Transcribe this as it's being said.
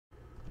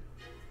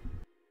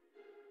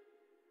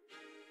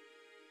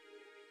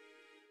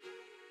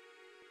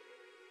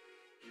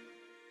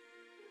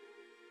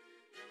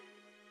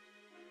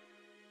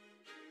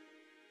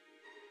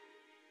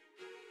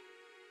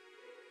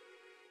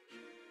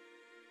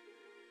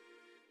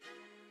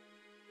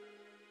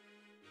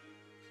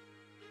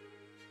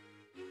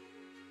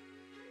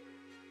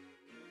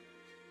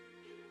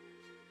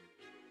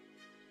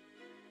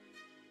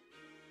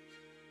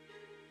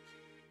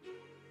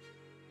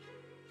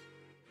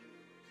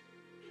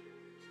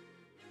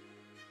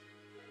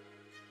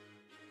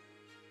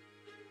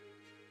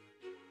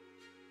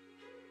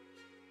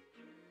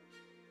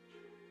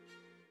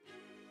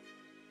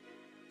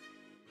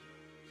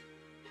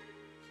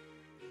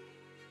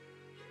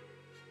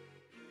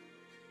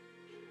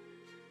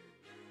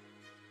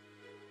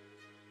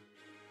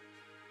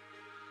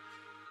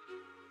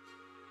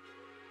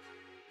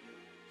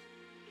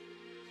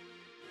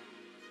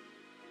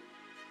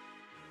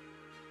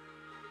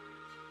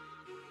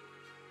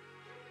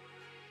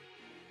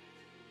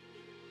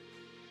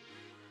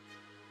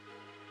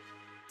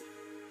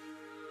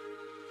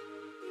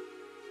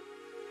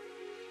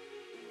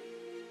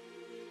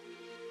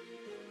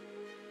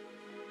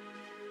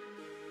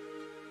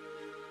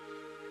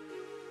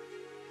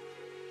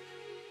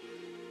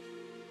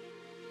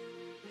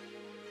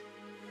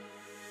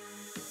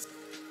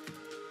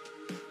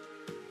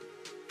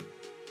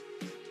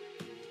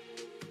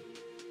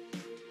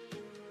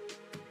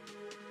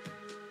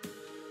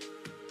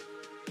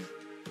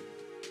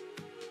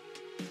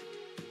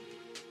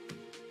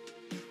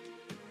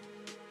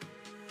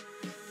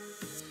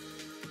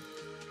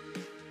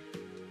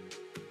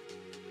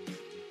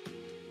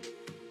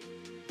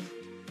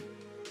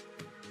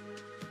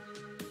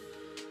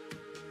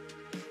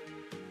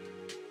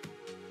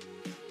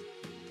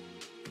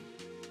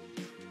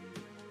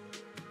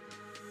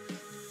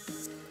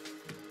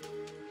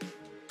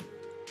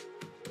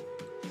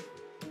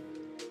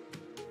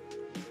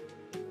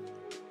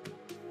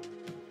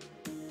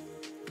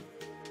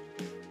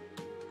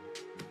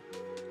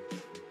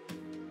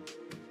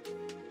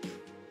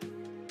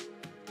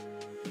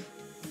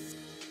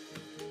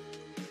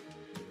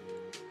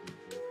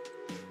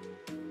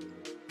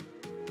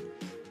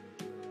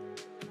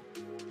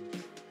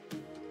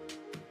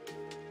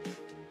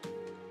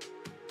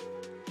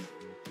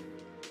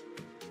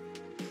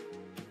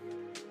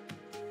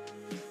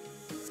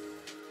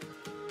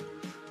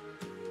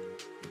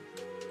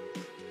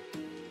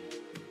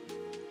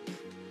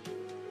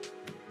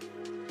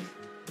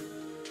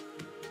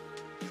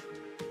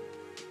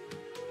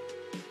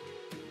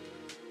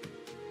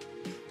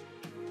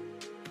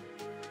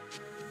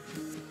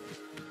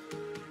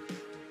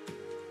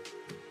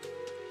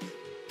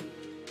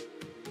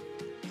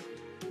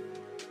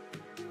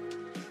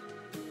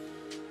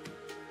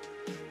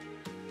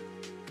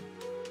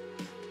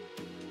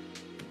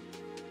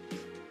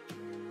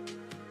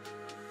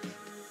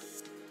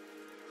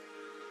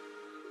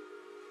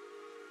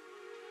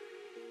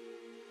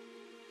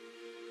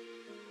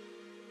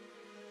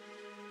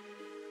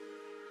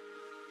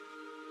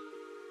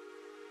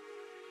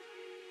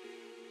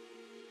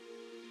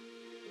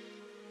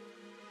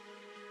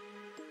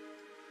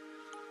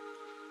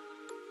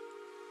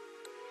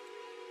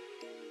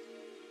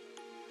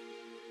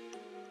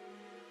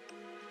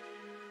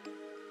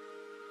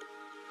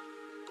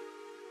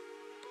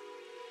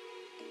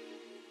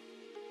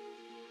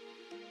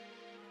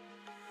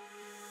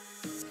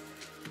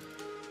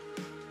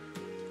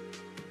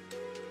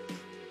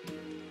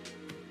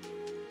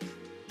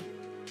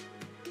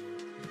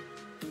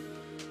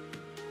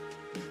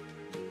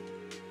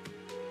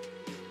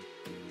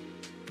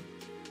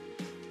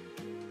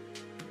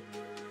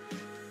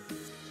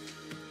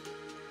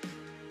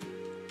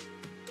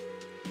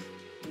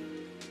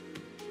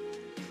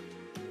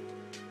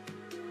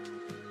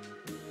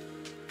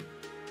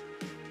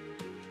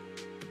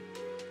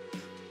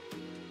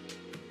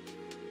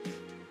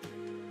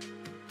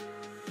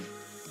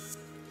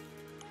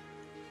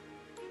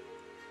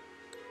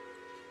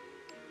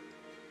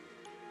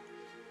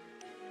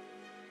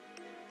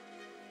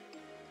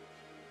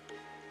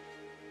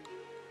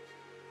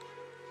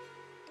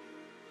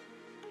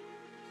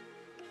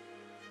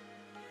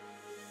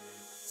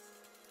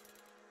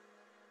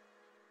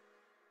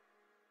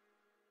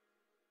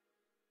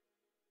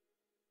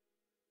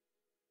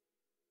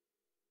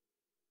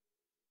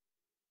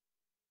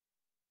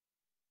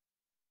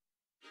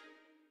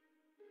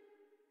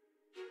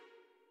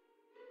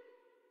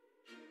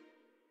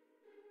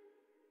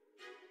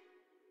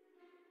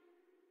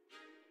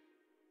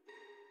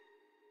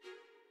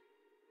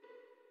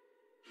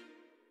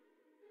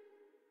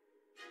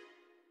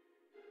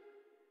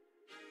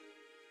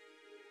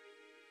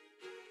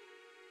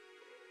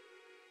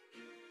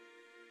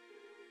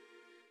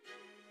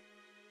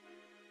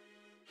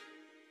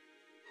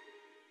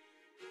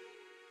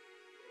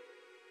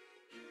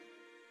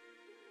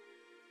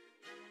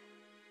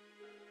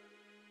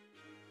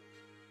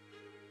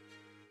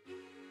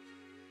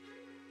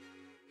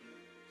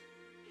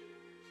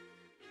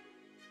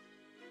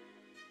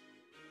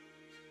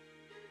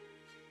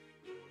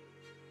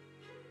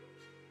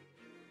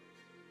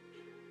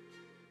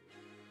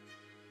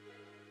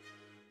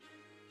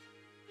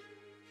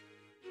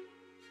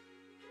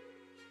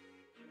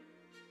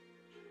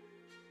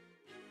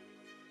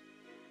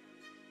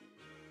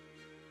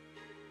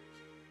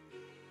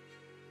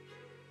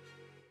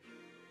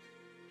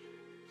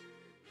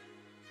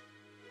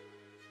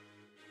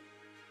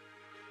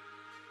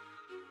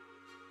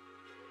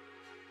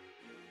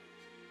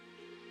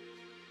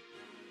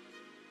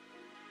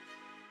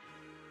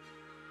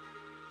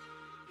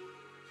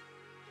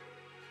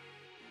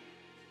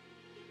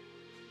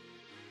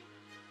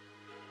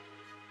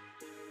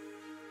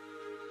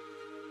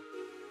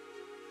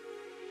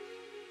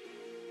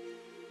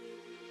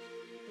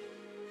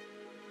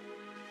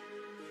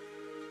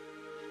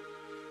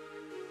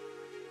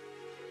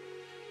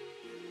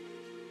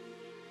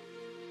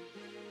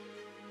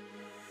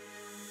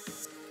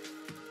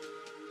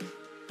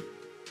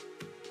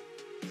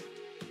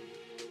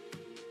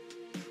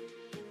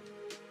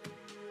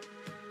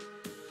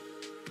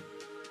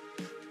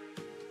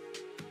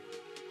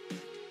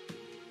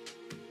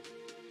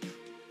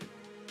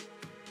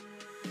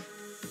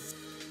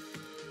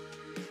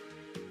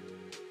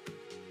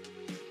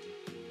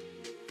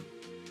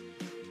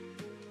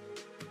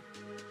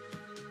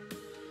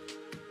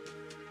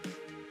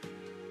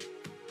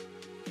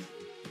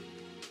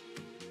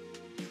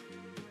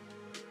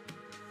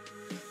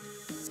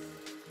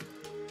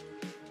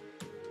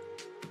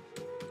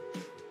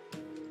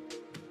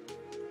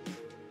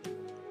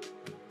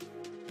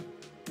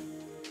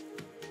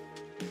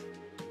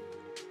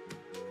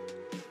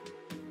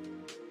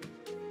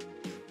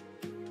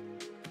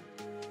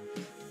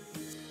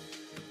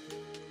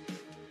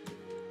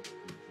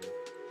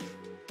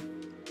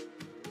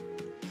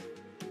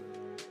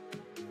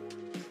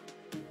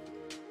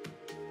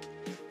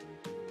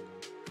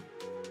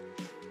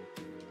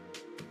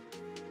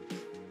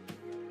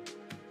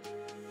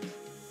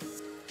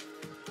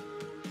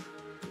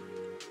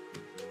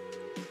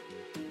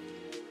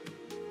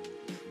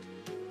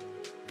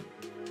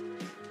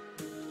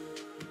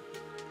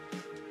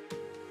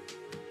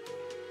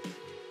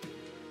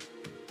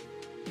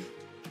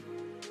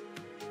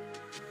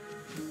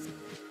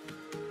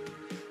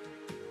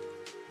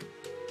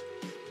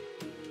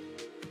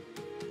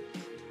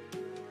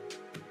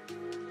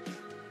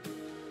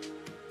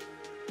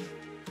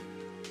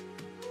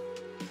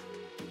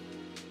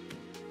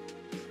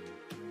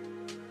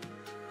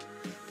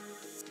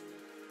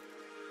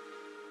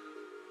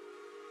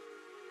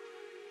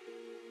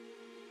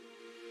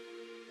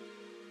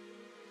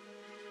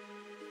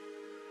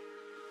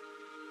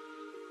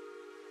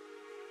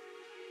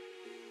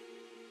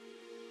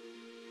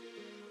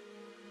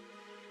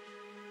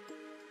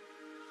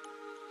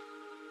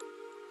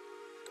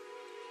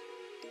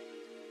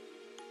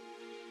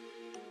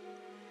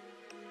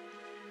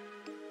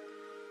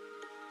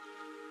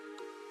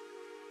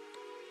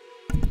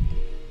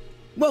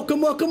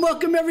Welcome, welcome,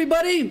 welcome,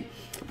 everybody.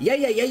 Yeah.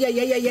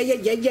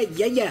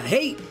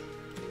 Hey,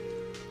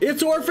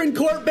 it's Orphan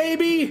Court,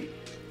 baby.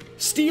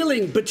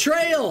 Stealing,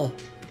 betrayal,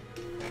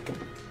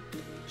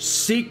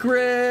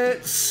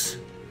 secrets.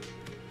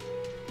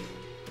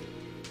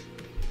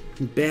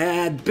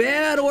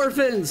 Bad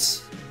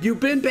orphans. You've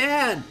been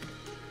bad.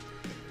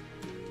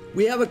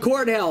 We have a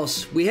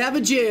courthouse. We have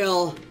a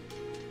jail.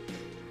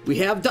 We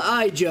have the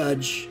eye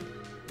judge.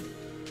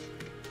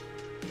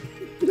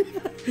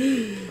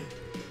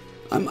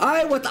 I'm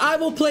I with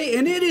EyeWillPlay,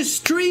 and it is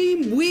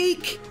stream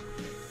week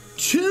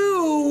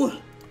 2.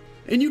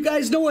 And you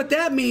guys know what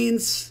that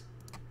means.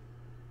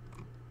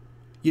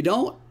 You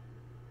don't?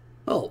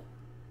 Oh.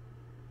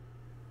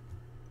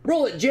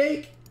 Roll it,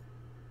 Jake.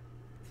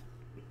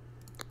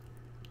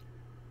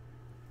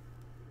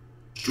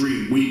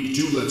 Stream week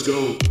 2, let's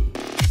go.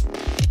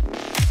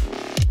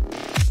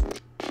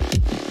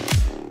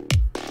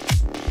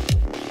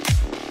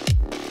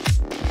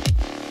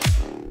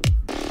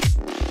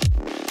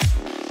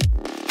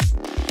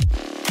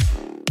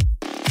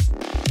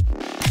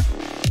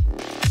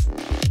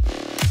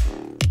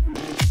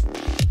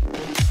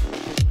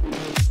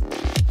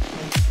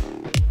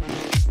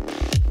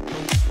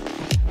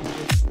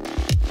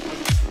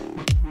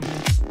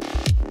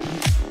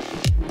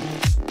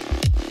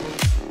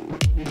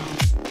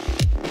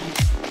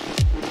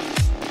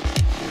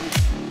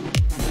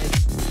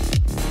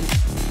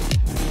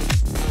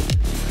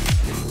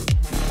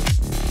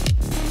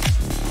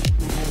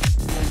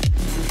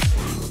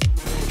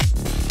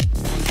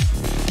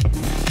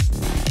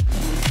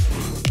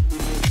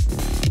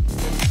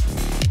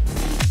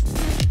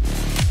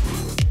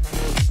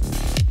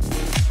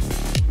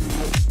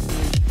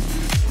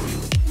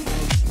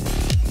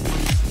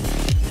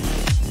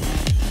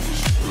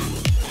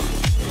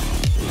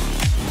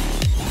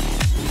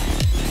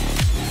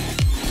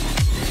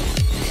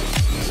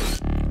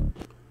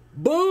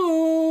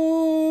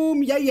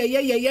 Boom! Yeah.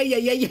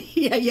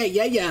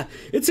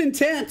 It's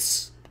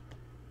intense.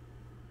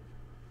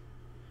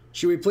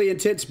 Should we play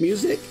intense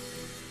music?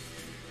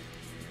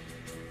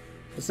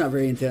 It's not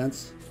very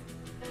intense.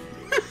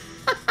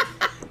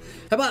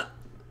 How about...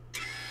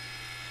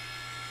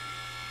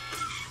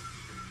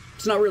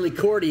 It's not really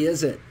courty,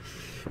 is it?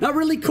 Not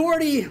really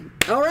courty.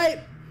 All right.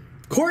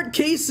 Court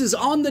cases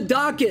on the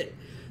docket.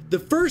 The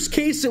first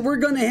case that we're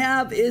going to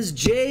have is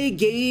J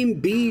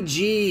Game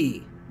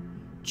BG.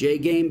 J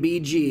Game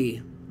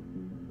BG.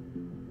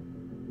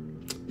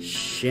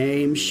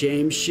 Shame.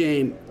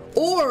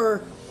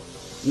 Or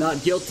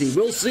not guilty.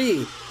 We'll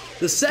see.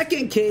 The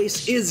second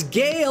case is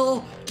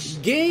Gale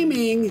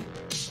Gaming.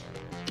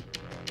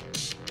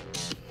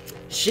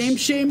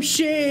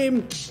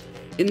 Shame.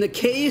 In the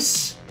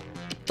case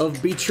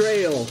of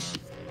Betrayal.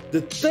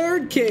 The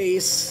third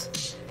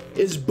case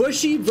is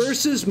Bushy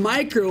versus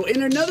Micro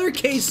in another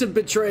case of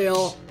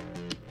Betrayal.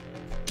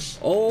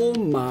 Oh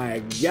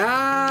my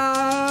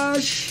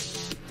gosh.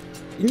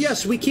 And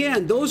yes, we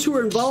can. Those who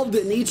are involved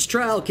in each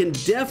trial can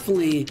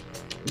definitely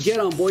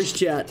get on voice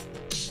chat.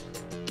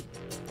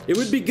 It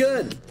would be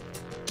good.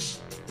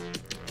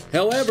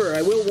 However,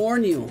 I will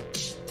warn you,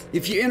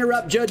 if you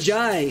interrupt Judge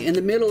I in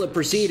the middle of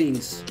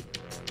proceedings,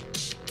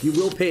 you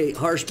will pay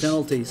harsh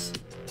penalties.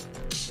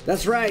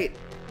 That's right.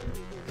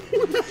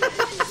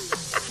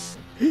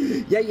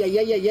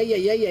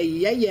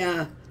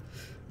 Yeah.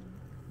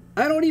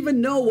 I don't even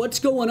know what's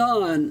going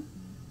on.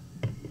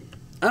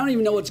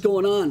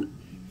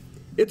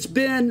 It's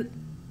been...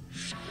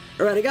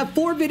 Alright, I got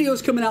 4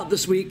 videos coming out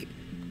this week.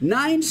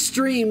 9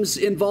 streams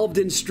involved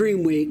in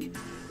Stream Week.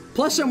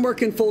 Plus I'm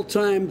working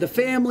full-time. The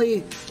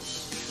family.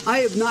 I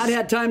have not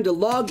had time to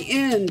log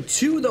in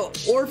to the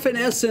Orphan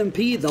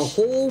SMP the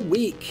whole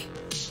week.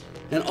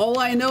 And all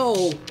I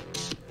know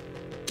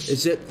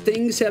is that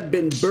things have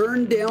been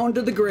burned down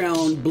to the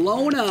ground,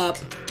 blown up,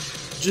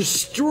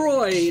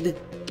 destroyed,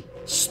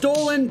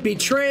 stolen,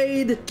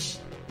 betrayed,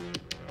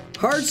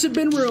 hearts have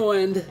been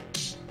ruined.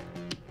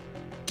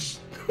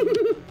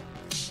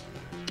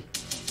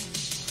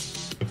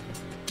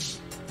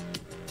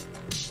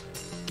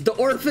 The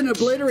Orphan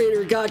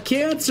Obliterator got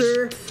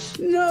cancer.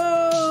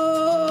 No!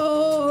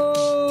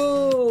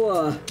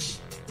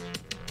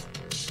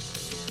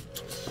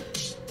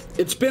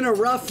 It's been a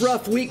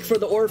rough week for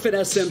the Orphan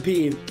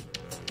SMP.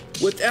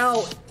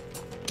 Without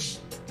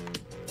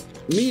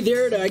me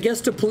there to, I guess,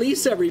 to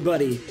police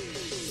everybody.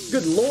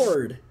 Good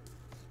Lord.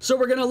 So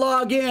we're gonna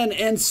log in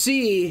and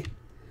see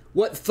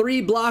what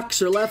 3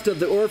 blocks are left of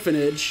the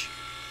orphanage.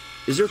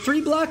 Is there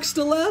 3 blocks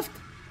still left?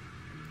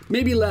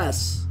 Maybe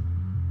less.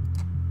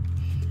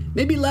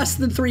 Maybe less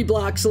than 3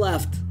 blocks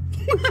left.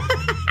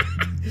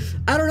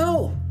 I don't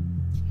know.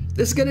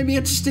 This is gonna be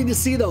interesting to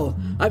see though.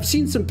 I've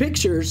seen some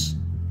pictures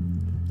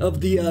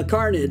of the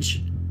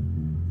carnage.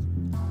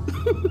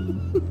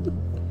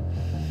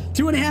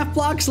 2.5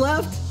 blocks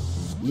left?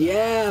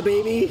 Yeah,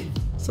 baby.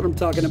 That's what I'm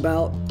talking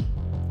about.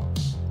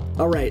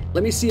 All right,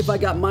 let me see if I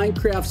got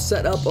Minecraft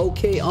set up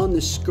okay on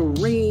the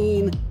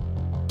screen.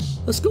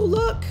 Let's go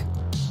look.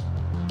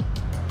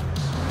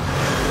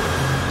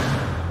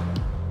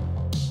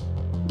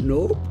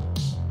 Nope.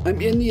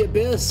 I'm in the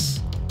abyss.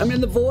 I'm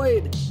in the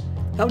void.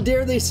 How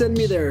dare they send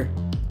me there?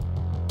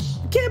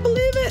 I can't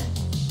believe it.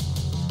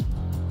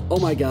 Oh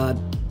my God.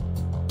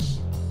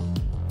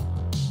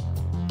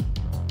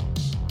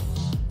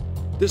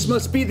 This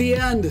must be the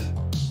end.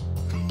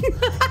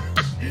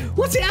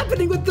 What's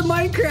happening with the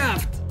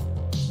Minecraft?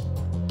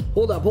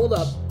 Hold up, hold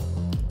up.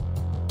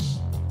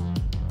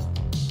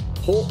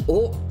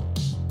 Oh.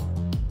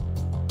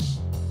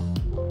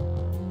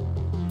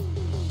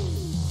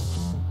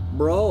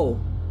 Bro.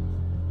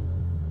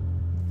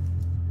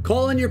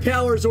 Call in your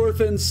powers,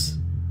 orphans.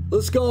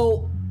 Let's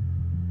go.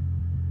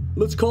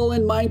 Let's call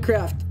in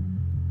Minecraft.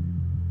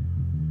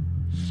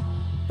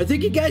 I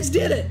think you guys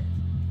did it.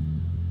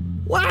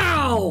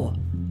 Wow.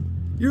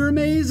 You're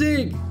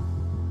amazing.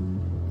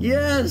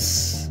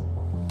 Yes.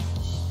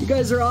 You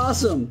guys are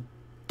awesome.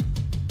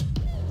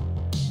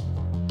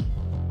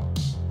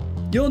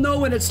 You'll know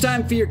when it's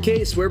time for your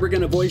case where we're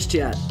going to voice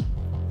chat.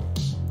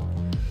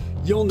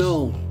 You'll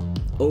know.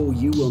 Oh,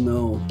 you will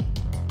know.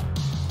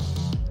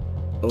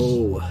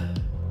 Oh,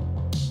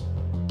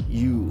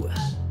 you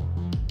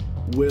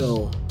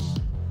will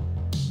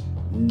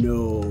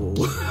know.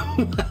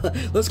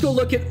 Let's go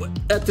look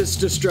at this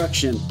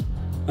destruction.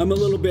 I'm a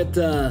little bit,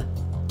 I'm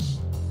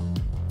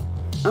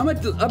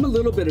a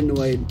little bit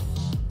annoyed.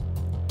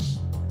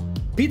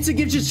 Pizza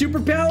gives you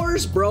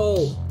superpowers?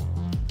 Bro.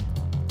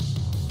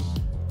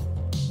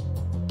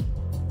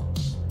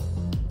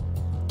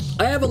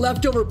 I have a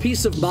leftover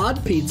piece of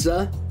mod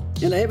pizza,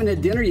 and I haven't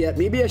had dinner yet.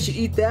 Maybe I should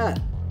eat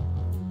that.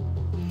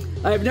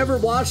 I've never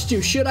watched you.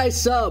 Should I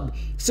sub?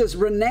 It says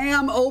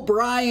Renam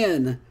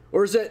O'Brien.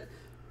 Or is it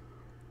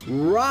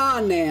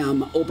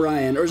Ranam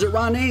O'Brien? Or is it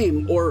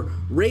Ranam? Or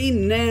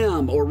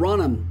Raynam? Or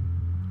Ronam?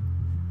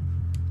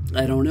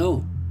 I don't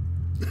know.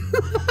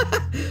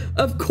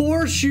 Of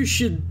course you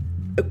should.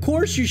 Of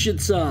course you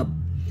should sub.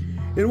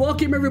 And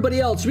welcome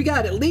everybody else. We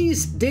got at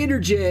least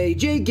Dater J,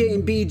 J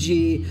Game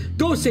BG,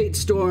 Ghost 8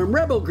 Storm,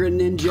 Rebel Grin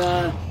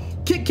Ninja,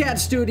 Kit Kat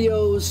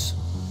Studios,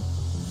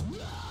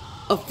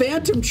 a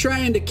phantom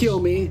trying to kill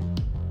me.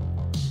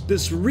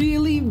 This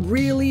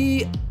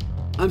really,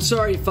 I'm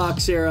sorry,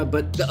 Fox Era,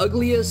 but the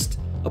ugliest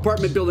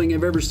apartment building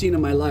I've ever seen in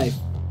my life.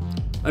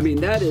 I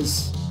mean, that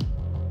is,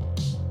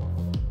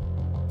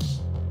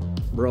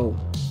 bro.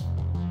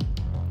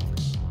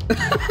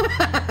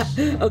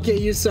 Okay,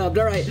 you subbed.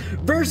 All right.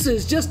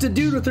 Versus just a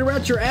dude with a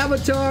retro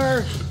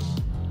avatar.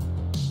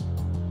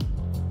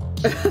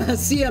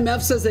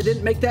 CMF says I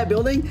didn't make that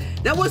building.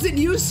 That wasn't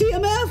you,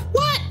 CMF?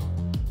 What?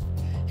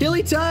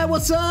 Hilly Ty,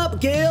 what's up?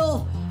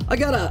 Gail, I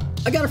got a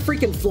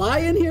freaking fly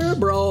in here,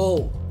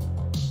 bro.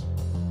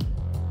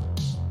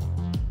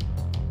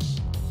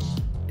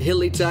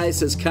 Hilly Ty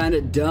says kind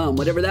of dumb,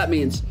 whatever that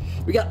means.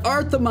 We got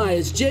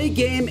Arthemize, J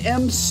Game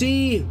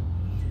MC,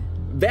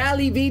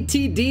 Valley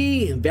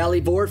VTD,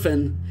 Valley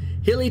Vorphan,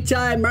 Hilly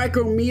Ty,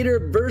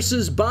 Micrometer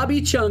versus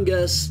Bobby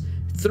Chungus,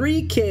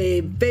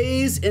 3K,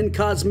 Phase, and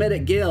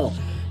Cosmetic Gale.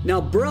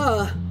 Now,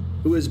 bruh,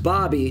 who is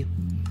Bobby,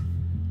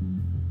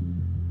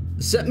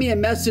 sent me a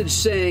message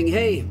saying,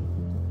 hey,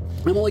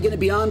 I'm only going to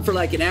be on for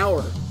like an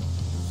hour.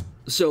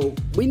 So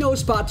we know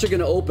spots are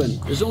going to open.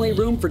 There's only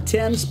room for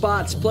 10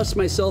 spots plus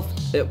myself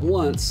at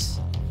once.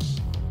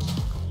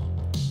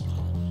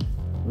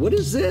 What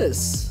is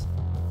this?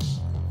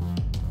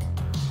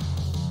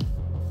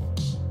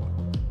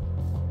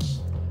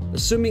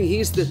 Assuming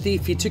he's the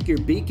thief, he took your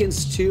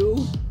beacons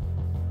too?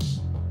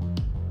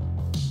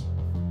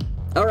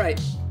 All right.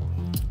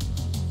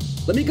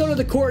 Let me go to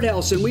the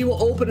courthouse and we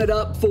will open it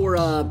up for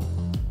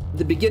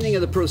the beginning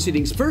of the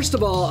proceedings. First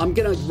of all, I'm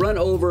going to run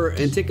over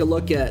and take a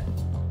look at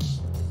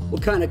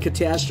what kind of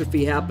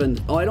catastrophe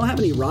happened. Oh, I don't have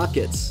any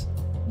rockets,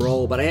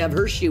 bro, but I have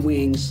Hershey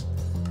wings.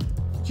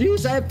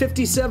 Jeez, I have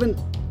 57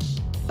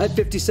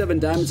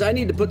 diamonds. I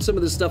need to put some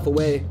of this stuff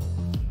away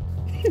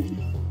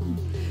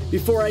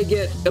before I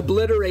get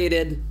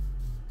obliterated,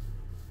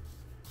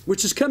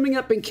 which is coming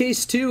up in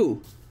case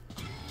 2.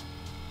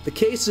 The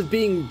case of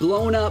being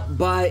blown up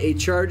by a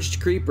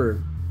charged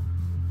creeper.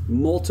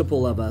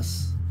 Multiple of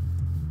us.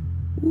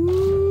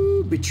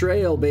 Woo,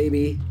 betrayal,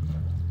 baby.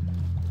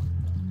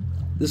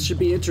 This should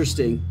be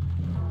interesting.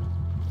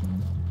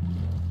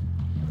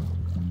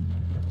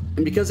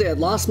 And because I had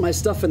lost my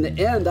stuff in the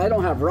end, I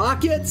don't have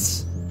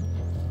rockets.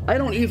 I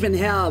don't even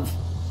have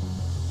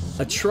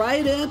a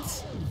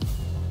trident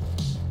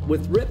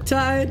with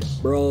Riptide.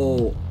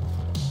 Bro.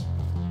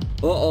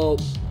 Uh-oh.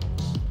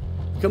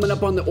 Coming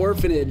up on the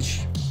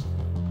orphanage.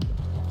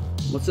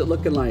 What's it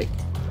looking like?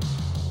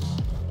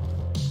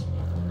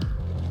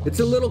 It's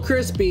a little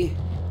crispy.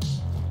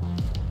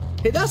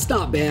 Hey, that's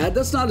not bad.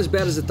 That's not as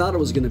bad as I thought it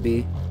was going to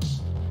be.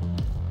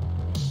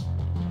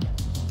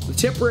 The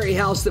temporary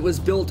house that was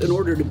built in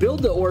order to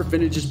build the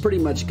orphanage is pretty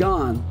much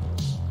gone.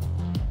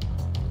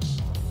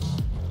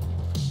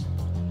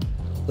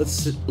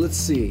 Let's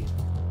see.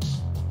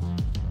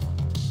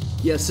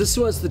 Yes, this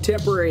was the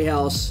temporary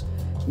house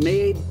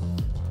made.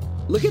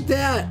 Look at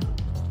that.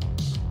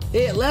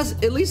 Hey, at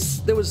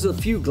least there was a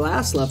few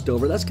glass left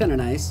over. That's kind of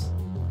nice.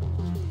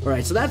 All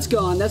right, so that's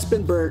gone. That's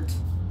been burnt.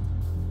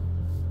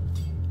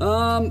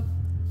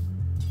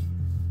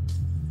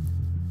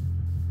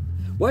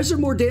 Why is there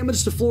more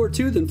damage to floor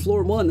 2 than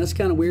floor 1? That's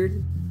kind of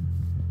weird.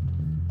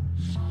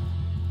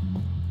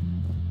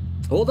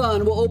 Hold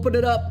on, we'll open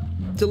it up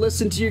to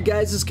listen to your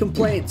guys'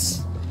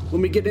 complaints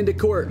when we get into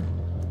court.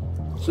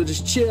 So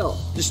just chill,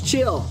 just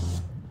chill.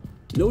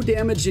 No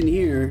damage in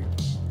here.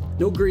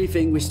 No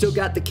griefing. We still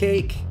got the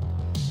cake.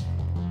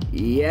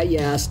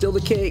 Yeah, still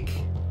the cake.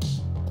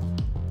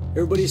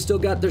 Everybody still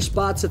got their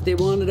spots if they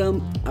wanted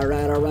them. All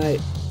right.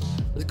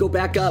 Let's go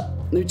back up.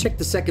 Let me check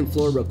the second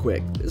floor real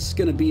quick. This is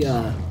gonna be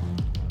a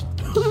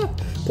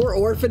poor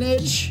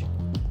orphanage.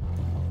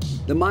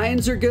 The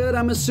mines are good,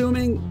 I'm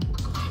assuming.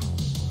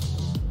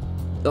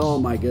 Oh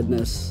my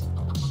goodness.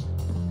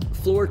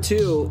 Floor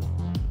 2.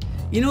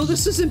 You know,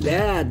 this isn't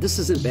bad. This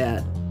isn't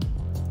bad.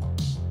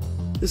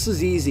 This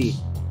is easy.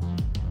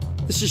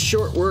 This is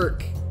short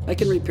work. I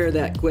can repair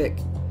that quick.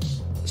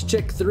 Let's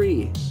check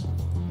 3.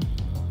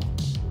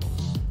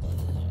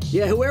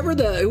 Yeah,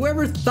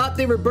 whoever thought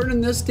they were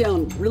burning this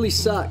down really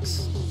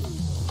sucks.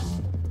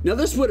 Now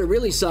this would have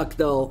really sucked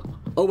though.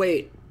 Oh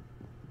wait.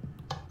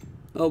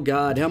 Oh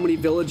god, how many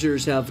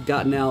villagers have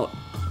gotten out?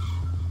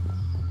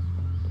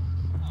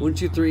 1,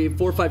 2, 3,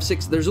 4, 5,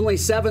 6. There's only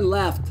 7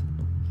 left.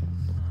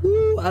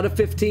 Woo, out of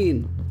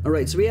 15. All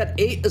right, so we had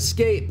 8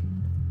 escape.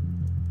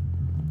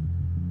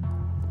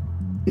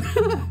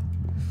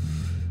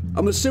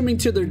 I'm assuming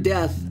to their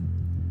death.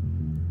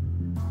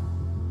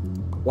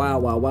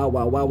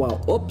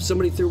 Wow. Oops,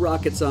 somebody threw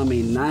rockets on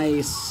me.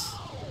 Nice.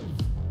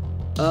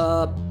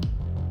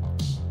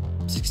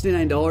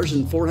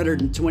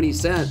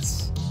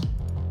 $69.420.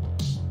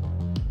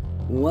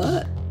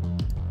 What?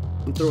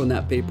 I'm throwing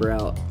that paper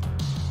out.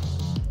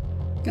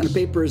 What kind of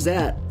paper is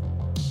that?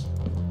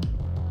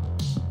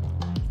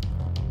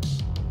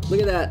 Look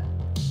at that.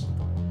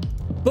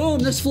 Boom,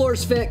 this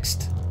floor's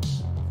fixed.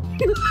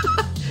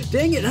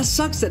 Dang it, that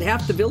sucks that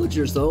half the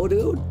villagers though,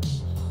 dude.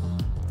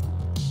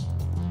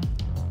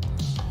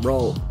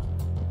 Bro.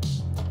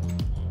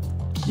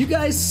 You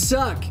guys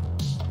suck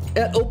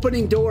at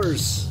opening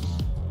doors.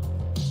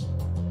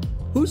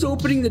 Who's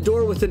opening the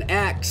door with an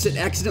axe and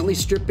accidentally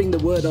stripping the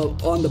wood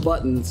on the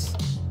buttons?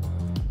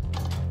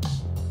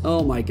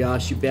 Oh my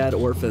gosh, you bad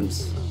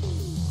orphans.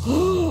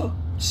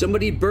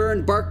 Somebody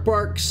burned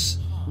Bark's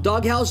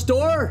doghouse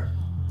door?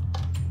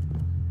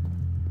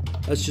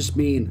 That's just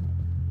mean.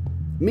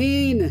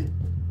 Mean!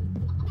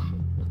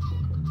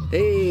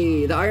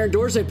 Hey, the iron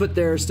doors I put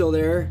there are still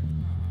there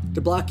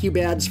to block you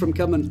bads from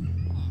coming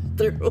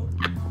through.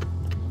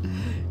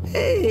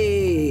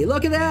 Hey,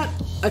 look at that!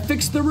 I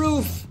fixed the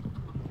roof!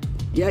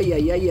 Yeah.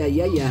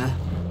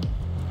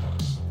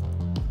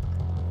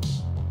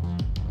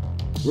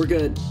 We're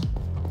good.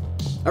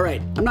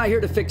 Alright, I'm not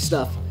here to fix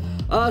stuff.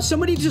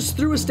 Somebody just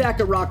threw a stack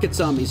of rockets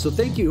on me, so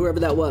thank you, whoever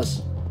that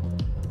was.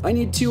 I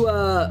need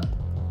to,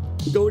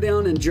 go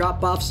down and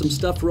drop off some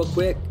stuff real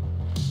quick.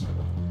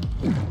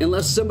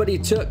 Unless somebody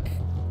took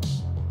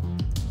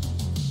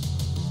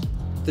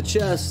the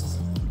chest.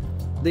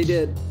 They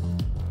did.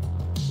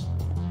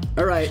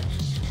 Alright.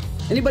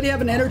 Anybody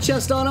have an ender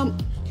chest on them?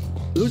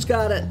 Who's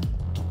got it?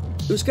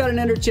 Who's got an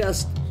ender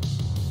chest?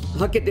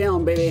 Huck it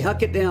down, baby.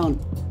 Huck it down.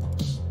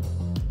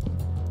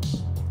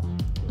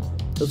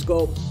 Let's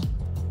go.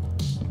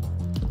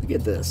 Look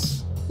at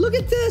this. Look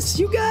at this,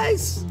 you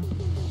guys.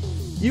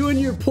 You and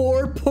your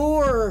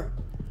poor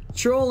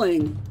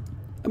trolling.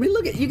 I mean,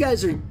 look at you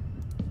guys are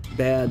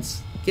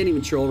bads. Can't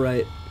even troll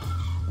right.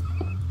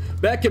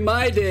 Back in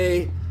my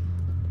day,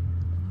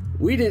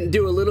 we didn't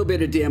do a little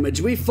bit of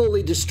damage. We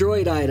fully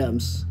destroyed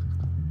items.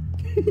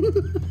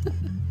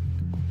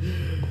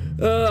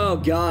 Oh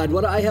God,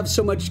 what I have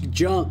so much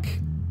junk.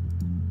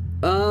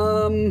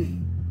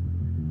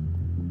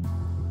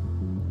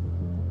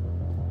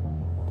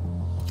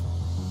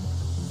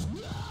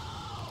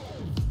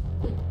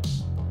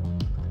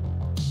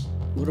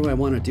 What do I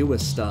want to do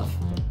with stuff?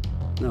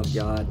 Oh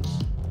God.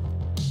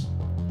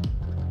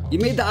 You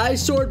made the eye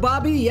sword,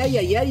 Bobby?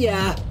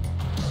 Yeah.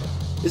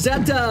 Is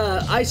that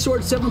eye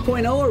sword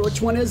 7.0 or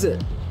which one is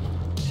it?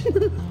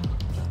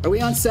 Are we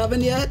on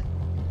 7 yet?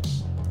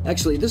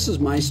 Actually, this is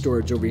my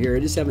storage over here. I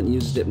just haven't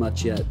used it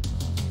much yet.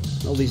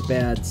 All these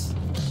bads.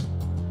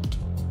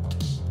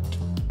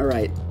 All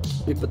right,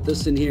 let me put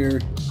this in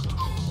here.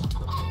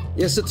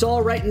 Yes, it's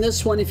all right in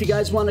this one if you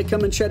guys want to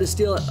come and try to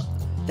steal it.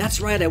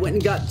 That's right, I went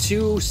and got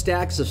 2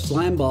 stacks of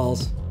slime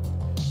balls.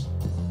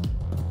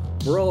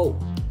 Bro.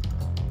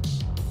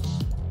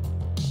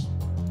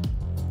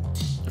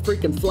 A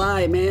freaking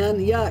fly, man.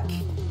 Yuck.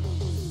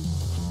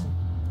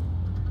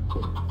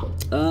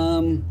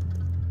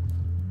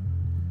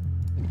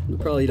 We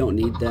probably don't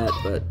need that,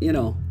 but you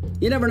know,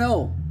 you never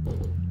know.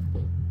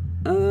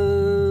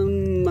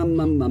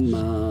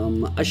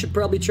 I should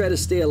probably try to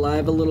stay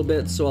alive a little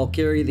bit, so I'll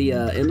carry the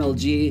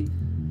MLG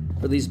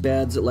for these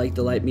bads that like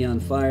to light me on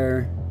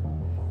fire.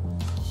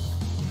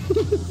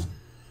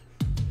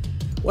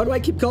 Why do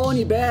I keep calling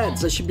you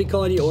bads? I should be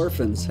calling you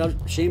orphans.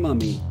 Shame on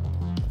me.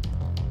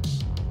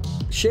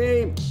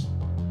 Shame.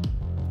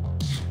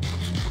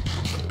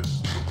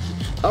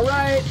 All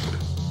right.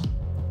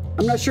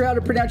 I'm not sure how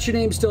to pronounce your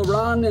name still.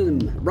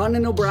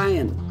 Ronan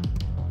O'Brien.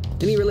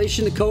 Any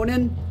relation to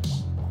Conan?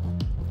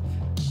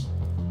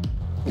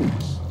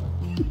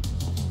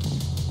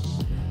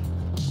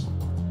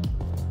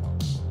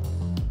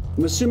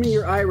 I'm assuming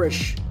you're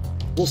Irish.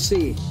 We'll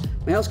see.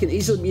 My house can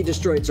easily be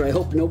destroyed, so I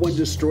hope no one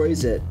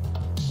destroys it.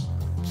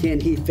 Can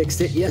he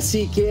fix it? Yes,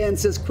 he can,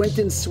 says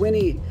Quentin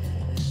Swinney.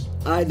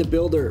 I, the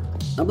builder.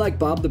 I'm like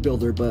Bob the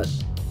Builder, but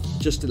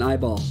just an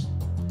eyeball.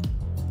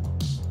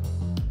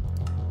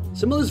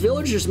 Some of those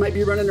villagers might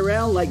be running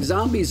around like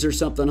zombies or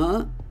something,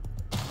 huh?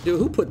 Dude,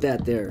 who put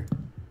that there?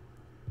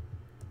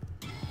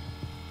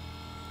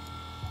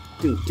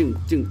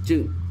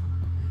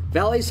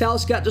 Valley's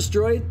house got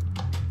destroyed.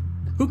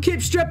 Who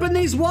keeps stripping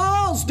these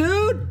walls,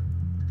 dude?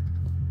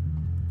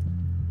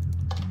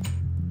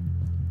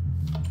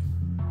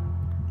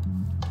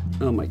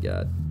 Oh my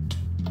God.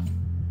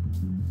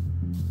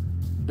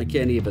 I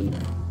can't even.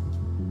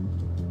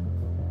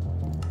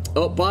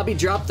 Oh, Bobby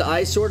dropped the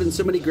eye sword and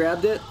somebody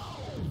grabbed it.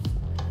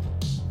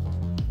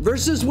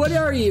 Versus, what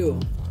are you?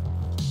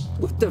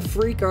 What the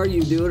freak are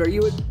you, dude? Are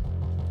you a...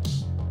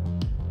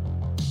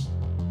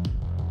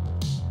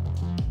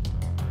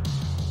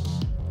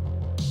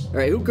 All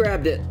right, who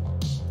grabbed it?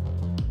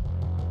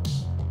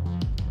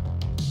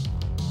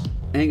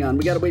 Hang on,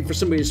 we gotta wait for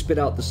somebody to spit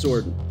out the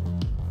sword.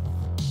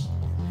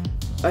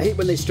 I hate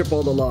when they strip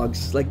all the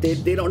logs. Like, they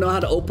don't know how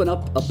to open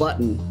up a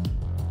button.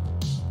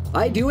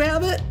 I do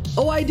have it?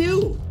 Oh, I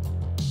do.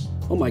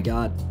 Oh my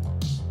God.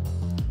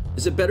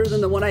 Is it better than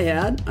the one I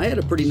had? I had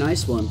a pretty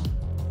nice one.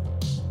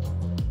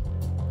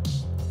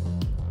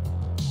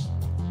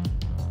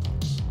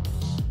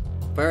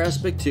 Fire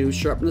aspect 2,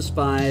 sharpness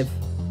 5,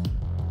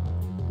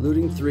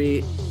 looting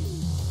 3,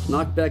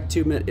 knockback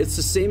 2 minutes. It's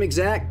the same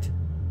exact.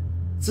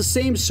 It's the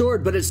same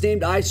sword, but it's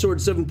named iSword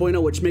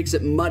 7.0, which makes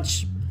it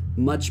much,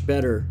 much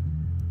better.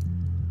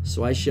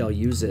 So I shall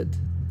use it.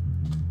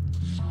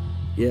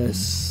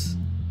 Yes.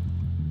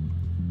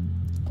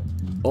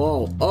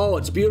 Oh,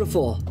 it's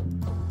beautiful.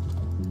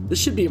 This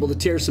should be able to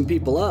tear some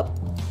people up.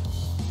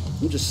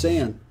 I'm just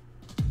saying.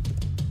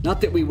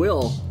 Not that we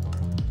will.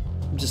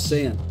 I'm just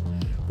saying.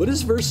 What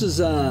is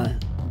versus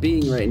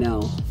being right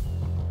now?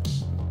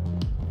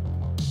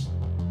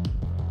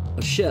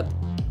 A ship.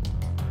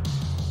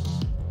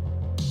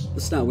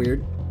 That's not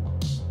weird.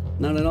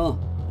 Not at all.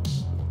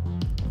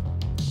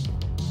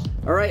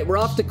 All right, we're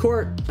off to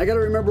court. I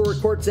gotta remember where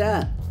court's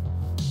at.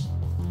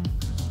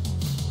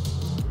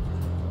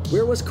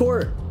 Where was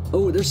court?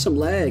 Oh, there's some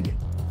lag.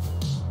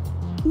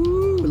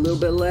 Ooh, a little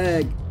bit of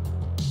lag.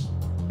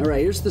 All right,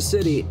 here's the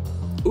city.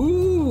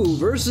 Ooh,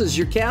 versus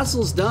your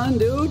castle's done,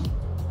 dude.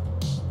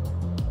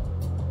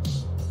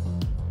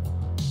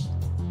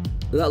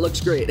 That looks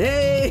great.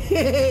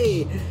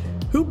 Hey,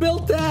 who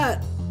built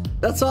that?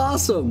 That's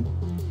awesome.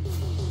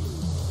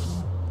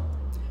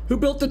 Who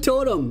built the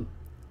totem?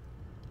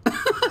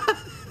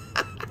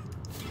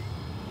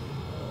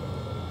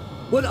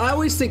 What I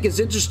always think is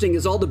interesting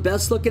is all the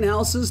best looking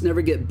houses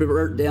never get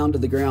burnt down to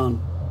the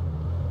ground.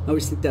 I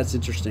always think that's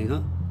interesting,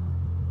 huh?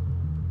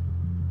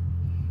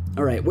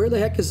 All right, where the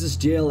heck is this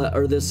jail at,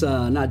 or this,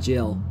 not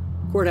jail,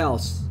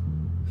 courthouse?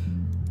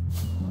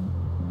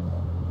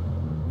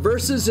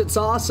 Versus, it's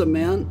awesome,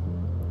 man.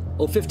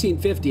 Oh,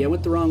 1550, I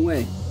went the wrong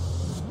way.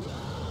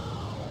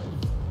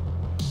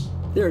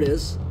 There it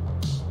is.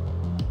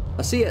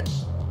 I see it.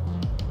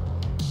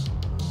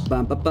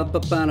 Bum, bum, bum,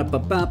 bum, bum,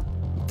 bum, bum.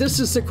 This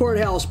is the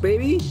courthouse,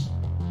 baby.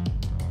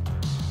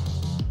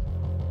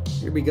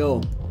 Here we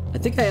go. I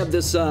think I have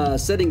this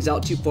settings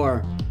out too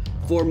far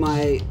for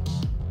my...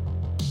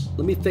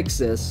 Let me fix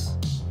this.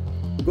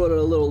 We'll go to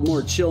a little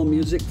more chill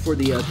music for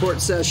the court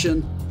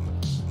session.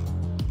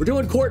 We're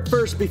doing court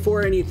first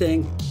before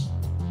anything.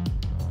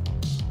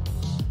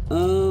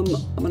 I'm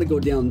gonna go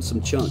down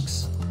some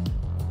chunks.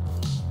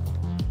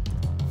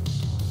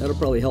 That'll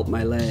probably help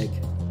my lag.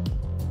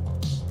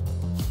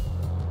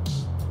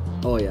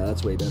 Oh yeah,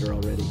 that's way better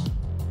already.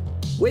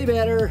 Way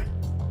better.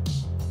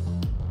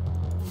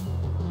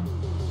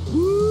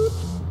 Whoop.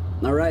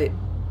 All right,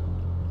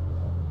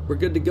 we're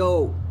good to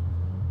go.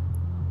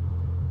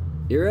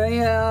 Here I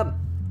am,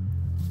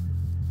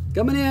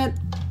 coming in.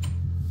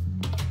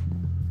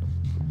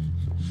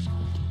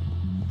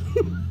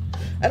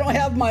 I don't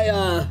have my,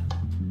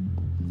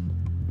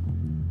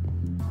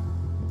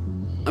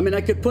 I mean,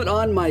 I could put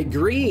on my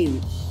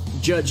green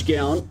judge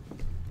gown.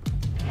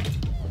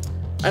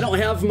 I don't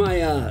have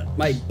my,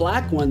 my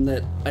black one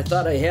that I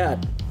thought I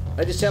had.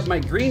 I just have my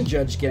green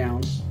judge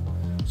gown.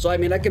 So, I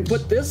mean, I can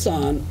put this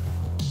on,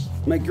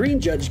 my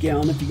green judge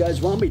gown, if you guys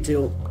want me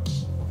to.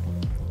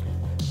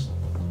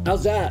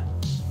 How's that?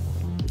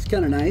 It's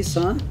kind of nice,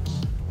 huh?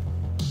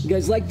 You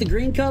guys like the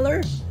green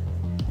color?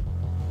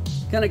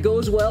 Kind of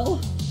goes well.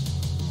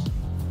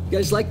 You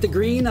guys like the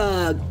green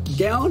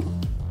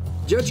gown?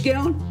 Judge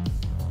gown?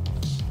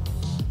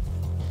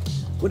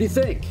 What do you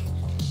think?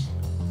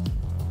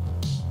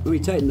 Let me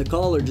tighten the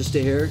collar just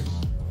a hair.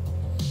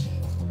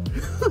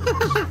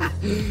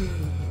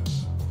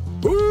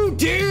 Who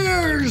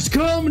dares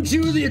come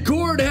to the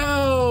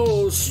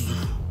courthouse?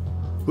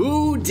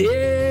 Who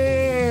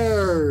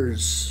dares?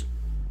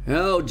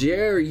 How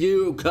dare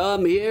you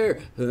come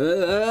here?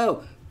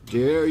 How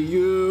dare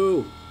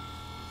you?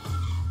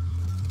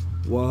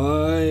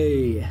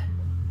 Why?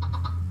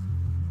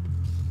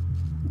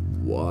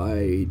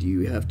 Why do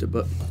you have to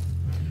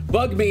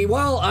bug me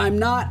while I'm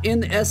not in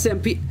the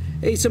SMP?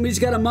 Hey, somebody's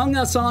got Among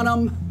Us on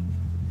them.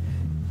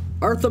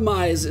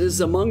 Arthemize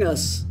is Among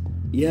Us.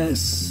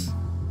 Yes.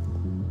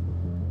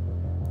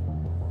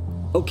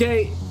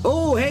 Okay.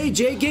 Oh, hey,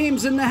 J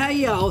Game's in the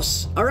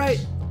house. All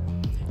right.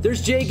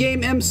 There's J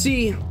Game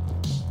MC.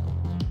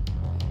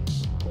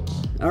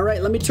 All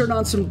right, let me turn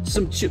on some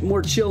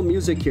more chill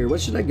music here. What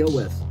should I go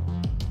with?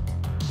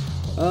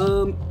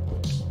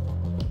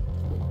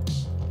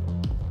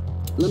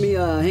 Let me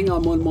hang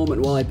on one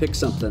moment while I pick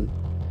something.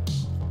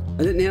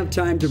 I didn't have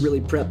time to really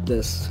prep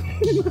this.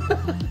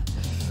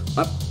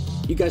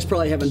 You guys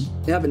probably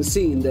haven't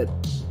seen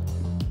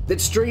that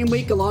Stream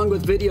Week along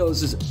with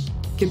videos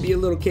can be a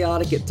little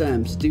chaotic at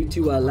times due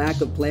to a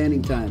lack of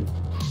planning time.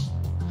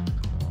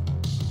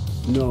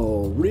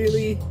 No,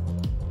 really?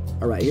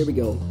 All right, here we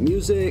go.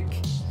 Music.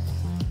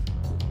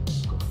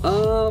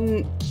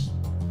 I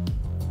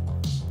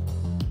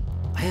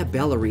have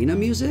ballerina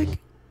music?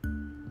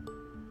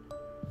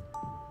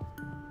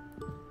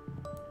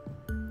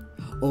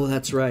 Oh,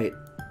 that's right.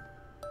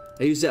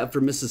 I use that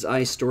for Mrs.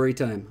 I story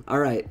time. All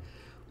right.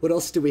 What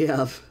else do we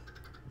have?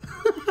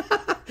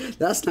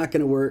 That's not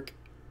going to work.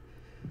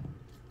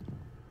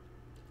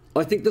 Oh,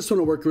 I think this one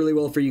will work really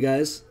well for you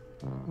guys.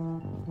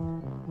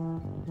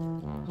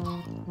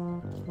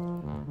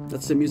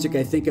 That's the music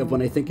I think of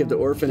when I think of the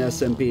Orphan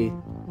SMP.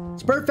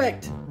 It's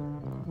perfect.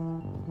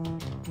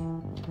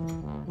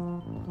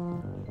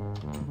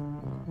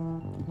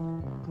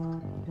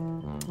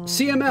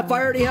 CMF,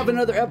 I already have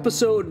another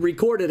episode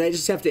recorded. I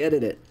just have to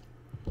edit it.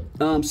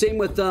 Same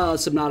with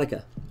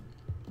Subnautica.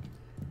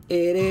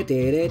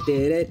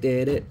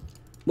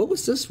 What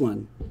was this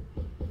one?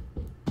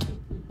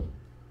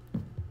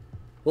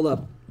 Hold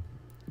up.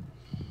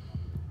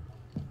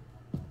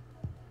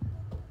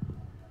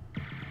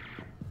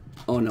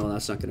 Oh no,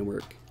 that's not gonna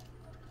work.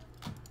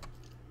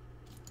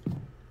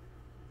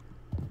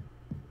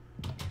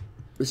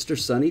 Mr.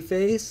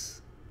 Sunnyface?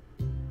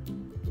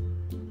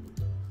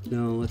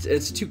 No,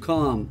 it's too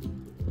calm.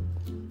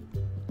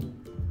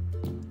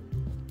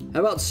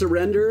 How about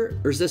Surrender?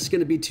 Or is this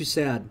gonna be too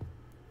sad?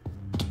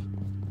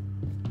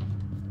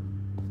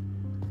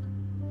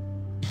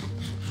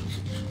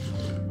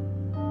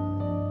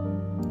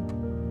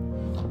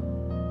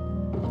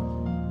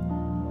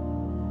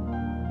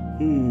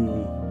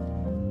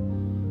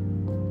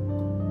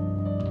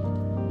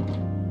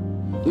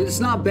 I mean, it's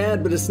not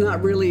bad, but it's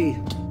not really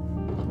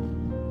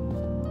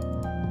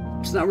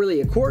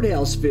a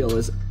courthouse feel,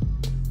 is it?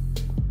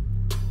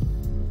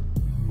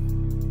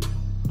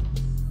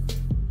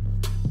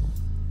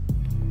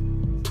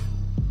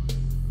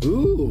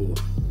 Ooh.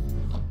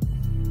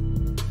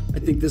 I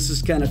think this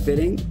is kind of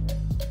fitting.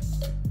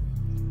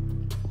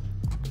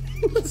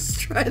 Let's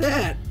try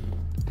that.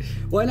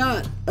 Why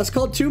not? That's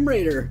called Tomb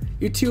Raider.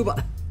 YouTube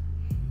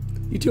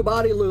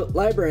audio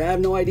library. I have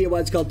no idea why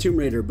it's called Tomb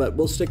Raider, but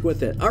we'll stick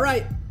with it. All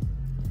right.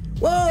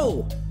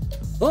 Whoa.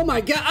 Oh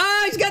my God.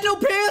 Ah, he's got no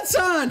pants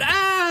on.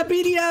 Ah,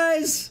 beady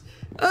eyes.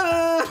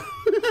 Ah.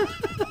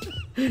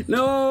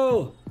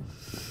 No.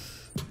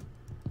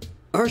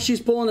 Archie's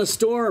pulling a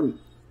storm.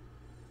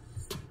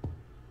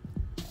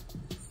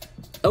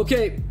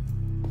 Okay.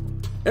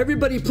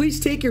 Everybody, please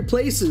take your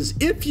places.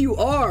 If you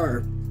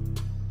are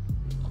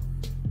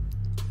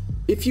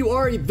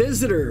a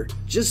visitor,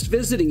 just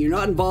visiting, you're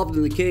not involved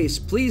in the case,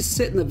 please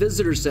sit in the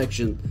visitor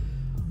section.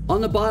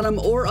 On the bottom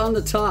or on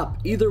the top,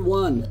 either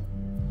one.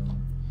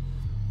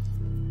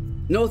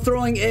 No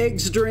throwing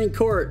eggs during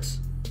court.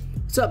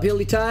 What's up,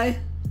 Hilly Ty?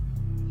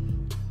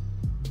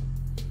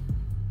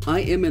 I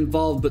am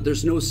involved, but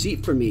there's no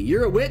seat for me.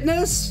 You're a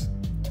witness?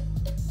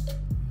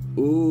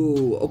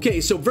 Ooh,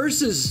 okay, so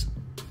Versus.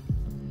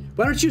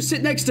 Why don't you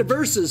sit next to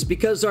Versus,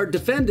 because our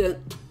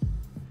defendant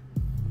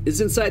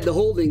is inside the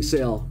holding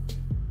cell.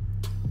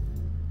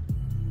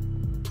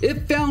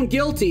 If found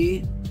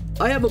guilty,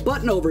 I have a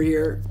button over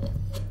here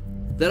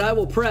that I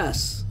will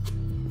press.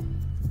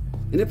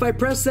 And if I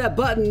press that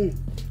button,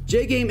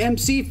 J-Game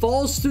MC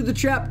falls through the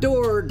trap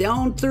door,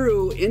 down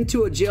through,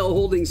 into a jail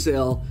holding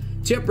cell,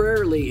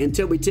 temporarily,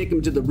 until we take him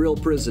to the real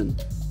prison.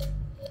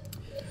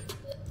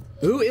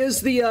 Who is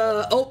the,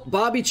 oh,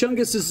 Bobby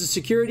Chungus is the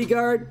security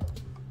guard.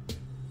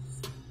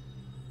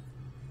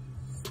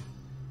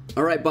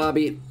 All right,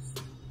 Bobby.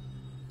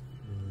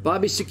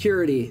 Bobby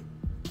security.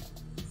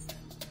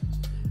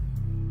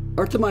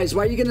 Artemize,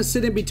 why are you gonna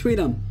sit in between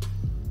them?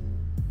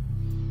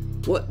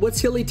 What's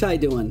Hilly Ty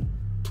doing?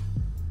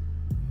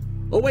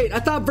 Oh wait, I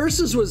thought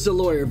Versus was the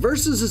lawyer.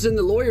 Versus is in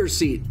the lawyer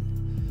seat.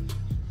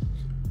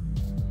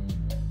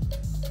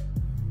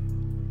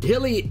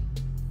 Hilly,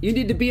 you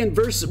need to be in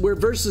where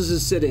Versus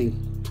is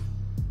sitting.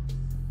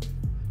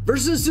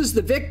 Versus is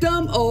the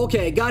victim? Oh,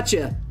 okay,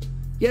 gotcha.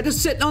 Yeah,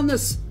 just sitting on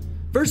this.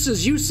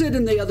 Versus, you sit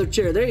in the other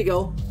chair. There you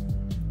go.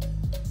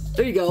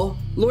 There you go.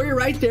 Lawyer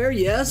right there,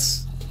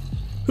 yes.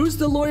 Who's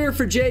the lawyer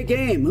for J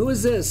Game? Who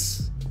is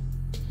this?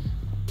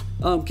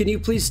 Can you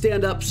please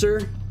stand up,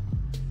 sir?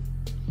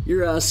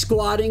 You're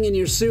squatting in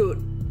your suit.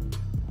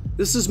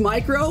 This is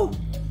Micro?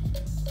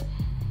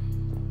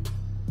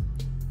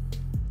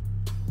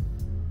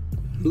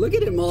 Look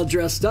at him all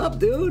dressed up,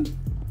 dude.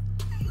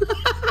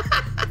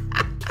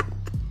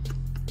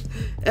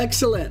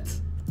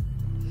 Excellent.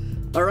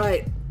 All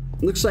right.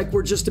 Looks like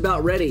we're just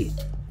about ready.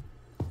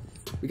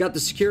 We got the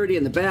security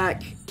in the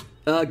back.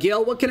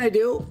 Gail, what can I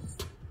do?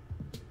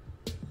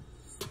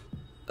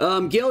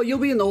 Gail, you'll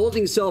be in the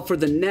holding cell for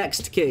the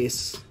next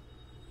case.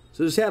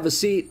 So just have a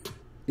seat.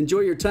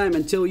 Enjoy your time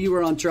until you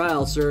are on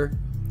trial, sir.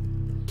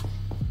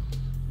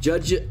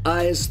 Judge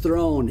eyes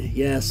thrown.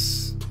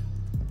 Yes.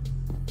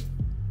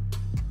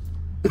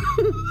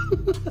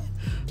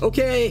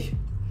 Okay.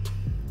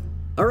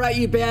 All right,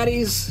 you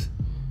baddies.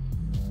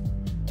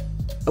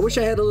 I wish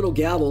I had a little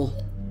gavel.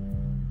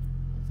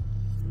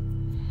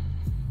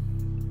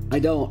 I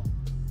don't.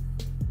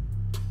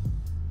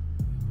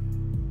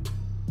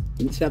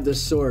 Let's have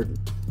this sword.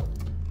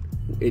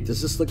 Wait,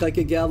 does this look like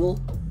a gavel?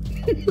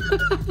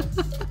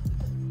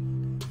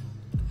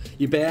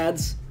 You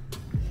bads?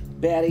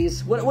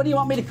 Baddies? What do you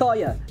want me to call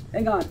you?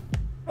 Hang on.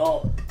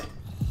 Oh.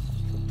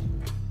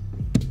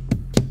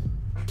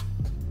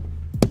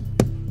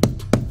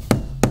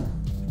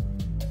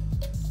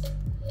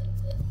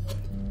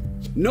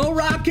 No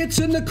rockets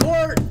in the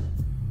court!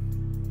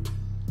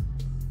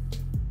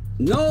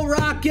 No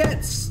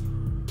rockets!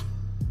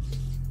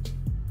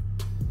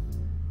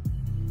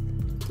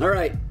 All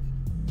right.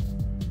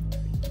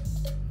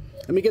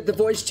 Let me get the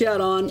voice chat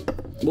on.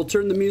 We'll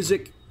turn the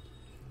music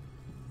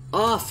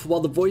off while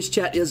the voice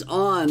chat is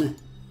on.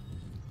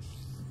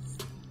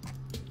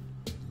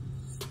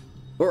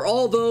 Or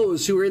all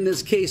those who are in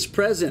this case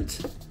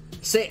present,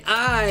 say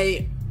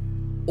 "I"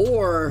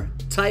 or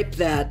type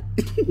that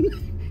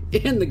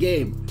in the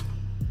game.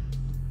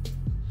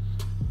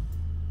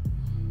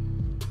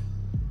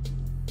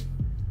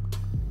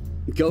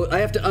 I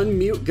have to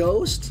unmute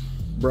Ghost?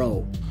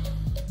 Bro.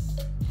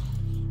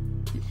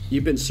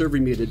 You've been server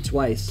muted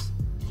twice.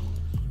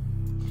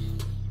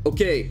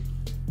 Okay,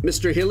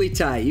 Mr. Hilly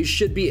Tie, you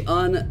should be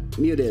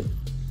unmuted.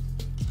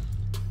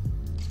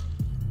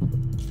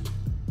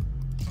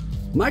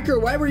 Micro,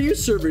 why were you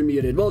server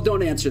muted? Well,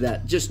 don't answer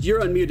that. Just,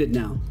 you're unmuted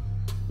now.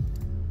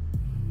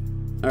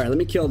 All right, let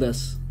me kill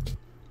this.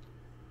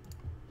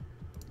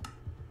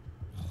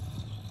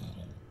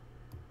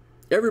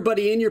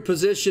 Everybody in your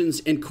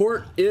positions, and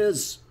court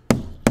is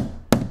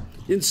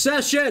in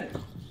session.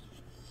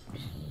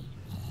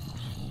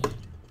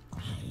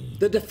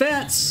 The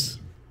defense.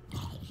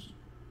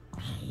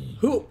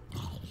 Who?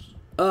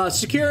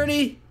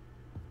 Security.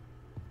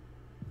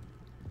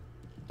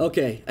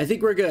 Okay, I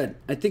think we're good.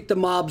 I think the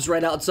mobs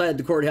right outside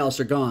the courthouse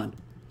are gone.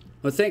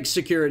 Well, thanks,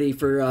 security,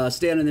 for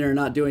standing there and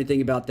not doing anything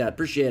about that.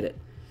 Appreciate it,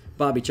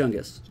 Bobby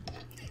Chungus.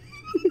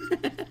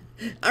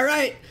 All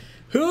right.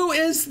 Who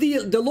is the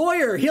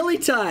lawyer? Hilly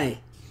Tie.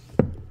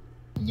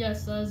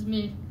 Yes, that's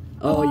me.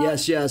 Oh,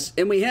 yes, yes.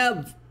 And we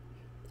have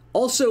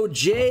also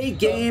J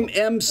Game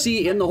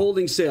MC in the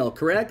holding cell,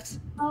 correct?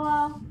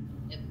 Hello.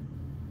 Yep.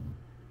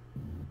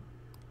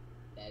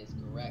 That is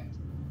correct.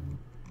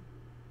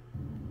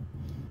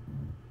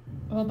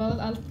 Well, but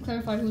I'll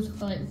clarify who's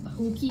like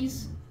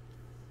Hookies.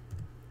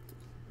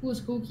 Who's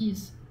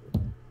Hookies?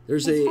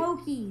 There's It's a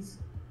Hokies.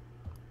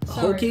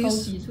 Sorry,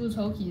 Hokies? Oh, Who's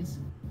Hokies?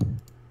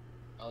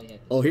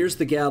 Oh, here's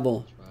the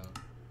gavel.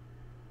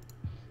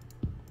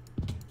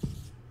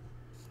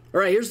 All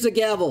right, here's the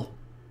gavel.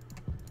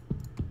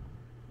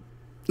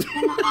 Can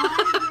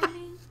I hear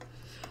me?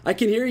 I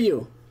can hear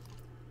you.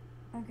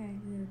 Okay,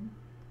 good.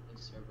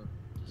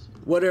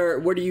 What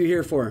are you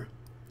here for?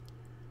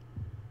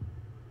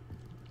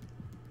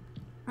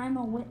 I'm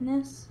a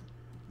witness.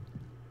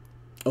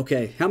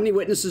 Okay, how many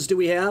witnesses do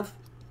we have?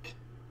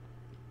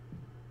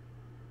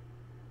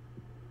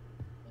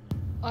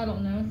 I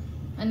don't know.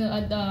 I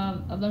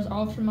know there's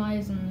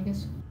Optimize and I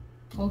guess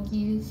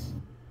Hokies.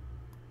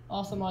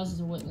 Optimize is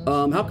a witness.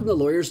 How come the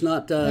lawyer's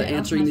not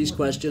answering these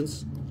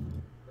questions?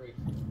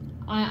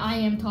 I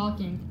am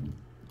talking.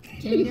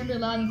 Can you hear me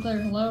loud and clear?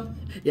 Hello?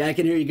 Yeah, I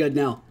can hear you good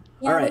now.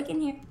 Yeah, All right. we can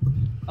hear.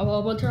 Oh,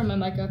 well, we'll turn my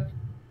mic up.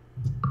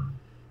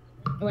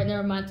 Oh, wait,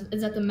 never mind.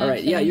 Is that the mic? All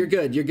right, yeah, you're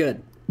good. You're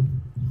good.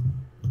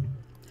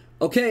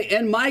 Okay,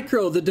 and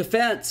Micro, the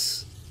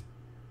defense.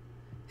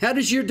 How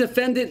does your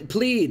defendant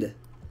plead?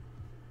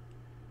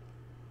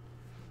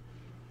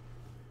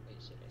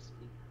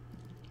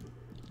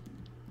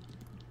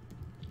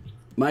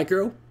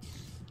 Micro?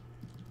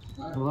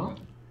 Hello?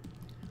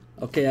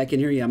 Okay, I can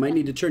hear you. I might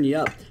need to turn you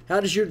up. How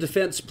does your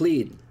defense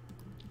plead?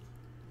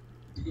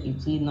 You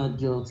plead not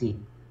guilty.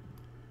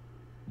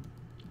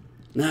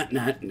 Not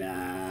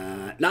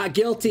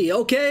guilty.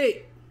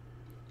 Okay.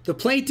 The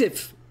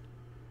plaintiff,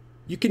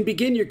 you can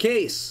begin your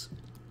case.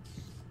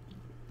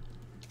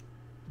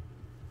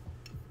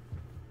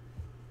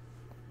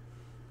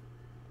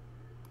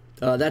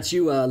 That's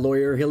you,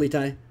 lawyer Hilly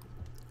Tie.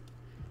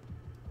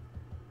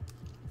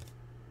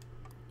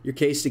 Your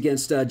case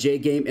against J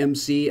Game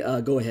MC.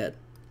 Go ahead.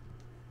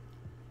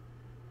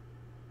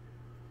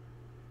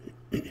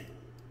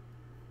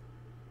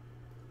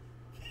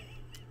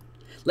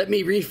 Let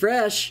me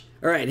refresh.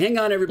 All right, hang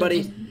on,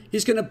 everybody.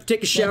 He's gonna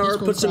take a shower,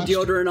 put some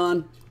deodorant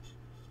on.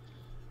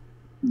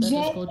 That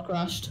Jay- Discord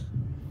crashed.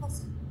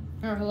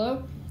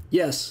 Hello?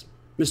 Yes,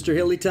 Mr.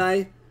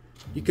 Hillytie,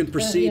 you can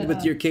proceed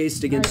with your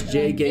case against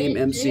J-Game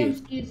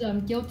MC. He's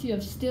guilty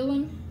of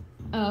stealing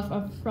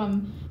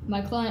from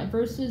my client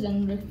Versus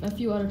and a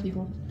few other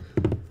people.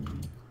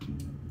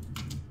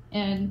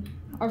 And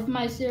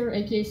ORPHAN here,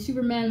 aka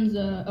Superman's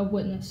a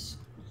witness.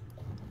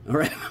 All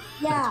right.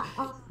 Yeah.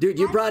 Dude,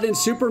 you brought in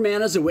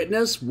Superman as a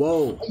witness?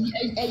 Whoa.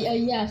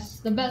 Yes,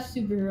 the best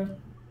superhero.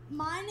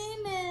 My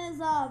name is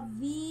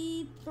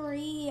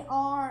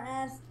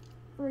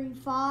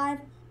V3RS35.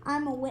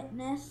 I'm a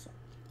witness.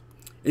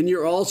 And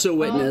you're also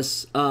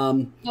witness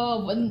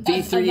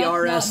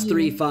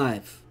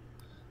V3RS35.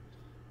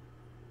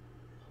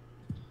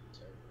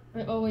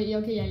 Oh wait,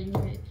 okay, yeah, you're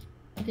right.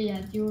 Okay,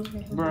 yeah, you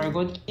okay. Bro,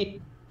 good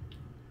kid.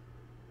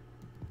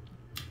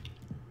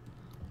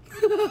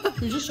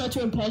 You just tried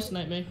to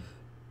impersonate me.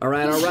 All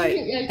right, all right.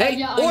 Hey,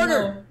 yeah, I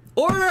order!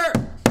 Order!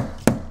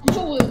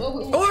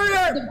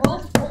 Order!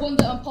 When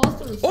the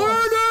imposter is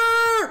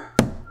Order!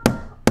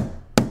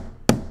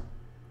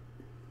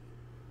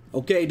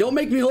 Okay, don't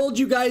make me hold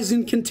you guys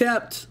in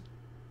contempt.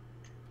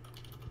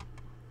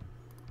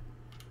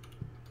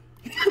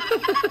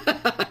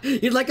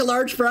 You'd like a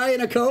large fry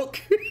and a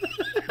Coke?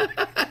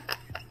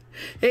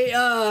 Hey,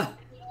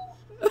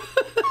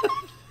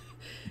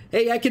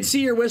 hey, I can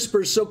see your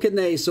whispers, so can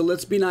they, so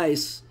let's be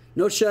nice.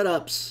 No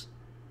shut-ups.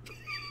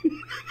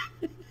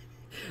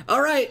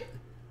 All right.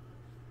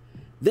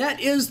 That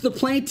is the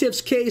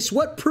plaintiff's case.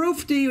 What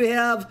proof do you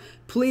have?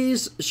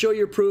 Please show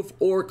your proof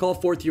or call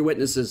forth your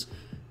witnesses.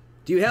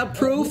 Do you have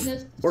proof?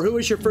 Or who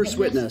is your first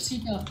witness?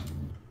 Speak up.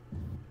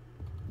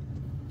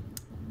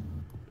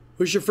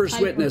 Who's your first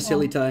witness,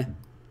 Hillytie?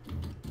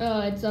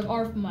 It's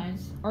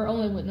Arthemize, our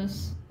only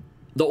witness.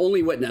 The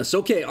only witness.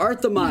 Okay,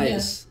 Arthemize.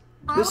 Yes.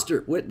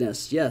 Mr.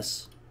 Witness,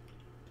 yes.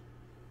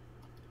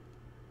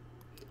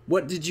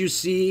 What did you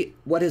see?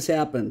 What has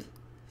happened?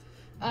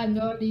 I have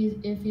no idea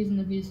if he's in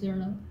the VC or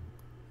not.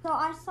 So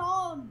I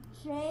saw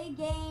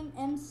J-Game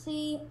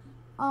MC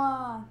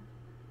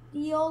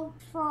steal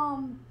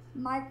from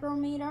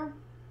Micrometer.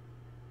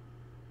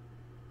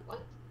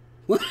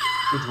 What?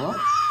 It's what?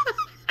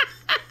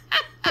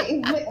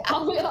 Wait,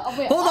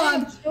 Hold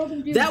on.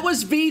 That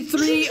was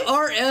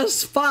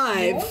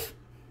V3RS5.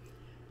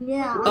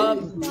 Yeah.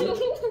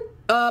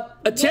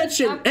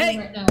 Attention. Hey,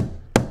 Right now.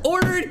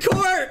 order in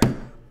court.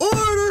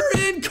 Order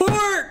in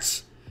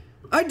court.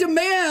 I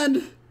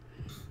demand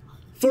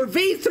for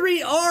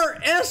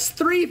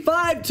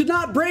V3RS35 to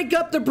not break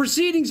up the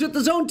proceedings with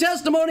his own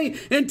testimony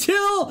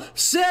until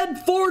said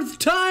fourth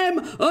time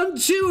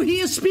unto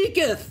he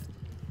speaketh.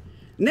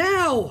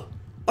 Now,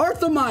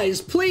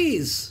 Arthemize,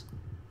 please.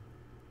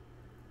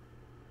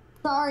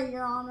 Sorry,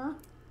 Your Honor.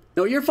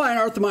 No, you're fine,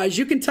 Arthemize.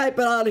 You can type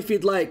it out if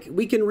you'd like.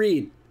 We can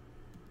read.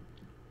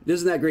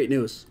 Isn't that great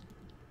news?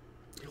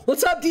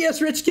 What's up,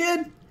 DS Rich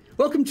Kid?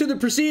 Welcome to the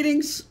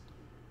proceedings.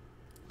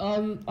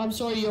 I'm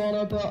sorry, Your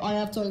Honor, but I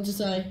have something to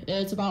say.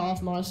 It's about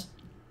Arthemize.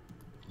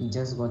 He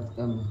just got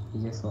back.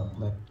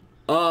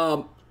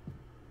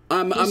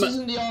 This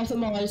isn't the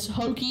Arthemize.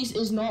 Hokies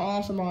is not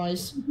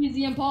Arthemize. He's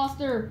the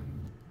imposter.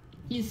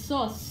 He's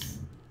sus.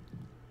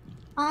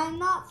 I'm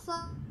not so.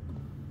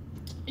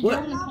 What?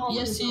 You're an imposter.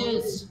 Yes, he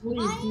is.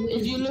 Please.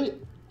 If you look,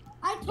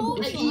 I told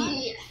you. I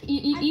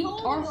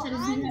told Arson you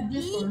doesn't have I'm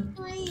Discord.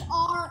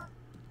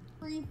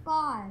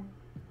 V3R35.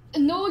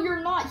 No,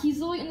 you're not. He's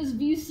literally in this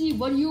VC.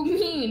 What do you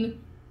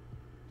mean?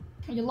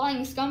 You're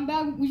lying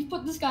scumbag. We should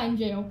put this guy in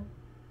jail.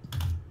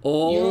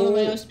 Your Honor,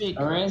 may I Oh, speak?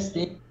 Arrest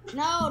it.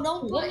 No,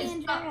 don't put What me is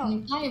in jail.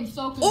 happening? I am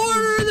so confused.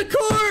 order in the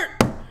court!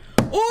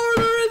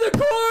 Order in the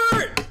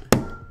court!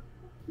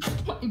 Oh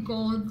my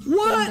God.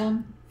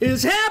 What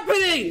is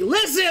happening?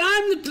 Listen,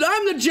 I'm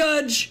the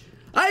judge.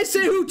 I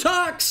say who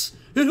talks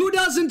and who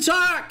doesn't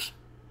talk.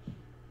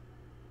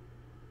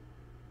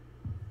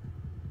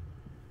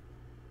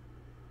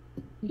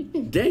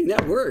 Dang,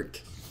 that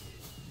worked.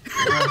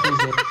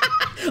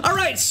 All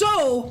right,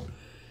 so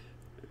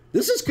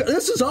this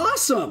is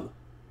awesome.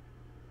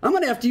 I'm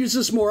gonna have to use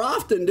this more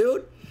often,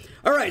 dude.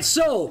 All right,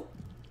 so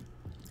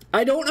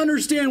I don't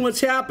understand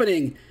what's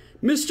happening.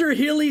 Mr.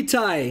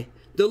 Hillytie,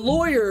 the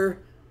lawyer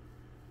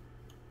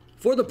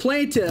for the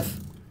plaintiff,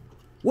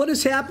 what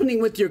is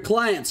happening with your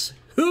clients?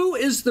 Who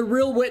is the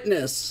real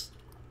witness?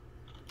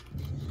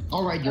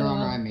 All right, Your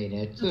Honor, I made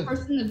it. The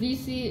person in the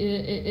VC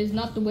is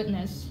not the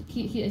witness.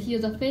 He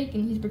is a fake,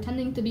 and he's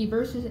pretending to be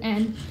Versus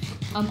and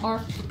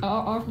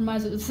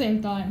Arthemize at the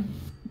same time.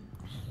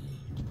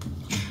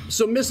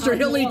 So, Mr.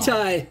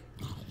 Hillytie,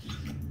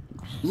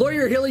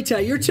 lawyer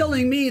Hillytie, you're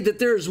telling me that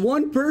there's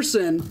one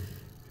person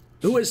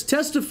who is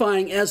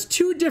testifying as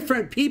two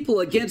different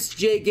people against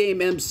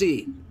J-Game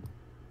MC.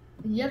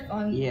 Yep,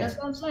 Yeah. that's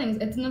what I'm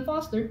saying. It's an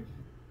imposter.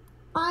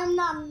 I'm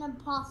not an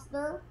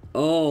imposter.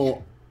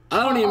 Oh,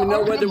 I don't even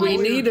know whether we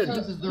needed.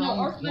 This is the No,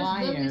 wrong Arthemize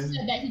literally client.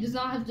 said that he does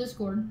not have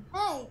Discord.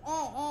 Hey,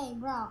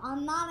 bro.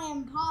 I'm not an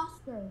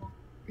imposter.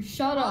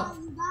 Shut up.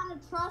 You gotta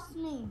trust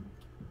me.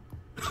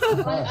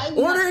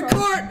 Order in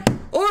court!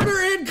 Order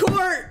in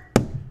court!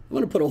 I'm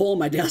gonna put a hole in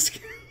my desk.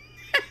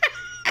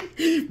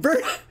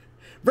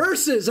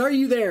 Versus, are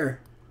you there?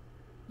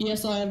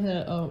 Yes, I am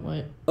here. Oh,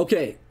 wait.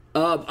 Okay,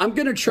 I'm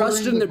gonna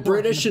trust in the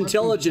British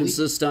intelligence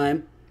this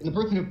time. The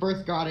person who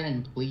first got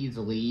in, please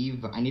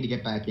leave. I need to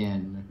get back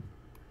in.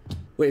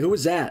 Wait, who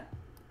was that?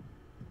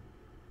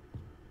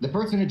 The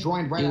person who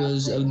joined right It after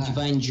was that,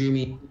 Divine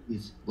Dreamy.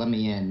 please let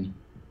me in.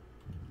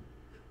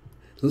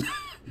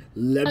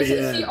 Let I me see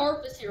in.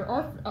 Arf is here.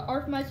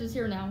 Arf is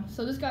here now.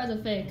 So this guy's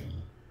a fake.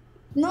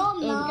 No, I'm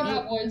Get not.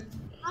 out, boys.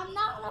 I'm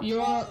not a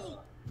You are- fake.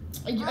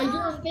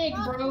 You're a fake,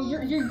 bro.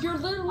 You're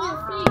literally a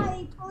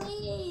fake. Why,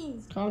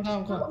 please? Calm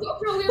down, calm down.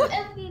 Bro, we have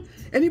evidence.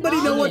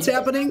 Anybody know what's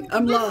happening?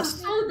 I'm This is lost.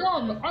 so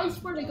dumb. I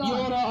swear to God. Your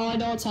Honor, I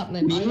know what's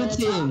happening. I know what's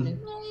Mute him. happening.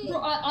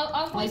 Bro,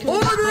 I'm like,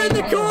 Order in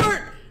the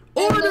court!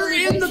 Order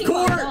in the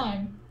court!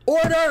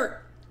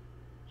 Order!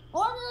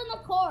 Order in the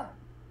court.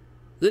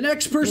 The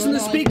next person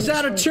that speaks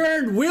out of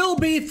turn will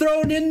be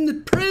thrown in the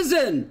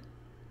prison.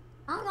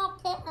 I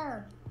don't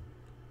care.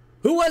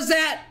 Who was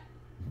that?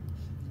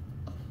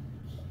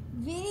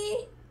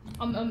 V.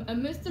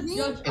 Mr.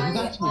 Judge. Is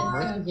that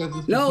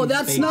versus? No,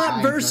 that's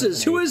not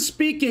versus. Who is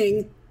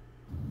speaking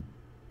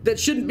that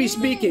shouldn't be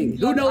speaking?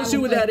 Who knows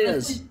who that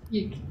is?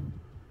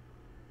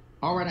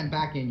 All right, I'm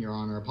back in, Your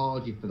Honor.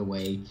 Apology for the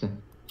wait.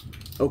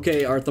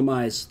 Okay,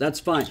 Arthemize. That's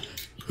fine.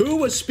 Who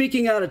was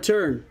speaking out of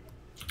turn?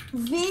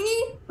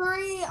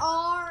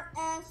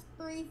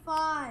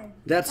 V3RS35.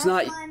 That's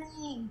not- my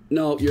name.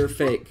 No, you're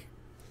fake.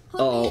 Put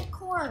me Oh. in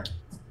court.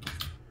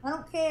 I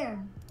don't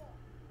care.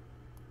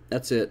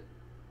 That's it.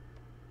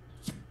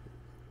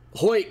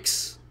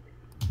 Hoiks,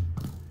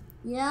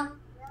 Yeah.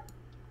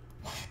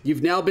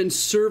 you've now been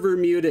server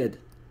muted.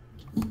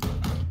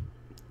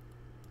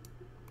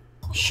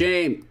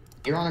 Shame.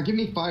 Your Honor, give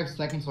me 5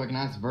 seconds so I can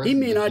ask versus. He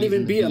may if not he's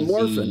even in be the a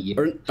VC.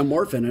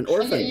 morphin, an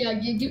orphan. Yeah,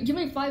 give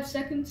me 5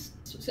 seconds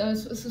so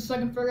I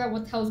can figure out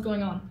what the hell's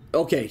going on.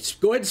 Okay,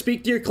 go ahead and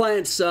speak to your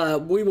clients.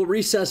 We will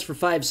recess for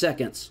 5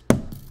 seconds.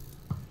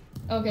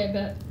 Okay,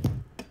 bet.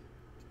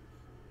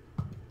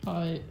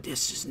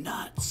 This is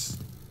nuts.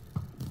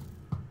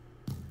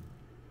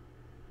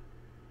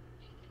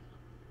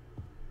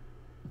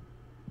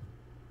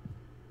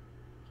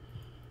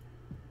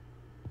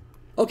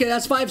 Okay,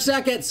 that's 5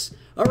 seconds.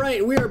 All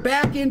right, we are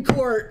back in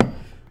court.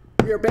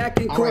 We are back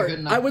in All court. right, good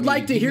enough, I would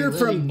like to Give me hear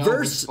literally from no Verse.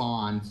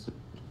 response.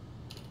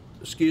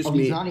 Excuse Oh,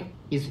 me.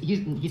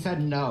 he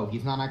said no.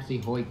 He's not actually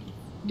Hoyt.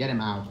 Get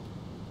him out.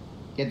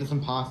 Get this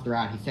imposter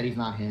out. He said he's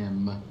not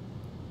him.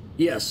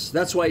 Yes,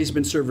 that's why he's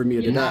been server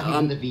muted. Not he's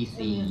in the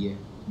VC.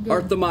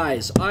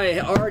 Arthemize, I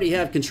already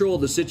have control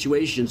of the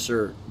situation,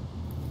 sir.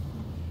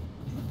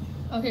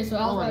 Okay, so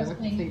All right, Alpha I'd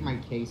like to state my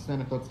case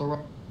then, if that's all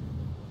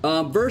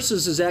right.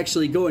 Versus is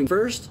actually going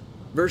first.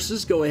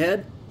 Versus, go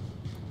ahead.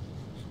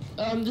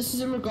 This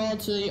is in regard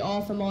to the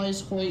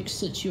Arthemize Hoik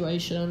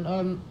situation,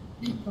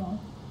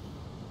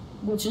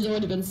 which has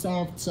already been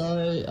solved, so,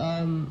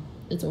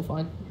 it's all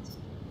fine.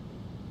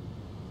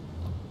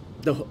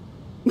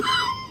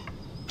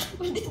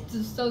 This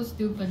is so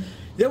stupid.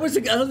 There was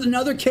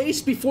another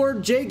case before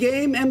J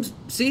Game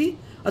MC?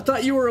 I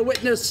thought you were a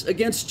witness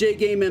against J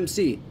Game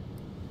MC.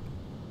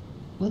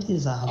 What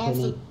is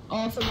happening?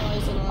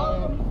 Arthemize and I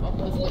are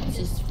both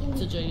witnesses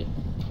to J.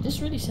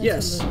 This really says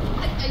Yes.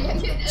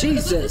 something.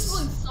 Jesus. This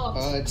one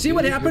sucks. See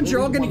what happens?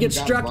 You're all gonna get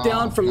struck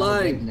down for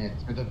lying.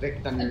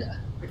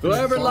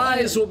 Whoever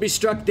lies will be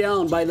struck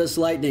down by this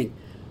lightning.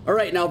 All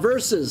right, now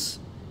Versus,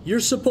 you're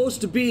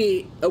supposed to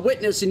be a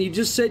witness, and you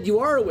just said you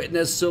are a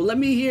witness. So let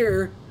me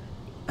hear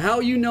how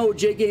you know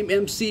J Game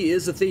MC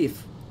is a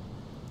thief.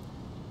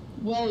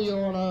 Well,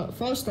 Your Honor,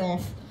 first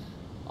off,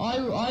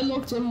 I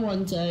logged in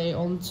one day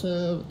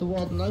onto the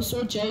world and I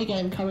saw J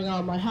Game coming out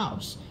of my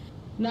house.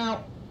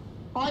 Now,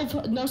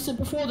 so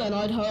before then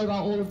I'd heard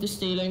about all of the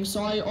stealing,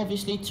 so I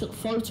obviously took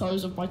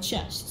photos of my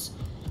chests.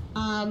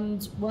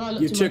 And when I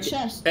looked at my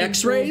chest,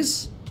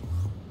 X-rays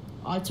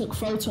I took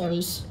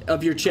photos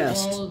of your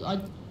chest.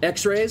 well,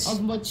 X-rays?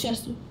 of my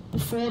chest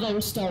before they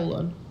were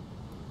stolen.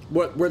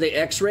 What were they?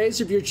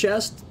 X-rays of your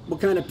chest? What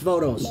kind of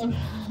photos?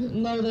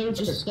 No, they were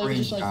just like,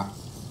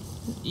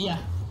 yeah.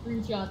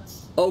 Screenshots.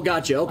 Oh,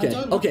 gotcha. Okay.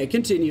 Okay,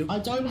 continue. I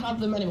don't have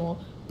them anymore.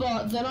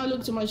 But then I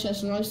looked at my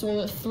chest and I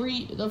saw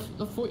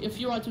that a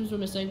few items were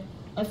missing.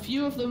 A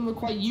few of them were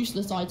quite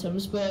useless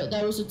items, but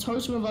there was a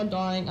totem of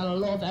Undying and a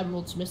lot of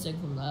emeralds missing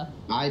from there.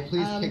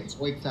 Please kick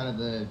Twix out of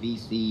the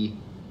VC.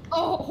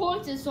 Oh,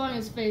 Hoyt is showing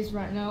his face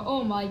right now.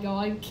 Oh my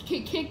god,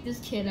 kick this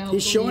kid out.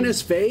 He's showing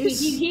his face?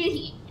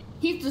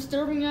 He's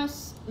disturbing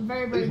us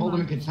very, very Please hold him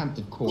in much. contempt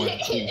of court.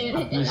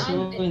 He's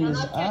showing his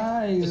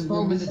eyes. Just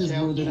throw him in the This is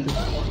jail.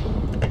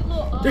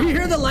 ludicrous. Do you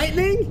hear the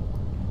lightning?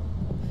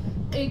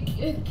 Kick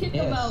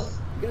him out.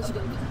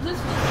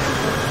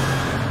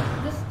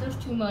 There's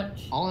too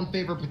much. All in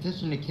favor of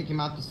petition to kick him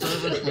out the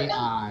server, say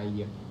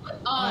aye.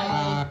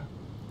 Aye.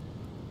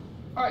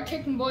 Alright,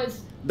 kick him,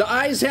 boys. The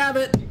eyes have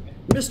it.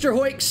 Mr.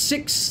 Hoik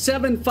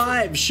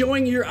 675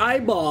 showing your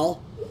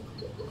eyeball.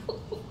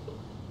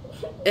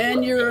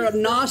 and your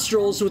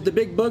nostrils with the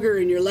big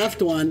booger in your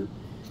left one,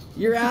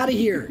 you're out of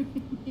here.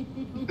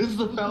 This is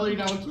a felony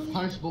now. It's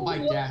punishable by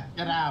death.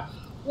 Get out.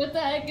 What the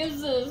heck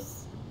is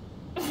this?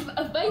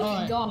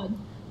 Thank God.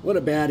 What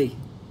a baddie.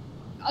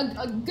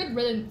 A good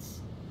riddance.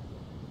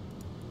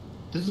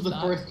 This is the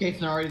first case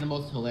and already the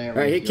most hilarious.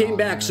 All right, he came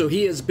back, so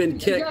he has been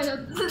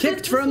kicked.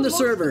 Kicked from the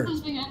server.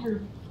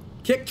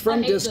 Kicked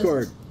from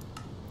Discord.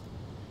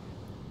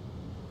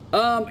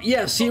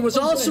 Yes, he was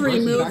also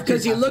removed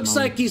because he looks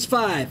like he's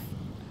 5.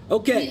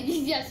 Okay.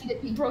 Yes,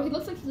 bro, he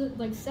looks like he's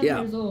like 7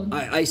 years old.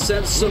 I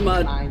sent some.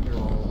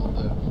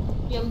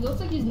 9-year-old. Yeah, he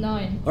looks like he's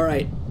 9. All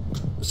right.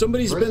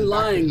 Somebody's been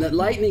lying. That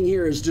lightning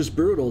here is just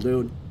brutal,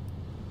 dude.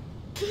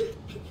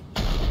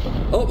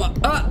 Oh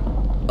my.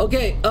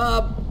 Okay.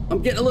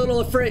 I'm getting a little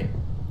afraid.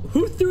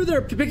 Who threw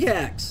their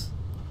pickaxe?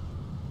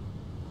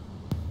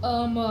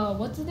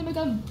 What's his name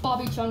again?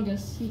 Bobby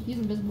Chungus. He's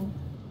invisible.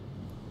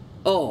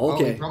 Oh,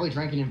 okay. Oh, he probably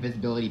drank an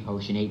invisibility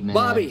potion 8 minutes.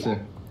 Bobby.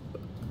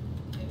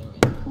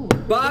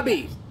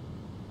 Bobby.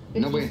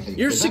 No, wait,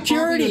 Your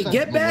security.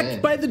 Get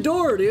back by the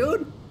door,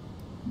 dude.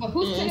 But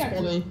who's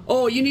there?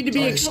 Oh, you need to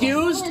be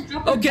excused?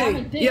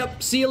 Okay.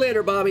 Yep. See you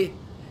later, Bobby.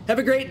 Have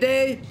a great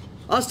day.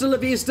 Hasta la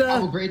vista.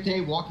 Have a great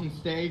day. Walking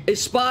stay. A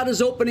spot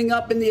is opening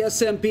up in the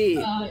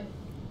SMP.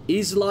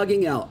 He's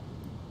logging out.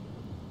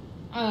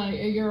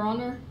 Your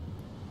Honor?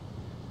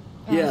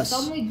 Yes.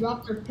 Somebody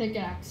dropped their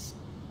pickaxe.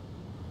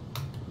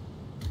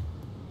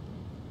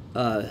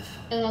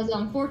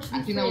 Unfortunately,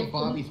 I think that was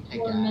Bobby's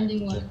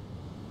pickaxe.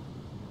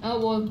 Oh,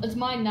 well, it's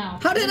mine now.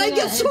 How did I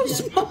get so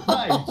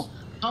small?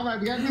 Alright,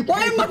 we gotta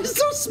Why am I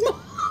so small?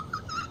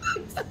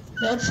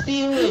 That's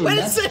stealing. Wait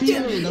a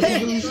second.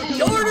 Hey,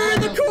 order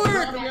in the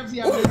court.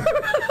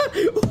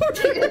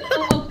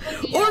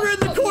 Order in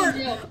the court.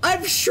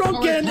 I've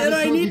shrunken and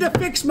I need to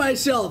fix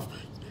myself.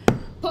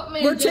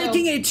 We're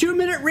taking a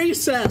 2-minute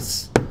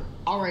recess.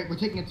 Alright, we're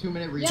taking a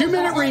 2-minute recess.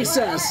 2-minute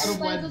recess.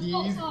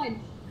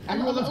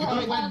 Everyone, let's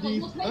go to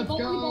Wendy's. Let's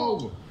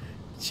go.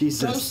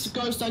 Jesus.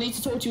 Ghost, I need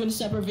to talk to you in a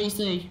separate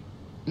VC.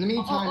 In the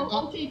meantime,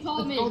 okay,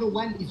 let's go to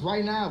Wendy's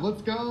right now.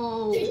 Let's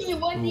go.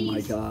 Oh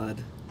my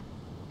God.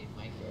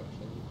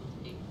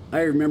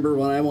 I remember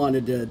when I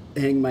wanted to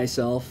hang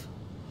myself.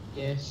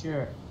 Yeah,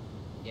 sure.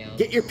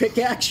 Get your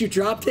pickaxe, you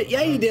dropped it?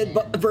 Yeah, you did,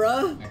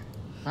 bruh.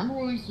 Remember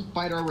when we used to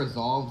fight our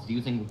resolves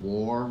using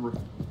war?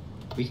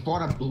 We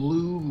fought a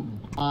blue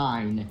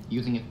pine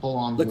using it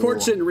full-on The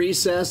court's in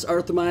recess,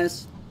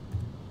 Artemis.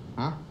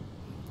 Huh?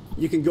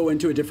 You can go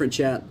into a different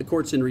chat. The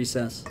court's in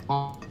recess.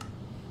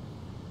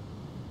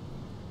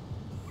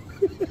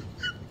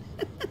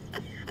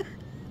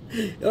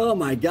 Oh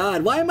my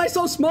God, why am I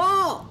so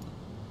small?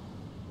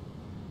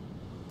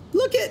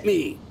 Look at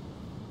me.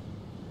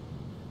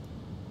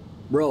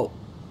 Bro.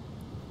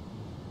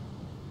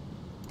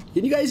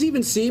 Can you guys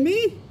even see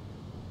me?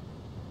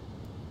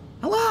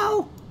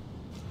 Hello?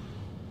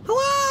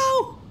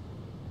 Hello?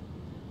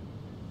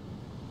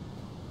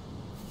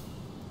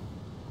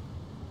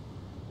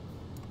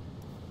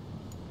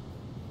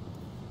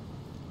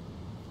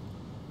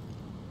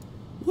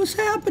 What's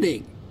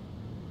happening?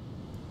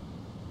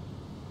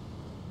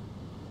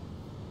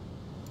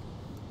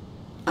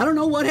 I don't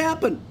know what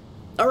happened.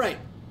 All right.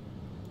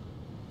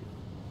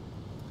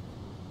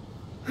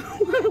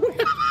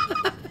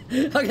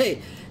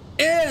 Okay.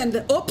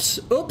 And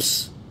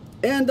oops.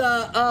 And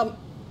all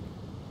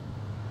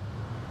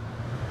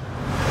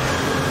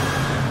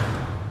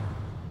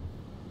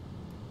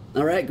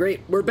right,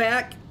 great. We're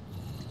back.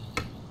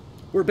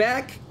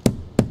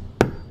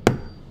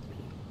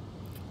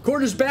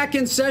 Court is back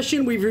in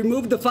session. We've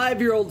removed the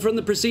 5-year-old from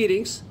the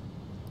proceedings.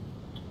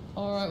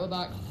 Alright, we're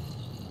back.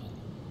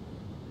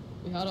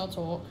 We had our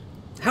talk.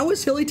 How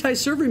is Hilly Tie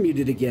server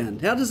muted again?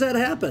 How does that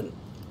happen?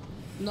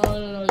 No,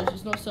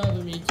 it's not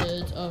server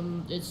muted.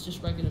 It's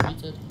just regular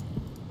muted.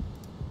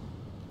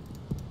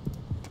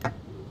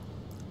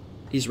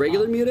 He's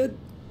regular muted?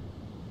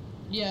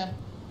 Yeah.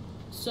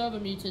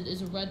 Server muted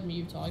is a red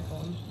mute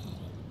icon.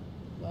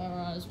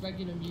 Whereas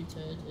regular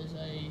muted is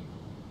a...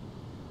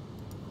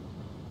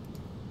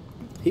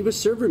 He was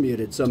server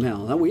muted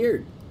somehow. How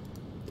weird.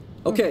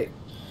 Okay.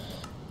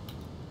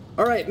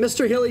 All right,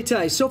 Mr. Hilly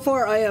Tie. So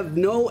far, I have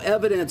no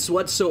evidence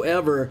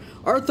whatsoever.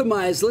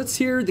 Artemis, let's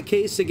hear the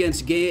case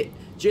against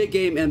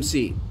J-Game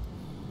MC.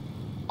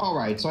 All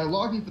right, so I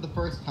logged in for the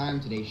first time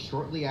today,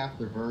 shortly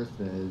after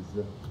Versus,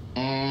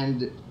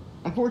 and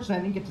unfortunately, I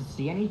didn't get to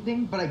see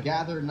anything, but I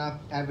gathered enough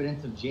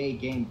evidence of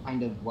J-Game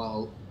kind of,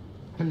 well,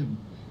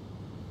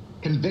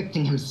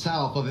 convicting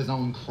himself of his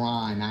own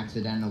crime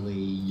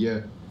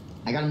accidentally.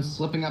 I got him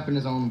slipping up in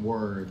his own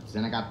words,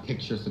 and I got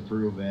pictures to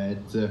prove it.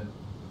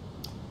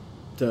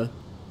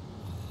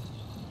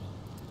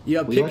 You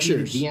have Would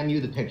pictures? you like me to DM you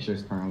the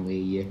pictures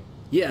currently?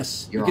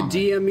 Yes, Your you can Honor.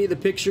 DM me the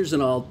pictures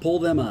and I'll pull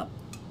them up.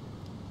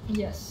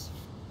 Yes.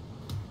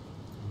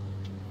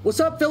 What's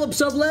up, Philip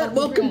Sublet?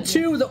 Welcome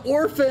to the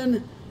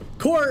Orphan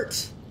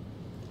Court.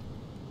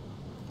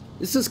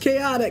 This is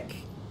chaotic.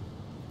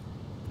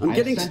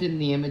 I sent in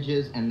the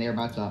images, and they're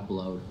about to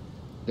upload.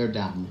 They're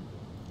done.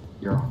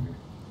 Your Honor.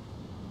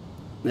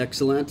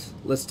 Excellent.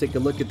 Let's take a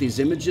look at these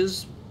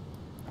images.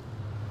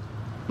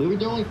 We were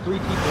the only 3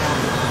 people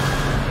on.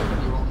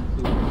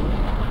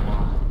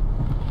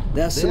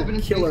 That's The some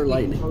evidence killer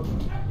basically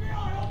lightning.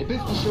 It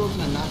basically shows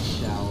in a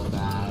nutshell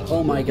that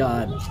Oh my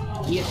god.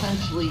 he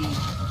essentially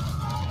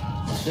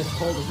just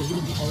told us that he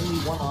was the only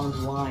one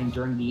online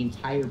during the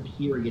entire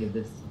period of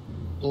this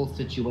whole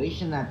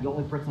situation, that the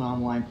only person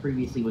online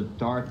previously was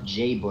Darth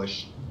J.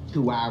 Bush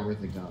 2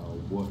 hours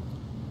ago.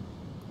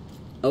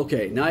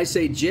 Okay, now I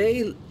say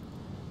Jay,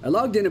 I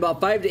logged in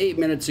about 5 to 8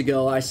 minutes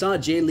ago. I saw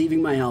Jay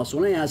leaving my house.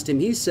 When I asked him,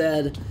 he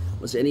said,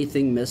 was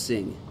anything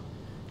missing?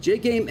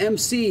 J-Game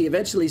MC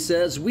eventually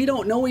says, we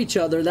don't know each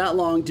other that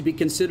long to be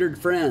considered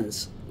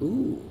friends.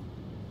 Ooh.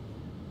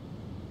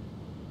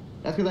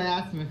 That's because I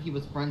asked him if he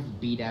was friends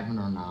with Beat Evan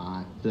or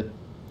not.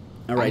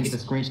 All right. I didn't get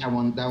to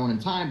screenshot that one in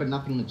time, but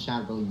nothing in the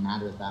chat really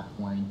mattered at that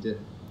point.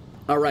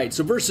 All right,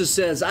 so Versus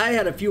says, I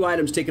had a few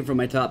items taken from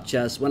my top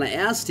chest. When I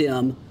asked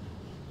him,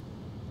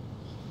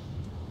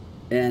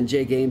 and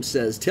J-Game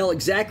says, tell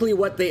exactly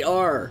what they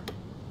are.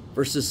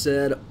 Versus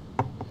said,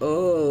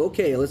 oh,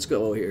 okay, let's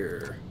go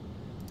here.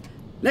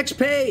 Next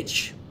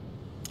page.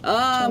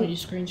 Tell me you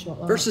screenshot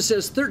that. Versus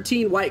says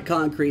 13 white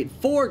concrete,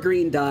 4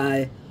 green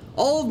dye,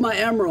 all of my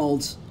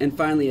emeralds, and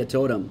finally a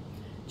totem.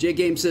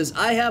 J-Game says,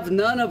 I have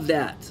none of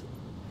that.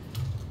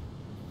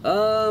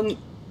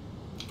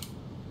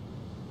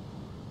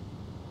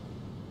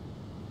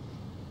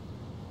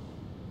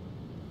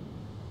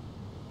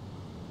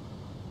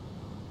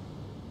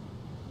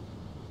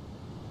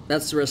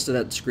 That's the rest of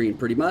that screen,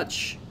 pretty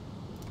much.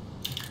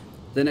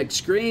 The next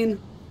screen.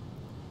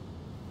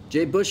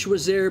 Jay Bush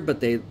was there,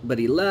 but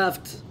he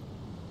left.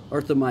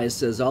 Arthemize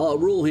says, I'll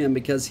rule him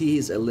because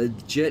he's a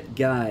legit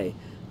guy.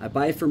 I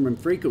buy from him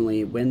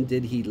frequently. When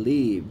did he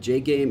leave?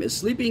 J-Game is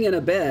sleeping in a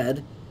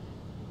bed.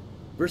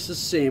 Versus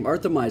same.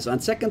 Arthemize,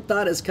 on second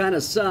thought, is kind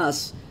of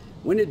sus.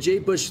 When did Jay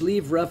Bush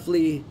leave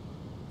roughly?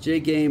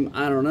 J-Game,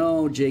 I don't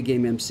know.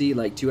 J-Game MC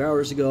like 2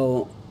 hours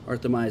ago.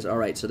 Arthemize, all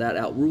right, so that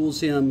outrules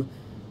him.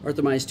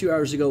 Arthemize 2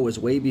 hours ago was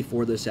way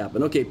before this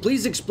happened. Okay,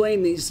 please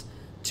explain these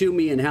to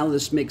me and how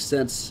this makes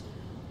sense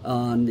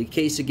on the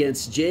case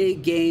against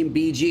J-Game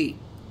BG.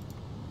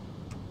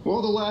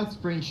 Well, the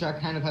last screenshot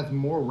kind of has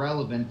more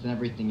relevance than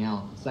everything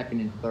else, second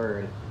and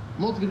third.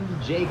 Mostly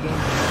because J Game was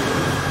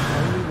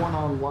the only one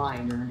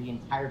online during the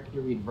entire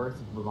period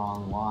Versus was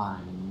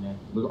offline.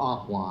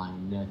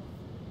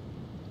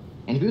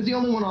 And if he was the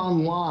only one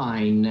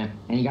online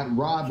and he got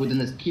robbed within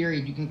this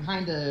period, you can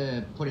kind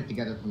of put it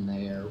together from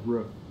there.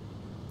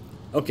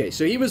 Okay,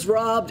 so he was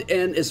robbed,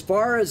 and as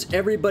far as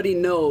everybody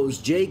knows,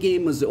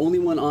 J-Game was the only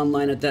one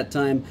online at that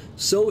time.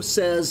 So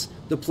says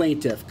the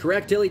plaintiff.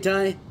 Correct, Hilly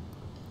Ty?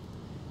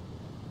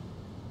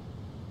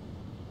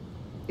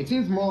 It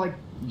seems more like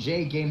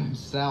J-Game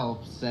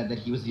himself said that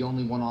he was the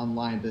only one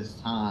online this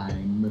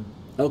time.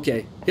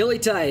 Okay. Hilly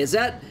Ty, is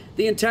that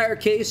the entire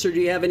case, or do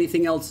you have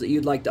anything else that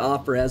you'd like to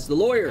offer as the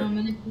lawyer?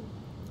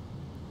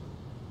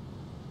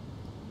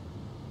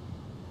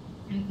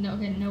 No,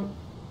 okay, no.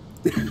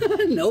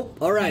 Nope.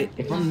 All right.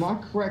 If I'm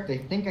not correct, I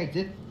think I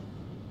did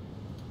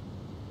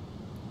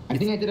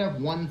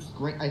have one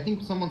screen. I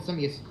think someone sent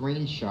me a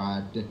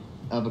screenshot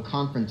of a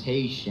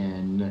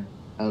confrontation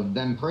of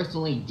them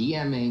personally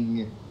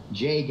DMing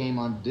J-Game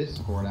on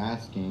Discord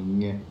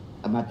asking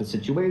about the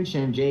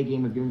situation.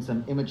 J-Game was giving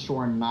some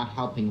immature and not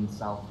helping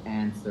himself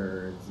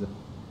answers.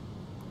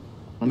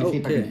 Let me see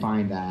if I can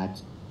find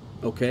that.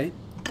 Okay.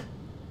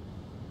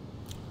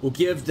 We'll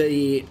give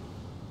the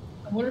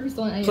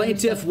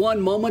plaintiff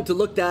 1 moment to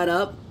look that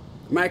up.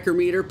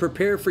 Micrometer,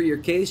 prepare for your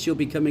case. You'll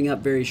be coming up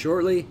very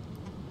shortly.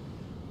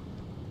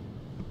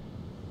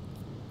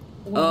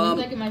 Well,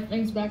 get my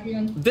things back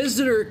again.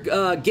 Visitor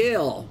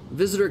Gail,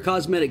 Visitor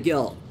Cosmetic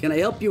Gail, can I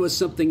help you with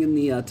something in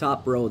the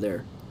top row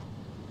there?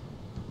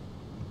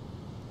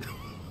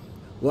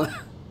 What?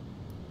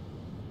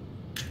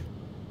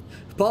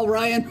 Paul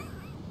Ryan?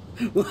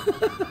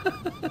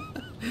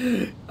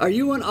 Are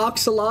you an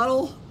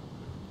oxalotl?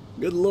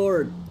 Good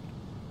Lord.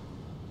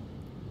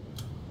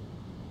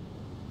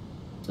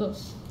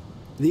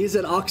 He's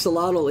an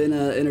oxalotl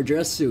in a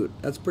dress suit.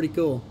 That's pretty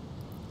cool.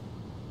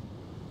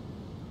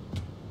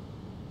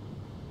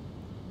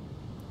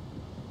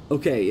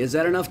 Okay, is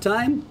that enough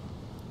time?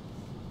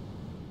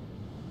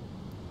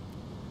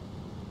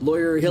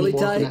 Lawyer Hilly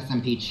Ty? ORPHAN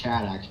SMP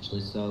chat,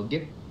 actually, so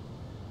give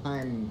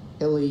time.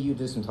 Hilly, you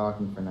do some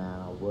talking for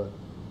now. What?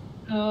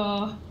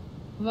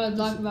 What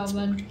talk about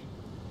when?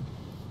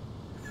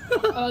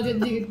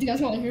 Do you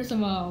guys want to hear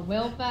some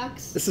whale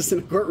facts? This isn't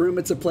a courtroom,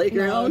 it's a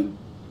playground. No.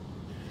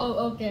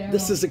 Oh, okay.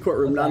 This is a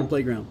courtroom, not a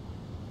playground.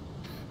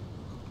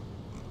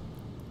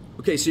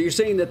 Okay, so you're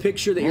saying the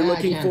picture that you're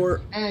looking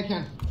for... I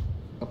can't.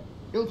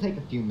 It'll take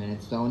a few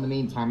minutes, so in the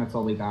meantime, that's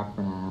all we got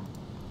for now.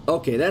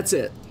 Okay, that's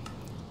it.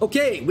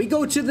 Okay, we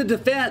go to the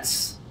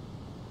defense.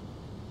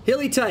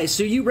 Hilly Ty,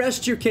 so you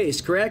rest your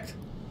case, correct?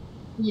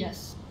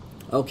 Yes.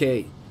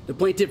 Okay, the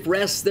plaintiff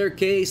rests their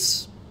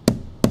case.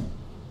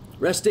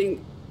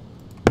 Resting.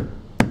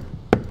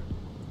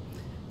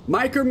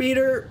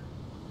 Micrometer,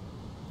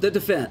 the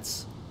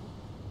defense.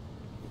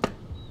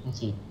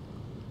 Okay.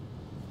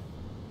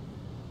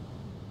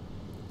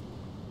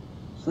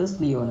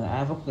 Firstly, Your Honor, I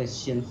have a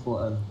question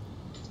for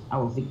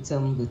our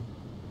victim.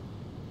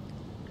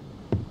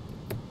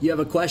 You have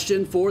a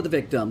question for the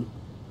victim.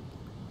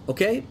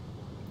 Okay?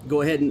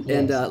 Go ahead and,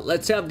 Yes.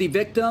 let's have the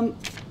victim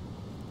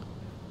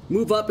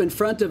move up in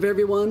front of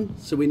everyone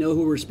so we know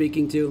who we're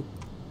speaking to.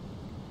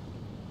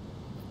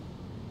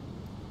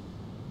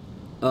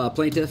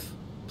 Plaintiff,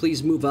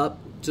 please move up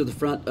to the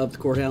front of the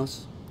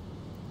courthouse.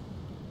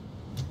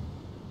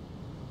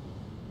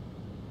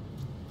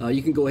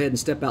 You can go ahead and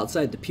step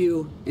outside the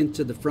pew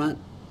into the front.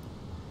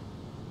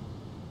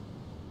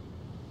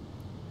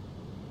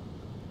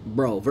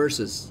 Bro,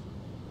 versus.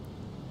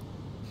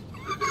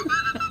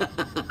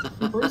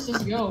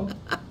 Versus go.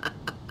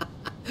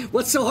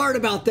 What's so hard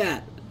about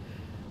that?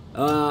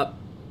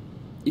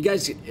 You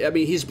guys, I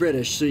mean, he's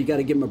British, so you got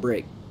to give him a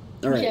break.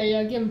 All right.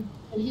 Yeah, give him.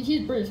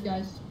 He's British,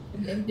 guys.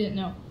 If you didn't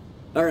know.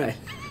 All right.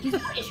 He's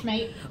British,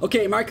 mate.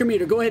 Okay,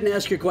 micrometer, go ahead and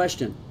ask your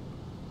question.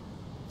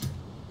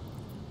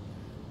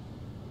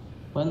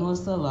 When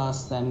was the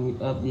last time you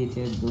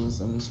updated those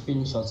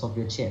screenshots of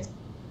your chat?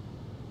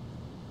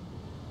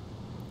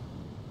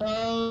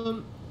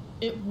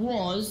 It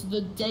was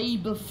the day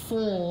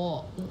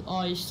before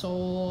I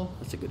saw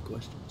That's a good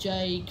question.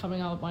 Jay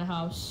coming out of my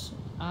house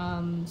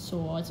and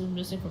saw items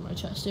missing from my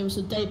chest. It was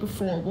the day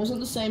before. It wasn't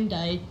the same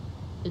day,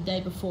 the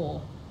day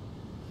before.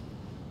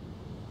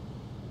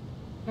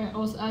 Alright,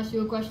 I'll ask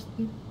you a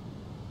question.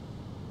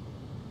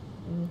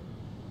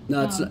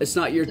 No, it's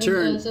not your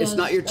turn. It's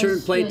not your turn,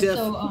 plaintiff.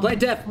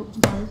 Plaintiff!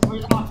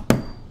 Sorry,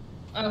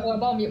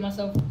 I'll mute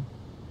myself.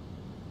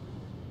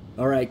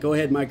 All right, go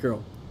ahead,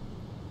 micro.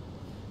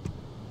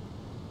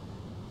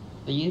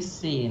 Are you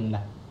saying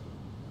that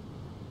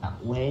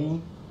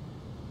when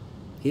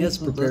He has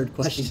you put prepared those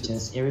questions.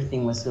 pictures,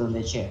 everything was still in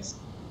the chest?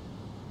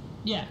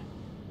 Yeah.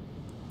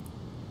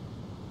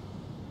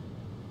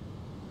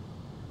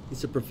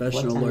 He's a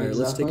professional What time lawyer.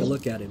 Let's take a exactly?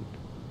 look at him.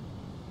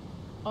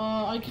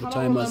 I cannot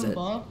time was it?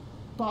 remember,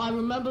 but I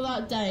remember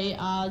that day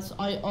as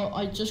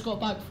I just got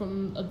back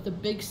from the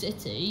big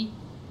city,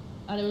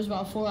 and it was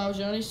about a 4-hour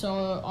journey.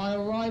 So I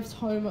arrived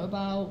home at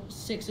about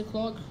 6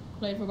 o'clock,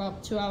 played for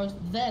about 2 hours.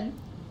 Then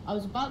I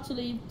was about to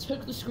leave,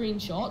 took the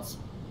screenshots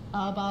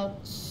at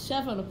about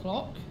 7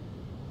 o'clock.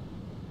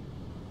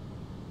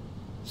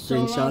 So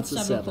around Screenshots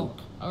at 7. o'clock,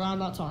 around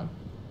that time.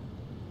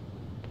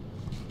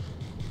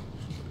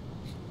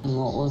 And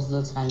what was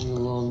the time you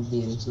logged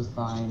in to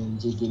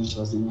find J Games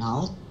was in your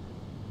house?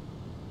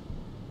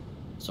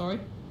 Sorry.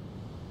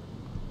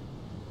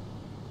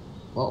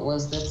 What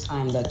was the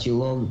time that you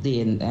logged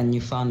in and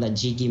you found that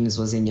J Games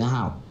was in your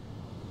house?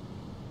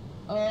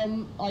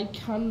 I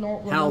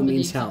cannot remember How the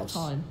means exact house.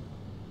 time.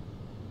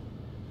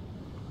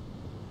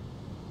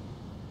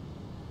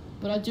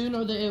 But I do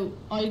know that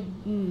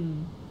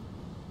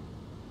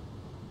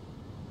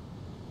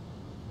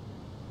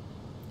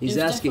He's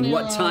it was asking definitely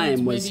what around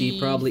time was he maybe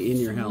probably in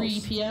your 3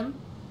 house? p.m.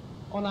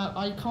 on that.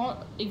 I can't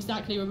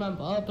exactly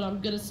remember, but I'm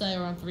gonna say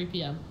around 3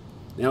 p.m.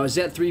 Now, is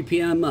that 3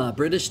 p.m.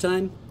 British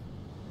time?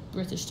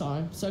 British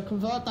time. So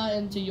convert that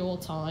into your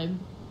time.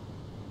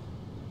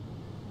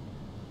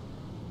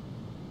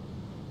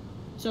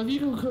 So if you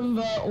can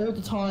convert all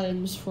the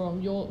times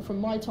from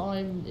my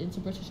time into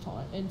British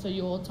time into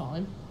your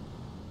time.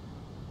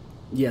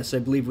 Yes, I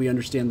believe we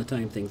understand the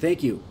time thing.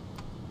 Thank you.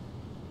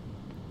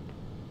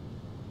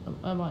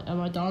 Am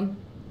I done?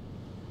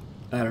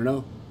 I don't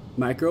know.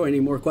 Micro, any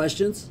more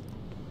questions?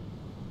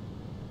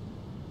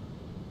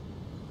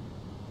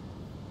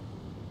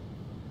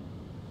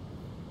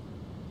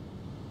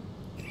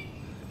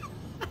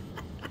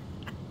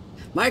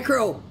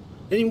 Micro,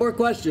 any more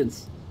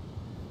questions?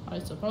 I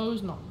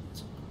suppose not.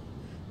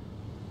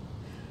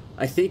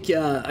 I think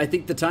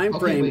the time Okay,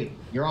 frame. wait,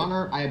 Your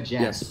Honor, I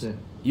object. Yes.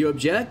 You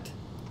object?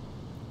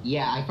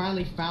 Yeah, I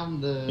finally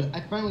found the.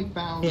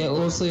 Yeah,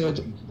 also your-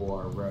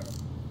 for.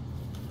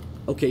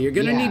 Okay, you're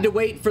gonna Yeah. need to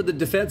wait for the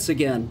defense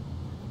again.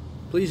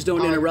 Please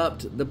don't Alright.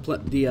 interrupt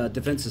the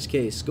defense's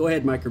case. Go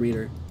ahead,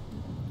 micrometer.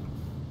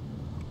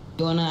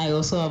 Donna, I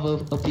also have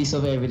a piece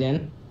of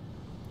evidence.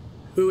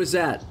 Who is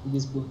that?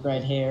 This book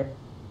right here.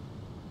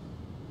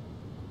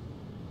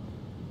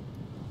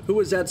 Who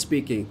was that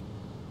speaking?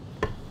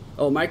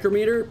 Oh,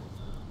 micrometer?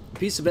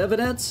 Piece of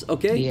evidence?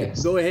 Okay,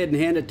 Yes. go ahead and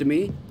hand it to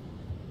me.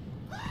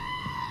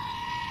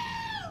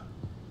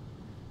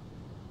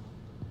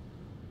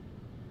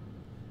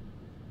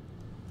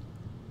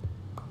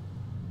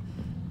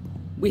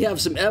 We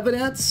have some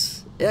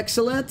evidence.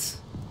 Excellent.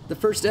 The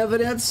first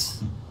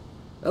evidence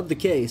of the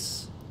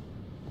case.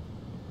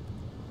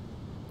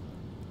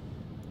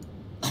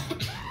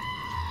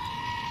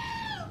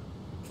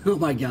 Oh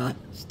my God,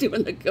 he's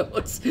doing the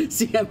goats.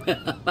 See,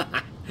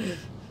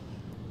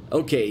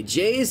 okay,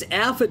 Jay's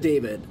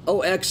affidavit.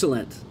 Oh,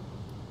 excellent.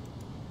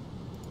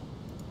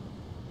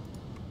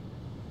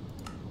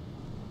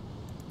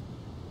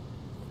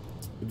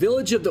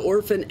 Village of the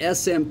Orphan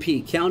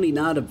SMP, county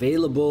not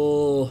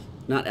available,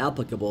 not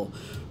applicable.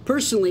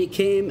 Personally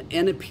came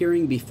and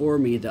appearing before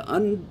me, the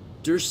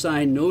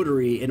undersigned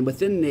notary and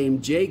within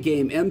name J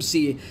Game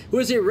MC, who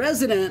is a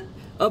resident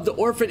of the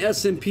Orphan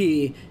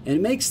SMP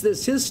and makes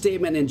this his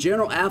statement in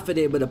general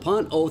affidavit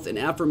upon oath and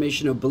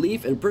affirmation of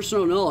belief and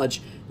personal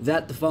knowledge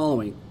that the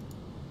following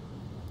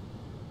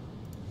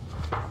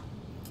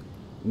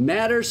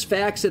matters,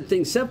 facts, and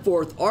things set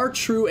forth are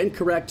true and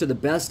correct to the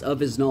best of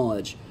his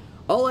knowledge.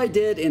 All I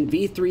did in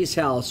V3's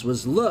house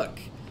was look.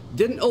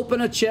 Didn't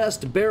open a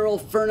chest, barrel,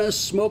 furnace,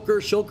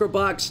 smoker, shulker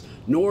box,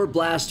 nor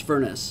blast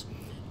furnace.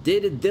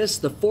 Dated this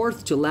the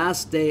 4th to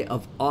last day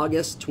of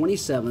August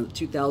 27th,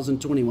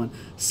 2021.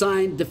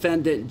 Signed,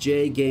 Defendant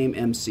J Game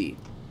MC.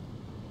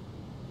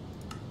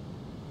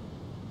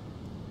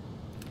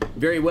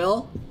 Very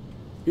well.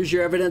 Here's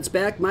your evidence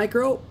back,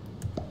 Micro.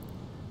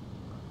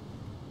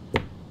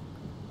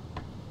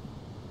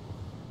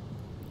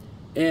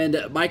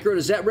 And Micro,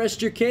 does that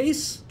rest your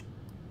case?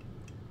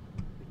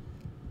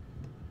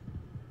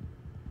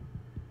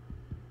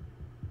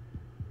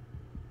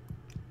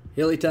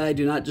 Hilly Tie,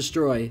 do not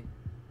destroy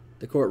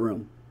the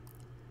courtroom.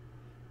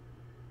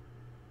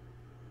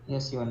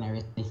 Yes, Your Honor,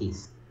 it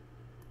is.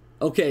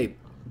 Okay,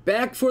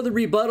 back for the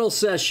rebuttal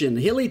session.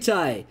 Hilly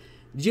Tie,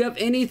 do you have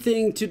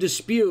anything to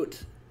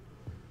dispute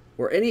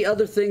or any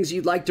other things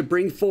you'd like to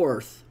bring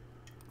forth?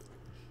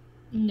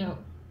 No.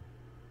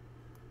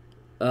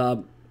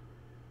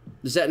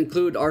 Does that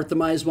include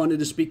Arthemize wanted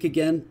to speak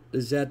again?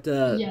 Is that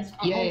Yes.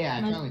 Yeah,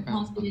 I finally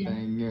found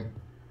something.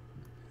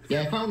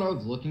 Yeah, I found what I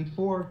was looking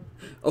for.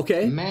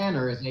 Okay.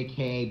 Manners,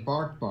 aka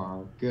Bark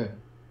Bark,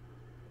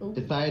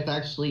 decided to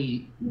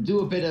actually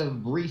do a bit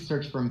of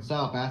research for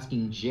himself,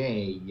 asking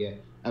Jay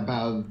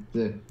about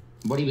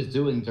what he was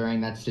doing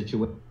during that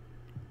situation.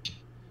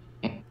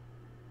 I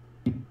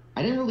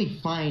didn't really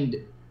find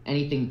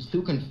anything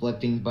too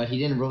conflicting, but he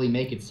didn't really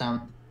make it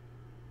sound...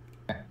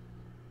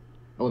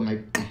 Oh, my...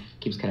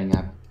 keeps cutting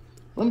out.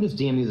 Let me just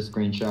DM you the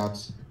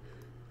screenshots.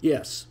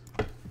 Yes.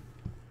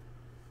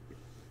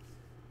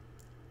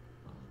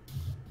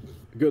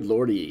 Good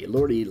lordy,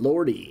 lordy,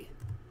 lordy.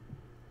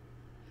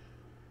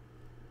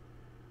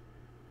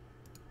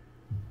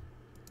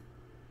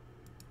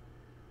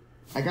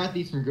 I got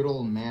these from good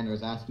old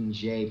Manners, asking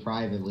Jay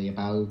privately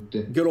about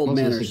good old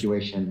Manners the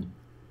situation.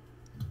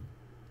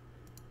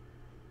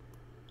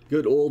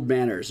 Good old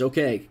Manners.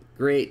 Okay,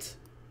 great.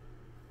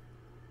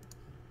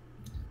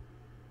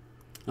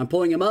 I'm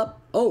pulling him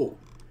up. Oh,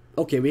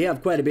 okay, we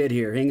have quite a bit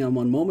here. Hang on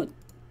one moment.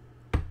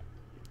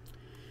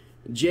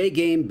 J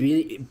Game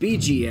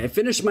BG. I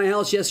finished my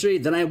house yesterday,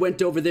 then I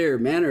went over there.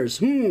 Manners.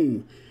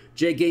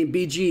 J Game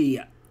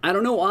BG. I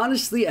don't know.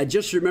 Honestly, I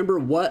just remember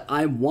what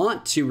I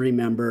want to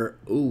remember.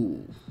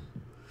 Ooh.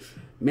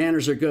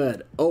 Manners are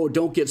good. Oh,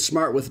 don't get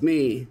smart with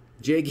me.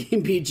 J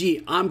Game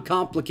BG. I'm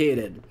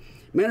complicated.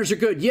 Manners are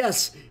good.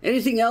 Yes.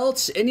 Anything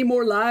else? Any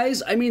more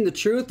lies? I mean the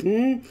truth?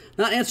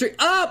 Not answering.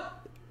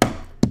 Up!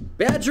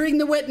 Badgering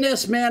the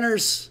witness,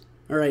 Manners.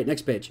 All right,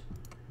 next page.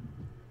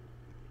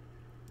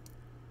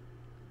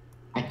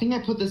 I think I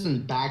put this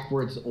in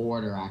backwards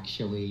order,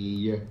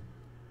 actually.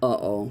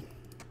 Uh-oh.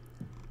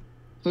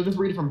 So just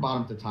read it from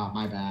bottom to top,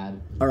 my bad.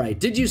 All right.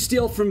 Did you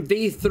steal from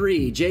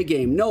V3?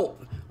 J-Game.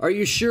 Nope. Are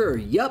you sure?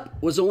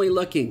 Yep. Was only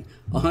looking.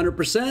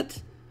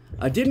 100%?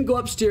 I didn't go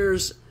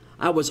upstairs.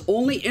 I was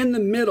only in the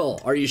middle.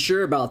 Are you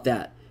sure about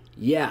that?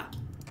 Yeah.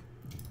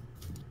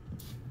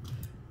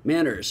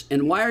 Manners.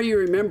 And why are you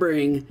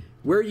remembering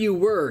where you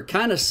were?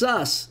 Kind of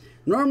sus.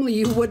 Normally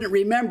you wouldn't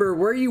remember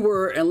where you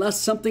were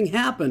unless something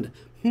happened.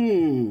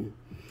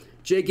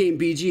 J-Game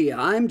BG,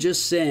 I'm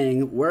just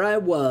saying where I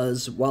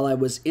was while I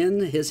was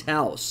in his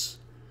house.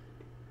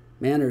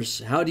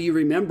 Manners, how do you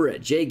remember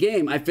it?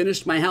 J-Game, I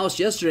finished my house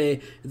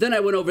yesterday, then I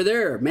went over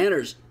there.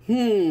 Manners,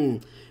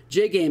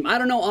 J-Game, I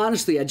don't know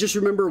honestly, I just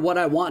remember what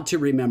I want to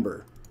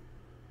remember.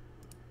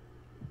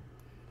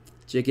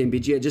 J-Game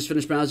BG, I just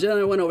finished my house, then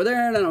I went over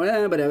there,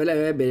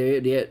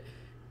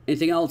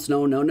 anything else?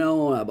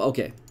 No.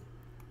 Okay.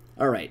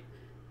 All right.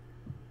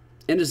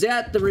 And is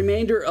that the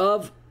remainder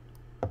of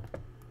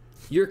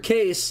your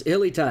case,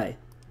 Hilly Tie?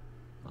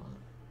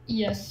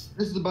 Yes.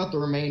 This is about the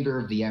remainder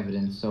of the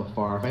evidence so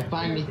far. If I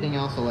find anything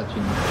else, I'll let you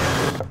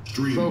know.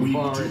 So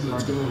far, it's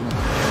hard to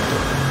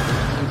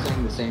I'm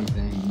saying the same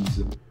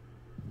things.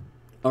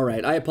 All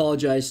right. I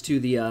apologize to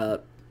the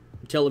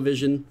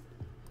television.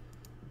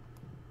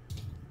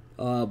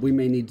 We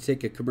may need to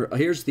take a commercial.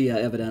 Here's the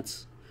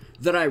evidence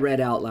that I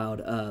read out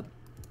loud.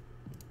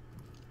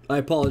 I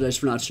apologize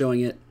for not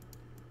showing it.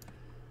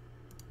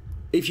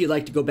 If you'd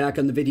like to go back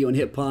on the video and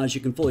hit pause,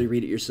 you can fully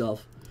read it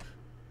yourself.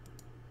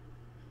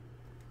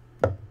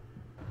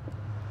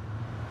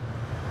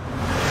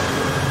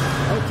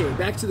 Okay,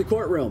 back to the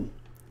courtroom.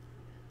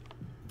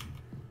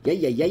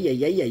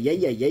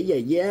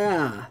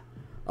 Yeah.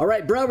 All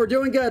right, bro, we're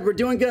doing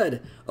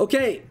good.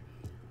 Okay,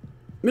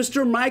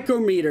 Mr.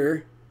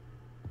 Micrometer,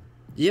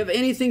 do you have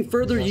anything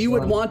further you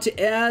would want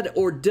to add,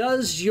 or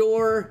does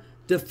your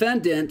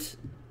defendant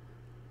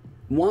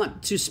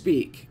want to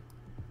speak?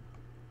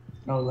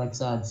 I would like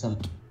to add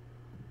something.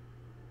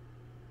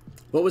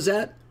 What was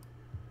that?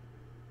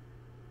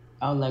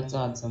 I would like to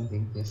add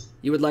something, please.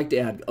 You would like to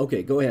add?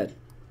 Okay, go ahead.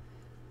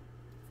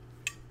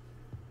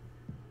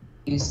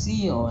 You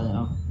see,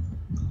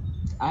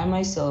 I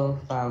myself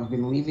have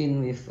been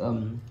living with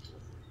the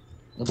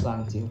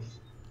plaintiff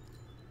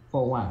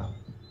for a while,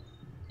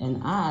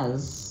 and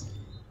as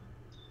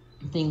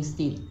things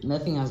state,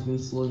 nothing has been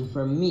stolen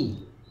from me.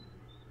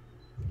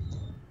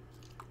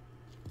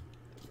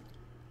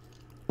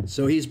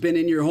 So he's been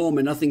in your home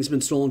and nothing's been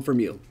stolen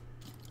from you?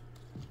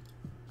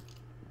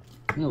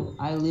 No,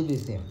 I live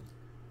with him.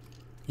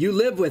 You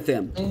live with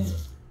him?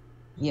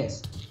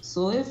 Yes.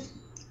 So if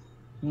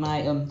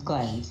my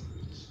client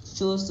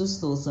chose to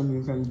steal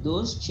something from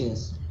those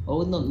chests, I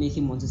would not make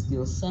him want to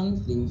steal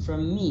something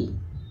from me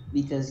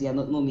because he had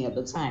not known me at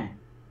the time.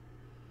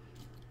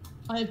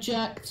 I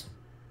object.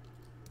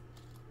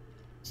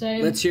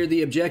 Same. Let's hear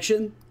the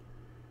objection.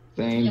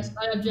 Same. Yes,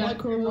 I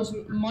object.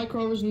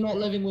 Micro was not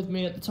living with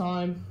me at the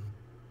time.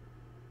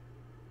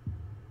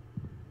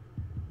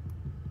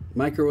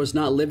 Micro was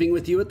not living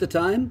with you at the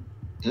time?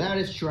 That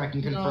is true. I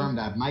can confirm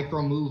that.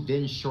 Micro moved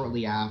in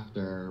shortly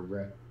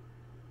after.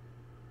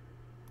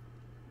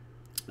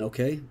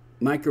 Okay.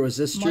 Micro, is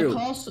this My true?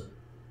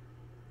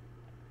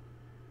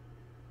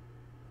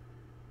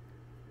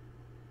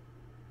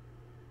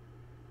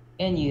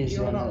 And yes,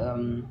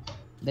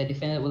 the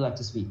defendant would like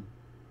to speak.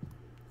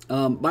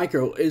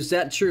 Micro, is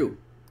that true?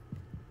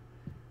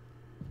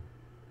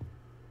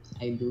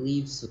 I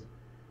believe so.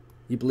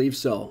 You believe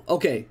so?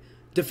 Okay.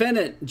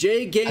 Defendant,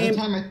 J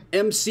Game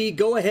MC,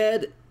 go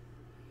ahead.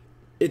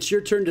 It's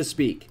your turn to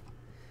speak.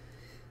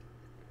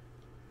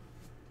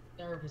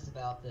 Nervous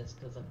about this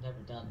because I've never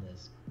done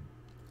this.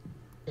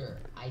 Sure,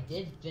 I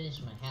did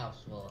finish my house.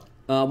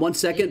 Well, 1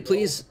 second,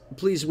 please.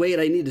 Please wait.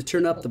 I need to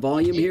turn up the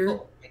volume here.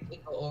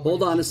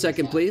 Hold on a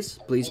second, please.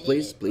 Please.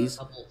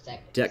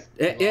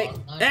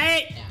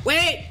 Hey!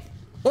 Wait!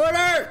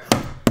 Order!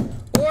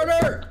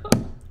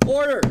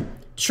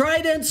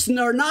 Tridents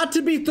are not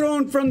to be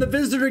thrown from the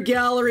visitor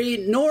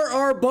gallery, nor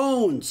are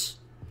bones.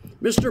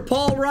 Mr.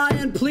 Paul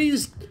Ryan,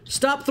 please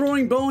stop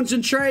throwing bones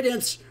and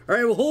tridents, or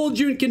I will hold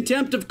you in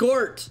contempt of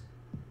court.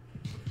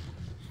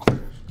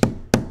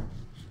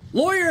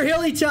 Lawyer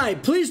Hilly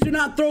Tide, please do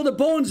not throw the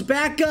bones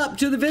back up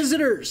to the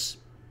visitors.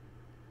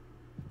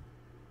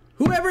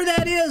 Whoever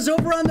that is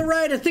over on the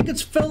right, I think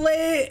it's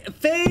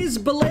Faze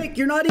Balake,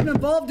 you're not even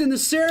involved in the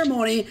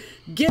ceremony.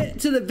 Get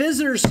to the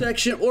visitor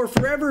section or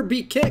forever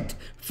be kicked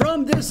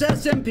from this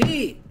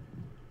SMP.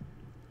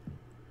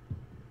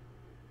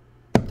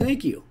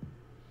 Thank you.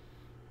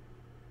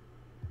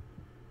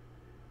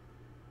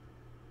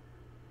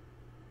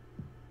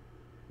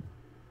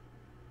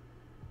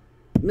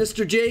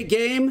 Mr. J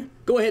Game,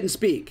 go ahead and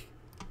speak.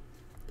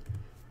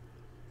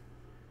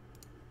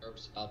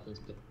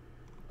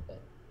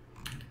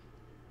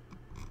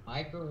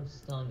 Micro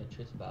was telling the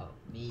truth about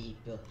me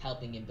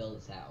helping him build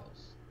his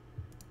house.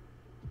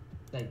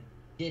 I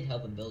did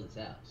help him build his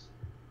house.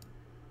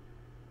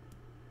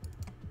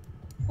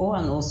 Oh,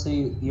 and also,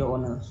 Your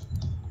Honor,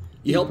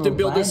 you helped him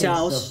build his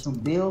house. To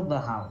build the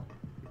house.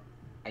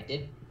 I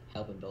did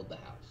help him build the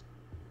house.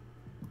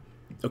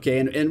 Okay,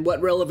 and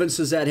what relevance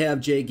does that have,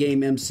 J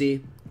Game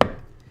MC?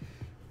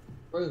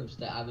 Proves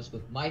that I was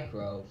with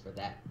Micro for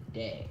that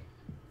day.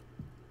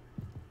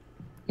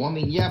 Well, I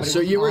mean, yeah, but so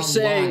you were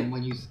saying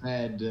when you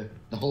said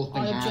the whole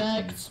thing I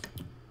happened.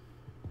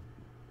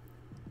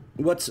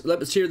 object.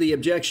 Let's hear the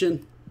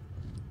objection.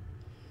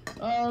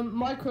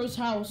 Micro's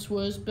house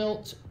was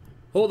built.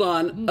 Hold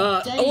on.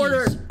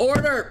 Days.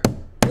 Order.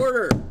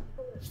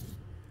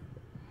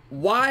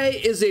 Why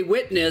is a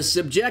witness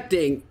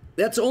objecting?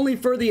 That's only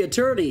for the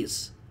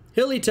attorneys.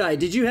 Hilly Tide,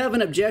 did you have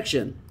an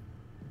objection?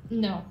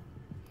 No.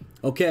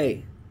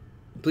 Okay.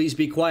 Please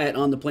be quiet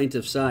on the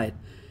plaintiff's side.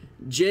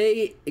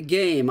 J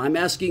Game, I'm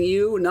asking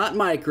you, not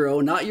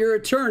Micro, not your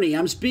attorney.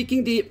 I'm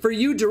speaking for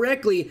you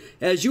directly,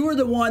 as you are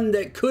the one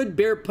that could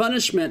bear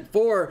punishment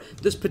for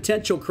this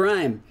potential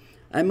crime.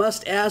 I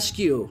must ask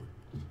you,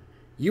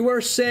 you are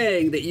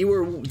saying that you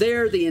were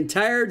there the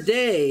entire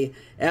day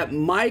at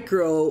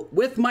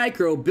with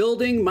Micro,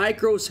 building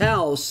Micro's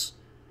house,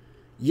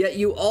 yet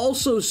you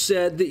also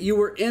said that you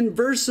were in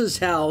Versa's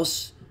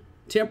house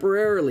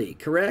temporarily,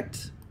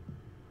 correct?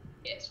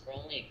 Yes, for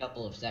only a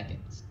couple of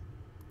seconds.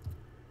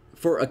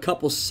 For a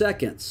couple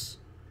seconds.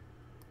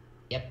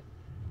 Yep,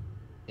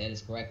 that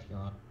is correct, Your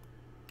Honor.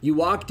 You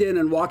walked in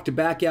and walked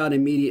back out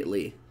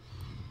immediately.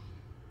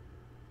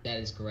 That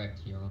is correct,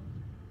 Your Honor.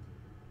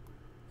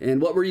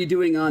 And what were you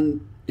doing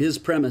on his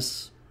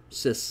premise,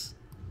 sis?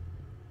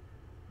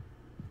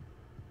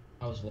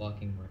 I was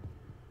walking around.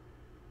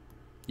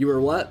 You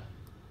were what?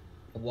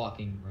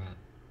 Walking around.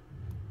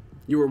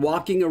 You were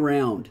walking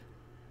around.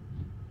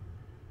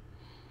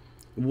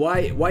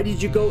 Why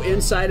did you go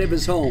inside of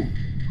his home?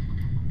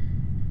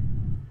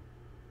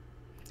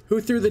 Who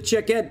threw the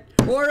chicken?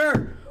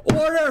 Order!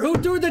 Who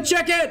threw the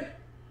chicken?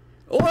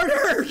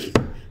 Order!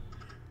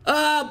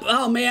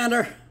 Oh man.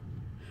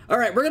 All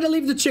right, we're gonna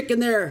leave the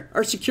chicken there.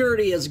 Our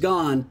security is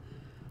gone.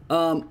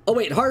 Oh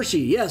wait,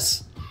 Harshi,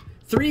 yes.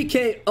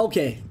 3K,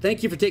 okay.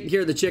 Thank you for taking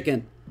care of the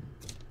chicken.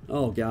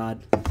 Oh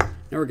God, now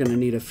we're gonna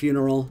need a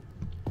funeral.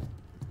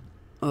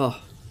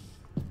 Oh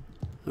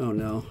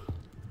no.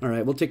 All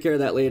right, we'll take care of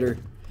that later.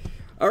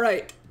 All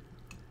right.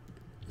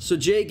 So,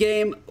 J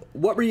Game,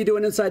 what were you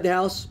doing inside the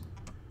house?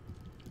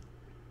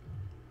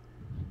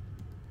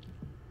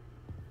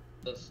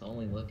 Just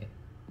only looking.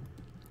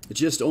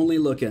 Just only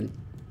looking.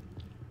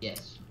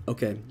 Yes.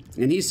 Okay.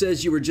 And he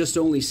says you were just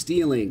only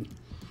stealing.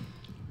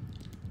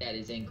 That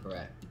is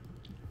incorrect.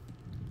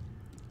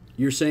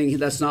 You're saying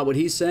that's not what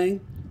he's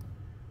saying?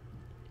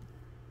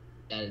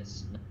 That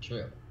is not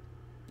true.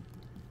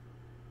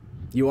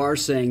 You are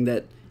saying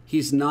that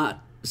he's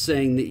not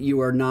saying that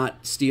you are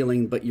not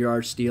stealing, but you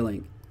are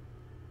stealing.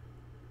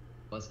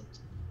 Wasn't.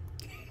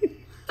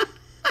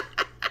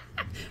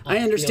 I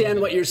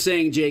understand what you're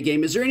saying, J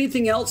Game. Is there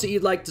anything else that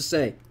you'd like to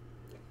say?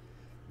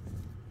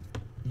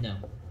 No.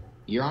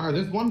 Your Honor,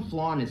 there's one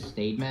flaw in his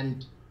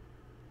statement.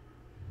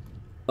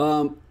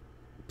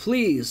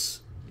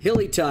 Please,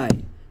 Hilly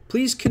Tie,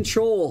 please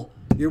control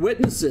your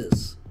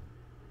witnesses.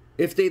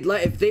 If they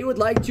would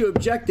like to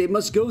object, they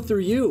must go through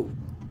you.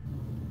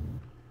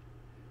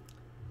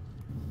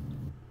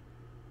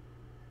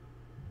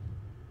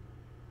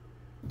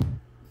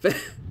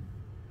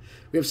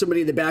 We have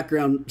somebody in the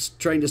background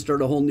trying to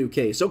start a whole new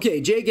case. Okay,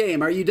 J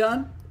Game, are you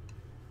done?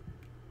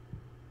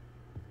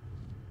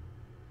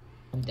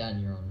 I'm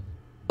done, Your Honor.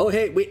 Oh,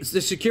 hey,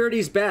 the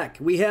security's back.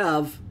 We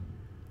have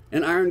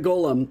an iron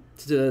golem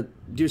to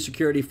do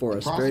security for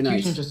us. Very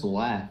nice. Prosecution just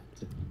left.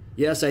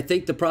 Yes, I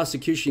think the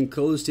prosecution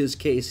closed his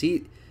case.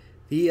 He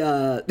he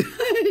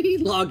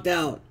logged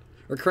out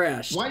or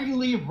crashed. Why do you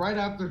leave right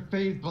after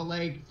FaZe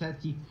Blake says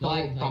he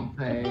stole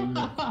something?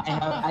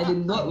 I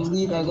did not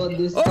leave. I got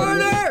this.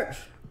 Order!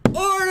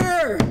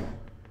 Order!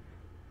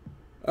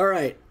 All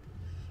right.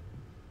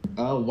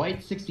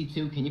 White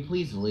 62, can you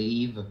please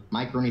leave?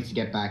 Micro needs to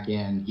get back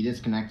in. He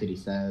disconnected, he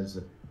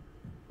says.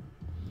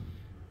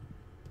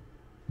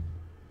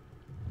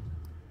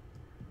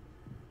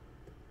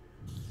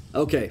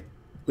 Okay.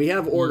 We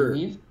have order.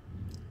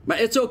 But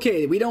it's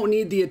okay. We don't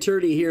need the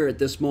attorney here at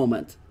this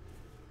moment.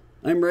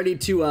 I'm ready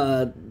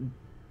to,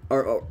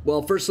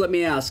 well, first let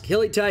me ask.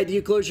 Hilly Tide, do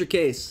you close your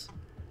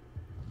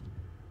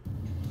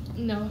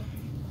No.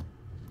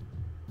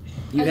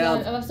 You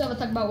have... I still have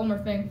to talk about one more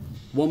thing.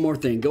 One more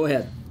thing. Go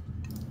ahead.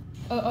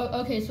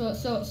 Okay, so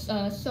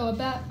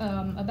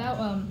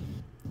about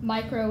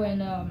Micro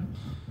and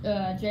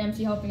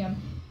JMC helping him.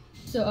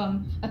 So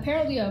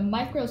apparently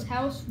Micro's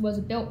house was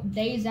built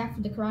days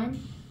after the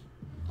crime,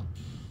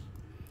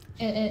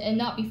 and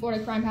not before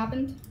the crime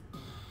happened.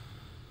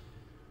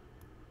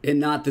 And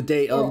not the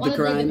day of the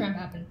crime. Day the crime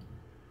happened.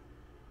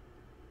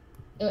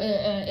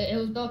 It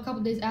was built a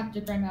couple days after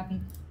the crime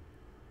happened.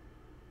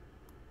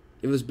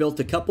 It was built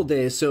a couple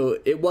days, so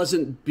it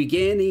wasn't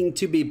beginning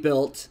to be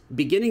built.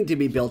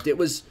 It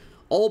was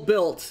all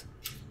built,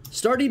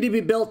 starting to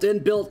be built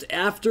and built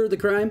after the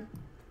crime?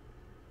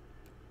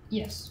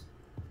 Yes.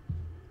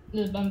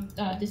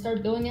 They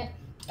started building it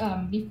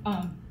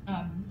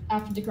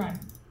after the crime.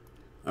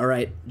 All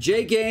right.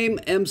 J Game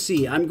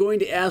MC, I'm going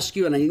to ask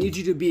you, and I need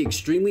you to be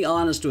extremely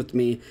honest with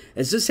me,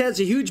 as this has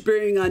a huge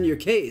bearing on your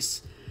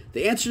case.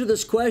 The answer to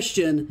this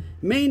question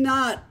may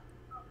not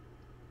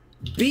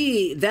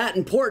be that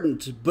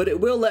important, but it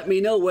will let me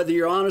know whether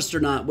you're honest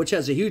or not, which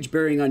has a huge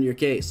bearing on your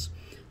case.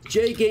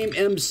 J Game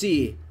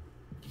MC,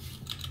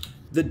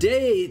 the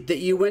day that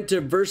you went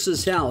to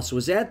Versus house,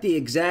 was that the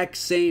exact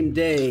same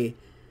day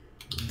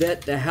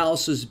that the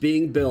house was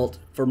being built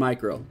for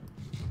Micro?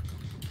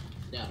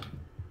 No.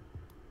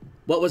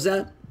 What was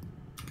that?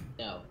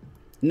 No.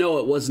 No,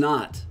 it was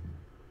not.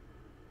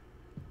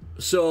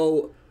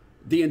 So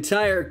the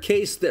entire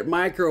case that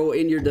Micro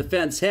in your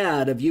defense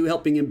had of you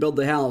helping him build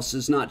the house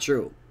is not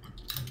true.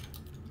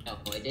 No,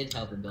 I did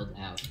help him build the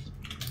house.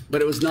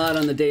 But it was not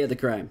on the day of the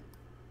crime.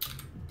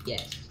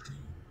 Yes.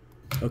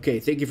 Okay,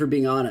 thank you for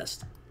being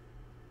honest.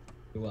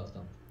 You're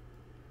welcome.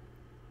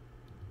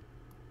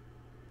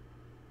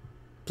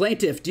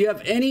 Plaintiff, do you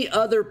have any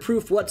other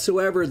proof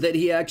whatsoever that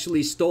he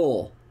actually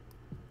stole?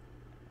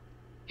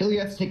 Hilly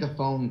has to take a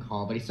phone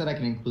call, but he said I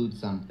can include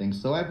something,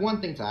 so I have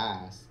one thing to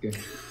ask.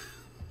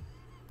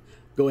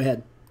 Go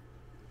ahead.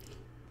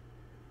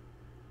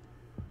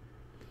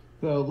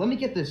 So, let me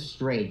get this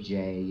straight,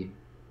 Jay.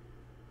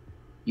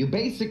 You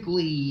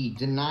basically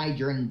denied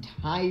your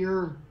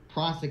entire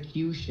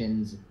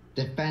prosecution's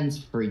defense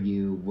for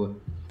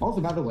you.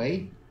 Also, by the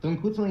way, to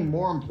include something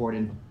more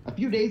important, a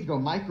few days ago,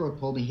 Micro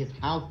told me his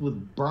house was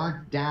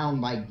burnt down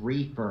by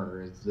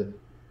griefers.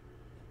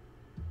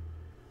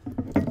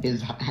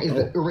 His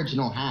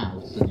original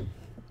house.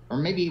 Or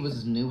maybe it was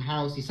his new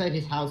house. He said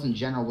his house in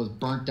general was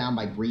burnt down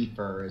by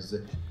griefers.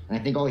 And I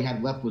think all he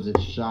had left was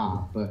his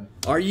shop.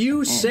 Are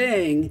you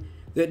saying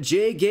that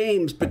J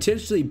Games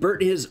potentially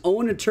burnt his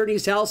own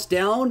attorney's house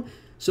down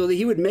so that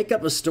he would make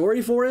up a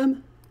story for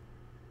him?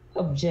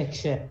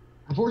 Objection.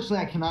 Unfortunately,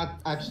 I cannot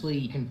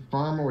actually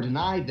confirm or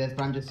deny this,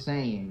 but I'm just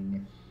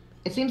saying.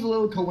 It seems a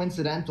little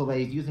coincidental that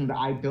he's using the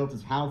I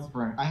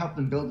helped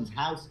him build his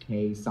house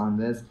case on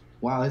this,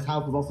 while his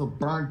house was also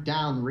burnt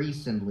down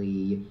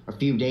recently, a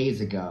few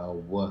days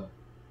ago.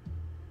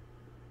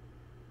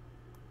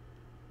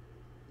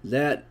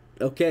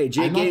 Okay,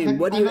 J I'm Game,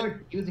 what do you... I'm not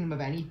accusing him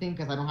of anything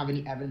because I don't have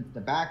any evidence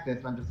to back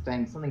this. I'm just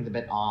saying something's a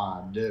bit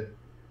odd.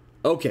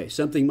 Okay,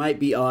 something might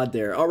be odd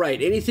there. All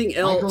right, anything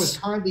else? Micro is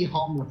currently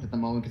homeless at the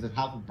moment because his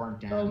house was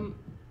burnt down.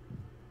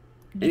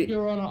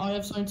 Your Honor, I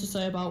have something to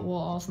say about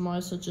what Arthur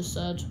Meister just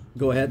said.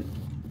 Go ahead.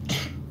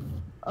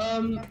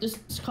 This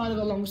is kind of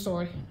a long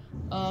story.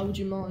 Would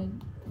you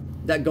mind?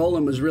 That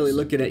golem was really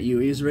looking at you.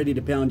 He was ready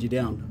to pound you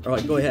down. All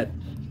right, go ahead.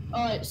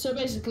 Alright, so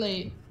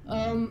basically,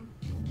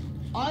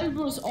 I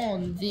was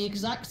on the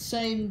exact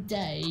same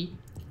day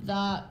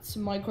that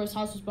Micro's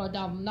house was burned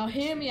down. Now,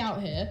 hear me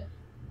out here.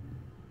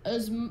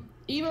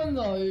 Even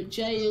though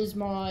Jay is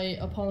my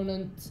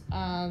opponent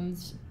and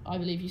I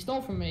believe he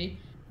stole from me,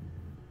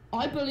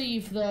 I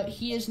believe that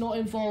he is not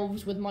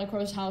involved with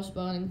Micro's house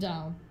burning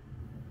down.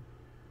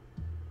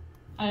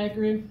 I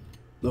agree.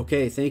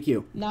 Okay, thank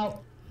you.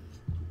 Now,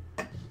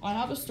 I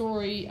have a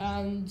story,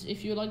 and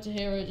if you'd like to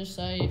hear it, just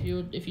say.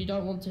 If you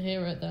don't want to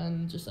hear it,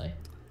 then just say.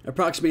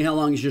 Approximately how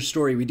long is your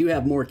story? We do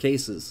have more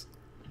cases.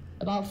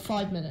 About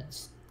 5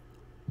 minutes.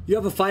 You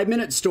have a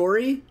 5-minute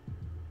story?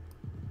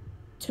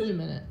 2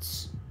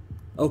 minutes.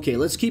 Okay,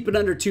 let's keep it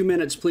under 2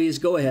 minutes, please.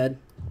 Go ahead.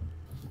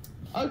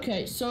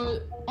 Okay, so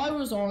I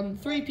was on,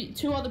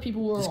 two other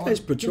people were on. This guy's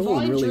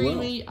patrolling Divine really well.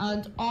 Dreamy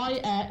and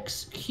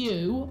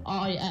IXQIX.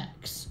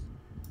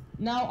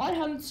 Now, I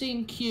hadn't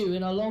seen Q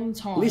in a long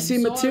time.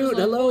 Lisi so I Matoot, was like,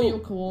 hello. "What are your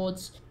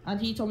coords?" And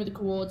he told me the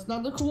coords.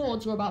 Now, the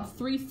coords were about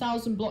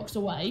 3,000 blocks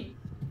away.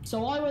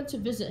 So I went to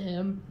visit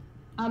him,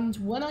 and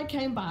when I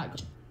came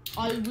back,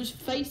 I was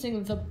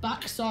facing the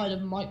back side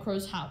of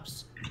Micro's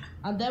house.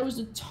 And there was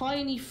a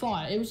tiny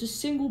fire. It was a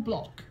single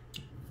block.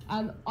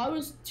 And I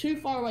was too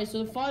far away,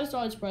 so the fire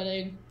started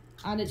spreading,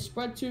 and it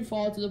spread too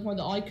far to the point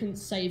that I couldn't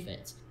save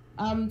it.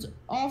 And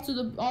after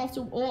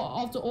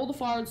all the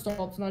fire had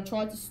stopped, and I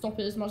tried to stop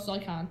it as much as I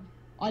can,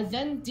 I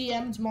then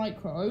DM'd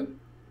Micro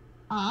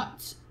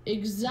at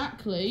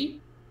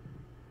exactly...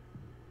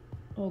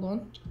 Hold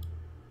on.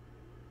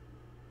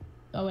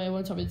 Oh wait, it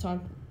won't tell me the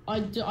time.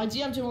 I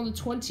DM'd him on the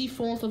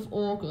 24th of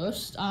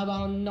August at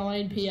about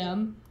 9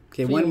 p.m.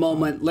 Okay, one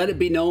moment. Let it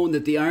be known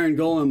that the Iron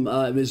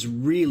Golem is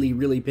really,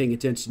 really paying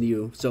attention to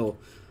you. So,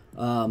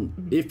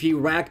 if you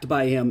racked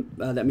by him,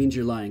 that means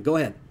you're lying. Go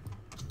ahead.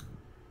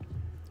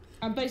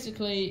 And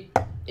basically,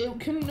 it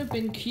couldn't have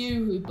been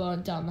Q who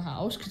burnt down the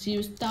house because he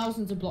was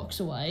thousands of blocks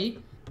away.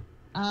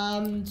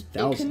 And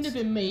it couldn't have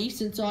been me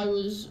since I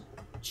was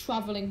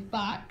traveling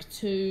back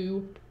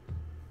to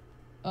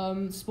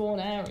spawn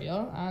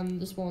area and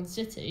the spawn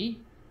city.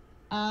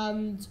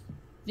 And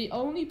the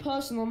only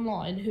person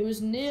online who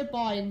was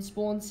nearby in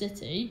Spawn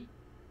City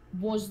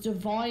was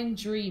Divine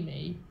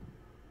Dreamy.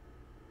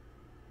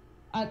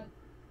 And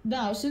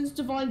now, since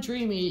Divine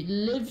Dreamy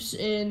lives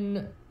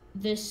in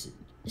this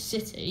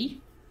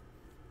city,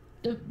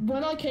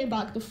 when I came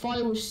back, the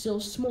fire was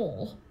still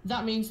small.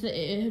 That means that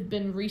it had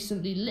been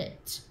recently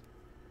lit.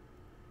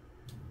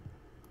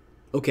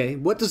 Okay,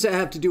 what does that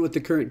have to do with the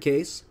current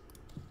case?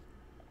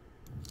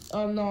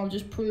 No, I'm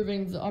just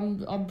proving that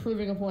I'm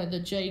proving a point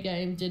that J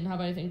Game didn't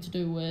have anything to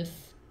do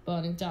with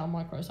burning down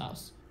Micro's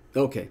house.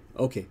 Okay,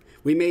 okay.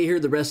 We may hear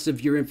the rest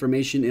of your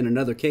information in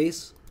another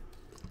case.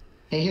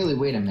 Hey, Haley,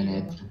 wait a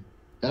minute.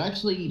 That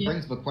actually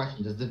brings up a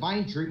question. Does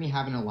Divine Dreamy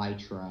have an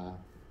elytra?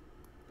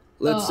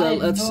 Let's I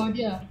have no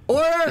idea.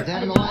 Order!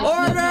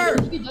 Order!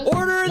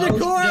 Order in the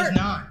court!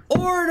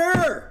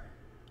 Order!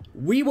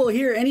 We will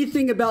hear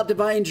anything about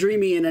Divine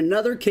Dreamy in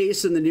another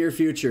case in the near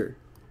future.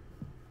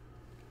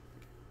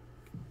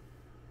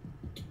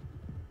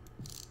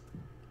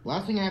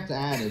 Last thing I have to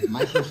add is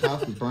Micro's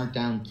house was burnt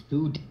down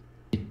 2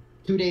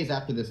 days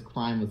after this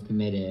crime was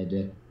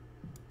committed.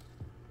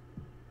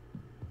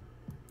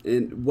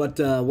 And what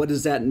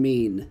does that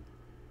mean?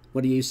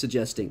 What are you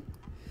suggesting?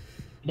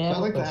 So I'd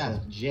like to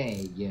ask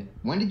Jay,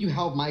 when did you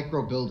help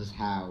Micro build his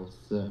house?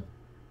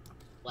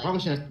 Probably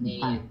shouldn't have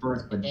been time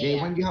first, but Jay,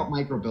 when did you help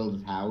Micro build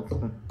his house?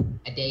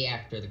 A day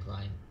after the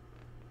crime.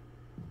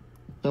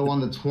 So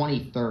on the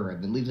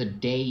 23rd, that leaves a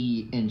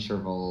day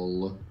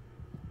interval.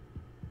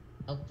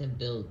 Helped him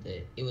build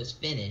it. It was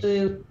finished.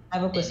 I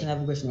have a question.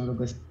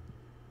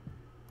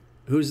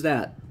 Who's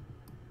that?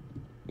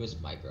 It was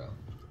Micro.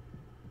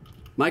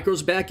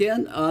 Micro's back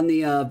in on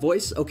the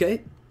voice.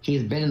 Okay.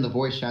 He's been in the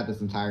voice chat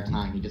this entire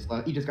time. He just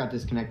got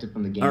disconnected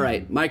from the game. All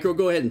right, Micro,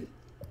 go ahead.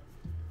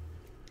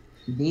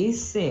 They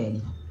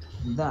said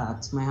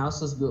that my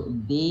house was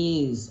built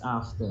days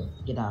after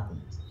it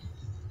happened.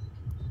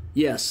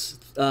 Yes.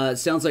 It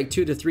sounds like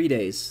 2 to 3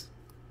 days.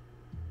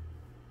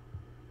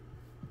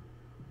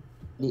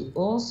 They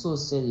also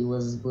said it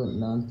was burnt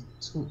down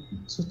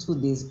two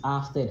days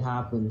after it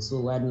happened,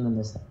 so I don't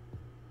understand.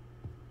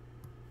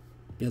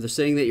 Yeah, they're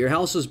saying that your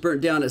house was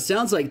burnt down. It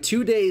sounds like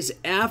 2 days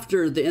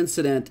after the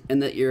incident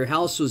and that your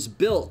house was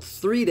built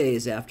 3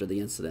 days after the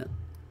incident.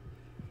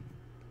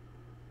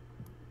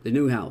 The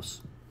new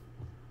house.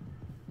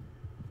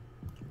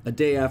 A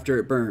day after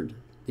it burned.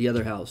 The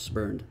other house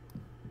burned.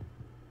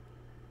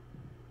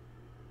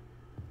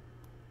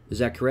 Is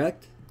that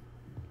correct?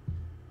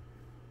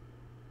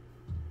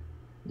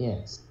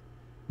 Yes.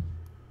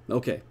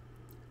 Okay.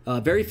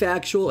 Very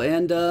factual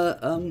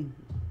and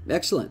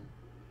excellent.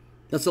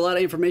 That's a lot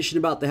of information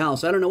about the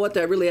house. I don't know what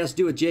that really has to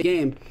do with J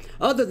Game,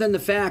 other than the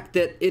fact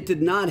that it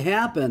did not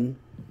happen.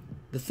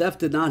 The theft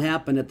did not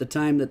happen at the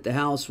time that the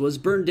house was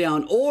burned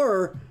down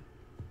or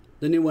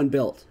the new one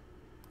built.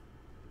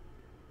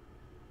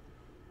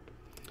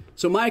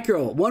 So,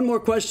 Micro, one more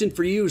question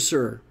for you,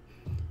 sir.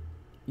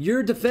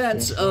 Your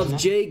defense of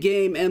J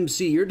Game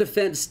MC, your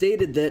defense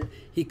stated that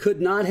he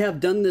could not have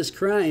done this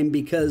crime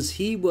because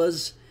he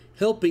was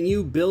helping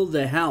you build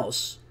the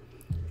house.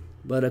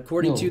 But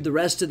according to the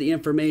rest of the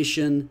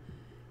information,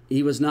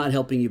 he was not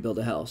helping you build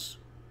a house.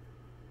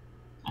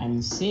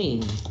 I'm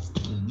saying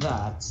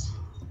that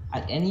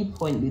at any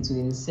point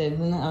between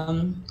 7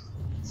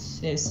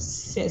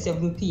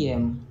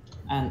 p.m.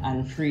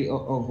 and 3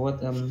 of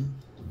what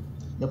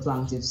the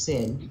plaintiff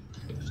said,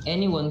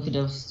 anyone could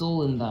have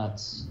stolen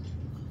that.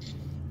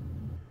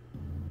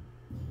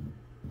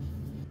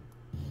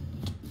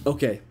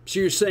 Okay, so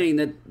you're saying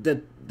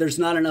that there's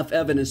not enough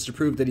evidence to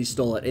prove that he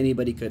stole it.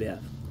 Anybody could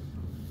have.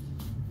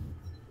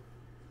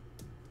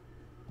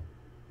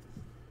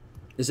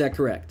 Is that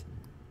correct?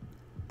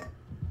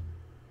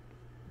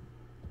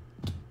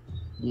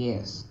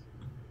 Yes.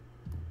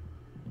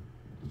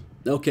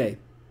 Okay.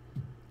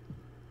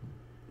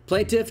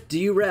 Plaintiff, do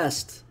you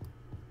rest?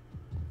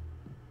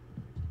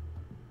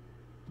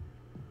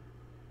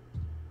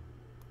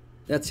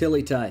 That's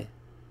Hilly Tie.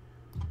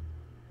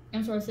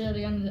 I'm sorry, say that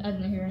again. I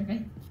didn't hear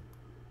anything.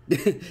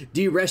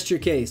 Do you rest your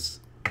case?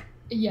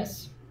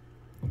 Yes.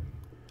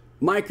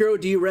 Micro,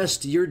 do you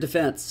rest your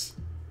defense?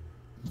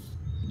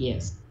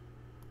 Yes.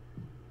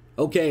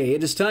 Okay,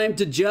 it is time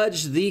to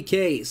judge the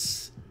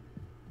case.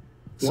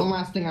 One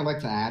last thing I'd like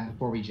to add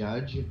before we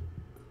judge.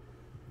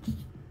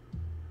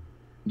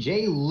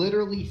 Jay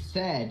literally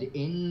said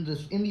in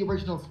the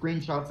original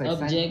screenshots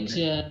I sent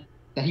him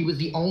that he was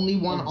the only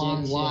one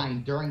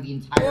online during the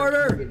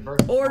entire period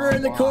versus Order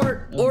in the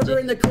court. Order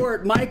in the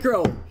court.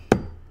 Micro,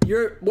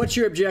 what's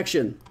your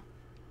objection?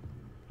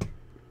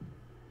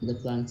 The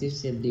plaintiff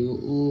said they were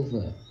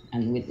over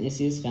and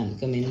witnesses can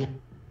come in.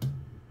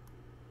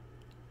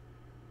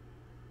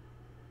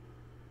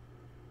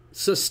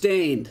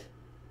 Sustained.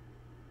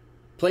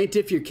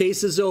 Plaintiff, your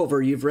case is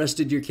over. You've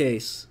rested your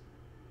case.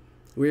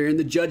 We're in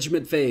the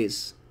judgment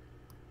phase.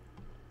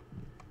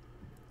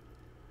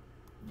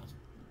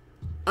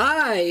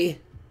 I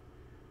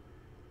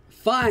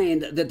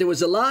find that there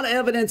was a lot of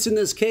evidence in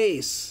this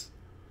case.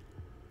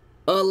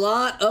 A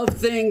lot of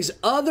things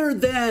other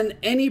than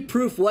any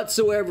proof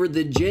whatsoever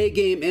that J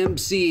Game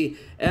MC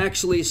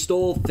actually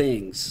stole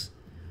things.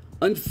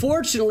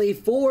 Unfortunately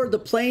for the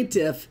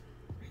plaintiff,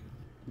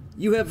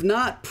 you have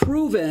not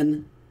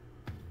proven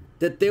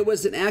that there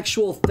was an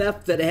actual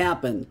theft that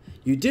happened.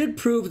 You did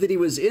prove that he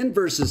was in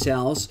Versus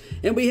house,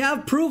 and we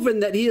have proven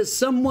that he is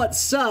somewhat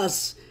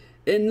sus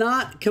and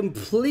not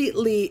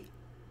completely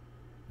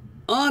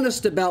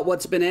honest about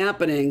what's been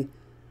happening,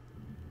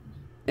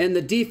 and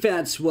the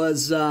defense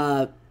was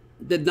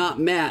did not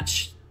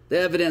match the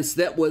evidence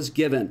that was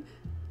given.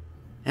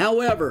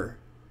 However,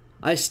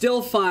 I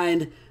still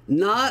find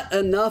not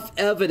enough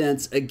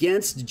evidence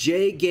against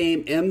J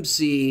Game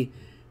MC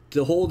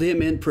to hold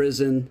him in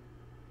prison.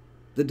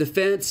 The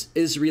defense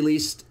is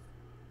released.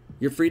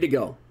 You're free to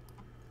go.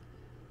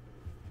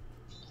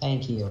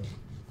 Thank you.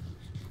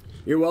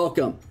 You're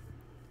welcome.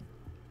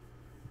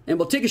 And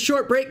we'll take a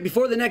short break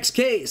before the next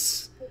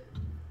case.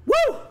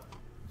 Woo!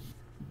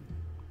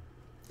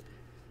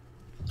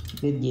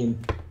 Good game.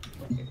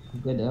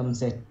 Good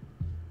set.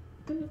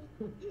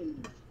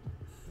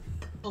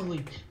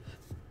 Holy,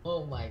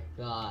 oh my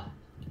god.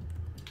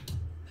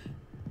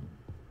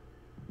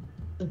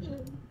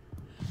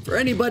 For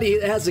anybody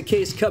that has a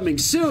case coming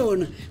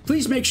soon,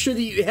 please make sure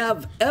that you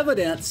have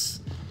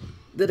evidence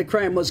that a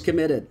crime was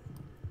committed.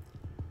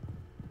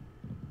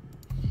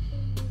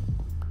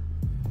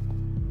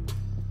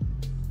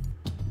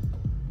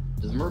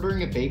 Does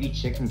murdering a baby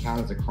chicken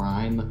count as a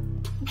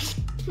crime?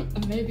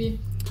 Maybe.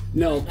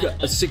 No,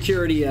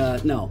 security,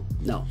 no.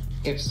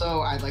 If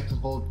so, I'd like to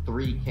hold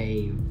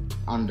 3K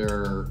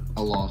under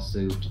a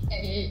lawsuit.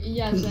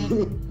 Yes.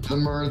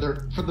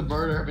 For the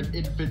murder of an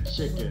infant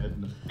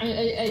chicken.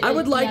 I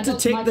would like to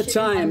take the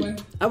time.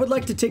 I would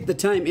like to take the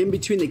time in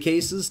between the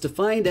cases to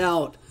find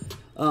out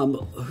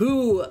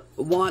who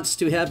wants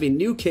to have a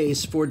new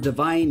case for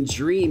Divine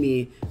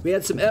Dreamy. We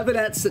had some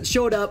evidence that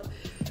showed up.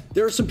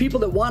 There are some people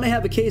that want to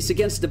have a case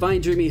against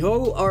Divine Dreamy.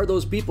 Who are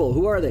those people?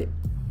 Who are they?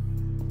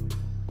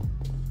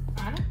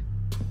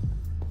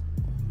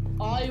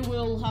 I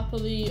will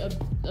happily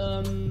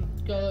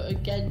go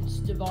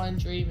against Divine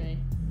Dreamy.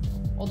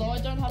 Although I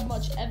don't have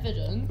much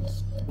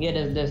evidence. Yeah,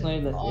 there's no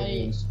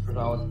evidence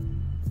about.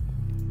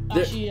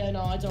 Actually, yeah,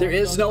 no, I don't. There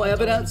is no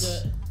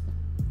evidence?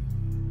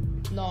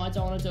 No, I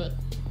don't want to do it.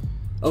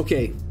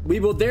 Okay, we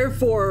will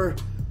therefore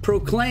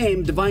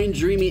proclaim Divine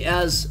Dreamy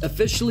as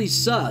officially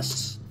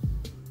sus,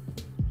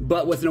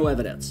 but with no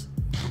evidence.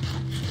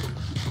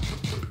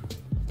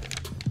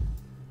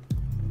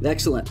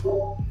 Excellent.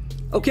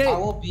 Okay. I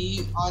will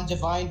be on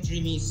Divine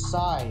Dreamy's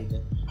side.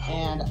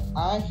 and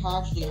I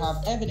actually have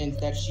evidence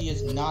that she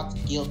is not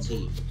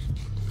guilty.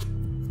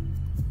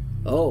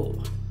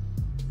 Oh.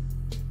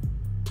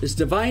 Is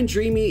Divine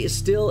Dreamy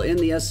still in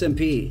the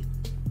SMP?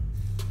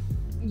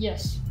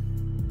 Yes.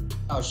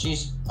 Oh,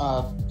 she's,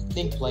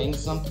 think playing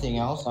something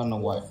else? I don't know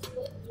what.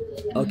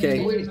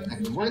 Okay. Wait a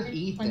second, where's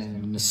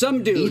Ethan?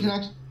 Some dude. Ethan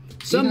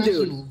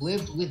actually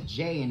lived with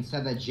Jay and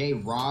said that Jay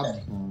robbed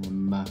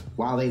him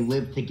while they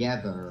lived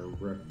together.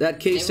 That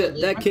case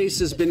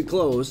has been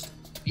closed.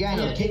 Yeah,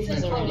 no, the case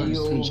is already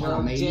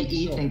over. Maybe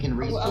Ethan can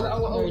restart.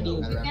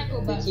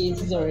 The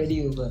case is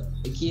already over.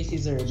 The case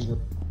is already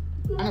over.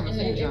 I have a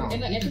second general.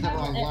 Ethan's never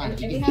online. If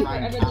He you can have try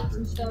and evidence counter.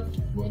 and stuff,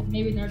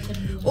 maybe they're gonna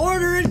do it.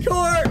 Order in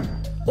court!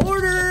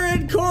 Order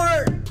in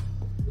court!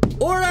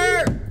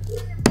 Order!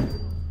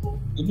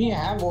 You need to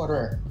have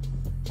order.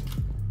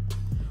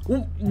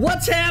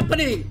 What's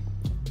happening?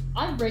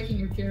 I'm breaking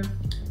your chair.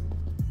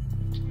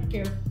 I don't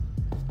care.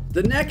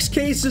 The next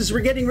cases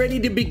we're getting ready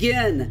to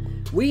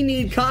begin. We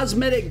need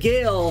Cosmetic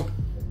Gale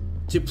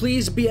to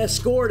please be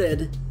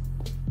escorted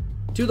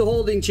to the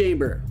holding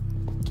chamber.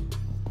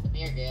 Come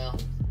here, Gail.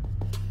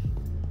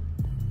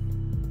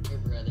 Your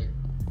brother.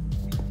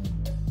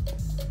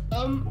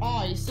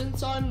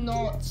 Since I'm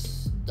not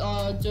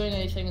doing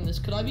anything in this,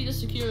 could I be the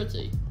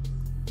security?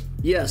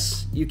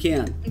 Yes, you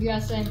can. Yeah,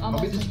 same. I'm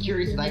I'll be also just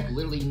curious, like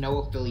literally no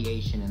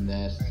affiliation in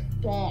this.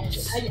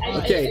 Boss.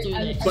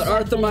 Okay, but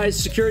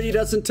Arthemized security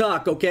doesn't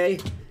talk, okay?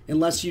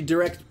 Unless you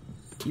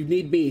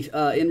need me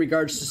in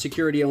regards to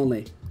security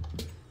only.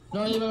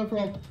 Not even a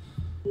problem.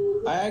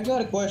 I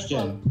got a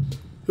question.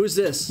 Who's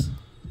this?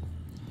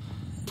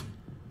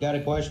 Got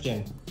a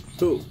question.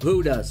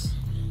 Who does?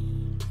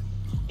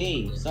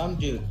 Hey, some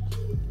dude.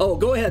 Oh,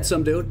 go ahead,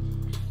 some dude.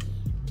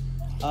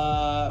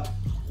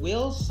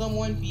 Will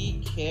someone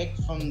be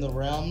kicked from the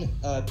realm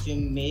to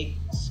make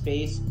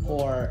space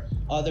for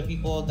other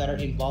people that are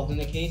involved in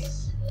the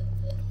case?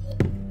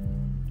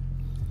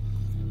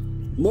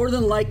 More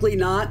than likely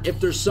not. If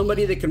there's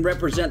somebody that can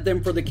represent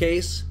them for the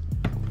case,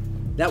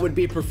 that would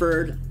be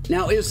preferred.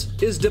 Now, is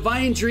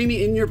Divine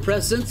Dreamy in your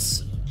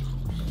presence?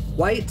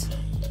 White?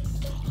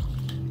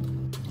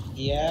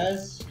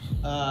 Yes.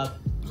 Rent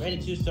a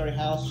 2-story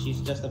house.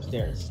 She's just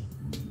upstairs.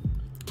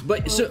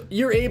 But so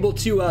you're able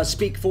to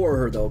speak for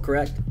her, though,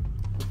 correct?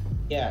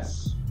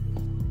 Yes.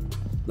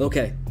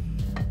 Okay.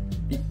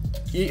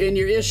 And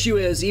your issue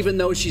is, even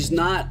though she's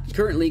not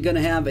currently going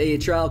to have a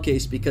trial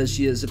case because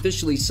she is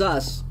officially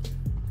sus,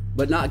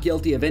 but not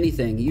guilty of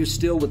anything, you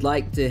still would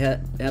like to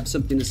have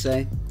something to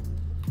say?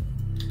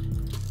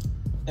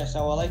 Yes,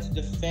 I would like to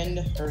defend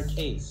her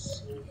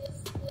case.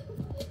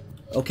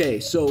 Okay,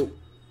 so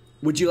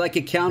would you like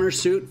a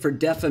countersuit for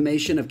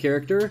defamation of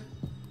character?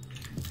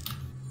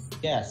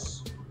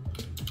 Yes.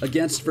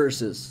 Against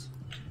Versus?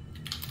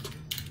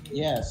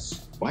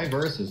 Yes. Why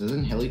Versus?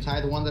 Isn't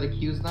Hillytie the one that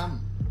accused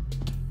them?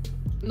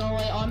 No,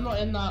 wait, I'm not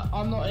in that.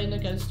 I'm not in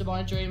against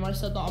Divine Dream. I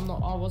said that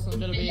I wasn't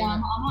gonna be in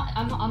it.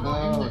 I'm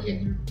not okay.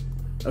 in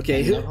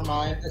Okay, Never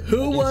mind.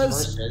 who Against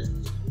was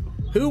Versus.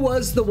 who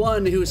was the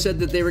one who said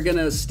that they were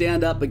gonna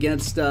stand up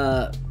against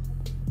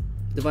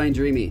Divine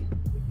Dreamy?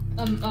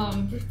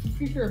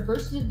 pretty sure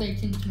versus they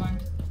changed mine.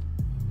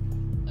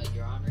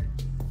 Your Honor.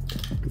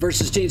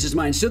 Versus changed his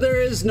mind. So there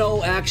is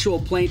no actual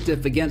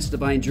plaintiff against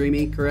Divine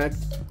Dreamy, correct?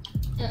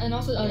 And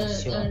also,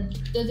 Yes, sure.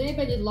 does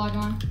anybody log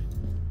on?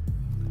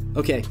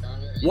 Okay. Your Honor.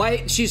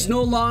 White, she's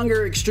no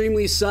longer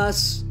extremely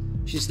sus.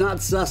 She's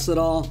not sus at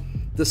all.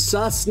 The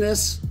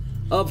susness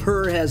of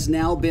her has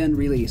now been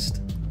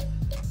released.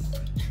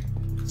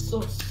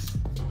 So,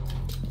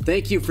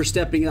 Thank you for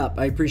stepping up.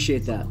 I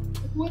appreciate that.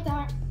 what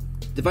that?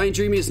 Divine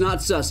Dreamy is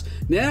not sus.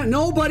 Now,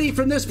 nobody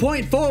from this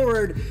point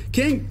forward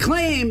can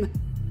claim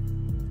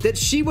that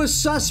she was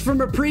sus from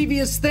a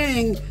previous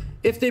thing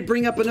if they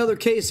bring up another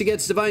case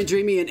against Divine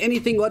Dreamy and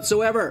anything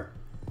whatsoever.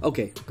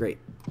 Okay, great.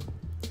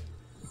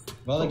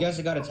 Well, I guess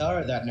I gotta tell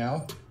her that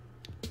now.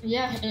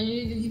 Yeah, and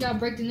you gotta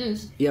break the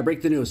news. Yeah,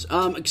 break the news.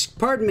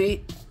 Pardon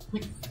me.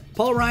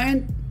 Paul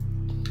Ryan,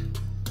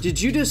 did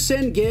you just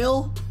send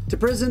Gail to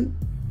prison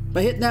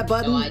by hitting that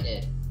button? No, I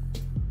did.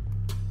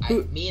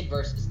 Who- Me and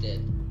Versus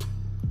did.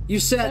 You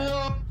sent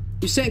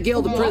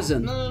Gail to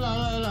prison. No.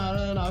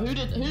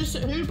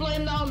 Who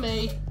blamed that on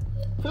me?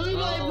 Who blamed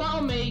that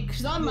on me?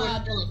 Cause I'm You were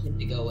mad. telling him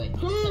to go in.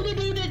 Who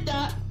did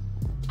that?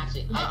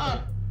 Actually,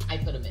 I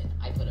put him in.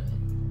 Put him in.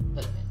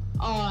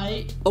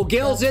 Alright. Oh,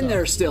 Gail's in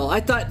there still. I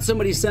thought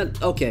somebody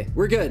sent. Okay,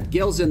 we're good.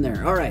 Gail's in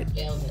there. All right.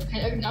 Gail's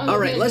in. All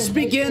right, let's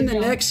begin the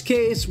next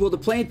case. Will the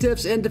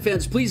plaintiffs and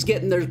defense please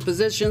get in their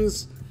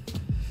positions?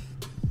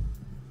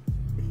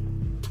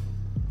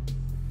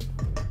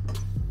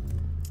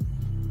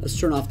 Let's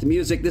turn off the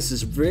music. This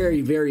is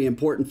very, very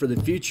important for the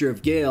future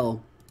of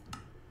Gail.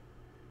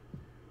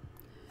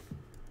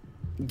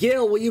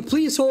 Gail, will you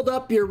please hold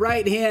up your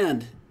right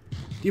hand?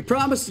 Do you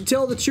promise to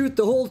tell the truth,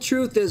 the whole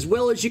truth, as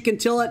well as you can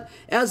tell it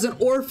as an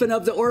orphan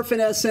of the Orphan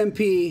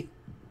SMP?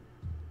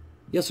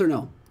 Yes or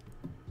no?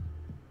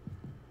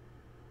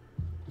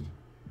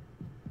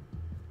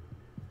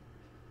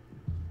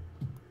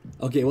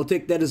 Okay, we'll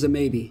take that as a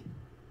maybe.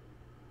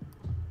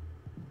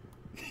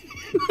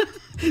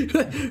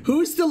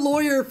 Who's the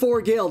lawyer for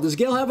Gail? Does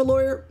Gail have a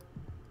lawyer?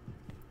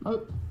 Oh, I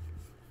don't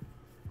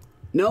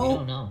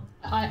No? know.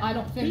 I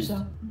don't think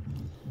so.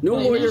 No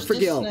Wait, lawyer who's for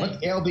this Gail. thing? What's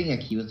Gail being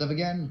accused of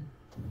again?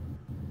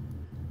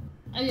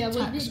 Yeah,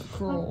 tax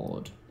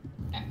fraud.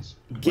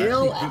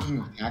 Gail? We're actually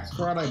thinking tax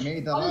fraud? I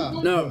made that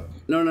up.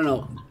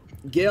 No.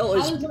 Gail I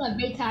is. was gonna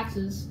pay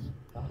taxes.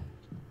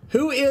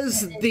 Who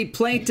is the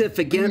plaintiff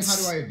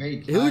against? How do I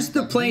evade Who's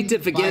the tax?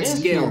 plaintiff against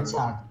Yes, Gail?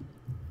 attack.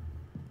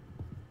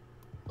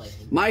 Like,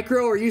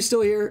 Micro, are you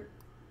still here?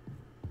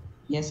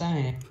 Yes, I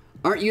am.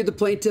 Aren't you the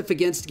plaintiff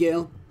against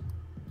Gail?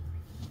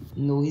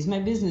 No, he's my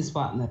business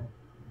partner.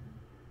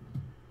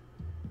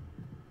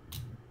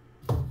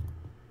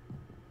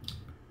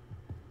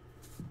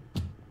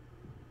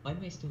 why am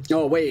I still?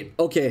 Oh wait,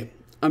 okay.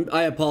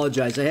 I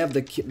apologize. I have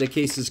the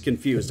cases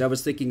confused. I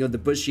was thinking of the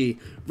Bushy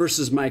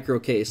versus Micro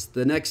case.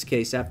 The next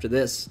case after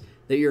this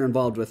that you're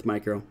involved with,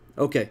 Micro.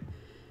 Okay.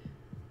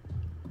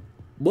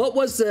 What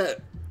was the?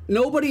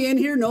 Nobody in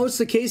here knows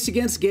the case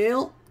against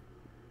Gail?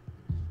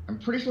 I'm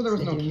pretty sure there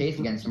was no case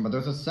against him, but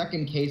there's a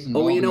second case Oh,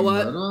 involving you know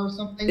what? murder or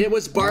something. It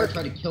was where Bark- they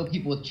tried to kill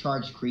people with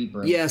charged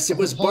creepers. Yes, it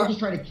was Paul Bark- just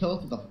tried to kill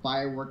us with a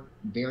firework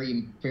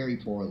very, very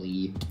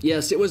poorly.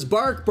 Yes, it was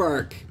Bark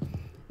Bark.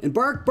 And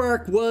Bark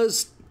Bark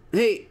was,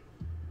 hey,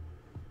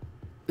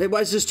 why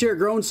is this chair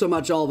growing so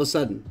much all of a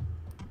sudden?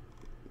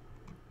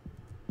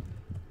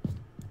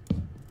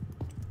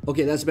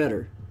 Okay, that's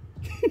better.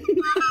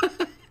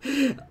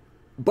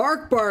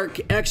 Bark Bark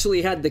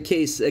actually had the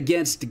case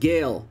against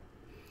Gail.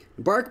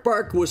 Bark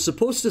Bark was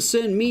supposed to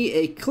send me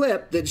a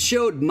clip that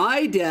showed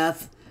my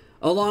death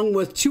along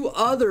with 2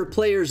 other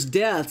players'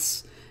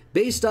 deaths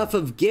based off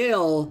of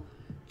Gail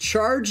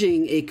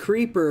charging a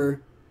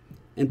creeper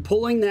and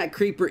pulling that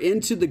creeper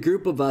into the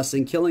group of us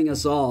and killing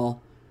us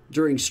all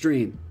during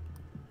stream.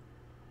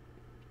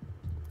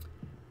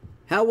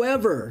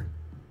 However,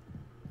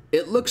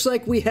 it looks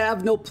like we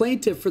have no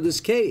plaintiff for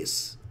this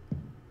case.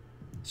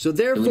 So Do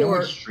we know therefore,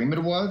 which stream it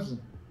was?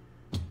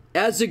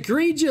 as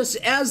egregious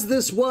as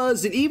this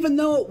was, and even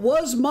though it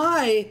was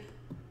my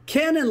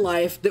canon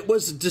life that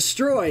was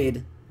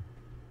destroyed,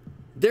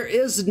 there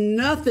is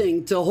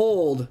nothing to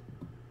hold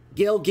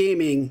Gale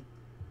Gaming.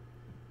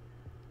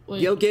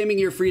 Wait, Gale Gaming,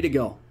 you're free to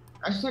go.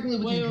 I secondly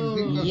would Wait,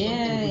 convince of something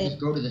yeah. we just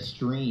go to the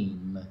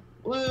stream.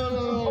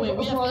 wait,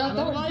 we Bro, have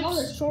that was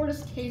lives. the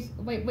shortest case.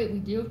 Wait, we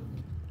do?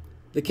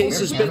 The case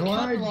has There's been.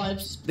 canon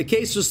lives. The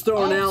case was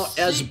thrown Oh, out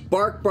as see-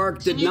 Bark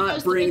Bark did see, not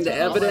guys, bring it's the a-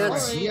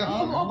 evidence. sorry.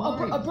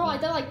 Yeah. Bro, I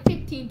died like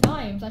 15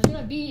 times. I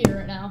shouldn't be here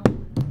right now.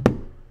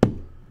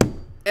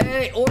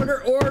 Hey,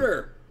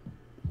 order!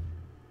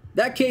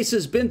 That case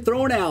has been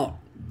thrown out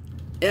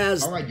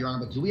as. Alright, Your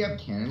Honor, but do we have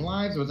canon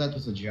lives, or is that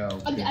just a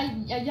joke?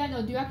 Yeah,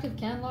 no. Do you active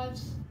can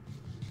lives?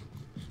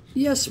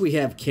 Yes, we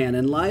have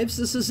canon lives.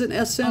 This is an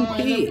Alright,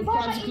 SMP. we're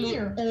practically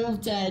all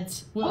dead.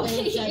 We're all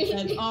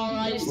dead then.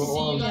 Alright, see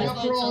you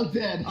guys We're all later.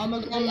 dead. I'm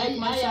gonna go make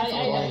myself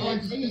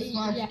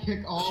Yeah.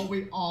 Kick all,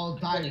 we all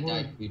died Really more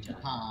died 3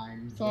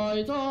 times.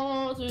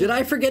 times. Did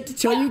I forget to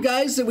tell you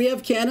guys that we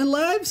have canon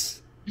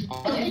lives? You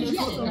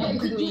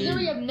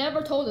literally have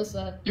never told us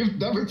that. You've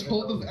never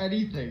told us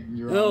anything,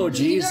 Your Oh, Honor. You never told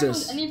Jesus.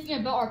 us anything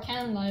about our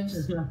canon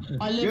lives.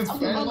 I live You've through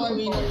said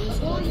Halloween.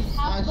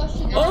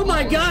 like- Oh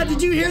my God,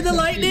 did you hear the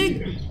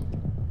lightning?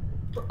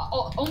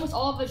 Almost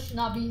all of us should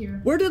not be here.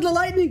 Where did the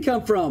lightning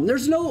come from?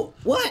 There's no.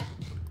 What?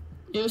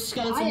 It was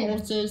skeleton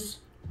horses.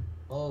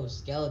 Oh,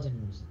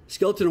 skeletons.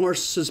 Skeleton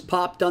horses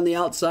popped on the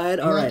outside.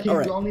 All right. You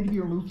all need to be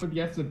removed from the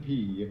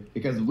SMP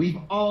because we've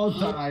all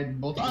died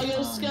multiple I got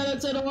times.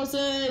 skeleton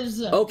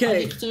horses.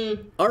 Okay. I did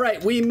too. All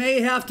right. We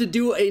may have to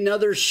do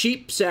another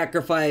sheep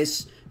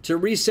sacrifice to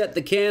reset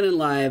the canon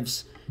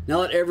lives.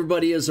 Now that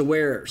everybody is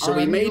aware, so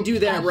we may do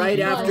that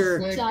right after.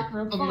 Quick, I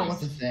don't know what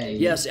to say.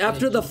 Yes,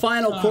 after the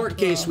final court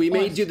case, we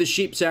may do the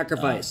sheep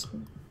sacrifice.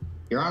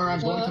 Your Honor, I'm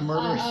going to murder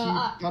a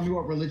Uh, sheep. Tell me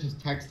what religious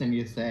text I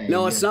need to say.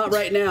 No, it's not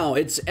right now.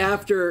 It's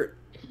after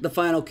the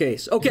final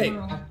case. Okay,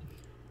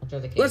 After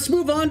the case. let's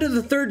move on to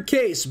the third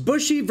case: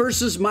 Bushy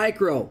versus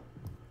Micro.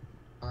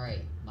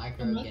 Alright,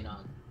 Micro, get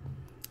on.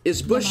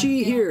 Is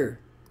Bushy here?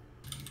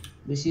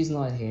 But she's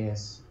not here.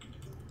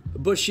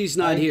 Bushy's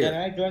not Can here.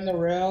 I join the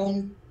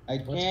realm? I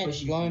What's can't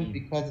pushing join me?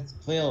 because it's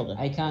filled.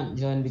 I can't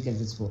join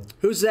because it's full.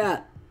 Who's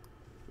that?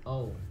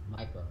 Oh,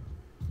 Micro.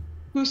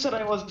 Who said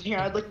I wasn't here?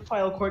 I'd like to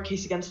file a court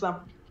case against them.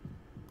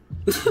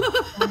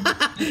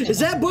 Is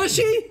that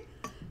Bushy?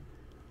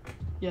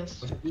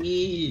 Yes.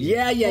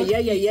 Yeah.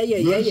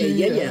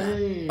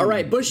 All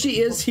right, Bushy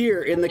is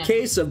here in the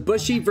case of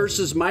Bushy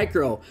versus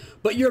Micro,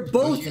 but you're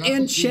both You're not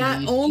in supposed to chat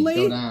leave, go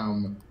only.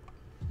 down.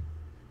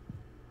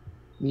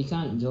 We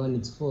can't join,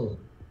 it's full.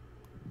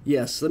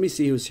 Yes, let me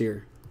see who's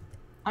here.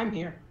 I'm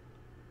here.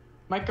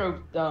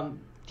 Micro,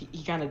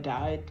 he kind of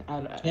died.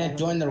 Can't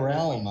join the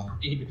realm.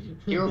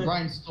 Hero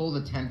Brian stole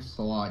the 10th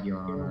slot, Your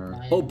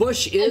Honor. Oh,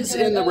 Bush is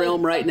in the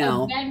realm right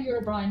now. Ban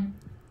your Brian.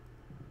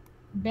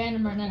 Ban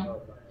him right now.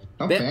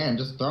 Don't Ben- ban,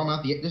 just throw him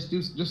out the.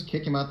 Just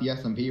kick him out the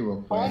SMP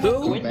real quick. Who?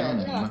 Don't ban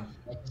him. Yeah.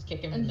 Just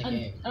kick him from the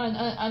game.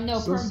 No,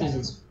 perm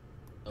ban.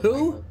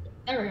 Who?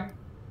 There we go.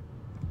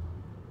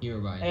 You're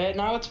right.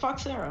 Now it's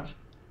Fox Sarah.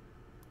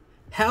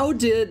 How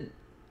did...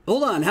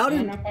 Hold on, how And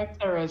did... now Fox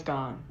Sarah is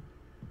gone.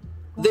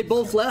 They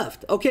both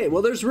left. Okay,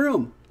 well, there's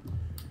room.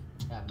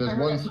 There's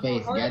one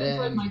space. Get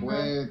in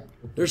quick.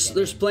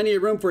 There's plenty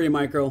of room for you,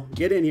 Micro.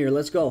 Get in here.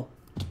 Let's go.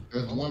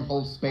 There's one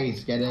whole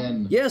space. Get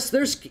in. Yes,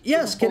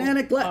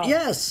 Canonic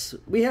yes,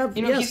 we have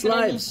You know, yes he's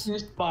gonna need lives. 2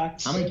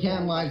 spots. How many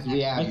can lives do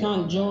we have? I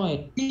can't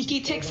join.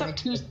 He takes up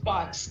 2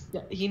 spots.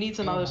 He needs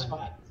another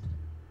spot.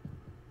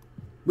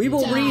 We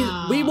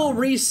will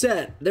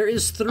reset. There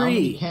is How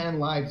many 3. can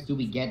lives do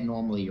we get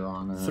normally, Your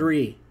Honor?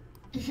 3.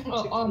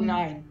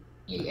 9.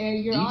 Do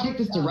you take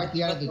this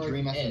directly out of the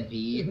Dream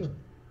SMP?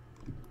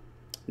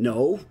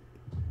 No.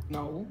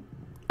 No.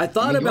 I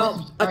thought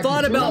about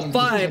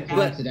 5, but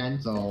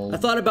accidental. I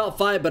thought about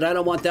 5, but I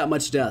don't want that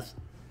much death.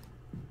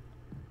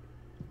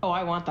 Oh,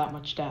 I want that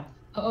much death.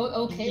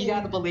 Oh, okay. You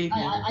gotta believe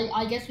me.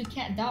 I guess we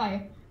can't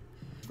die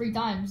 3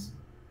 times.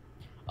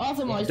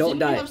 Otherwise, Don't didn't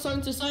die. you have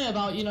something to say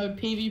about,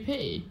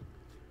 PvP?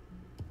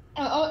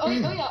 Yeah,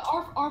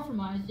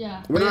 Arphamize,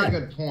 yeah. We're not.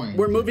 Good point.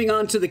 We're moving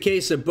on to the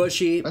case of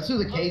Bushy. Let's do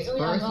the case Oh,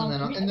 yeah, first,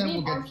 and then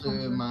we'll get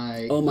Arphamize. to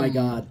my. Oh my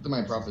God. To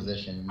my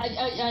proposition.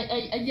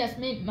 Yes,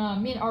 me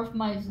and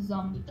Arphamize is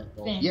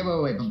thing.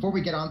 Yeah, wait. Before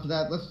we get on to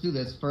that, let's do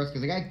this first,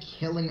 because the guy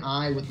killing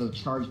Eye with the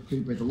charged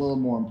creeper is a little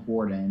more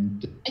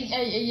important.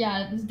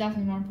 Yeah, it's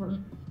definitely more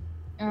important.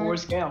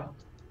 Where's Gale?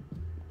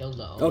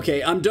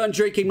 Okay, I'm done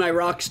drinking my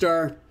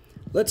Rockstar.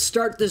 Let's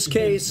start this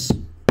case.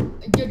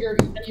 You're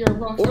a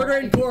rock star. Order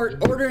in court.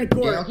 Order in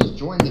court. Yeah, I'll just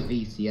join the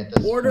VC at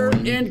this Order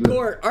point. in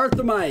court.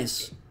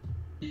 Arthemize.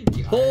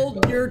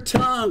 Hold your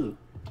tongue.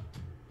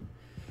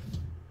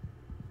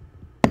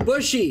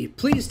 Bushy,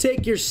 please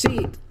take your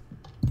seat.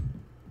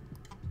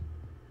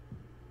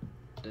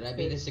 Did I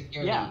be the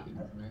security? Yeah.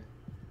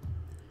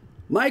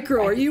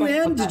 Micro, are you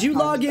in? Did you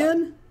log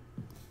in?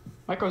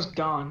 Micro's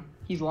gone.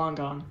 He's long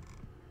gone.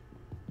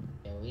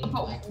 Yeah, we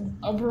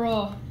Oh,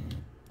 bro.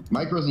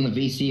 Micro's in the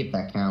VC if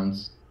that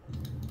counts.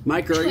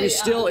 Micro, are you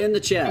still in the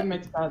That chat?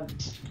 makes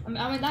sense.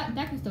 I mean that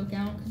can still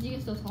count because you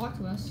can still talk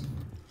to us.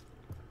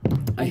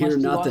 I hear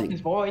Unless he lost nothing.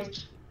 his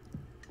voice.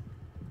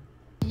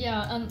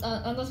 Yeah,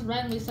 unless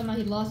randomly somehow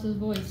he lost his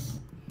voice.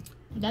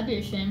 That'd be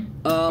a shame.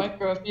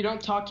 Micro, if you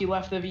don't talk, you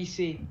left the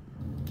VC.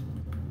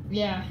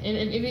 Yeah,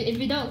 if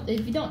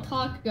you don't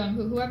talk,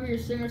 whoever you're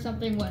suing or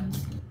something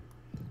wins.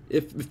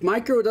 If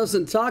Micro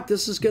doesn't talk,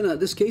 this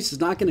case is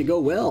not gonna go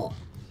well.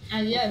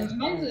 And yeah, if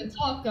Micro doesn't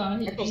talk,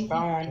 Micro's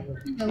gone.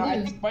 No,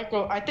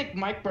 I think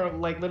Micro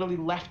like literally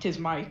left his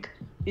mic.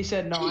 He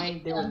said, "No, I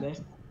ain't doing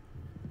this."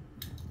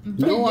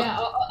 No, yeah.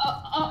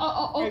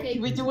 Okay.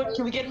 Can we do it?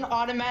 Can we get an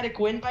automatic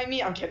win by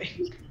me? I'm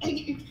kidding.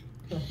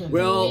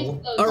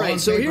 Well, all right.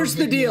 So here's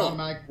the deal.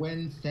 Automatic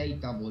win, say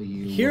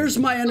W. Here's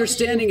my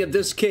understanding of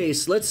this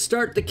case. Let's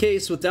start the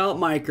case without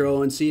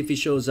Micro and see if he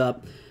shows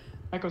up.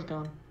 Micro's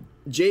gone.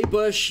 Jay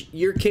Bush,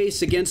 your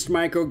case against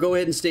Micro. Go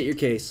ahead and state your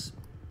case.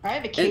 I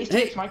have a case And,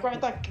 hey, against Micro. I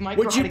thought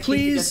Micro Would had you a case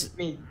please? against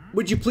me.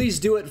 Would you please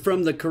do it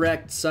from the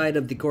correct side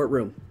of the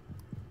courtroom?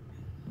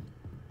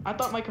 I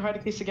thought Micro had a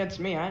case against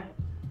me.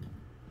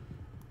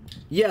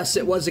 Yes,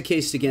 it was a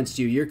case against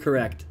you. You're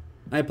correct.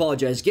 I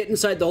apologize. Get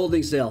inside the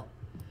holding cell.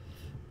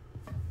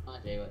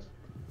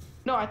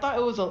 No, I thought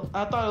it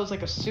was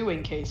like a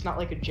suing case, not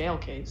like a jail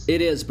case.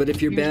 It is, but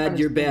if you're He was trying bad,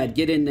 to you're sue bad. me.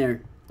 Get in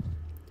there.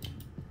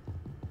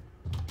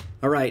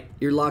 All right,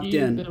 you're locked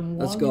You've in. been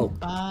Let's one go.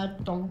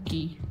 Bad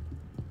donkey.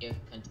 You've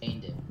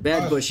contained it.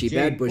 Bad Bushy,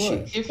 bad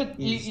Bushy. You've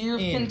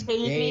contained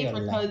me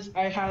because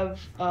I have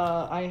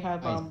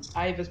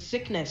a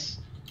sickness,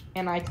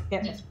 and I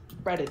can't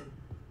spread it.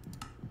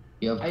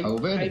 You have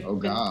COVID? Oh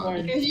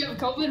God. You have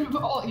COVID?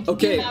 Oh, you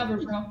Okay. have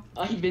it, bro.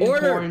 I've been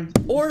Order!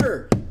 quarantined.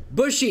 Order!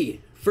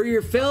 Bushy, for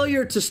your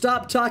failure to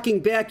stop talking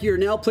back, you're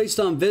now placed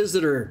on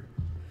visitor.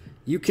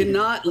 You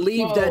cannot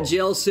leave that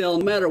jail cell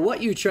no matter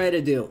what you try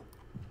to do.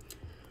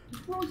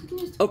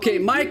 Okay,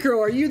 Micro,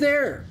 are you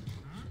there?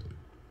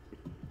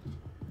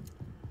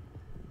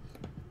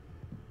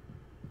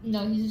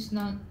 No, he's just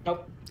not.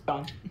 Nope,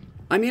 gone.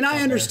 I mean,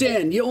 I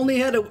understand. You only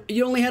had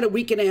a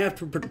week and a half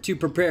to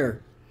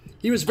prepare.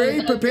 He was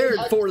very prepared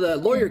for the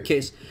lawyer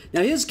case.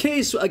 Now, his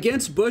case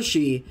against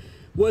Bushy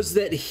was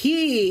that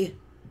he's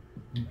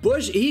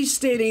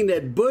stating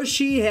that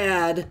Bushy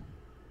had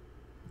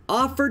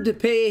offered to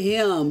pay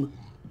him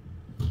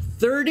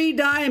 30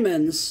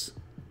 diamonds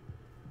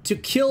to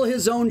kill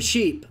his own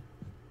sheep.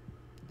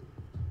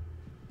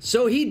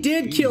 So he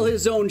did kill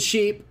his own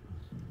sheep.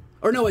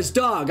 Or no, his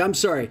dog, I'm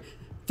sorry.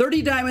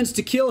 30 diamonds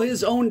to kill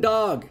his own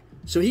dog.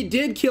 So he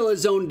did kill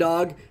his own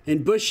dog,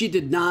 and Bushy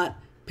did not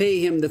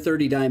pay him the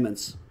 30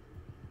 diamonds.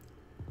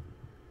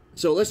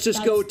 So let's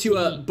just go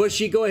to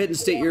Bushy. Go ahead and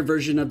state your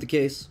version of the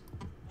case.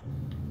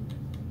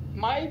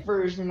 My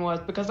version was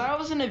because I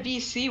was in a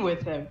VC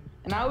with him,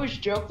 and I was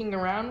joking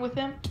around with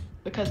him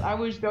because I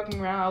was joking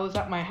around. I was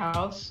at my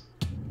house.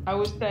 I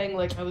was saying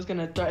like I was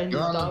gonna threaten his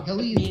dog.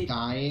 He's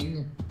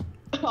dying.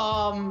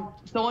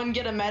 Someone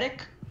get a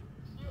medic.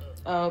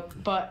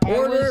 But I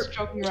was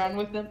joking around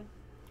with him.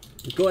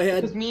 Go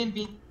ahead. Because me and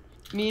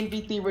me and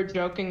V3 were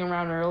joking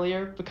around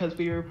earlier because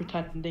we were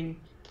pretending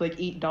to like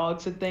eat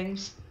dogs and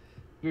things.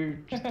 We were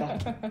just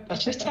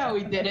that's just how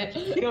we did it.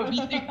 You know,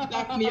 V3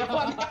 backed me up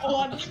on that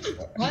one.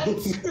 What?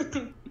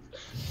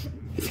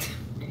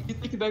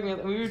 V3 backed me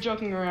up. We were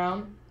joking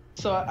around.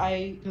 So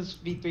because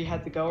V3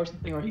 had to go or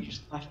something, or he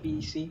just left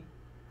BDC.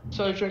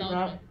 So I was joking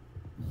around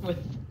with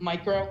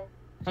Micro.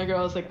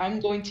 Micro was like, I'm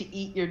going to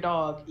eat your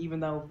dog,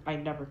 even though I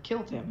never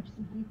killed him.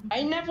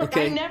 I never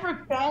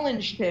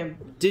challenged him.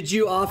 Did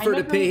you offer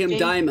to pay him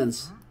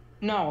diamonds?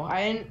 No,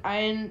 I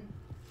didn't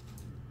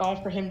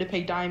offer him to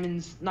pay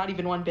diamonds, not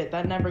even one bit.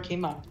 That never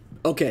came up.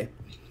 Okay.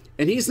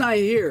 And he's not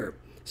here.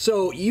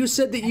 So you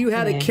said that you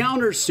had a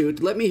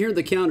countersuit. Let me hear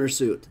the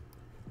countersuit.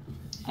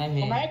 I'm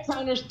My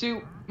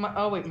countersuit.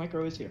 Oh wait,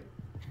 Micro is here.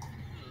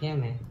 Yeah,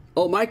 man.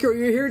 Oh, Micro,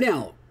 you're here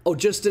now. Oh,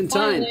 just in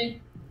time.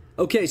 Finally.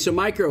 Okay, so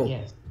Micro.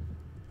 Yes.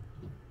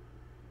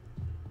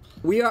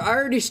 I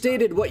already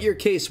stated what your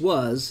case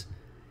was.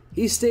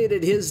 He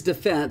stated his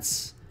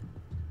defense.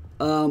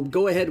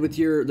 Go ahead with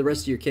the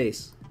rest of your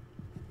case.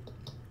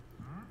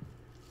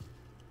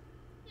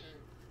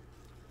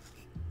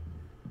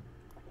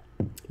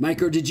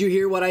 Micro, did you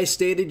hear what I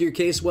stated your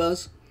case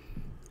was?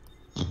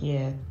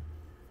 Yeah.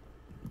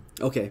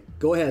 Okay,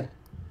 go ahead.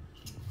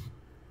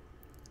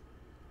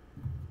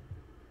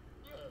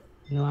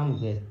 No, I'm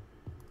good.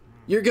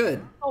 You're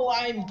good. Oh,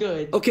 I'm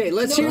good. Okay,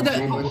 let's hear the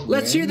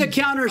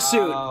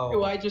countersuit.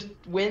 Do I just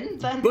win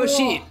then?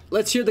 Bushy,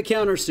 let's hear the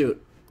countersuit.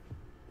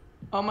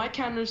 Oh, my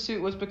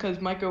countersuit was because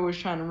Micro was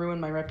trying to ruin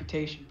my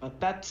reputation, but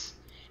that's.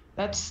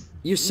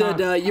 You said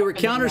you were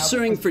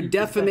countersuing for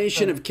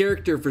defamation of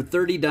character for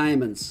 30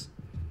 diamonds.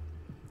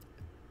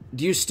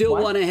 Do you still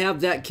want to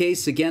have that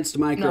case against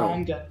Micro? No,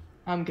 I'm good.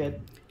 I'm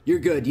good. You're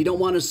good. You don't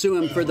want to sue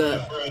him for the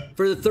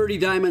 30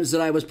 diamonds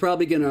that I was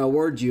probably going to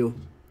award you.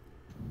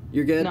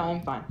 You're good? No,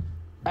 I'm fine.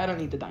 I don't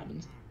need the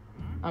diamonds.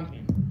 I'm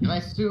fine. Can I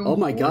sue him? Oh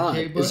my God.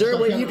 Is there a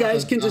way you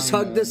guys can just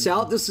hug this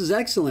out? This is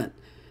excellent.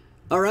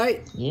 All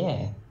right?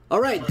 Yeah.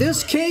 All right.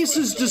 This case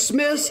is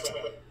dismissed.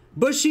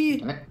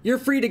 Bushy, you're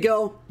free to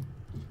go.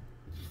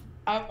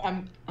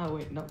 Oh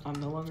wait, no, I'm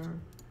no longer.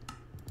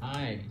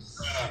 Nice.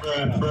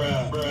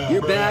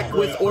 You're back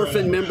with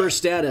orphan member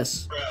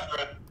status.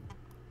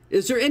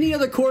 Is there any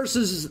other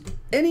cases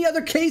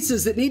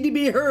that need to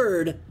be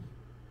heard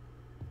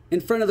in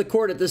front of the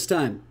court at this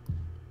time?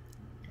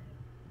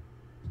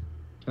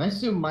 Can I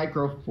sue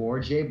Micro for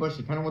J Bush?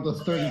 I kind of want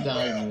those 30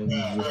 diamonds.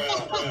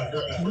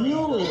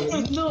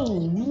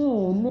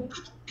 No.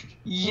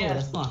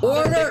 Yes.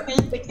 Order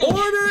in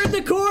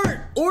the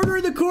court. Order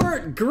in the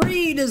court.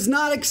 Greed is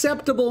not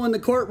acceptable in the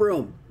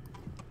courtroom.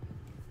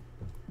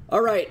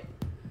 All right.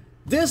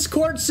 This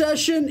court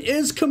session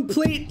is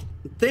complete.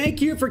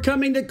 Thank you for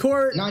coming to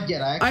court. Not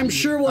yet. I'm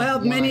sure we'll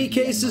have many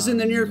cases in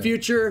the near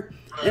future.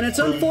 And it's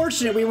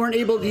unfortunate we weren't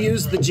able to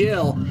use the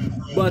jail,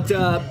 but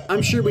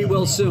I'm sure we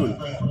will soon.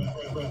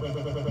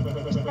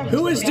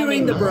 Who is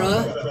doing the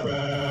bruh?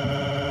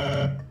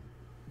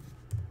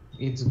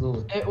 It's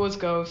good. It was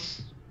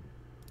Ghost.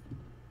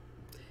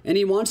 And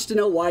he wants to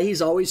know why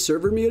he's always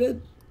server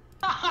muted?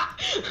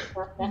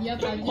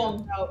 Yep, I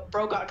do.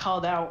 Bro got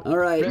called out. All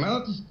right. Am I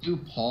allowed to do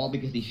Paul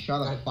because he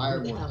shot a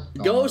fireworks?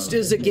 Ghost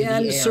is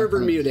again server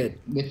muted.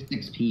 With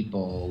 6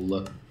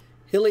 people.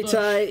 Hilly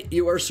Ty,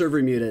 you are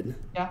server muted.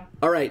 Yeah.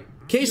 All right.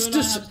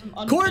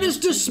 Court is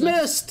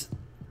dismissed.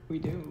 We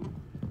do.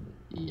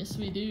 Yes,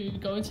 we do.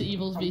 Going to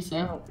Evil's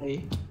VC.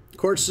 Apparently.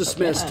 Court's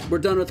dismissed. Okay. We're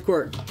done with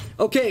court.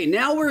 Okay,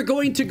 now we're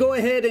going to go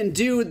ahead and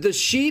do the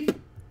sheep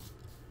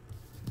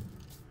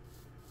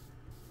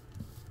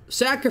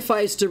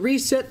sacrifice to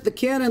reset the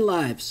canon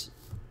lives.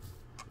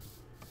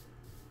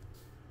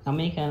 How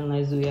many canon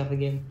lives do we have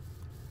again?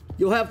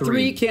 You'll have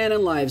 3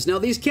 canon lives. Now,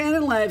 these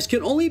canon lives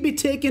can only be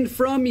taken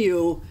from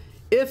you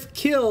if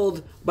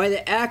killed by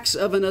the axe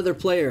of another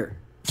player.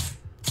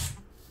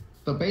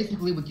 So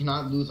basically, we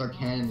cannot lose our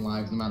canon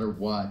lives no matter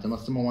what,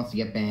 unless someone wants to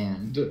get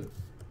banned.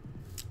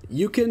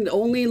 You can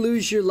only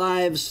lose your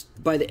lives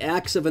by the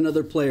axe of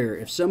another player.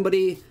 If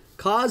somebody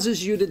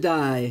causes you to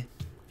die,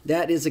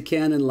 that is a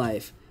canon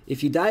life.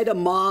 If you die to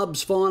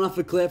mobs falling off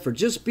a cliff or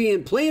just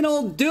being plain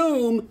old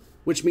doom,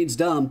 which means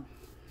dumb,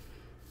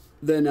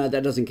 then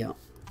that doesn't count.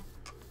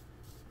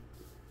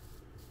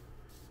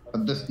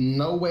 But there's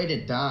no way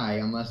to die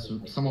unless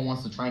someone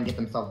wants to try and get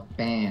themselves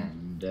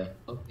banned.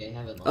 Okay,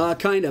 have it.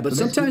 Kinda, but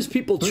sometimes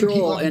people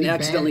troll and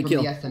accidentally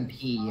kill.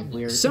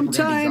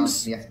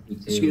 Sometimes,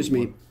 excuse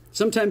me,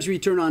 sometimes we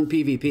turn on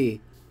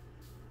PvP.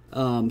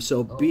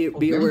 So be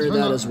aware of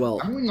that as well.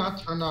 Have we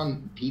not turned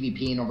on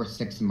PvP in over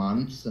 6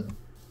 months?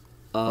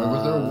 Or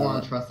was there a war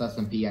on Trust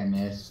SMP I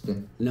missed?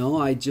 No,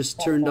 I just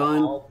turned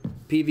on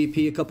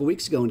PvP a couple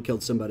weeks ago and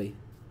killed somebody.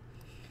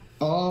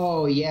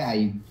 Oh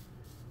yeah.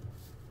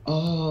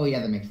 Oh yeah,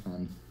 that makes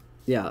sense.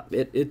 Yeah,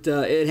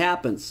 it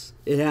happens.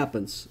 It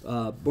happens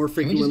more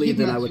frequently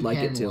than I would like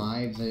it to.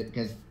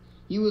 Because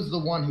he was the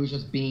one who was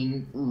just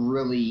being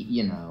really,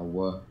 you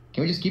know.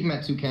 Can we just keep him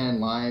at 2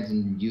 canon lives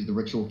and use the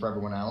ritual for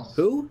everyone else?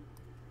 Who?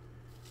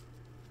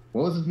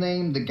 What was his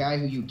name? The guy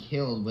who you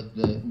killed with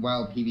the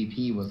while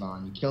PvP was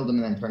on. You killed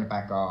him and then turned it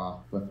back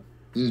off. But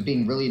he was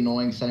being really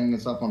annoying, setting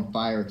himself on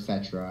fire,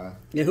 etc.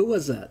 Yeah, who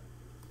was that?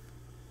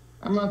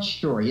 I'm not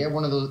sure. He had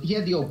one of those. He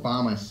had the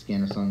Obama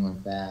skin or something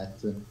like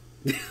that.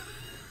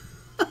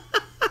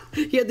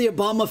 He had the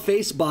Obama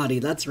face body.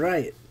 That's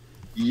right.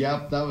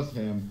 Yep, that was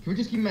him. Can we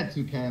just keep him at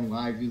 2K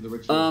live? Do the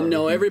ritual.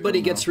 No,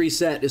 everybody gets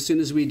reset as soon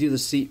as we do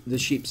the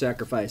sheep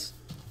sacrifice.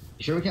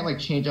 Sure, we can't like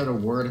change out a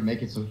word and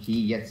make it so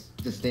he gets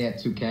to stay at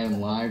 2K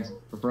lives,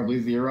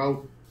 preferably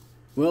 0.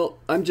 Well,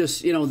 I'm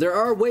just, you know, there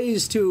are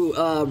ways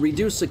to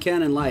reduce the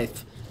canon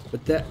life,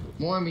 but that.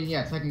 Well, I mean,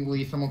 yeah,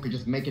 technically, someone could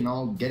just make it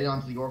all, get it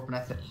onto the Orphan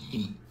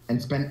SMP,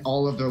 and spend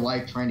all of their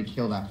life trying to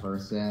kill that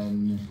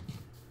person.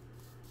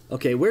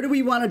 Okay, where do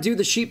we want to do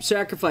the sheep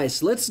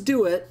sacrifice? Let's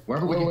do it.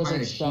 Wherever we can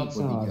find a sheep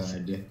would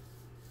be good.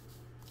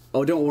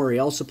 Oh, don't worry,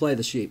 I'll supply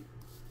the sheep.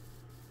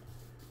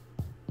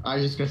 I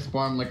was just gonna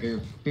spawn like a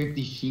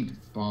 50 sheep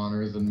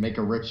spawners and make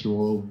a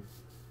ritual.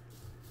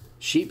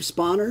 Sheep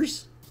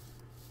spawners?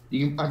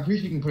 I'm pretty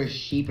sure you can put a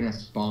sheep in a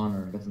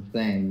spawner. That's a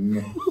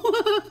thing.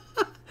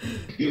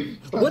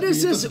 What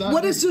is this?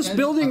 What is this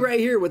building right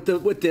here with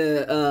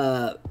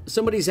the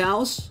somebody's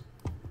house?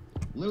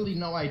 Literally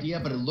no idea,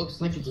 but it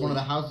looks like it's one of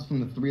the houses from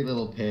the Three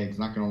Little Pigs.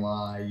 Not gonna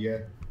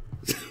lie.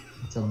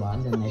 It's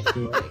abandoned.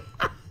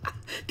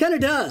 Kind of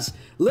does.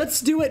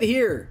 Let's do it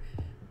here.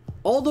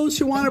 All those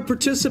who want to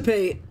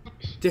participate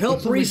to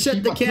help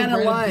reset the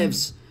canon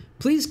lives,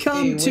 please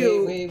come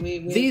to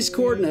these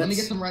coordinates. Let me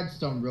get some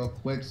redstone real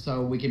quick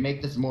so we can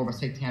make this more of a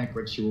satanic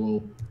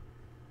ritual.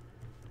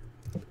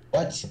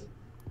 What?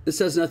 This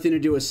has nothing to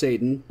do with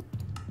Satan.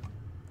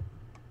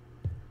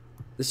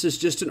 This is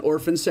just an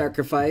orphan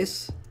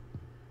sacrifice.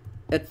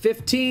 At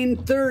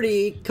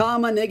 1530,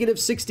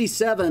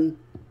 -67.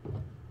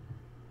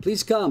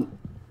 Please come.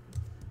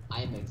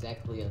 I am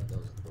exactly at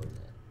those coordinates.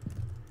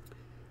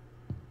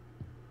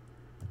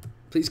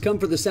 Please come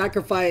for the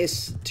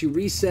sacrifice to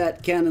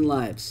reset canon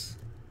lives.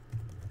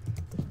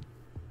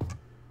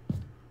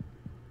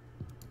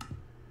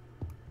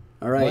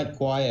 All right. What?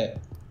 Quiet.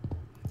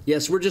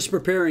 Yes, we're just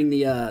preparing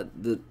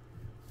the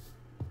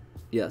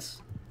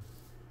yes.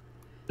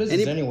 This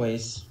is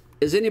anyways.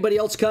 Is anybody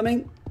else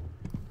coming?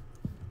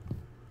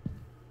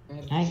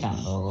 I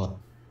can't go.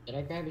 Did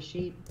I grab a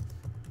sheep?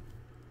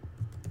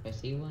 I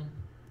see one.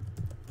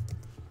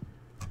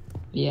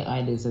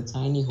 Yeah, there's a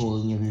tiny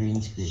hole in your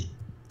green screen.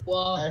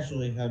 Well, I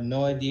actually have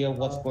no idea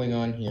what's going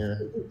on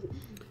here.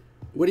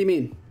 What do you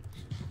mean?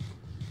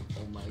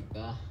 Oh my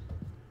god.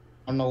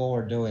 I don't know what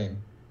we're doing.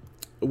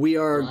 We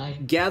are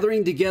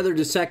gathering together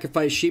to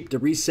sacrifice sheep to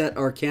reset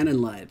our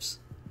canon lives.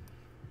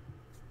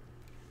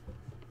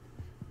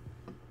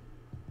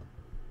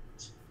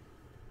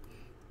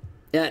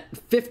 At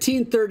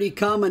 1530,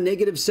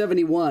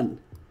 -71.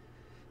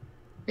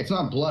 It's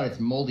not blood, it's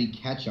moldy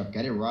ketchup.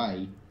 Get it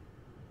right.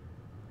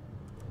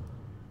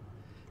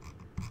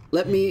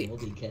 Let me...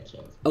 Moldy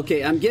ketchup.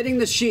 Okay, I'm getting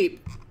the sheep.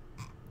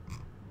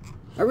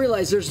 I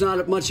realize there's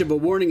not much of a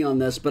warning on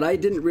this, but I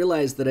didn't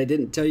realize that I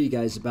didn't tell you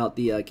guys about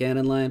the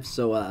canon lives,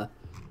 so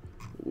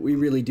we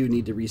really do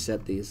need to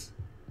reset these.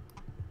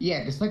 Yeah,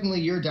 because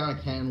technically you're down a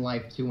canon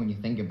life too when you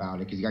think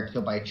about it, because you got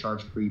killed by a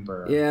charged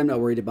creeper. Yeah, I'm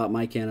not worried about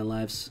my canon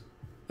lives.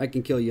 I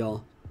can kill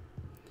y'all.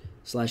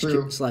 Slash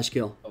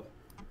kill.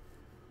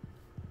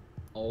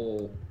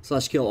 Oh.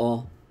 Slash kill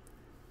all.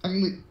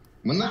 Technically,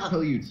 wouldn't that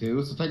kill you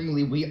too? So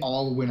technically we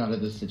all win out of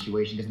this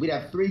situation, because we'd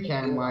have 3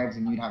 canon lives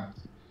and you'd have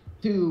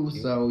 2,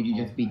 so you'd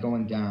just be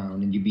going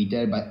down and you'd be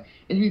dead by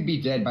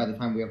the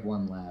time we have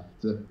 1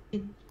 left.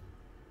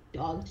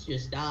 Dogs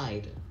just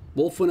died.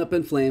 Wolf went up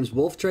in flames.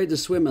 Wolf tried to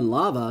swim in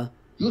lava.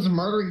 He was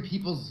murdering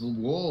people's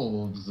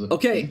wolves.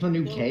 Okay, a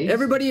new case?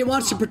 Everybody who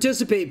wants to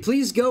participate,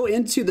 please go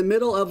into the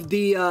middle of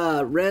the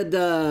red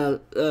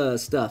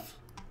stuff.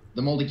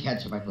 The moldy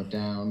ketchup I put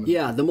down.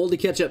 Yeah, the moldy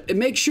ketchup. And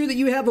make sure that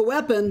you have a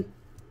weapon.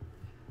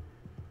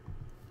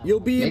 You'll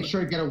be... Make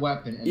sure to get a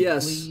weapon. And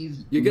yes.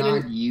 Please you're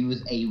gonna not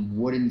use a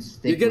wooden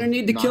stick. You're gonna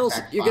need to kill...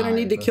 You're gonna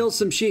need to kill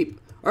some sheep.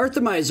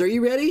 Arthemize, are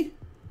you ready?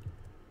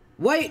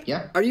 White,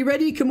 are you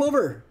ready? Come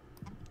over.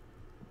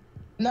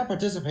 I'm not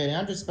participating,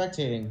 I'm just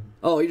spectating.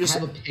 Oh, you're just...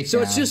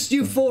 So it's just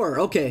you 4.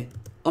 Okay.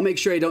 I'll make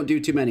sure I don't do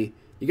too many.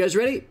 You guys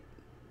ready?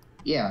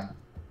 Yeah.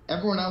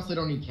 Everyone else, they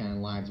don't need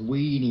canon lives.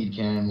 We need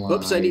canon lives.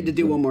 Oops, I need to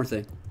do one more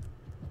thing.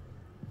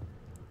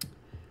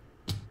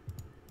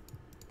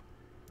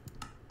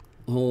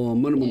 Oh,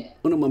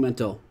 un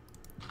momento.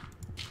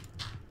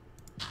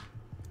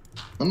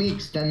 Let me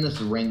extend this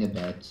ring a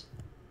bit.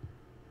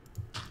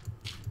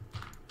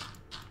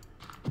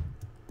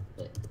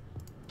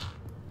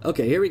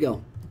 Okay, here we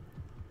go.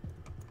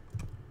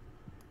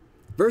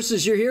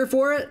 Versus, you're here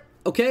for it?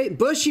 Okay,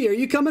 Bushy, are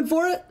you coming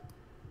for it?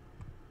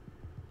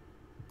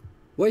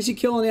 Why is he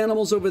killing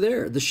animals over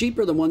there? The sheep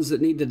are the ones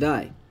that need to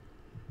die.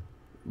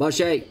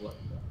 Bushy.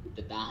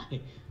 To die.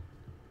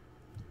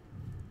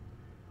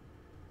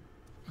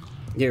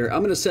 Here,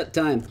 I'm gonna set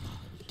time.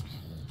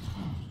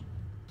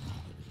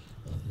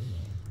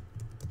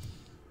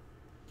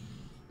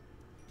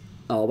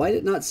 Oh, why did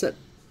it not set?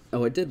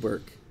 Oh, it did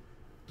work.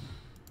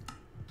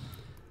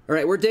 All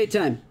right, we're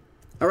daytime.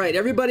 All right,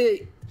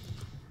 everybody,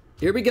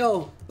 here we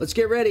go. Let's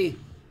get ready.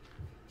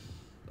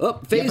 Oh,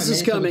 phase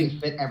is coming. We can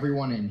fit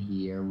everyone in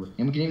here, and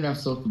we can even have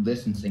social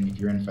distancing if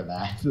you're in for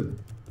that.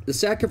 The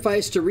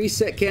sacrifice to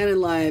reset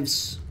canon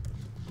lives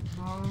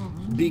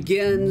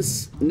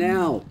begins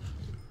now.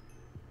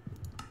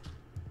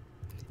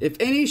 If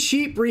any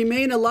sheep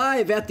remain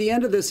alive at the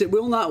end of this, it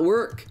will not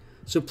work.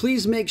 So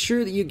please make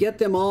sure that you get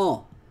them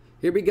all.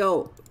 Here we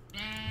go.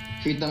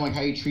 Treat them like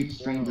how you treat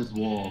strangers'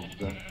 wolves.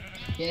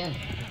 Yeah.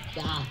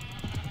 Ah.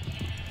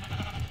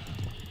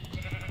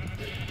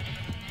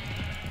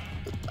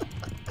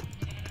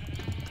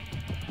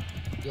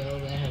 Kill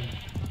them.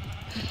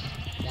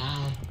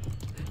 Ah.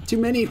 Too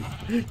many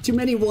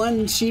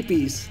one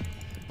sheepies.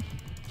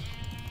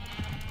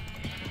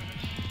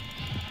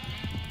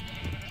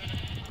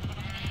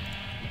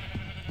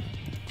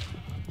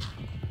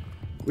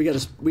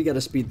 We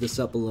gotta speed this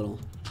up a little.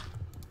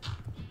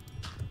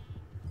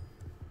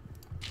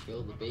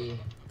 Kill the bee.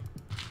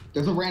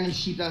 There's a random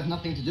sheep that has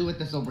nothing to do with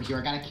this over here.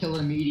 I gotta kill it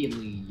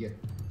immediately.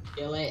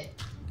 Kill it.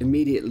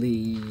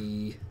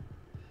 Immediately.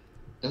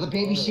 There's a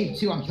baby sheep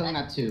too. I'm killing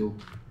that too.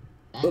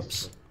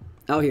 Oops.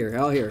 Out here.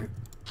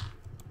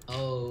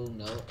 Oh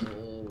no.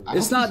 Oh.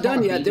 It's not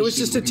done yet. There was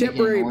just a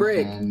temporary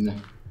break.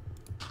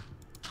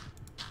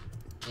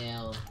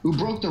 Yeah. Who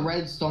broke the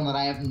redstone that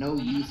I have no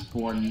use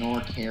for nor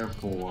care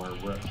for?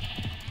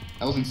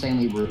 That was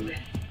insanely rude.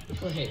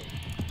 Wait.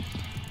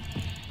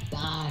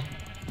 Die.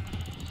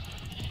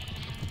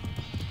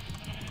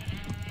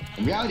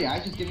 In reality, I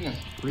was just giving us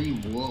free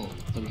wool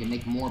so we can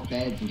make more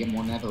beds and get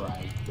more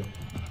netherite.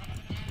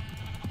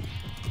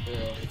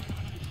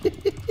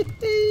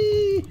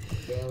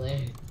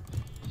 Really?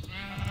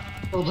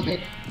 Kill the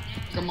pig.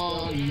 Come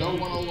on, no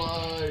one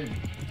alive.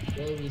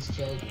 Kill these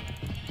children.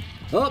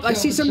 Oh, I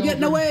see some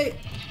getting away.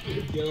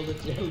 Kill the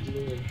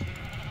children.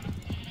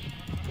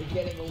 They're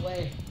getting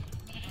away.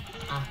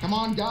 Ah. Come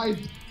on,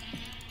 guys.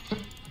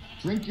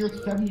 Drink your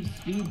 70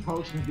 speed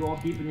potions you all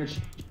keep in your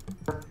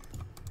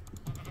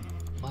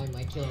Why am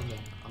I killing them?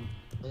 I'm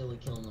literally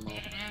killing them all.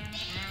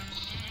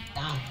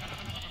 Ah.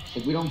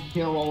 If we don't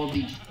kill all of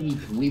these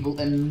sheep, we will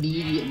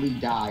immediately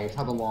die. It's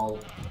how the law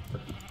works.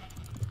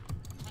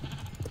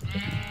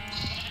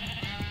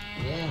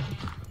 Yeah.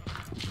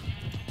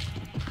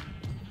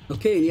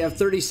 Okay, you have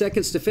 30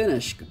 seconds to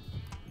finish.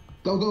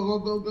 Go, go, go,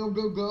 go, go,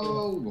 go,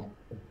 go!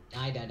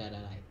 Die.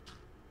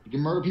 You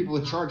can murder people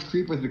with charged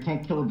creepers but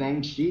can't kill a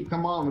dang sheep?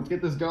 Come on, let's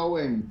get this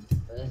going.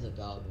 There's a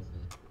dog, isn't it?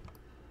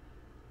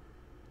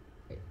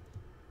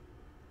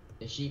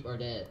 The sheep are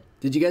dead.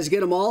 Did you guys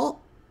get them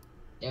all?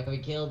 Yeah, we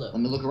killed them.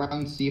 Let me look around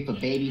and see if a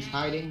baby's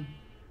hiding.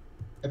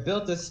 I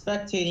built a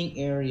spectating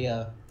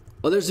area.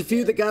 Oh, there's a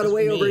few that got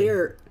away over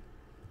here.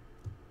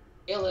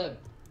 Kill him.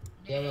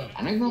 Kill him.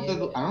 I don't know if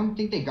I don't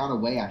think they got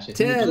away actually.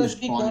 10,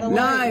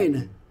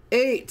 9,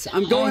 8.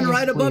 I'm going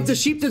right above the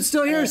sheep that's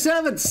still here.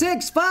 7,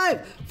 6,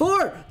 5,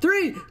 4,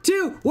 3,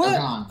 2,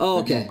 1. Oh,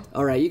 okay.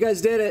 All right, you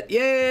guys did it.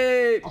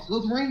 Yay! Also,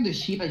 those weren't the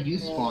sheep that you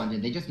spawned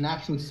in. They just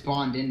naturally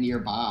spawned in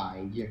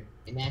nearby.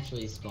 They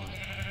naturally spawn.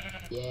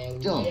 Yeah.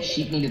 Still,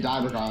 sheep need to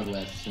die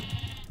regardless.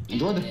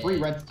 Enjoy the free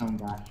redstone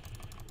guy.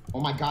 Oh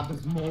my God,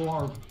 there's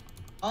more.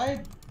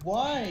 Why?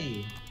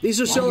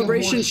 These are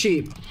celebration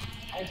sheep.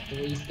 I have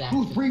 3 stacks.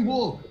 Ooh, free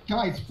wool!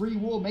 Guys, free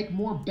wool, make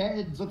more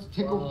beds! Let's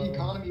take over the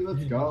economy,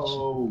 let's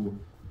go!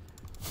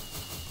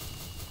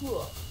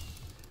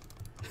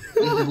 This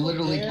is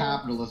literally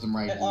capitalism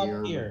right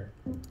here.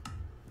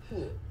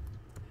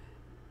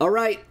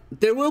 Alright,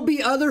 there will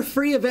be other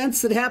free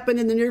events that happen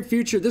in the near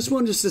future. This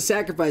one is a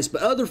sacrifice,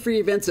 but other free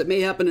events that may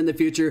happen in the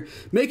future.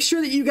 Make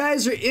sure that you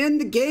guys are in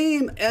the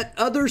game at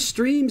other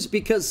streams,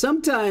 because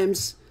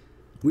sometimes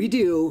we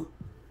do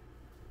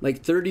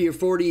like 30 or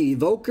 40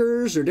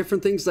 evokers or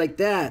different things like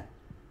that,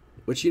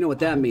 which you know what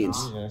that means.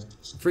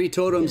 Free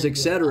totems,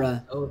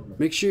 etc.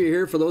 Make sure you're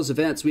here for those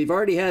events. We've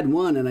already had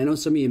one, and I know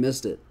some of you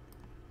missed it.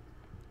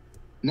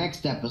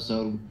 Next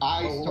episode,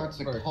 starts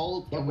a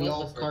cult, and we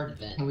all start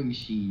killing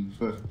sheep.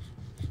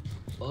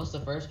 What was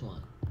the first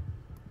one?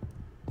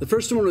 The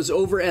first one was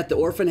over at the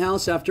orphan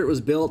house after it was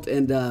built,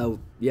 and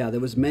yeah, there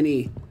was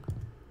many.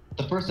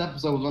 The first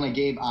episode was when I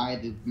gave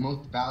the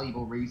most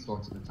valuable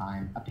resource at the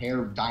time, a pair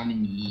of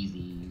diamond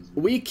Yeezys.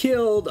 We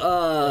killed,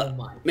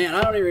 man,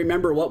 I don't even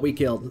remember what we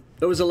killed.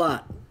 It was a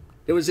lot.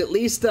 It was at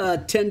least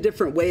 10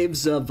 different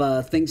waves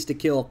of things to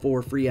kill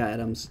for free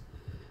items.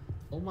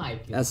 Oh my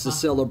God. That's the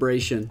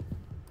celebration.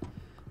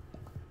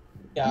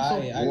 Yeah,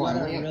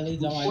 I really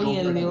don't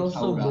like and we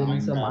also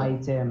win some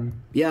item.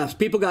 Yeah,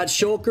 people got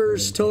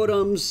shulkers,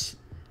 totems.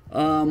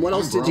 What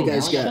else did you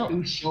guys get? 2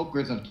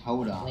 shulkers of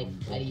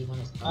totems. How do you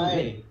want to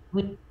start?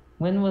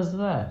 When was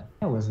that?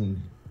 I wasn't.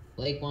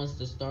 Blake wants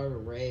to start a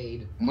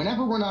raid.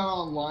 Whenever we're not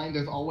online,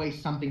 there's always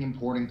something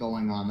important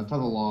going on. That's how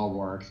the law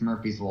works.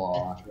 Murphy's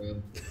Law. That's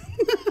true.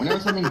 Whenever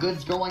something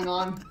good's going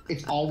on,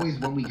 it's always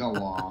when we go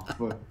off.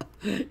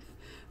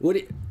 What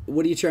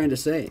are you trying to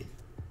say?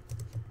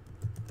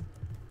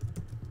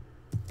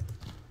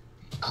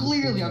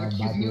 Clearly, I'm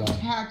accusing you of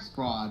tax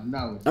fraud.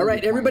 No. All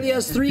right, everybody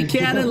has 3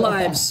 canon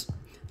lives.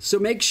 So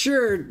make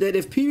sure that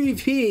if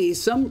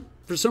PvP,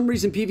 for some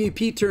reason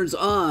PvP turns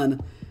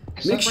on,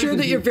 make sure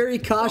that you're very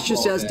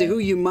cautious as to who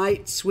you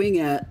might swing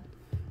at.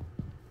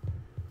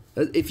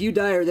 If you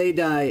die or they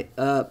die,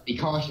 be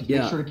cautious.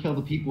 Yeah. Make sure to kill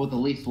the people with the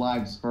least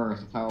lives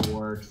first. That's how it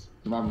works.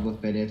 Survival of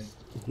the fittest.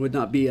 Would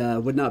not be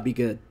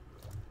good.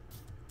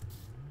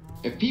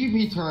 If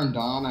PvP turned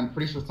on, I'm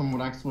pretty sure someone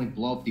would accidentally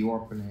blow up the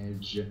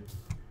orphanage.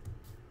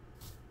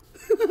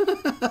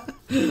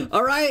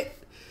 All right.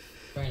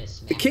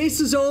 The case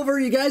is over.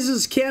 You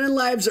guys' canon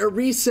lives are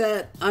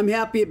reset. I'm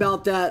happy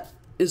about that.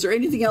 Is there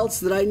anything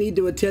else that I need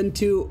to attend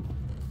to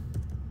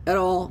at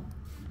all?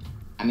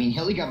 I mean,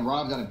 Hilly got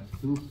robbed out of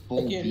 2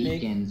 full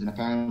beacons, and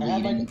apparently I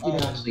have he didn't even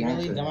a actually really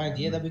answer dumb them.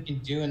 idea that we can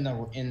do in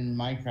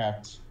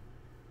Minecraft.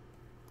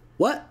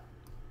 What?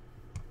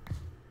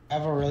 I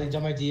have a really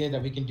dumb idea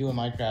that we can do in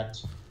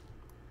Minecraft.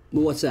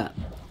 Well, what's that?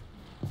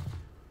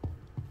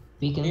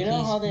 We can You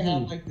know how they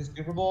have please like the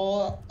Super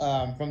Bowl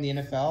from the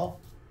NFL?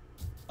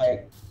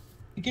 Like,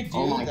 you could do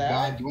Oh my that.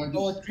 god, do you want to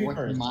go do with sports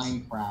creepers. in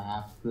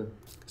Minecraft?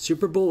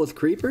 Super Bowl with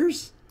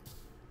creepers?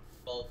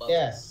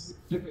 Yes.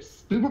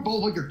 Super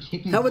Bowl where you're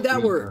kicking How would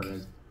that work?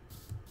 creepers.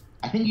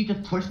 I think you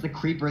just push the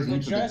creepers But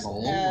into the just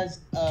goal. as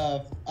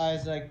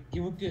like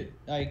you would get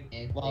like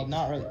well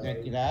not really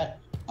like that.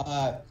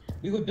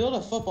 We would build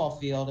a football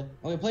field and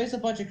we would place a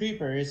bunch of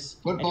creepers.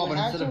 Football, and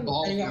but instead of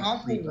balls, and you we have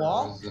have to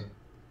walk creepers.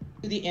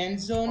 to the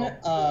end zone,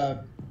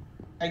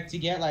 like to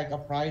get like a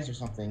prize or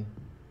something.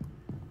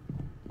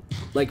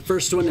 Like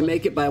first one to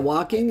make it by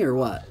walking or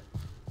what?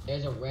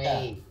 There's a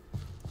raid.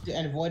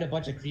 And avoid a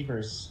bunch of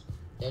creepers.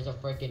 There's a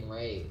freaking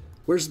raid.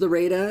 Where's the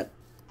raid at?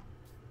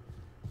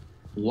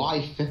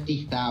 Why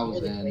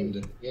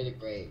 50,000? You're the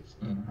graves.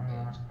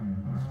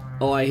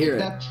 Oh, I hear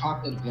It's it. that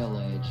chocolate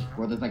village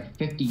where there's like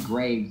 50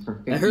 graves for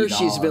 50 At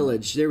Hershey's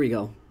Village. There we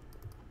go.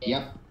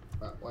 Yep.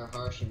 We're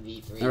harsh in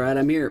V3. All right,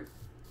 I'm here.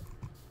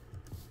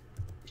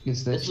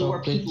 Is the This is where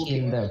chocolate people.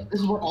 in there? This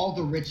is where all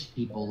the rich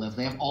people live.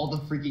 They have all the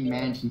freaking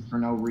mansions for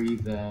no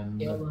reason.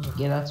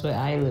 Yeah, that's where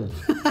I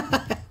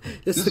live.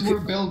 This is where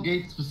Bill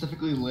Gates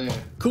specifically lives.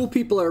 Cool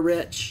people are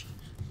rich.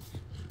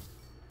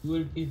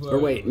 Good people Or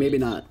wait, maybe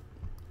not.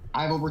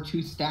 I have over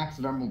 2 stacks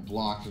of emerald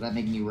blocks. Does that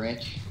make me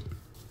rich?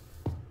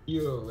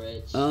 You're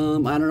rich. I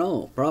don't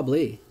know.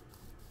 Probably.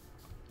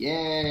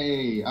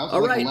 Yay! I also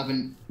All like right,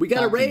 11 we got a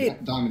stacks of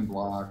raid. diamond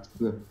blocks.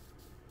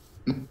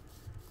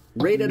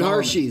 Raid at No,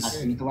 Hershey's. I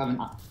think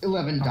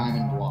 11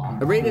 diamond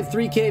blocks. I raided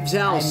 3 Caves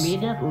house. I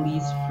made at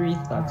least 3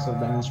 stacks of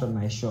diamonds from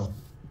my shop.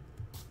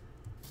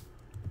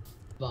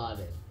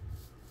 Spotted.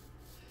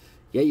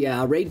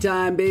 Yeah. Raid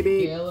time,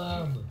 baby. Kill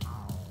him.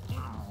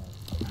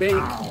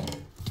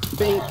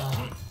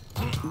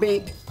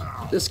 Bank.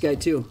 This guy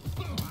too.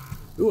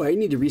 Ooh, I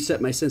need to reset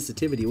my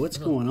sensitivity. What's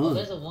going Oh, on?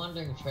 there's a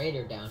wandering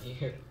trader down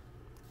here.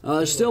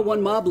 There's still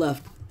 1 mob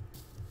left.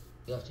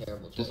 You have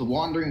terrible Does the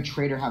wandering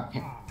trader have?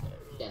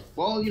 Yes.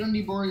 Well, you don't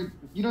need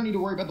to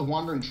worry about the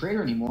wandering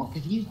trader anymore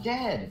because he's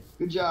dead.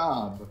 Good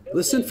job.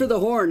 Listen for the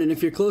horn, and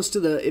if you're close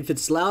to if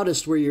it's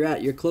loudest where you're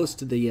at, you're close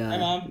to the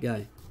Mom.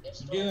 guy.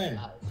 Doing?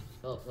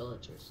 Oh,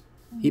 villagers.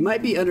 He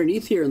might be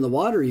underneath here in the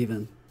water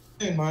even.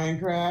 In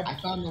Minecraft. I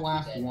found the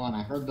last one.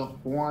 I heard the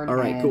horn. All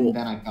right, and cool.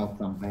 Then I felt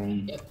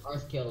something. Yep,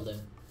 Arth killed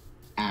him.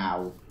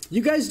 Ow.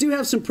 You guys do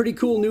have some pretty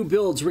cool new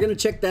builds. We're gonna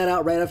check that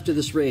out right after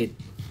this raid.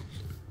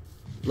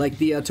 Like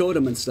the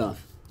totem and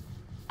stuff.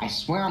 I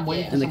swear I'm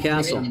waiting for And the someone to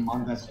castle. make an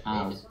Among Us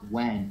house.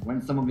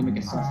 When's someone gonna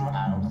make a saucy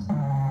house? Where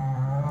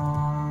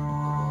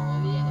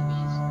are the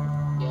enemies?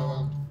 Kill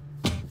them.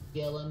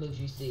 Kill them if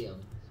you see them.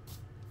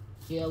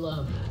 Kill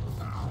them.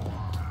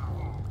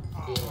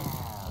 Kill them.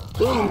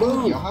 Boom,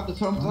 boom. I'll have the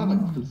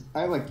totems.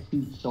 I have like 2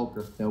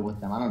 shulkers filled with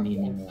them. I don't need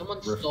any more.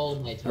 Someone stole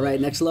my totem. All right,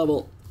 next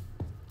level.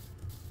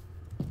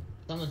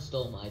 Someone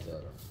stole my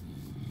totem.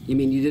 You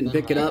mean you didn't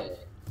pick it up?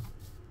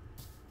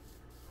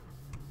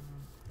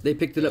 They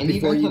picked it up In the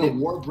before event you that a did.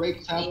 war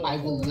breaks out, I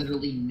will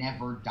literally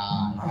never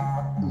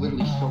die.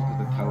 Literally shulker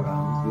the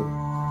totems.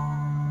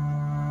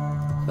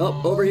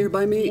 Oh, over here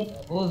by me.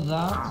 Oh,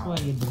 that's why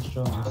you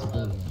destroyed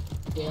the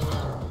Kill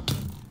them.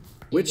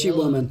 Witchy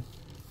Kill 'em. woman.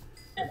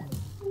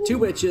 2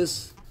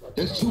 witches.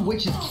 There's 2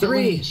 witches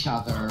 3. killing each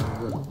other.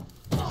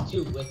 There's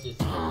 2 witches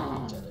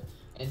killing each other.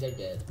 And they're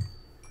dead.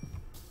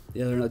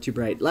 Yeah, they're not too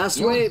bright. Last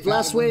You know wave, what's bad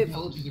last when wave.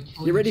 villagers are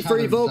killing You ready each for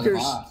other instead of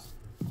evokers? us?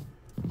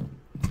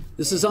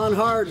 This is on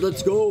hard.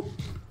 Let's go.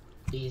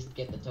 Please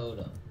get the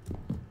totem.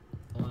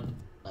 Come on,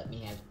 let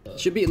me have the totem.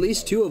 Should be at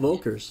least 2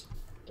 evokers.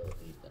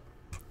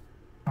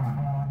 Where are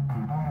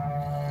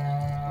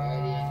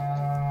the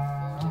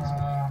enemies?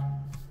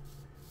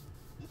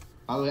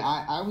 By the way,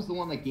 I was the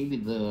one that gave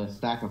you the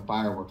stack of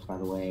fireworks, by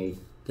the way.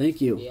 Thank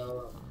you.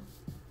 Kill 'em.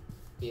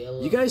 Kill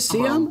 'em. You guys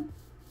see them?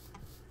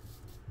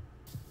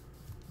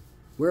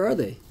 Where are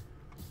they?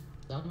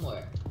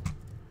 Somewhere.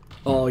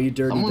 Oh, you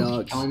dirty Someone's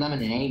dogs. killing them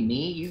and it ain't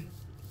me.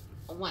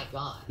 Oh my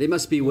god. They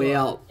must be way You are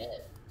out.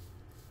 Dead.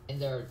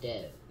 And they're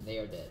dead. They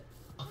are dead.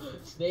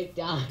 Snake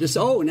died. This.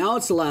 Oh, now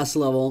it's the last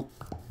level.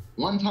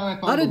 One time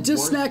I found How did the this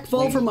worst snack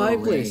fall place from for my a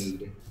place?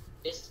 raid.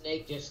 This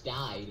snake just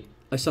died.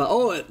 I saw.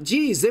 Oh,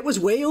 geez, it was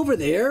way over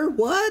there.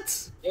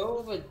 What? You're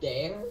over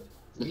there.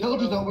 The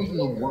villager's always in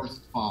the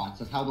worst spots.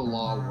 That's how the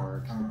law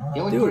works. They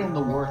always put it in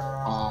the worst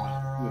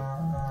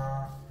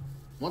spot.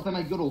 One time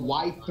I go to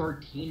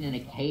Y13 in a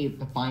cave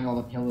to find all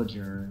the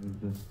pillagers.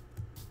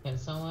 Can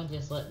someone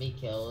just let me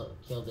kill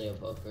the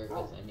evoker?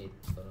 Because I need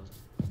totems.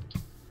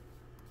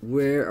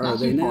 Where are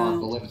they now?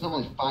 It's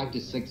only 5 to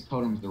 6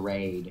 totems to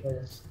raid.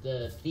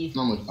 The thief.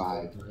 Normally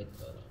 5.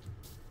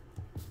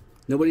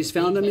 Nobody's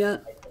found them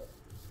yet?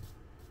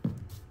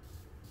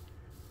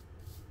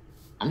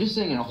 I'm just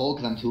sitting in a hole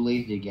because I'm too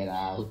lazy to get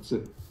out.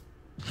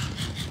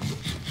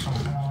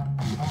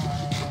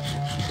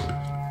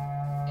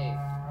 Hey.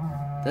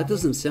 That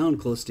doesn't sound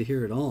close to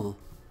here at all.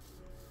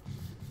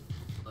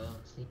 I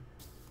don't see.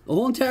 A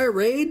whole entire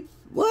raid?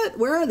 What?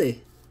 Where are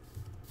they?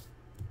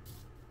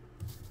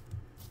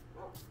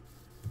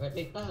 Where'd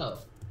they go?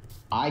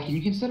 Can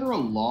you consider a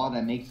law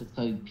that makes it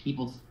so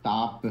people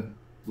stop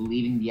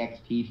leaving the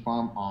XP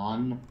farm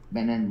on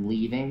and then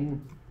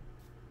leaving?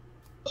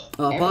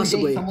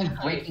 Possibly. Every day someone's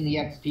breaking the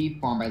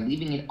XP farm by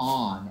leaving it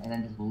on and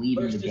then just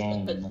leaving the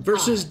game.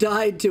 Versus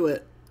died to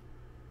it.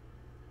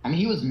 I mean,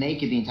 he was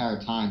naked the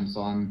entire time, so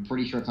I'm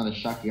pretty sure it's not a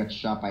shock he got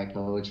shot by a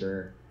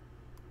pillager.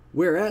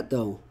 Where at,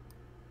 though?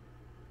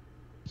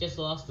 Just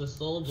lost a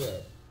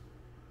soldier.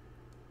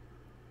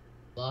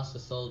 Lost a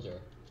soldier.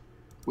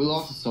 We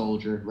lost a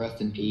soldier. Rest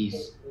in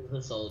peace.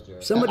 The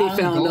soldier. Somebody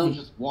found him.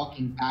 Just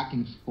walking back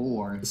and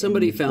forth.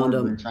 Somebody found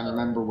him. Trying to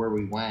remember where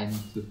we went.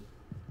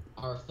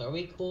 Arth, are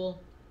we cool?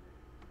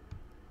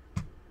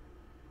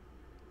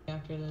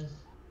 After this?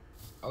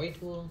 Are we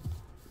cool?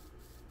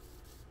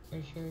 Are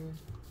you sure?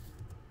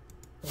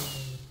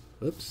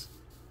 Oops.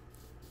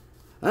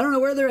 I don't know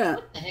where they're at.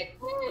 What the heck?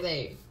 Where are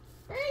they?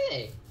 Where are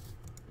they?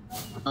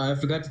 I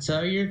forgot to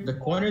tell you, the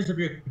corners of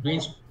your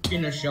green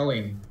screen are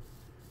showing.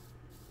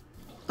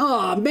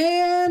 Aw,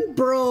 man,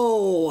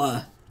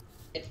 bro.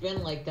 It's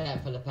been like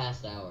that for the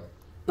past hour.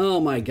 Oh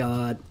my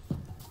god.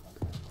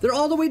 They're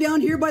all the way down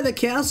here by the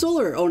castle,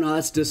 or? Oh no,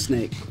 that's just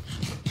Snake.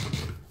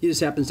 He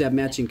just happens to have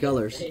matching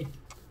colors.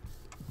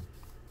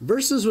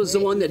 Versus was the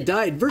one that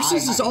died.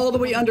 Versus is all the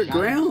way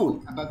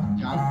underground.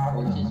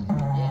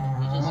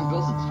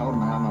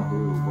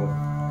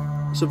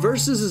 So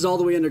Versus is all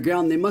the way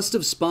underground. They must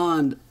have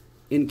spawned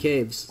in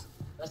caves.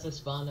 Must have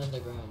spawned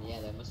underground.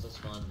 Yeah, they must have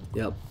spawned.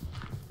 Yep.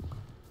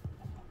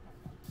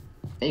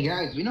 Hey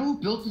guys, we know who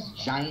built this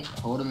giant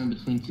totem in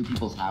between two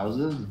people's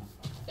houses?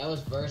 That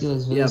was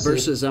Versus. Yeah,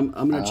 Versus. I'm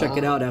gonna check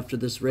it out after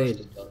this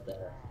raid.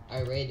 I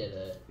raided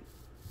it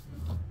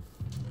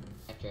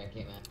after I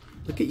came out.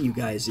 Look at you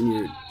guys in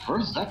your.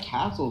 Versus, that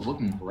castle is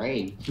looking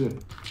great. Where is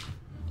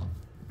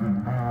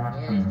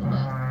the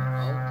last?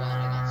 Oh god,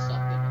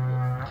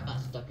 I got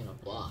stuck in a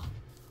block.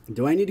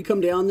 Do I need to come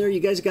down there? You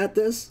guys got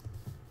this?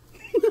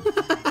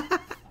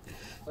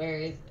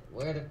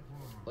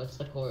 What's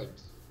the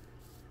cords?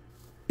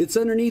 It's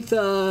underneath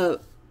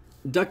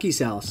Ducky's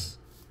house.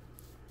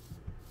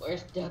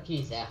 Where's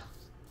Ducky's house?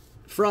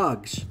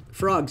 Frog's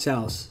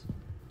house.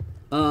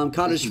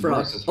 Cottage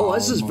Frog. Oh,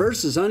 this is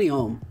Versus Honey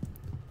Home.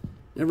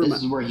 Never mind.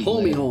 This is where he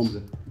Homie lives.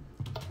 Home.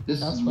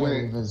 This is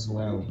where as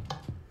well.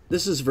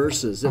 This is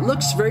Versus. It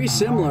looks very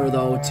similar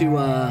though to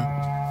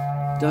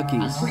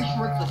Ducky's. I'm pretty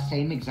sure it's the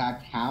same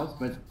exact house,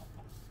 but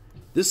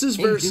this is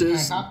Hey, dude,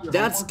 Versus. can I copy your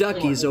That's homework?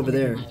 Ducky's over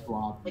there.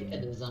 I like the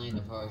design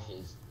of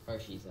Harshy's.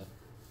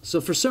 So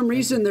for some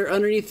reason they're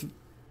underneath.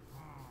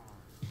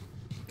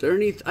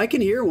 I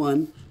can hear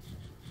one.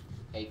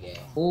 Hey,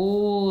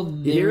 Oh,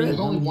 You hear it? there's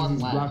only one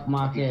Black left. If you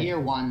market. hear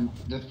one,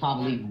 there's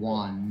probably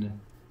one.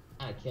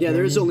 Yeah,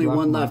 there is only Black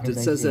one left. It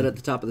market, says I that see. at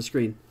the top of the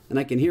screen, and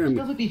I can hear It him.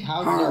 feels like these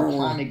houses are a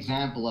prime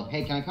example of,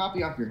 hey, can I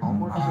copy off your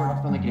homework? Sure,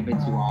 it's gonna get a bit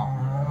too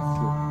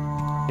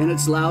often. And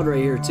it's loud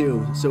right here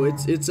too. So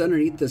it's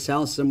underneath this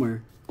house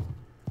somewhere.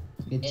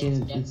 It's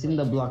in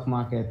the black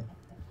market.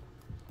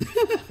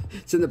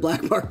 It's in the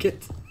black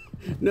market.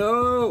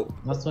 No.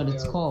 That's what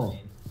it's called.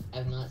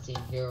 I've not seen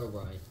Hero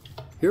Brian.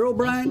 Hero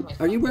Brian,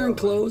 are you wearing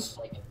clothes?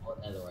 Like in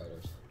Netherite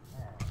or something.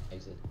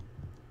 Exit.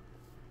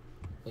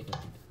 Wait a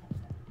second.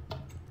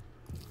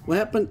 What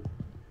happened?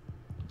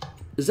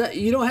 Is that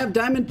you don't have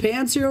diamond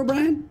pants, Hero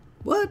Brian?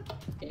 What?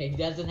 He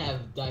doesn't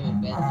have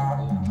diamond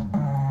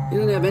pants. You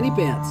don't have any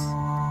pants.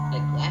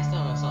 Like last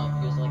time I saw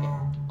him, he was like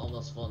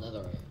almost full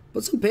Netherite.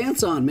 Put some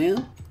pants on,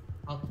 man.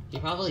 Oh, he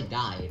probably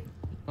died.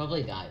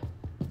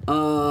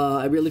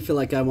 I really feel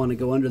like I want to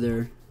go under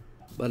there,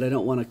 but I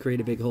don't want to create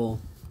a big hole.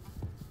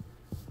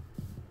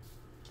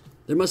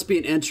 There must be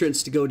an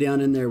entrance to go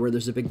down in there where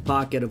there's a big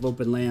pocket of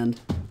open land.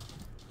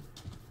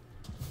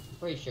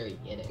 Pretty sure he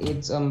get it.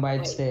 It's by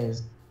the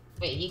stairs.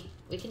 Wait,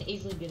 we can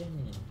easily get in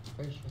there.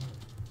 Pretty sure.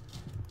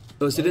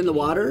 Oh, is it in the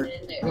water?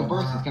 So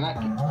Versus, can I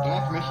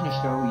have permission to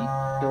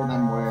show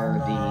them where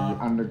the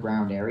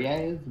underground area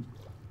is?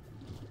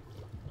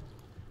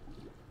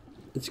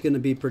 It's gonna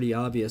be pretty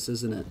obvious,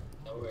 isn't it?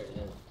 Know where it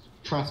is.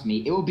 Trust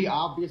me, it will be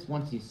obvious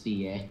once you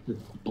see it.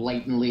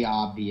 Blatantly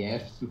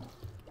obvious.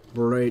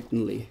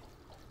 Blatantly.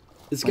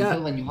 It's Until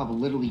got. then, you have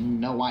literally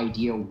no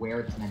idea where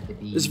it's meant to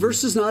be. Is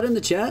Versus not in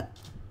the chat?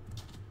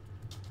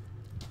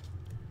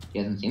 He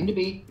doesn't seem to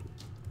be.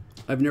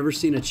 I've never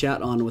seen a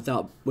chat on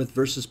with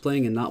versus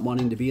playing and not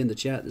wanting to be in the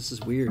chat. This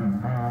is weird.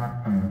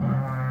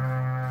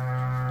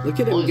 Look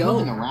at him Well, he's go.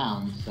 moving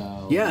around,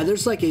 so. Yeah,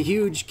 there's like a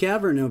huge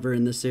cavern over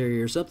in this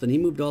area or something. He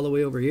moved all the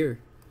way over here.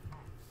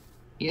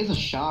 He has a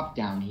shop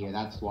down here,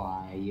 that's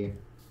why.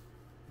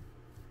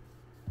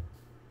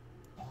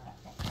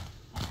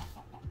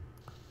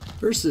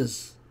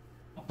 Versus.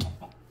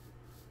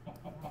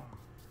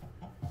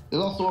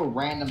 There's also a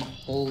random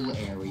hole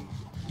area.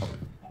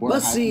 Where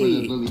Let's see.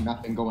 There's literally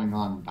nothing going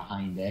on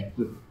behind it.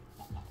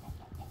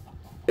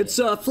 It's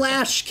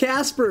Flash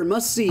Casper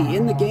Must See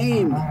in the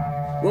game.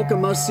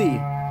 Welcome, Must See.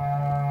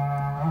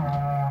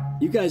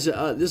 You guys,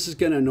 this is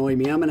gonna annoy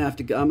me. I'm gonna have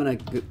to go.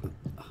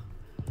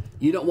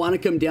 You don't want to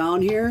come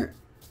down here?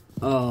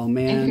 Oh I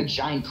man. think a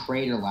giant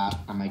crater last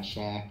time I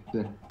checked.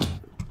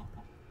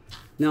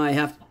 Now I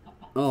have.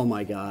 Oh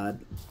my god.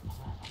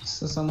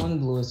 So someone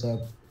blew us up.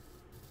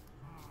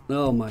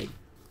 Oh my.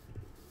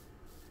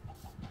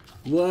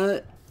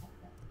 What?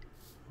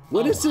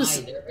 What is this?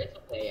 There is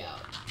a way out.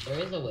 There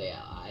is a way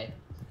out.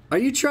 Are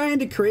you trying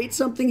to create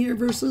something here,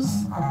 Versus?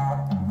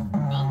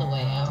 Found the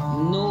way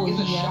out. No, he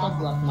had a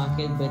black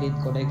market, but it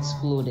got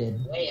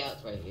exploded. Way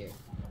out's right here.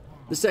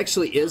 This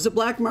actually is a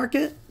black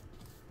market?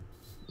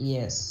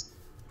 Yes.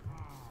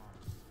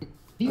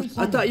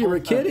 I thought you were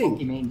kidding.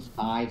 Pokemon's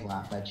eyes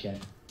last I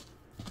checked.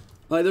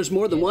 Oh, there's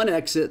more than one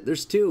exit.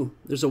 There's two.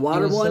 There's a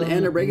water one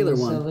and a regular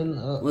one.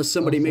 Unless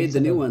somebody made the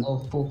new one.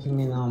 All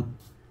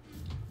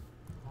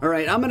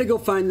right, I'm gonna go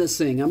find this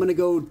thing. I'm gonna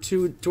go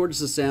towards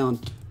the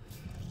sound.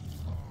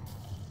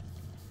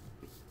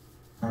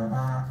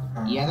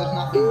 Yeah, there's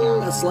nothing down there.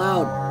 That's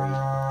loud.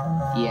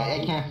 Yeah,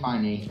 I can't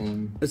find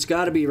anything. It's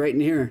got to be right in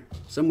here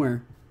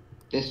somewhere.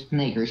 This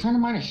snake, are you trying to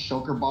mine a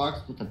shulker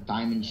box with a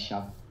diamond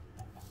shovel?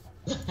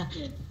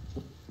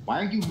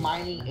 Why are you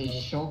mining a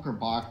shulker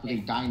box with a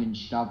diamond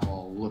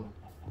shovel?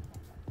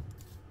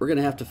 We're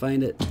gonna have to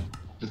find it.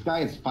 This guy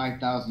has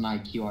 5,000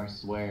 IQ, I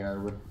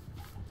swear.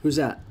 Who's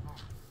that?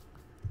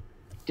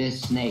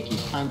 This snake,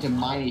 he's trying to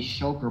mine a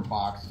shulker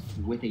box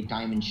with a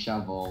diamond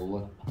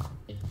shovel.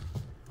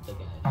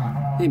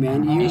 Hey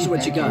man, you use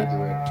what you got.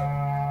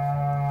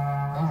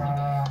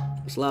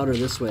 It's louder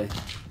this way.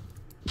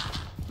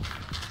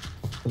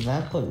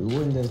 That got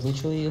ruined. There's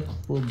literally a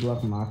full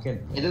black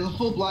market. It is a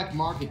full black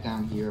market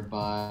down here,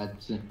 but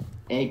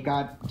it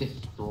got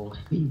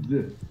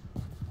destroyed.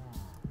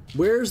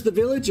 Where's the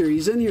villager?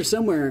 He's in here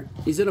somewhere.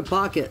 He's in a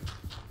pocket.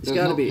 He's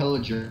got to be.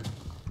 Pillager.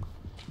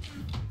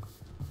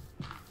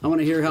 I want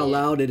to hear how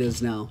loud it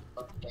is now.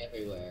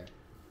 Everywhere.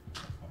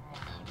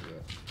 Out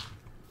here.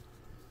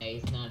 Hey,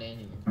 he's not in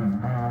here.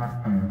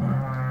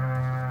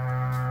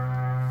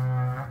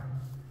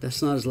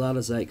 That's not as loud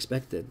as I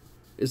expected.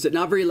 Is it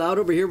not very loud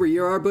over here where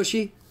you are,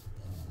 Bushy?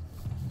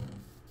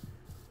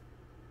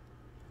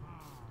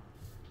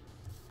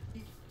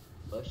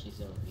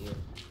 Bushy's over here.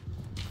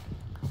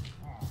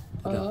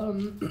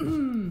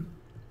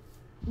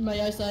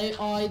 May I say,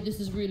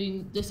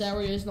 this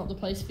area is not the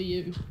place for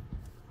you.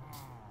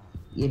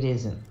 It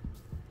isn't.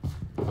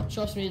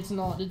 Trust me, it's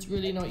not. It's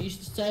really not. You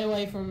should stay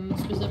away from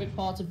specific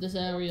parts of this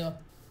area.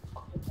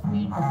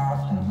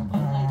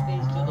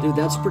 Dude,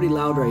 that's pretty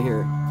loud right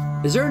here.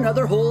 Is there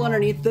another hole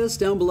underneath this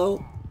down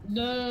below?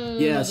 No.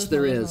 Yes,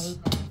 there is.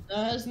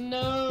 There's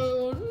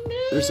no.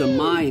 There's a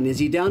mine. Is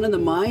he down in the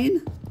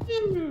mine?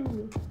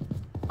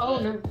 Oh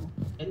no.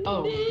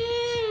 Oh.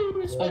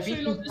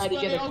 Especially not this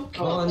way.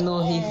 Oh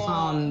no, he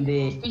found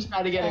it. He's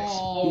about to get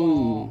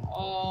exploded.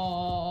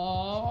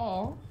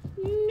 Oh,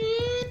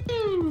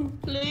 no!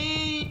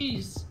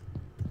 Please,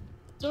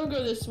 don't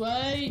go this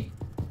way.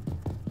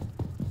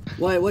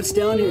 Why? What's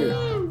down here?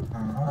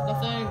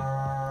 Nothing.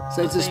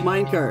 Besides this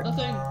minecart.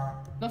 Nothing.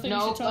 Nothing. No,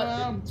 You should turn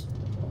around.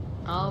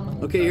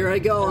 Okay, here I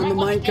go on the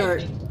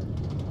minecart.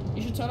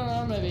 You should turn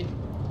around, maybe.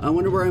 I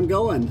wonder where I'm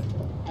going.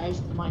 I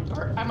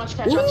must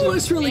catch up to Whoa, him.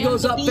 this really Spam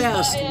goes the up B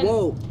fast. button.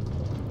 Whoa.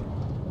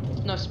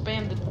 No,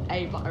 spam the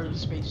A button or the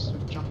space to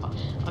jump up.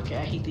 Okay,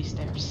 I hate these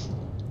stairs.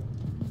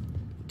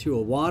 To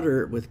a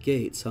water with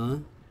gates, huh?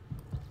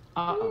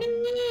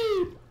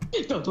 Uh-oh.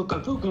 Go, go, go,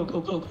 go, go, go,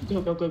 go,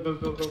 go, go, go, go,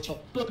 go, go, go.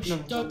 Look,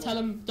 don't tell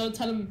him. Don't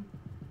tell him.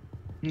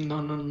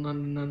 No, no, no,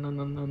 no, no,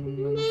 no, no, no,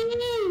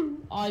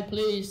 no.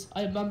 Please.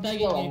 I'm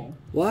begging you.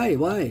 Why?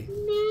 Why?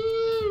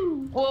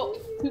 Well,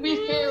 to be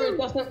fair, it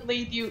doesn't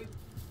lead you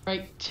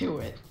right to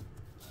it.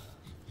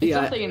 It's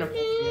Yeah. something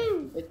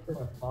inappropriate.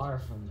 It's far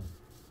from them.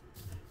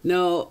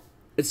 No,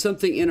 it's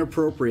something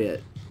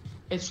inappropriate.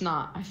 It's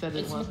not. I said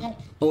it wasn't.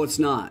 Oh, it's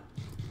not.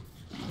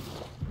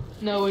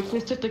 No, it's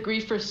just if the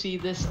griefers see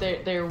this,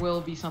 there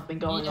will be something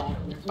going on.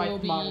 By Will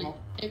be tomorrow.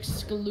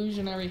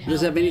 exclusionary hell.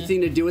 Does it have man.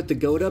 anything to do with the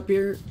goat up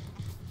here?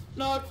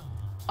 No.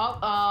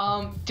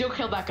 Oh, don't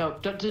kill that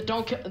goat.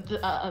 Don't kill.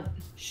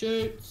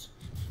 Shoot.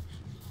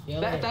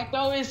 That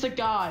goat is a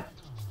god.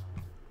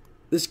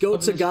 This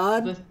goat's a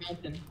god? This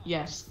mountain.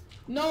 Yes.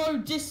 No,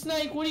 this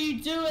snake. What are you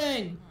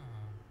doing?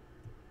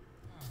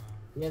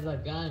 He has a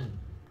gun.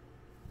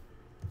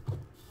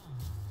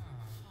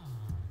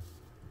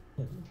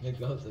 The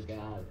goat's a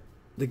god.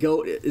 The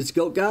goat is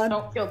Goat God?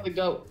 Don't kill the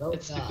goat.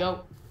 It's the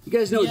goat. You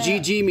guys know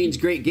GG means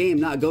great game,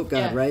 not Goat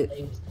God, right?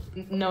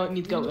 No, it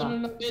means Goat God.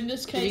 No. In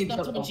this case,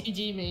 that's what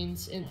GG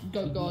means. In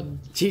Goat God.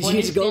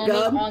 GG's Goat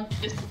God?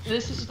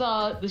 This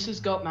is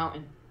Goat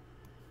Mountain.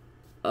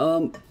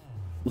 Well,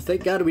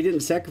 thank God we didn't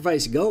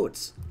sacrifice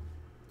goats.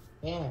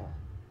 Yeah.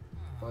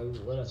 Why we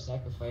would have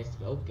sacrificed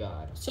Goat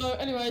God. So,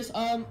 anyways,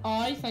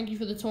 I thank you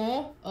for the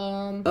tour.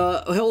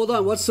 Hold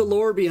on. What's the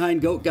lore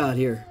behind Goat God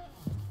here?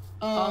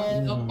 He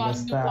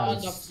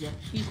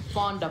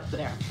spawned up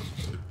there.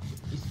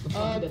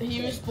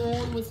 He was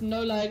born with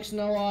no legs,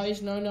 no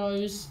eyes, no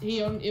nose.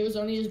 It was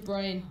only his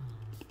brain,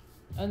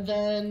 and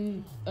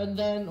then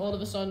all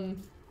of a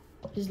sudden,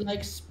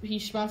 he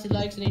sprouted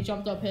legs and he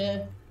jumped up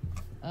here,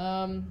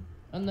 and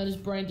then his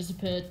brain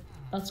disappeared.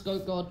 That's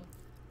Goat God.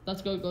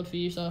 That's Goat God for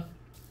you, sir.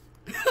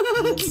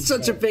 That's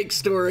such a fake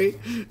story.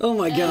 Oh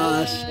my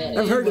gosh,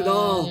 I've heard it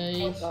all.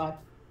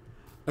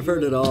 I've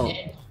heard it all.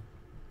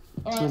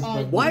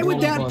 Why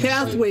would that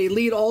pathway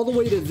lead all the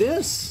way to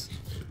this?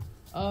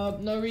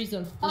 No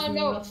reason.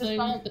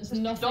 There's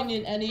nothing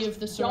in any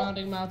of the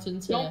surrounding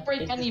mountains here. Don't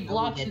break any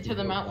blocks into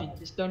the mountain.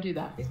 Just don't do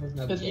that.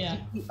 Because he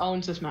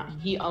owns this mountain.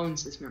 He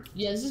owns this mountain.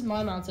 Yeah, this is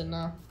my mountain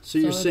now. So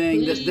you're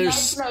saying that there's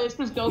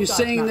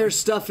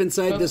stuff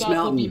inside this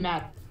mountain.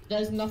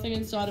 There's nothing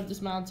inside of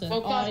this mountain.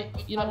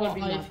 You know what?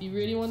 If you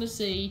really want to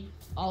see,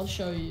 I'll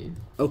show you.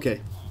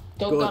 Okay.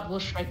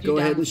 Go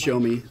ahead and show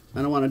me.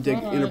 I don't want to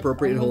dig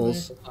inappropriate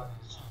holes.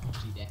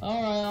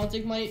 All right, I'll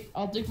dig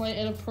my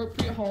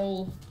inappropriate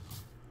hole.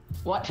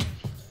 What?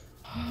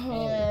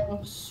 Oh,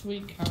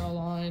 Sweet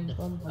Caroline.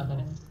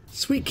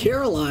 Sweet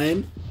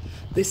Caroline?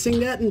 They sing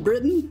that in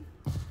Britain?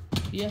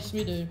 Yes,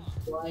 we do.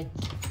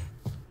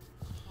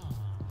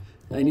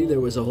 I knew there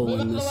was a hole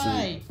in this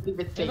thing.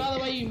 Hey, by the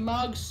way, you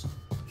mugs.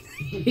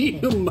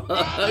 You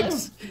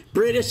mugs.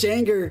 British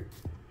anger.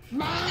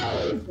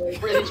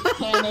 British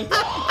panic.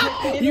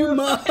 You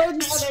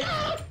mugs.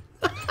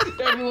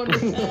 Everyone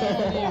was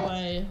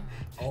anyway.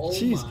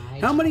 Jeez.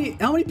 How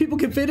many people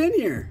can fit in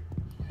here?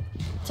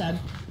 10.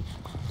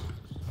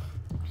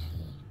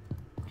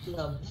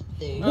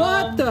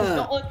 What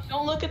the?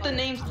 Don't look at the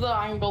names of the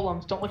iron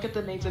golems. Don't look at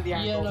the names of the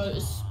iron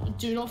golems. No,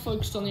 do not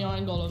focus on the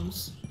iron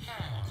golems.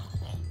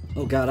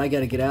 Oh god, I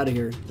gotta get out of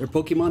here. They're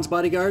Pokemon's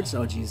bodyguards?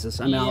 Oh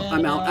Jesus, I'm out.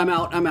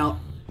 I'm out.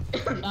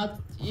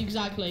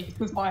 Exactly.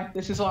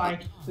 This is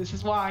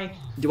why.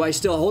 Do I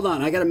still, hold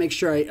on, I gotta make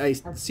sure I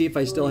see if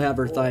I still have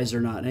her thighs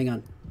or not. Hang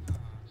on.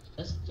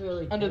 That's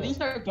really cool. Under these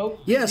are goat.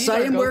 Yes, I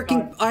am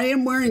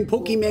wearing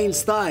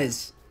Pokemon's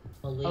thighs.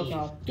 Oh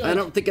god. I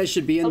don't think I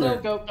should be in there.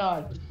 Hello, Goat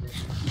God.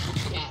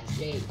 Cat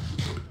escaped.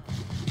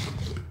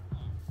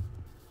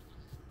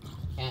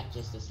 Cat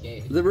just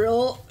escaped. The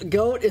real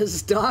goat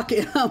is Doc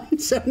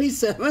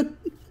M77.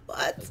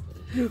 What?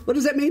 What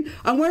does that mean?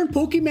 I'm wearing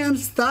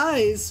Pokemon's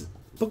thighs.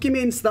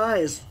 Pokemon's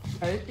thighs.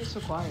 Why did you get so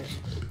quiet?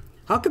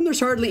 How come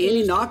there's hardly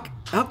any knock?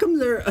 How come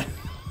there?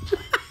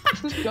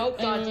 Goat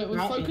God. Anyway,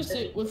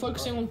 we're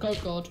focusing on Goat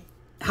God.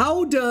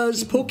 How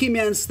does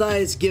Pokemon's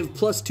thighs give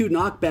 +2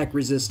 knockback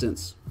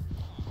resistance?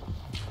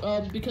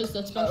 Because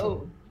that's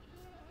special.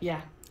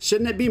 Yeah.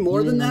 Shouldn't it be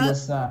more than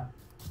that?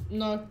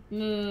 No.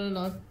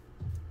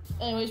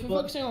 Anyways, we're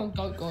focusing on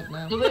Goat God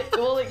now.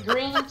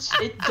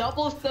 It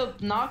doubles the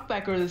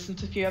knockback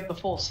resistance if you have the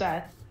full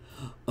set.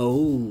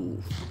 Oh.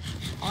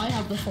 I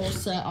have the full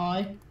set,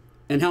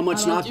 And how much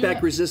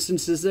knockback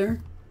resistance is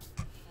there?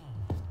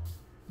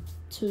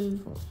 2,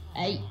 4,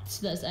 8.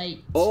 There's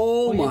 8.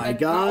 Oh my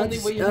god,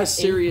 that's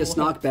serious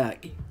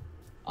knockback.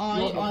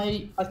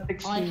 I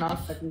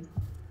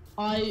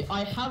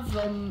have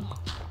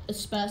a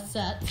spare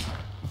set.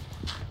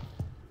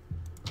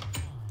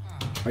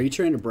 Are you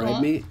trying to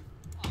bribe me?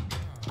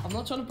 I'm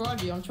not trying to bribe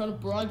you. I'm trying to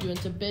bribe you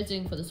into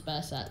bidding for the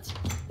spare set.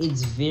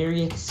 It's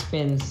very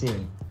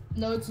expensive.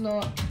 No, it's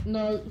not.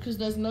 No, because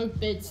there's no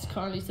bids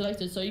currently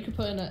selected, so you can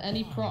put in at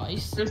any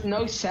price. There's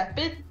no set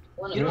bid?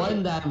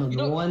 One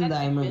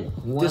diamond.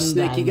 Just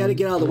Snake, you gotta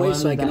get out of the way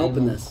so I can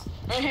open this.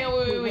 Hey,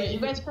 wait. You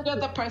guys forgot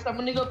the price. I'm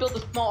gonna go build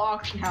a small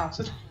auction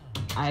house.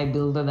 I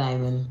build a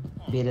diamond.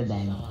 Bid a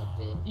diamond.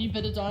 You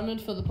bid a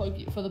diamond for the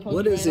Pokemon.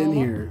 What is in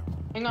here?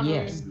 Hang on.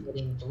 Yes.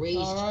 Getting 3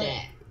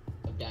 stacks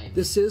of diamonds.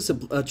 This is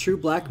a true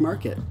black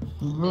market.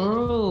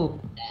 Bro.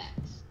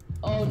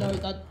 Oh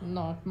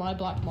no, my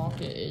black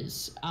market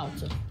is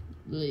out of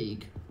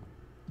league.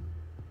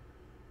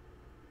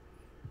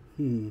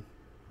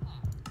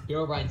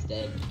 Hero Brian's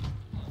dead.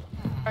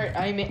 Alright,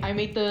 I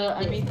made the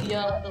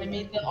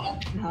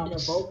auction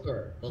house.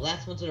 Evoker. The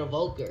last one's an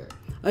evoker.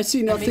 I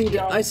see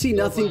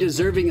nothing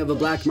deserving of a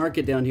black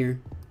market down here.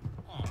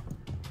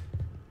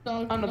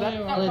 No,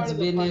 It's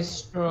been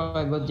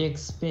destroyed. What do you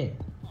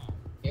expect?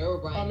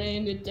 I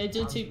mean, it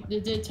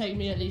did take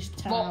me at least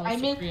 10 hours. I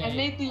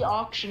made the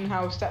auction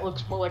house that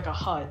looks more like a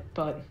hut,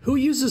 but who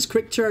uses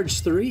Quick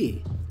Charge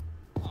 3?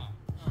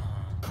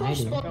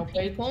 Crossbow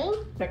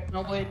people.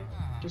 Technoblade.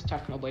 Just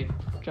Technoblade.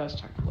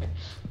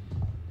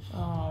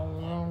 Oh,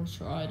 wrong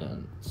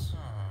trident.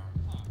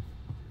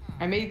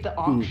 I made the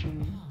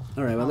auction.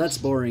 All right, well that's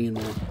boring in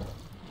there.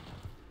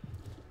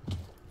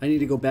 I need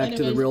to go back to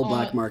the Anyways, real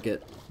black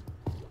market.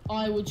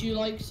 would you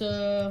like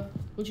to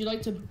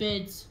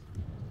bid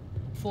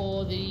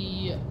for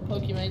the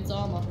Pokemon's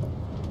armor?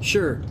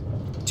 Sure.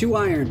 2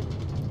 iron.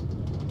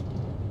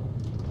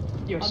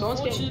 Yo, someone's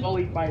getting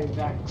bullied by a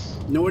Vex.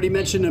 Nobody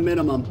mentioned a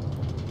minimum.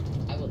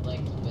 I would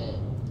like to bid.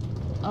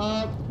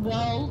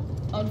 Well,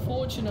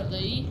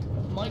 unfortunately,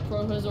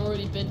 Micro has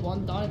already bid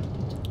 1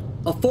 diamond.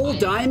 A full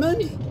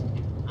diamond?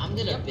 I'm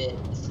gonna bid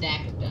a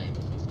stack of diamonds.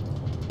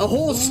 A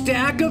whole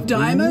stack of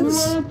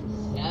diamonds?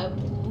 Yep.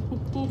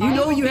 You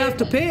know you have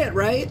to pay it,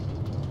 right?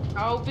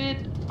 I'll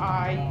bid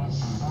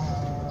Eyes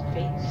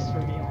face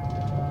for real.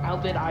 I'll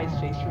bid Eyes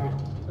face for real.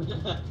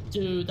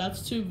 Dude,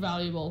 that's too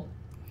valuable.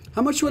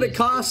 How much would it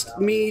cost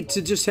me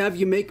to just have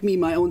you make me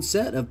my own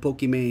set of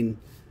Pokemon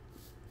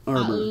At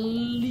armor?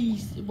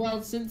 least,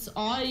 well, since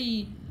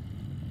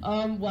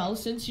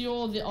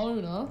you're the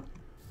owner,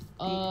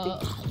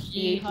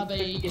 you have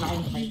a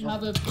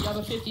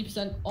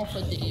 50%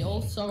 offer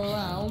deal, so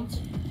around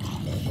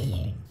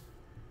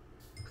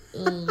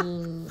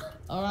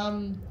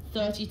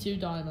 32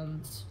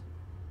 diamonds.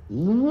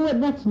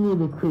 What? That's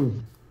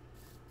ludicrous.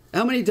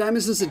 How many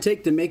diamonds does it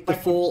take to make the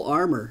full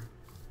armor?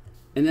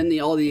 And then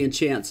all the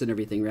enchants and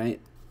everything,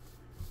 right?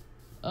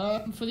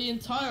 For the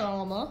entire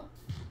armor,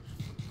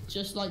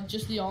 just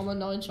the armor,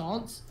 no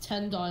enchants,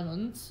 10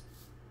 diamonds.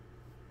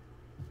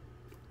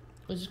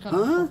 Which is kind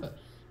of profit.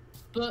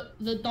 But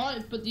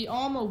the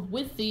armor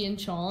with the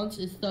enchants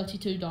is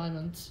 32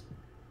 diamonds.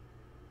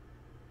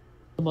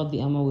 What about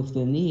the armor with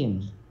the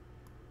names?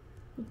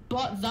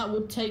 But that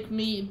would take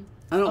me.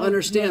 I don't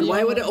understand.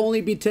 Why would it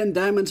only be 10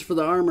 diamonds for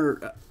the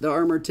armor? The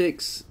armor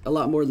takes a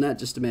lot more than that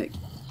just to make.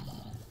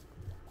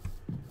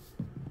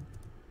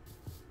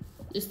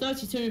 It's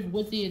 32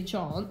 with the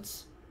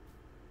enchants.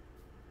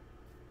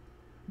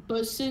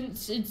 But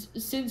since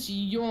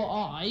you're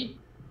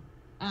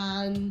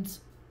and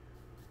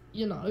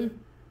you know,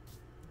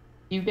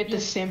 you get the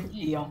simp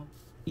deal.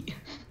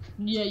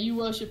 Yeah, you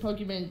worship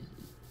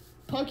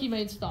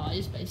Pokemon's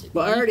thighs, basically.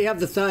 Well, I already have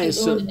the thighs,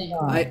 so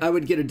I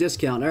would get a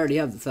discount. I already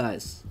have the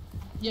thighs.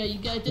 Yeah, you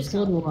get a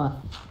discount.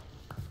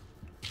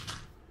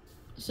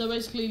 So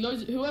basically,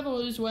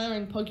 whoever is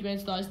wearing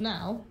Pokemon's thighs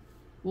now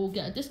will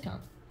get a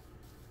discount.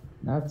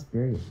 That's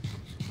great.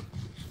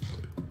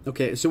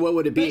 Okay, so what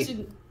would it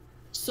be?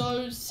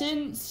 So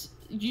since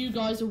you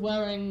guys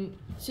are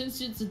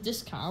since it's a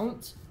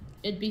discount,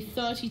 it'd be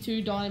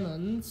 32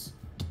 diamonds,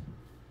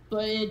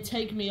 but it'd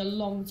take me a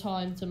long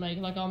time to make.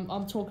 Like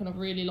I'm talking a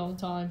really long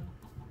time.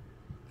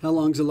 How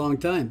long's a long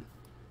time?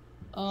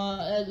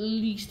 At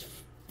least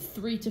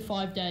 3 to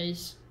 5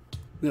 days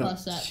No, per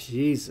set.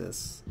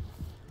 Jesus.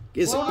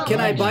 Can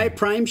I buy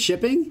Prime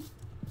shipping?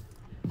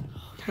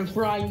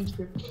 Prime.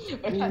 Ooh,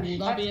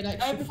 that'd be an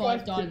extra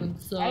 5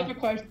 diamonds. So. I have a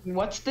question.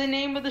 What's the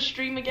name of the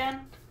stream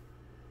again?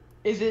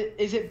 Is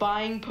it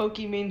buying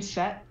Pokemon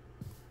set?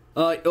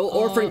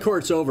 Orphan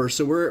Court's over,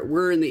 so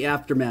we're in the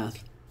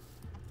aftermath.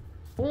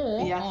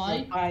 Or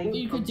what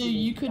you could do,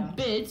 you could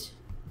bid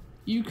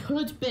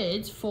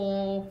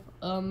for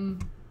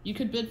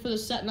the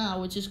set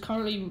now, which is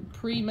currently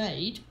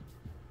pre-made.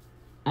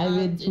 I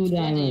bid 2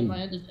 diamonds.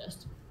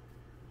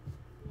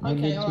 I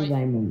bid 2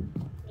 diamonds.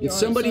 If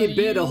somebody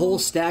bid a whole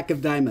stack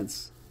of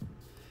diamonds.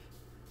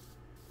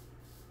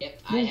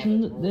 Yep,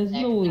 There's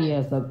no way he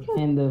has that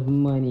kind of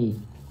money.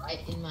 Right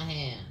in my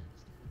hand.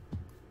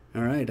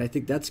 All right, I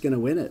think that's gonna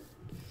win it.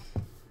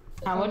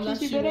 How much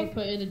Unless is he you bidding?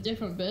 put in a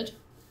different bid.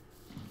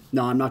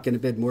 No, I'm not gonna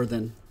bid more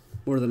than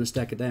a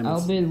stack of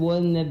diamonds. I'll bid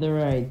 1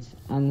 netherite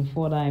and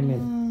 4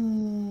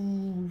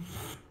 diamonds.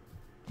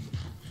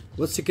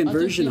 What's the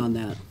conversion on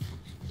that?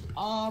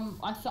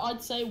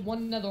 I'd say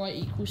 1 netherite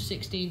equals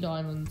 16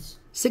 diamonds.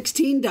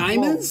 16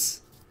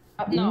 diamonds?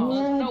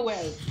 No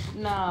way.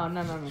 No.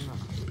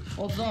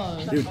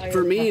 Although, Dude,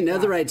 for me,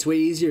 netherite's way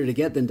easier to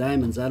get than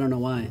diamonds. I don't know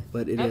why,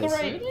 but it is.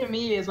 Netherite to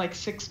me is like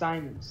 6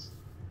 diamonds.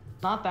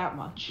 Not that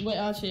much. Wait,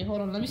 actually,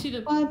 hold on. Let me see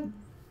the.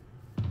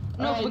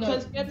 No,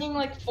 because getting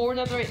like 4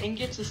 netherite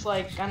ingots is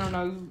like, I don't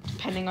know,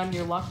 depending on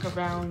your luck,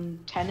 around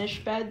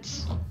 10-ish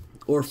beds.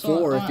 Or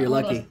 4 if you're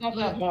lucky. It's not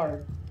that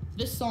hard.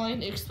 This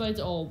sign explains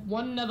it all.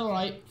 1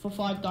 netherite for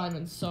 5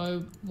 diamonds.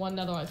 So 1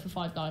 netherite for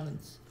 5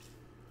 diamonds.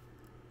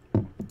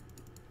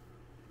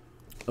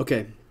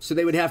 Okay, so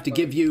they would have to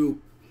give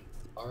you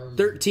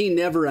 13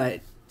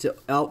 netherite to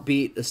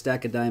outbeat a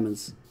stack of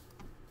diamonds.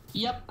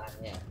 Yep.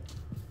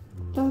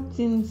 That's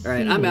insane. All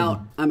right, I'm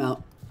out. I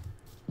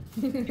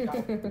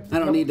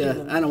don't need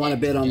to. I don't want to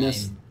bid on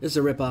this. This is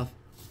a ripoff.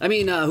 I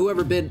mean,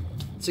 whoever bid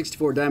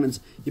 64 diamonds,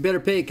 you better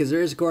pay because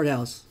there is a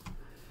courthouse.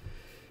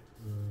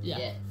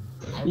 Yeah.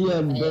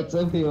 Yeah, that's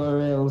okay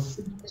or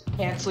else.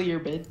 Cancel your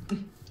bid.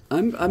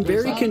 I'm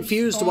very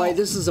confused why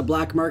this is a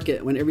black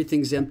market when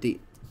everything's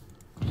empty.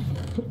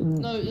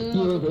 No.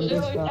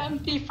 It's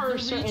empty for a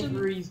certain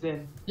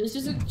reason. This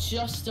isn't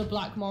just a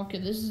black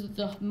market. This is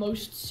the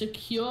most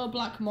secure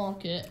black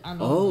market. And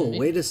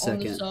wait a on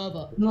second. the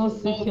server. No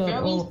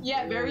secure.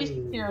 Very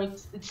secure.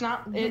 It's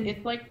not.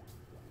 It's like.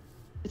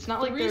 It's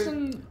not like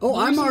reason. Oh,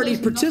 I'm already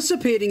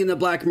participating in the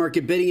black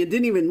market bidding and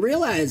didn't even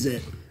realize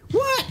it.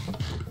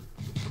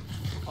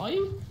 Are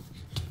you?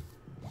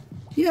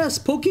 Yes,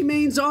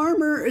 Pokemon's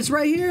armor is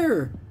right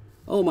here.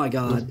 Oh my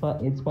god.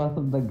 It's part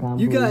of the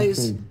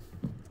gambling.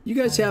 You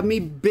guys have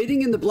me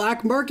bidding in the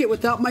black market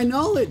without my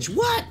knowledge.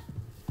 What?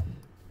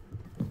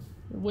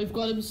 We've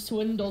got him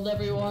swindled,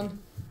 everyone.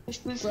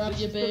 Grab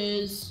your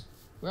beers.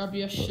 Grab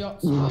your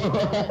shots. We've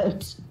done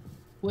it.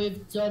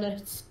 We've done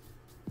it.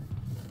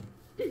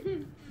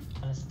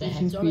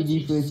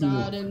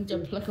 Sad and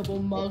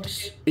applicable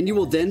mugs. And you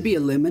will then be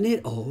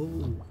eliminated?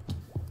 Oh.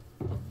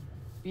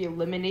 Be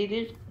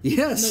eliminated?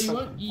 Yes.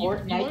 No, you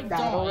won't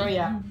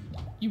die.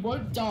 You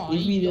won't die.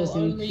 You'll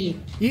only...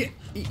 You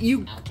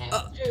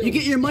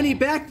get your money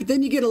back, but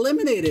then you get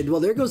eliminated. Well,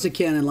 there goes a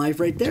canon life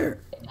right there.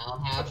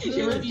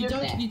 You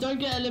don't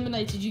get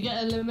eliminated. You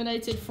get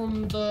eliminated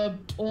from the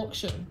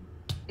auction.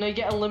 No, you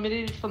get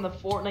eliminated from the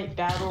Fortnite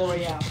Battle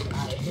Royale.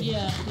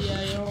 Yeah,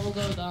 we'll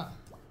go with that.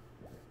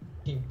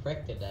 Being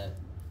pricked to death.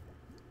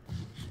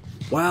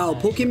 Wow,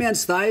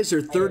 Pokemon's thighs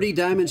are 30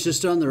 diamonds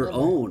just on their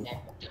own.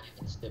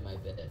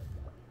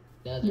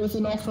 With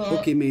an offer,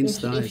 Pokemon's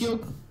thighs.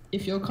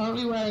 If you're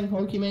currently wearing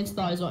Pokemon's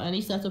thighs or any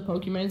set of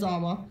Pokemon's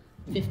armor,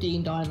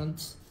 15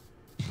 diamonds.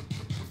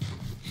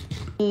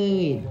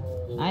 Wait,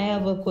 I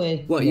have a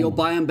question. What, you'll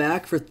buy them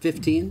back for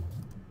 15?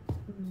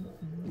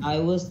 I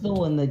was the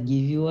one that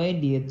gave you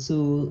idea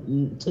to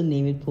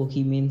name it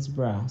Pokemon's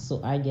bra,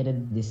 so I get a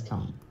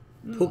discount.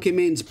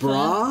 Pokemon's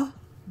bra?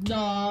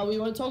 No, we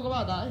won't talk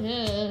about that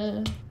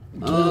here.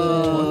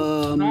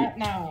 Not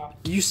now.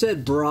 You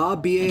said bra,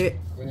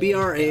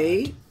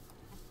 B-R-A?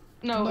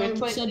 No, it's we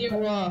like said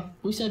bra.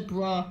 We said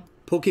bra.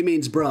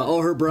 Pokemon's bra.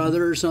 Oh, her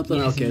brother or something?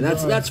 Yes, Okay,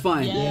 that's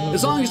fine. Yeah.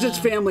 As long as it's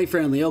family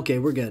friendly. Okay,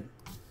 we're good.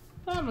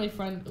 Family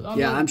friend.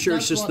 Yeah, I'm sure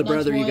it's just the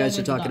brother you guys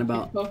are talking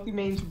about.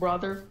 Pokemon's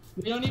brother.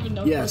 We don't even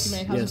know Yes,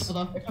 Pokemon has yes. a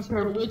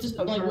brother.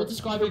 We're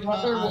describing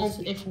her as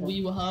if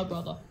we were her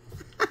brother.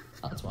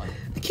 That's why.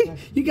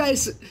 You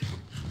guys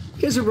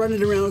are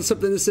running around with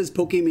something that says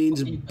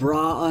Pokemon's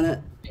bra on it.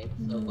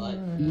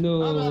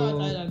 No.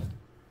 Okay, then.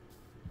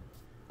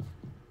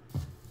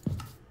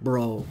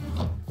 Bro.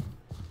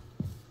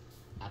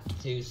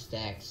 2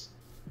 stacks.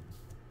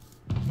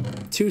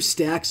 2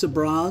 stacks of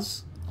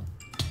bras?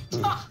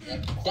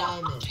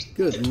 Diamond.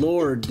 Good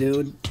lord,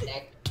 dude.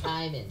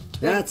 Diamond.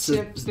 That's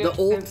the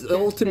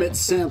ultimate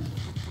simp.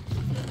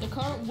 The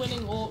current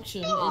winning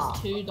auction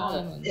is 2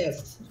 diamonds.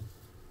 Yes.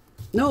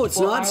 No, it's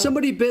not.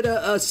 Somebody bid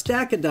a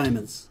stack of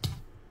diamonds.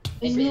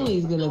 I knew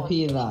he's gonna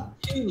pay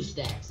that. 2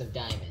 stacks of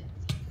diamonds.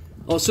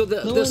 Oh, so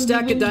the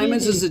stack of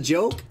diamonds is a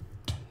joke?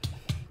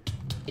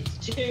 It's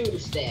 2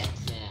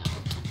 stacks now.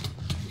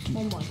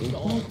 Oh my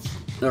god.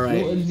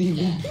 Alright.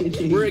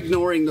 We're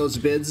ignoring those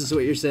bids, is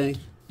what you're saying?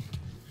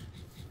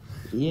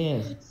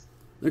 Yes.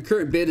 The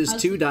current bid is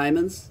 2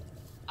 diamonds.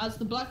 As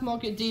the black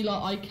market dealer,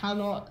 I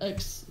cannot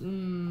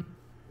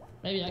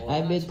maybe I can.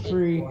 I bid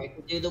 3. Or I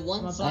could do the I'm a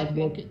ones. black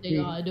market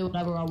dealer, I do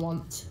whatever I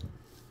want.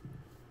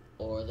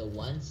 Or the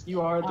ones.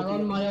 You are the I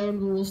run my own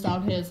rules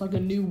down here. It's like a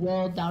new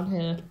world down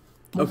here.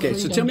 More Okay,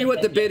 so freedom. tell me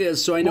what the bid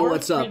is so I know More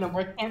what's up. freedom,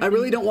 more I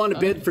really don't want to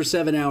bid for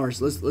 7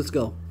 hours. Let's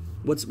go.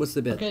 What's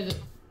the bid? Okay,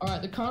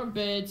 alright, the current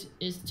bid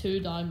is 2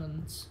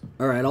 diamonds.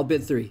 Alright, I'll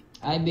bid 3.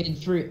 I bid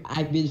 3.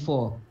 I bid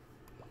 4.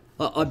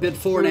 I bid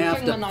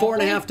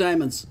 4.5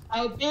 diamonds.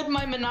 I'll bid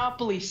my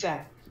Monopoly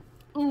set.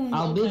 Ooh,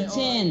 I'll bid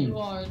 10. You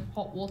are in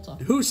hot water.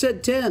 Who said I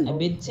 10?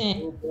 bid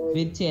 10.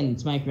 Bid 10.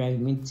 It's Micro. I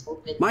mean,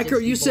 Micro,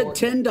 you said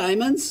 10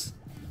 diamonds?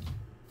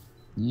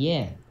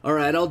 yeah.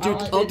 Alright, I'll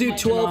do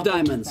 12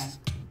 diamonds.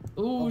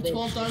 Ooh,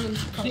 12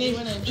 diamonds. Currently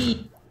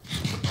winning.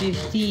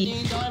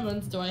 15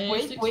 diamonds. Do I hear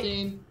Wait,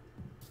 16?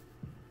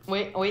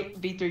 Wait,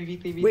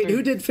 V3. Wait,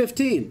 who did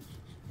 15?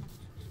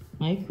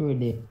 Micro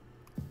did.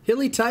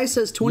 Hilly Ty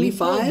says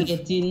 25? You're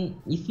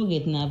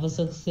forgetting I have a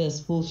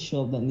successful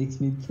shop that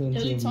makes me plenty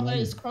Hilly of Ty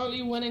money. is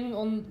currently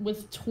winning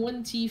with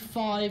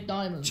 25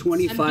 diamonds.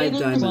 25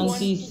 diamonds.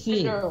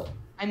 26.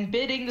 I'm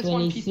bidding this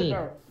one piece of 26.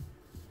 dirt.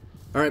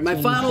 Alright, my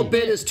final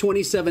bid is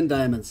 27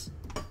 diamonds.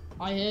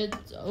 I heard.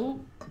 Oh.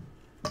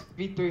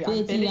 V3, 30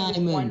 I'm bidding this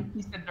one diamond.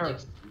 piece of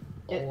dirt.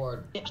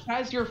 Or It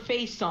has your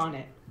face on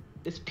it.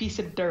 This piece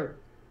of dirt.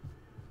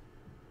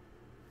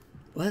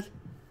 What?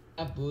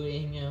 I'm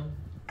booting him.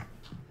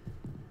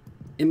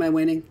 Am I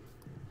winning?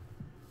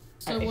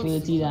 So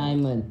 30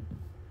 diamond.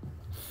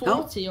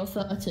 40 or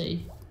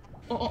 30?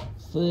 Oh,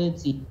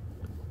 30.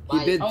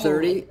 You bid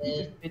 30?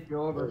 Bid you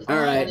over.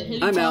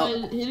 Alright, I'm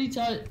out. Hilly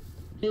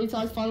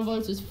Ty's final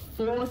vote is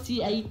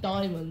 48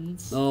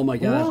 diamonds. Oh my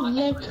god.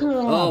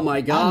 Oh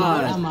my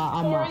god. I'm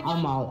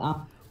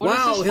out.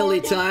 Wow,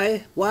 Hilly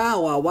Ty.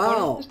 Wow.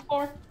 What is this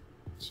for?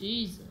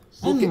 Jesus.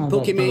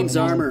 Pokemon's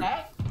armor.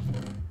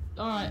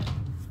 Alright.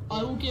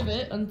 I will give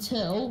it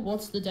until.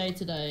 What's the day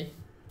today?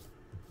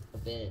 A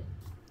bit.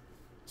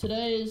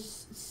 Today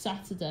is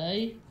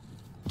Saturday.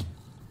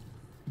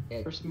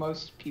 For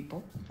most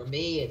people. For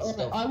me, it's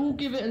still. I will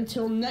give it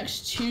until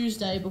next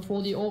Tuesday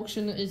before the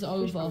auction is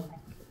over.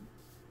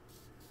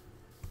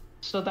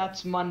 So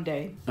that's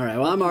Monday. All right.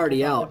 Well, I'm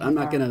already out. I'm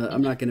not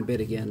gonna bid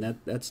again.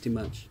 That's too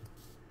much.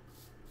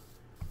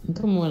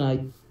 Come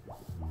on,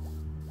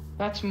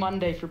 That's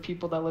Monday for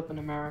people that live in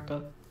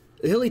America.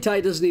 Hilly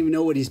Tide doesn't even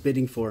know what he's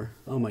bidding for.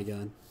 Oh my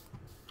god.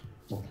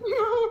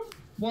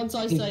 Once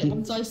I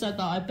said that,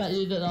 I bet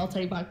you that I'll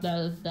take back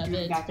their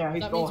bid. That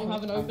means you'll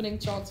have an opening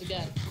chance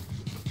again.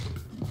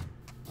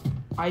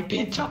 I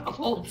bid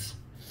double.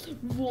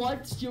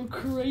 What? You're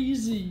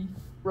crazy.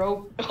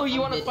 Bro. Oh,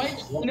 you want to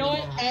fight? You know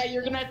what?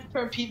 You're gonna have to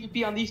turn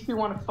PvP on. These two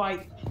want to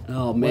fight.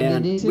 Oh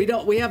man,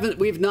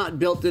 we've not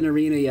built an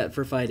arena yet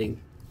for fighting.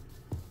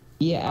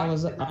 Yeah, I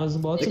was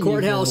about to. The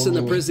courthouse and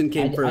the prison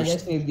came first. I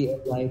just need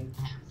the like.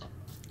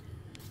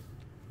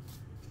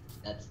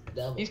 That's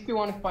double. These two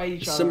want to fight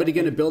each Is other. somebody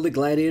gonna build a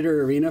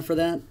gladiator arena for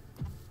that?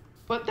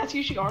 But that's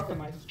usually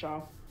Arkhami's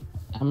job.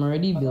 I'm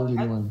already building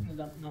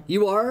one.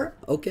 You are?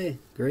 Okay,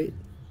 great.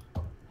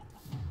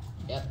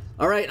 Yep.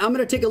 All right, I'm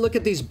gonna take a look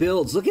at these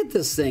builds. Look at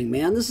this thing,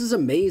 man. This is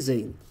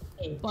amazing.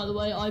 By the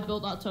way, I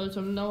built that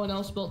totem. No one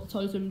else built the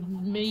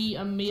totem. Me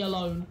and me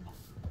alone.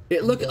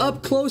 It look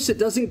up close. It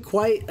doesn't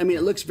quite. I mean,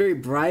 it looks very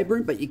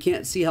vibrant, but you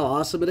can't see how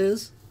awesome it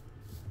is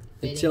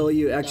until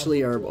you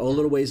actually are a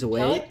little ways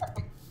away.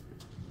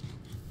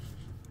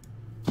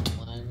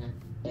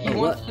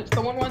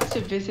 Someone wants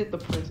to visit the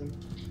prison.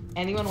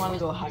 Anyone want to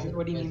go higher?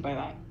 What do you mean by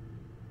that?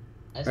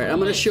 All right, I'm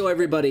gonna show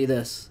everybody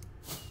this.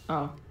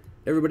 Oh.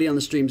 Everybody on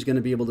the stream is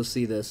gonna be able to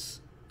see this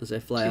as I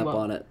fly up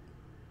on it.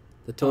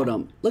 The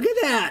totem. Oh. Look at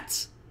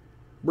that,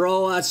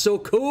 bro. That's so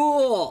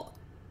cool.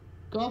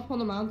 Go up on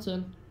the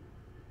mountain.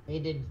 They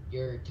did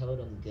your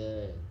totem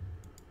good.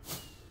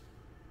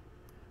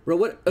 Bro,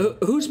 what?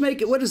 Who's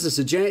making? What is this?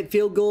 A giant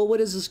field goal? What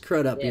is this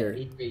crud up here?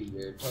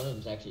 Your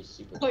totem's actually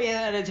super. Oh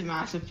yeah, that is a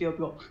massive field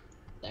goal.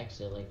 It's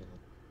actually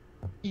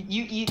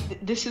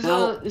like. This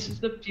is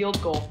the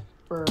field goal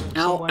for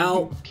someone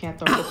who can't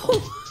throw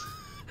footballs.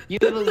 You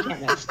literally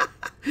can't miss.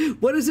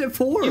 What is it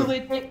for? You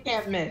literally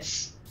can't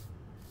miss.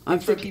 I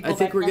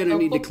think we're gonna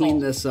need to clean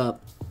this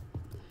up.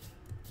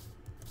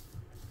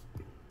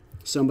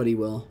 Somebody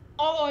will.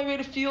 Oh, I made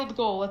a field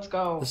goal. Let's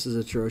go. This is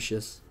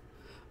atrocious.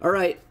 All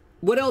right.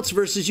 What else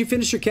versus? You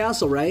finished your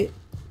castle, right?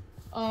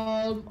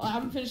 I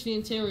haven't finished the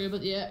interior,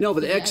 but yeah. No,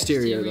 but the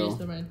exterior though. Is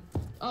the main.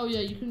 Oh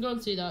yeah, you can go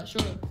and see that.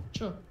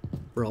 Sure.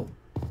 Bro.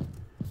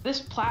 This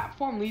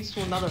platform leads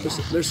to another.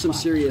 There's some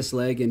serious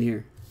lag in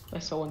here. By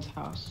someone's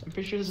house. I'm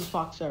pretty sure this is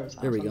Fox Sarah's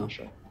house. There we go. I'm not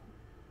sure.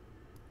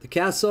 The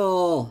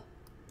castle.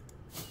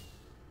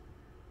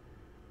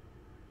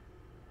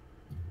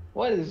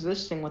 What is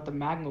this thing with the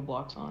magma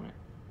blocks on it?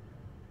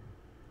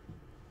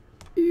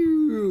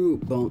 Ew,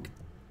 bonk.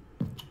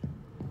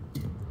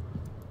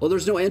 Oh,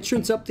 there's no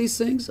entrance up these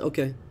things?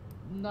 Okay.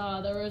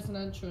 Nah, there is an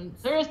entrance.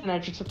 There is an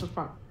entrance at the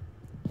front.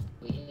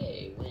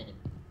 Yay, win.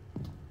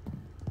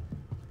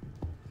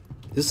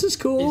 This is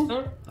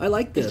cool. I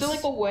like this. Is there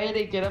like a way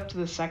to get up to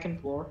the second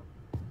floor?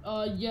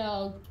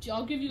 Yeah,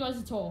 I'll give you guys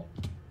a tour.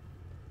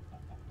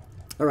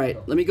 All right,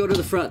 let me go to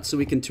the front so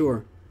we can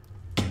tour.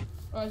 All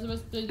right, so this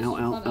is the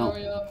front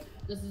area.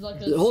 This is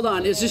like a. Hold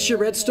on, is this your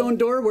redstone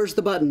door? Where's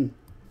the button?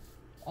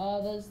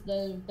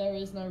 There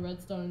is no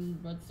redstone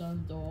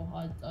door.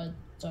 I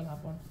don't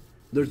have one.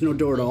 There's no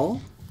door at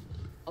all?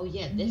 Oh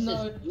yeah, this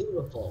is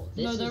beautiful.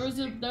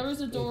 There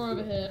is a door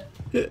over here.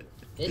 This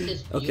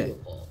is beautiful. Okay.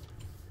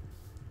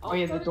 Oh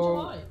yeah, the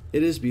door.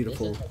 It is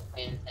beautiful. This is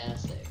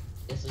fantastic.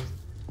 This is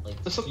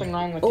like. There's something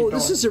wrong with your door.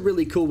 This is a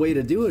really cool way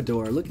to do a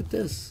door. Look at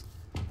this.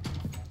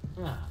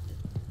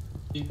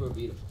 Super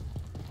beautiful.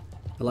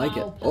 I like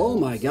it. Oh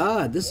my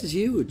god, this is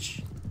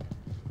huge.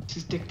 This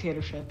is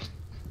dictatorship.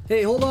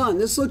 Hey, hold on.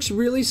 This looks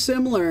really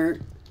similar.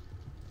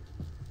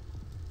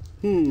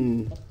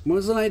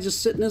 Wasn't I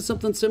just sitting in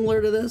something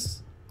similar to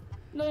this?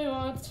 No, you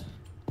aren't.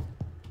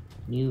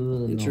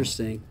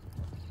 Interesting.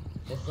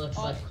 This looks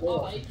like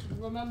cool.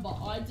 Remember,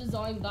 I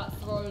designed that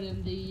throne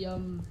in the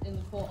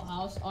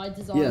courthouse. I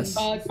designed. Yes.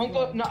 Don't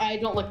go. No, I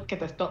don't look at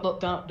this.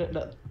 Don't.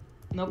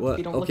 Nope. What?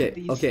 You don't look at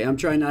these. Okay. I'm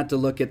trying not to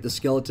look at the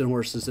skeleton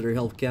horses that are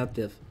held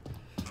captive.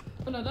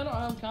 Oh, no, they're not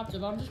held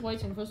captive. I'm just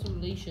waiting for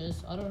some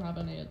leashes. I don't have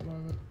any at the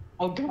moment.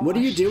 Oh gosh. What are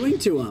you doing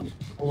to them?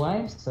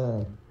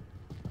 Lifestyle.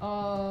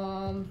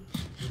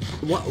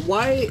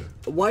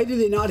 Why do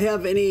they not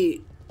have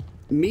any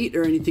meat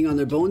or anything on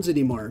their bones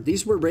anymore?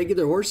 These were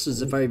regular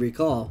horses, if I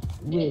recall.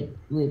 Wait.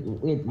 Why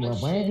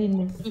are they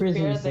in the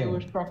prison cell? They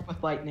were struck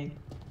with lightning.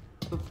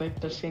 Looks like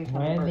they're seeing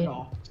Why kind are of they burned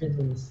off. in the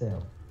prison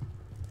cell?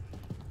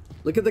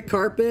 Look at the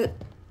carpet.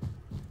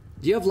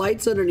 Do you have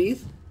lights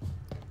underneath?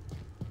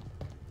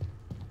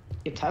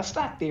 You test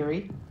that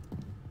theory.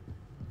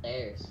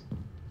 There's.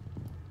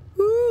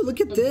 Ooh, look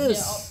at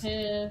this. Yeah, up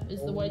here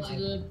is the way to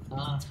the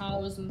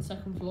towers on the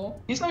second floor.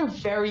 These are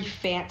very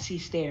fancy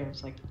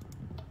stairs, like.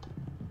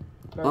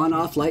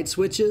 On-off light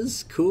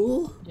switches,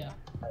 cool. Yeah.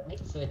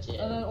 Light switches.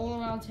 And then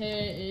all around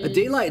here is. A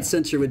daylight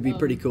sensor would be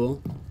pretty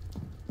cool.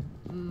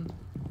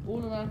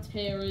 All around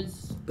here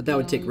is. But that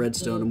would take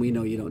redstone, and we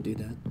know you don't do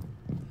that.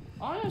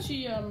 I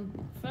actually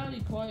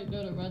fairly quite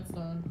good at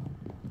redstone.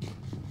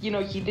 You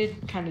know, he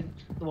did kind of.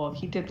 Well,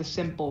 he did the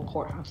simple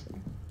courthouse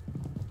thing.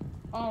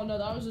 Oh no,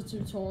 that was a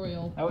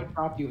tutorial. I would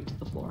drop you into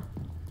the floor.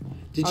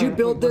 Did you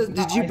build this?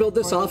 Did you build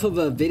this off of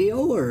a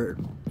video or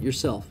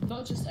yourself?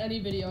 Not just any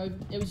video.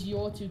 It was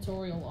your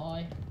tutorial,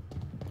 I.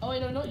 Oh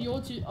wait, no, not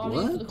your I mean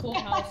What? for the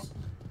courthouse.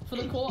 For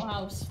the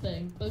courthouse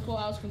thing. For the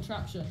courthouse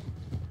contraption.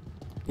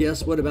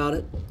 Yes. What about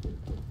it?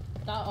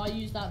 That I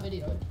used that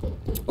video.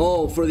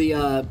 Oh, for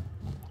the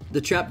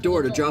trap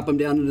door to drop them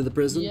down into the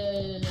prison.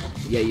 Yeah.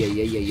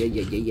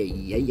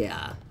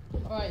 Yeah.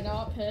 All right, now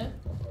up here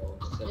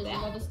is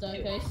another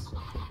staircase.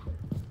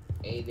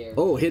 Hey there.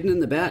 Oh, hidden in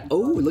the back. Oh,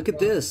 look at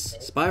this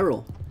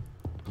spiral.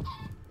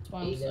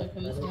 Spiral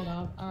staircase.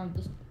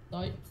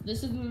 And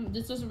this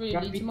doesn't really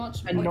lead to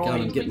much. Oh my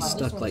God, I'm getting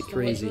stuck like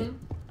crazy.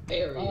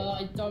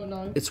 I don't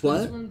know. It's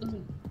what? This room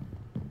doesn't.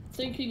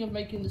 Thinking of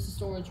making this a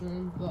storage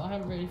room, but I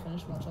haven't really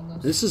finished much on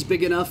this. This is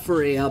big enough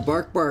for a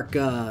bark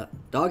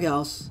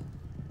doghouse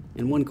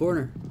in one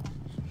corner.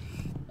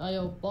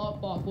 Yo,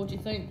 Bark, what do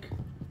you think?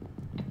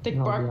 I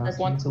think Bark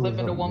wants to live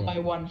in a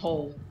 1x1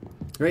 hole.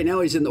 Right now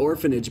he's in the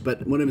orphanage,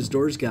 but one of his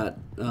doors got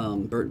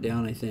burnt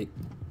down, I think.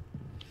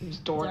 His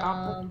door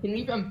not. Can you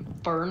even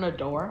burn a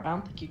door? I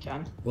don't think you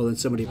can. Well, then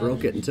somebody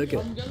broke it and took it.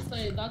 I'm gonna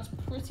say that's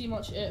pretty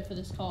much it for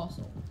this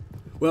castle.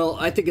 Well,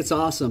 I think it's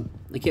awesome.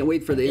 I can't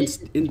wait for the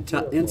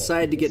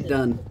inside to get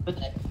done.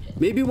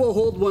 Maybe we'll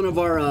hold one of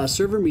our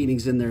server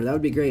meetings in there. That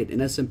would be great, an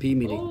SMP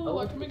meeting. Oh,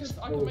 I can make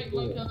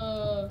like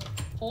a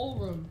hall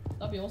room.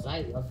 That'd be awesome.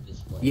 I love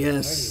this place.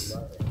 Yes. I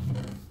already love it.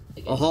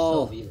 Like, A it's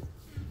hall. so beautiful.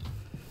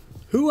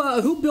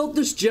 Who built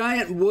this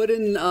giant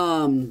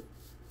wooden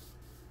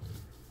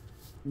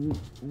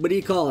what do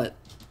you call it?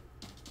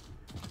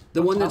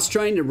 The one that's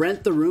trying to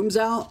rent the rooms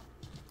out?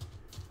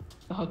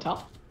 The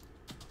hotel?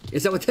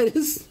 Is that what that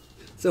is?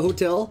 It's a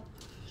hotel?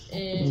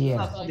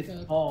 Yeah.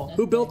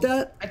 Who built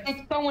that? I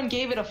think someone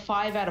gave it a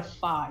 5 out of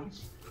 5.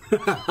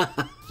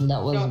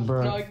 That was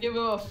bro. No, I give it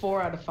a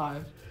 4 out of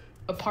 5.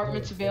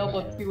 Apartments available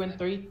at 2 and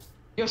 3.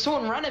 Yo,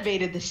 someone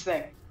renovated this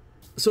thing.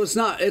 So it's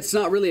not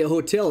really a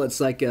hotel,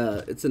 it's like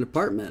it's an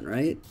apartment,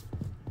 right?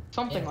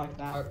 Something like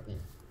that. Apartment.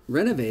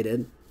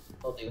 Renovated.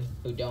 People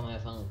who don't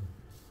have home.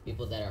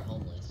 People that are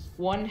homeless.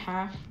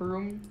 1/2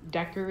 room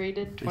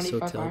decorated,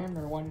 25 hotel. iron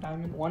or 1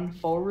 diamond. 1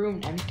 full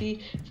room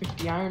empty,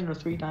 50 iron or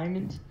 3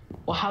 diamonds.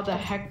 Well, how the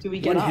heck do we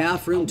get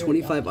 1/2 room, Oh, there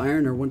we go. 25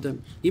 iron or 1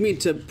 time. You mean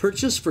to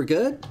purchase for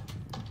good?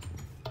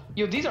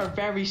 Yo, these are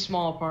very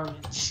small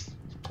apartments.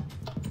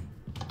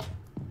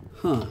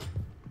 Huh.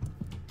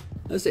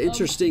 That's an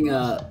interesting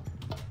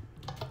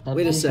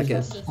wait a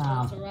second. Just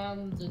went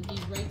around and he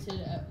rated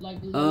like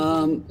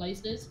loads of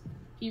places.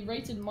 He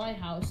rated my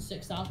house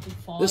 6 out of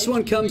 5. This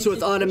one comes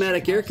with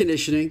automatic air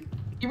conditioning.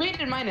 He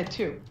rated mine a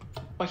 2,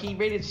 but he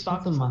rated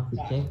stock.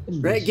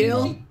 Right,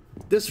 Gail?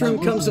 This room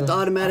comes with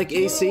automatic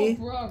AC.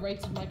 Bro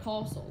rated my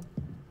castle.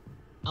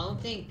 I don't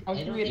think.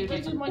 He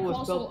rated my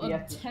castle a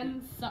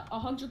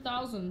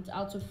 100,000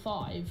 out of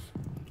 5.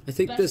 I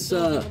think Best this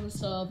building on the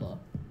server.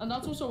 And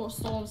that's also what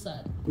Storm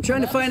said. I'm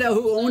trying to find out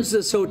who owns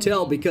this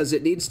hotel because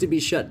it needs to be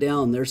shut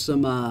down. There's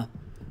some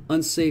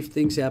unsafe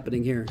things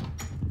happening here.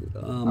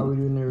 Are we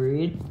gonna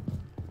read?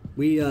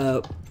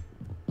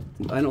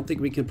 I don't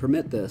think we can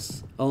permit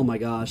this. Oh my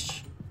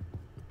gosh.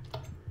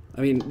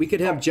 I mean, we could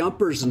have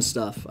jumpers and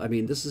stuff. I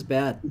mean, this is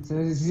bad. It's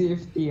a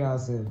safety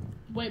hazard.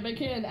 Wait,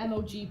 make it an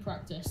MLG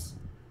practice.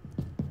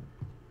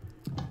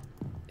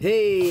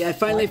 Hey, I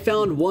finally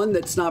found one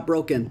that's not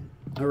broken.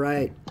 All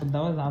right.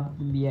 That would have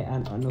to be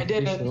an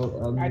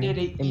unofficial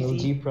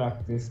MLG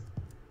practice.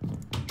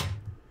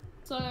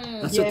 So,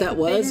 That's what that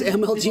was?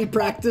 MLG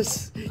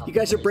practice? You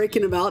guys are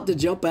breaking them out to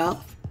jump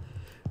out?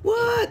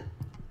 What?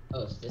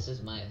 Oh, this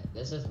is my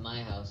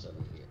house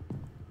over here.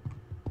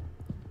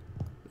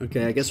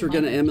 Okay, I guess we're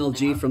gonna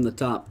MLG from the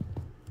top.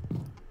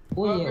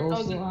 Oh yeah, Whoever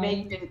also doesn't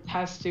make it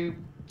has to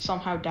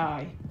somehow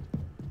die.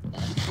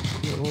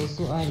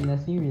 Also, I'm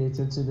nothing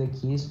related to the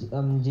case.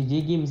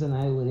 JJ Games and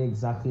I were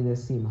exactly the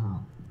same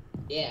house.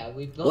 Yeah,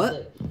 we built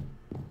it.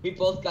 We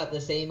both got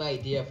the same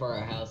idea for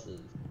our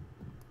houses.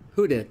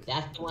 Who did?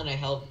 That's the one I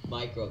helped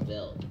Micro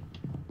build.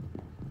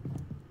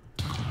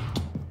 You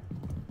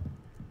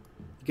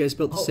guys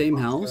built the same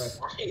house?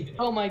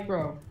 Oh,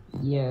 Micro.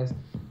 Yes.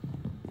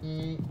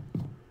 You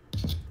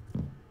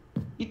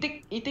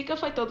think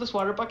if I throw this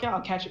water bucket,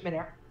 I'll catch it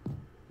midair?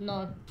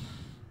 No.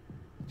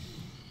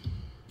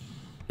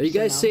 Are you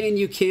guys saying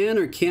you can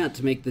or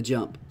can't make the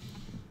jump?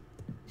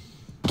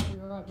 I'll be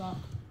right back.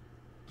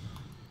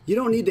 You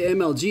don't need to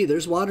MLG.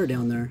 There's water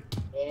down there.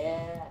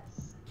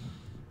 Yes.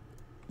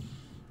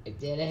 I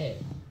did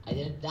it. I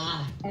didn't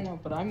die. I know,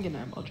 but I'm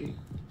gonna MLG.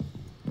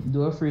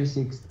 Do a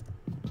 360.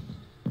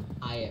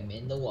 I am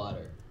in the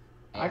water.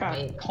 I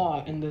got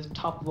caught in the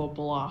top of a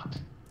block.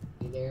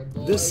 There,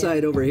 boy. This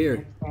side over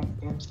here.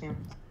 Stamp.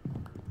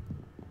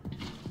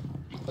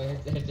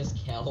 There's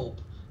just kelp.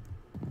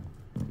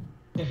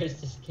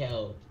 There's just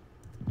kelp.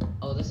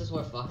 Oh, this is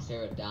where Fox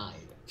Sarah died.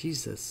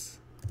 Jesus.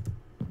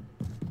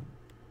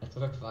 That's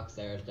where Fox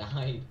Sarah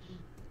died.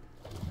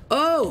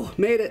 Oh,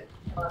 made it.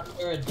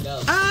 You're a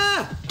dub.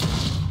 Ah!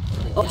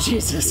 Oh,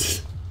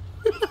 Jesus.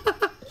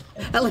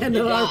 I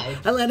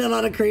landed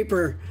on a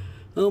creeper.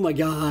 Oh my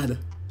God.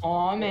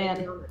 Aw,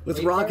 man.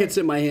 With rockets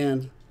in my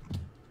hand.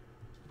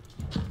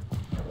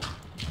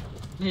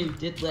 He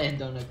did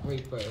land on a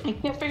creeper. I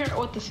can't figure out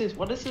what this is.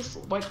 What is this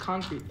white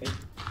concrete thing?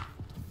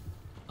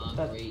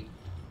 Concrete.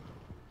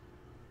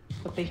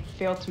 But they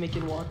failed to make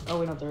it water. Oh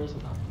wait, no, there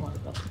isn't water.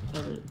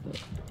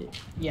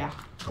 Yeah.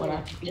 What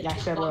I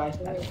said what I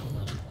said.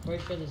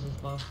 Pretty sure this is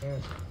Fox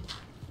Harris.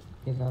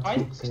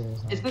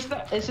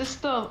 Is this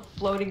the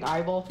floating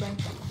eyeball thing?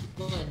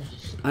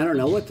 I don't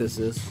know what this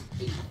is.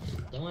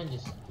 Someone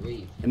just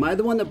breathe. Am I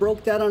the one that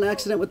broke that on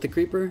accident with the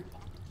creeper?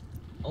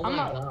 Oh I'm my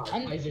not- god,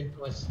 I'm- why is there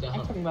so much stuff?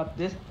 I'm talking about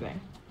this thing.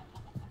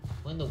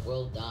 When the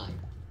world died.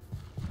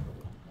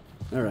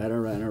 Alright,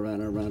 alright, alright,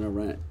 alright,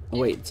 alright. Oh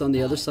wait, it's on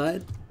the other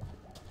side?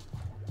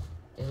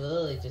 It's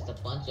literally just a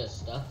bunch of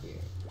stuff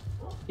here.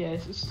 Yeah,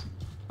 this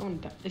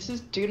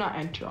is do not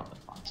enter on the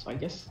phone, so I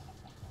guess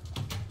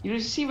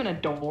is this even a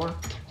door?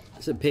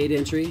 Is it paid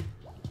entry?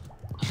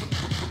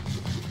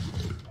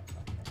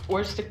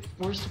 Where's the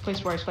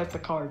place where I swipe the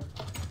card?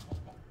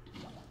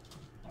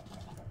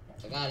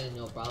 I got it,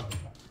 no problem.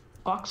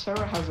 Fox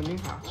Sarah has a new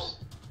house.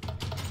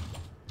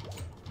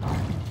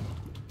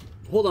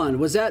 Hold on,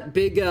 was that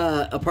big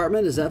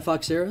apartment? Is that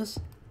Foxera's?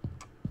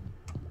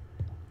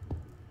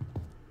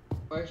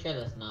 Pretty sure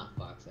that's not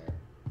Fox Harris.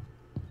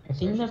 I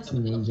think that's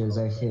Ninjas,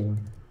 I think.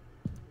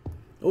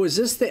 Oh, is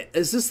this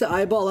the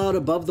eyeball out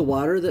above the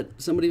water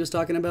that somebody was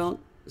talking about?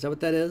 Is that what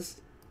that is?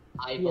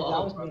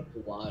 Eyeball from the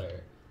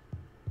water.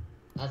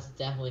 That's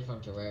definitely from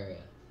Terraria.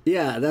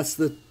 Yeah, that's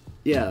the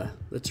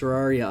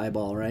Terraria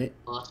eyeball, right?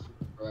 Awesome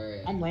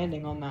Terraria. I'm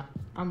landing on that.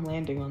 I'm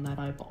landing on that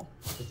eyeball.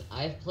 'Cause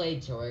I've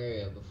played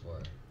Terraria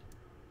before.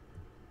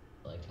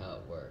 Like how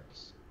it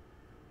works.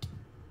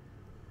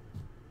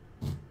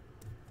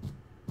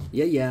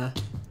 Yeah.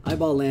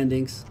 Eyeball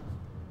landings.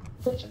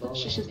 Eyeball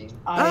landing.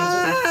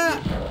 Ah!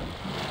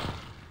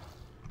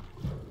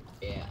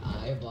 Yeah,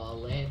 eyeball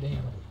landing.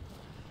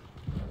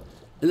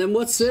 And then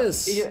what's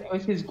this?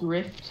 With his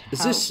grift.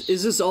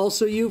 Is this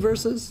also you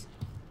versus?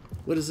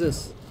 What is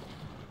this?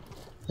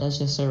 That's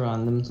just a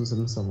random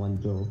system someone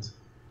built.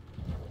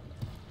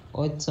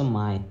 Oh, it's a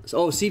mine.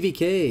 Oh,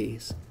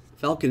 CVK's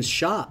Falcon's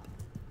shop.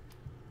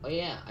 Oh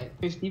yeah,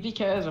 Is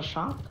DVK as a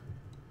shop?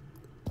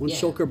 One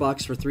shulker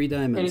box for 3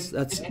 diamonds.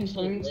 That's It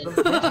contains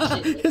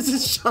it's a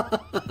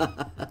shop.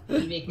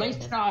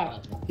 Nice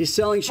shot. He's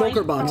selling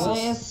shulker boxes.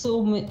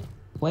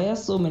 Why are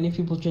so many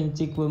people trying to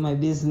take away my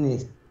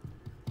business?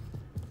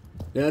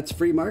 Yeah, it's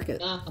free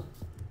market.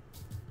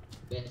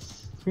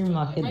 Yes. Free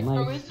market,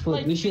 my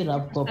foot. We should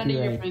have None of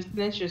your copyright.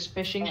 business, just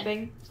fishing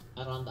thing.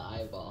 Not on the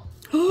eyeball.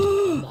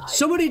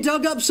 Somebody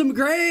dug up some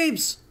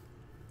graves.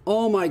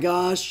 Oh my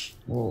gosh.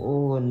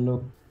 Oh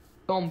no.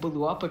 Someone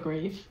blew up a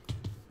grave.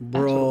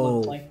 Bro. That's what it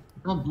looked like.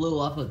 Someone blew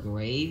up a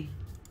grave.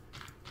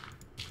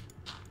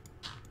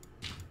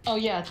 Oh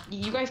yeah,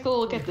 you guys go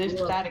look at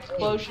that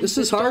explosion. This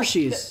is Don't-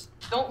 Harshies.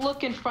 Don't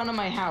look in front of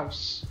my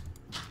house.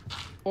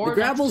 The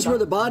gravel's where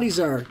the bodies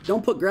are.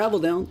 Don't put gravel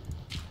down.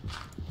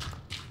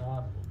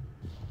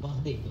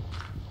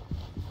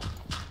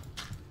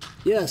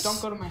 Yes.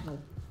 Don't go to my house.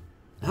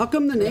 How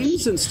come the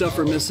names and stuff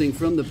are missing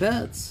from the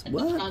pets? I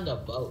What? found a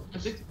boat.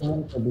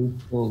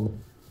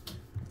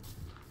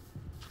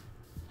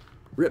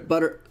 Rip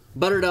butter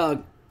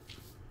dog.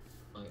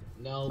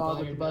 No, Dog butter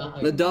with the butter.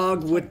 dog. The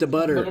dog with the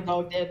butter. Butter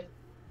dog dead.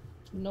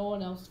 No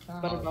one else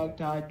can. Butter dog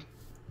died.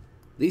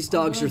 These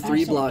dogs are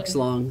 3 blocks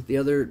long. The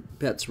other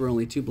pets were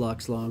only 2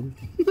 blocks long.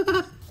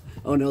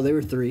 Oh no, they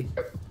were 3.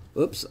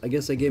 Oops, I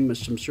guess I gave him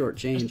some short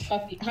change.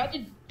 Puffy. How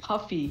did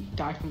Puffy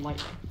die from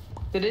lightning?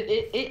 Did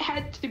it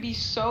had to be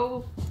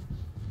so.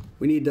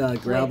 We need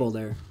gravel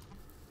there.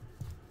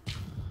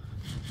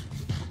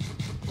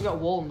 We got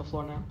wool on the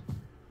floor now.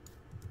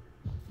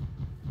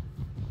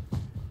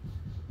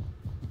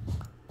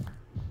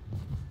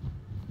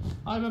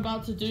 I'm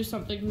about to do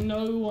something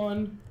no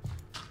one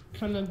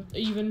can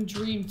even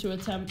dream to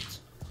attempt.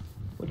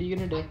 What are you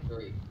gonna do?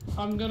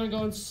 I'm gonna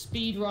go and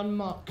speed run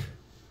muck.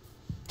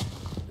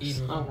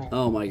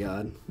 Oh my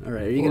god.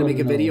 Alright, are you gonna make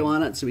a video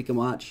on it so we can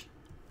watch?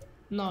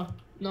 No,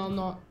 I'm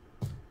not.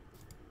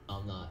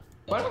 I'm not.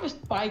 Why do I have a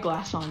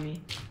spyglass on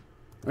me?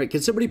 Alright,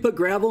 can somebody put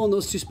gravel in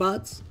those 2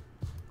 spots?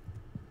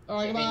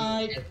 Alright,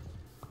 bye.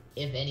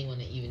 If anyone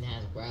even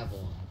has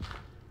gravel.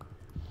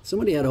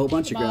 Somebody had a whole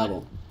bunch of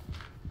gravel.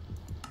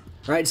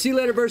 Alright, see you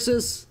later,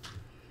 Versus.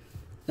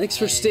 Thanks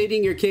for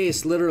stating your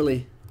case,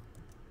 literally.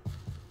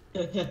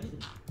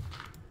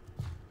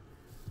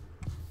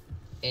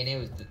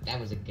 And that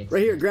was a good.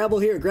 Right here, gravel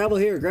here, gravel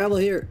here, gravel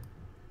here.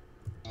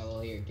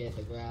 Gravel here, get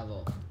the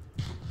gravel.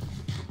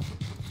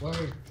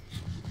 Where?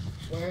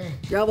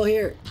 Gravel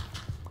here.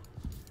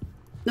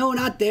 No,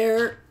 not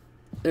there.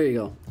 There you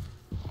go.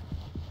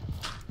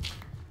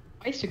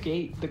 Why is the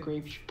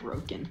grave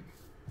broken?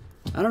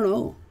 I don't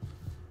know.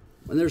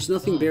 When there's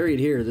nothing buried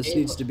here, this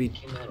needs to be...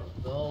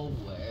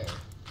 Nowhere.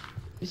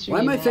 Why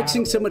am I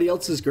fixing somebody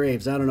else's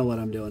graves? I don't know what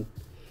I'm doing.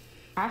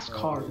 Ask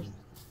cars.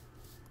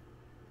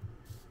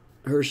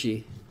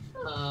 Hershey.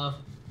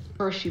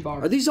 Hershey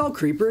bar. Are these all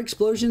creeper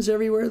explosions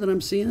everywhere that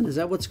I'm seeing? Is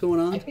that what's going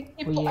on? I think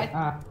people.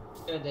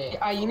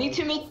 You need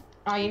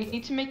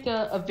to make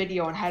a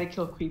video on how to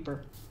kill a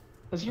creeper.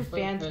 Because your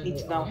fans need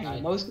to know how.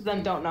 Most of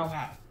them don't know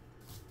how.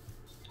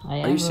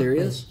 Are you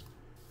serious?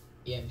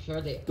 Yeah, I'm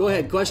sure they. Go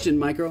ahead, question,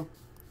 Micro.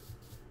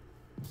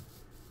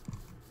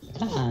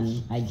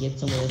 And I get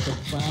some little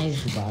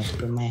surprise about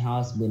from my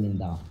house burning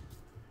down.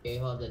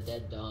 Gave all the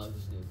dead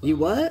dogs new You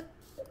what?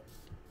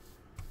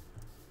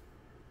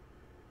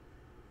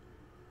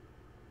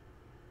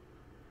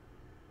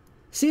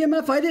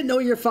 CMF, I didn't know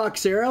you're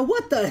Foxera.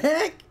 What the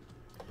heck?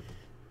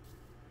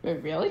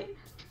 Wait, really?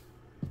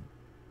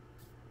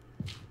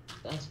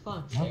 That's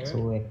Fox, That's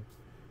Sarah. weird.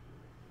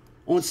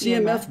 On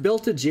CMF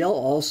built a jail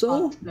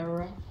also?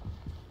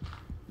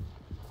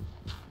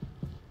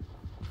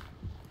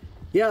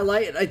 Yeah,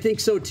 I think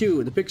so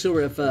too. The Pixlr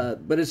riff,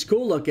 but it's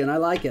cool looking. I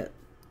like it.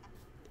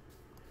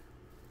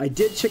 I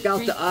did check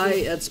out the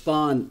eye at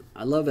spawn.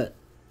 I love it.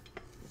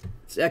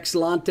 It's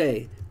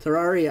excellente.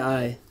 Terraria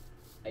eye.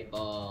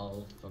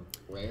 Eyeball from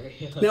where?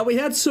 Now we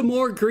had some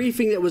more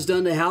griefing that was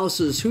done to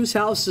houses. Whose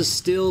house is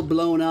still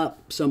blown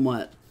up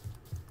somewhat?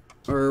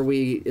 Or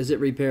is it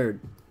repaired?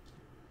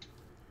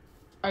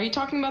 Are you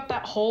talking about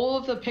that hole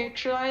of the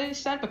picture I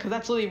sent? Because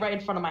that's literally right in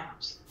front of my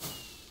house.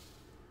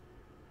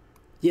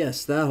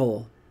 Yes, that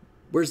hole.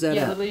 Where's that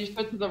Yeah, at? literally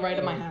just to the right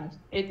of my house.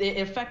 It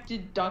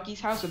affected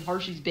Ducky's house and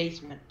Hershey's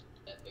basement.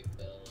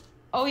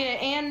 Oh yeah,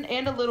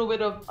 and a little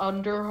bit of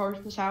under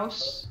Hershey's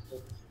house.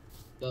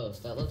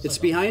 Ghost, that looks It's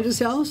like behind his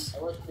house?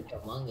 That looks like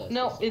Among Us.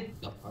 No,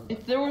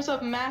 if there was a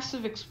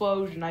massive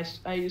explosion,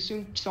 I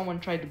assume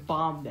someone tried to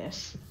bomb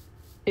this.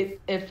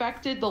 It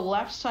affected the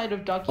left side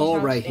of Ducky's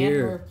house right and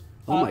here. her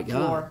Oh my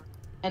floor, God.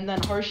 and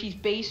then Hershey's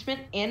basement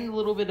and a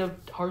little bit of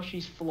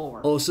Hershey's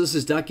floor. Oh, so this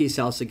is Ducky's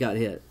house that got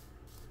hit.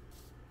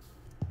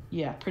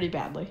 Yeah, pretty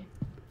badly.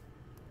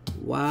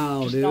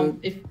 Wow, Just, dude.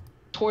 if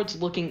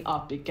towards looking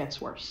up, it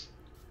gets worse.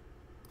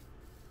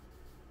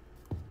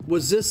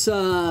 Was this,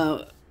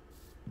 was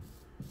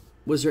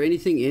there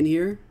anything in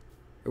here?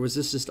 Or was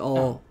this just all...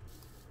 No.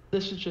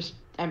 This is just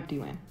empty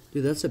land.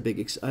 Dude, that's a big...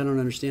 I don't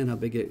understand how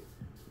big it...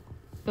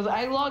 Because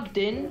I logged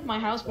in my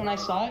house when I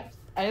saw it.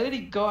 I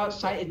literally go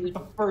outside, it's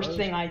the first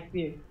thing I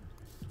see.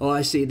 Oh,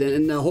 I see. Then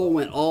and the hole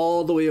went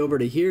all the way over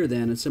to here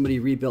then, and somebody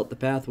rebuilt the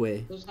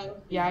pathway.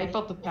 Yeah, I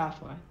built the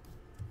pathway.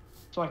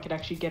 So I could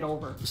actually get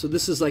over. So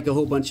this is like a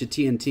whole bunch of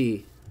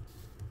TNT.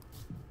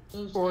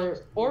 Or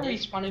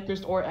respawn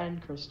crystals or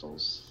end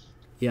crystals.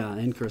 Yeah,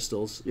 end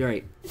crystals. You're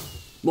right.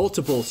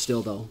 Multiple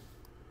still, though.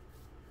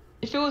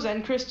 If it was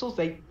end crystals,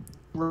 they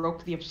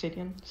broke the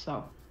obsidian,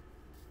 so...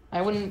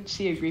 I wouldn't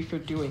see a grief for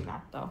doing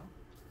that, though.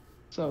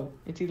 So,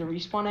 it's either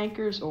respawn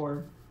anchors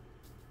or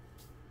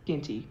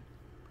TNT.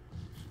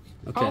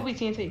 Okay. Probably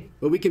TNT.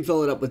 But we can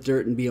fill it up with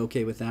dirt and be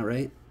okay with that,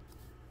 right?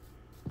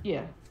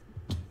 Yeah.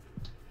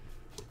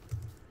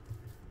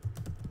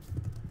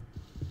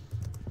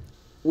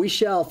 We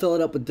shall fill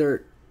it up with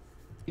dirt.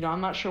 You know,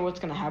 I'm not sure what's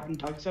gonna happen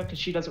to Doug's because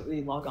she doesn't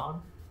really log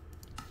on.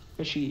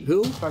 Because she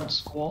started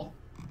school.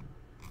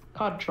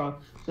 Cod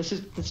truck. That's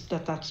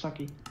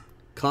sucky.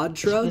 Cod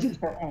Shrug? This is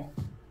her own.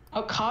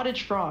 Oh,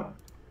 cottage frog.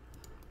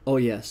 Oh,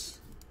 yes.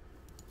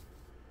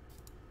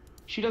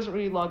 She doesn't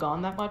really log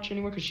on that much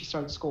anymore because she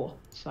started school,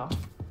 so.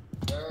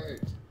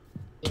 Dirt.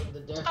 Give the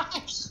dirt.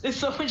 Is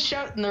someone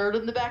shout nerd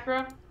in the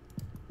background?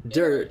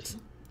 Dirt.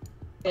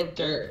 Oh,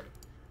 dirt.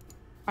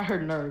 I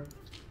heard nerd.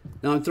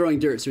 Now I'm throwing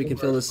dirt so we can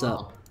fill this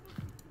up.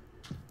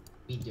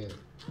 Be dirt.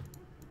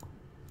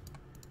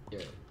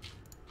 Dirt.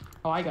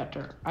 Oh, I got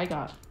dirt. I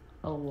got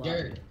a lot.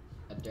 Dirt.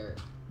 A dirt.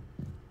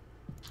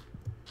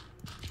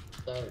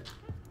 Dirt.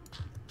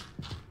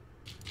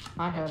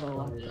 I have a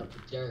lot. Fill it up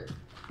with dirt.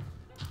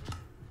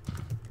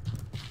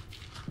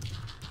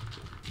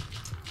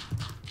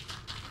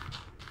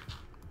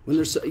 When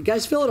there's, you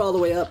guys fill it all the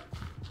way up.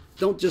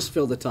 Don't just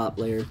fill the top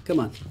layer. Come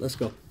on, let's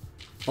go.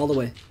 All the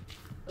way.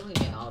 Filling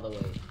it all the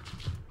way.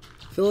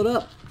 Fill it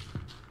up.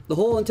 The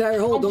whole entire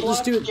hole. Don't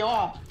just do it.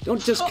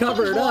 Don't just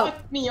cover it up.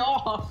 Blocked me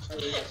off. Oh,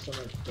 we have so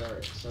much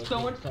dirt. So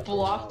Someone keep covering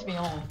blocked it me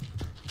all.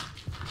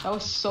 off. That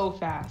was so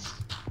fast.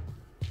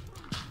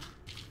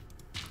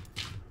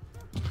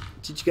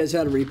 Teach you guys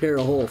how to repair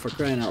a hole, for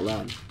crying out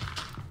loud.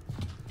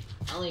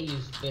 I only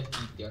use 50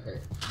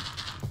 dirt.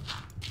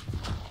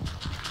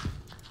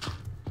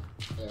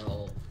 Their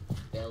hole.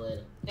 Fill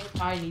it. I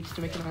think I needs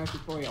to make another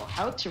tutorial.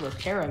 How to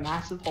repair a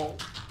massive hole.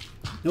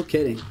 No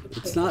kidding.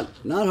 It's not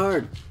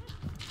hard.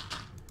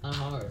 Not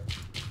hard.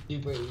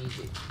 Super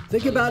easy.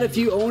 Think about if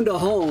you owned a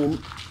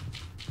home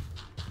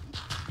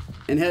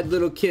and had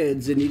little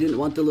kids and you didn't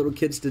want the little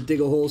kids to dig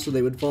a hole so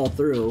they would fall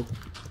through.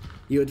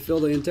 You would fill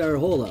the entire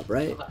hole up,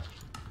 right?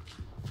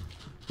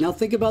 Now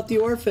think about the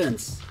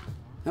orphans.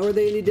 How are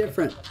they any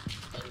different?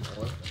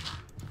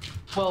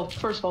 Well,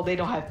 first of all, they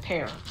don't have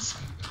parents.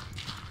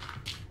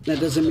 That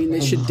doesn't mean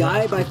they should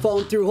die by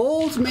falling through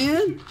holes,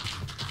 man.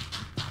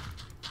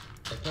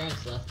 Their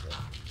parents left it.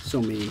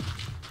 So mean.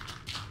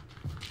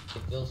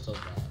 It feels so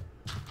bad.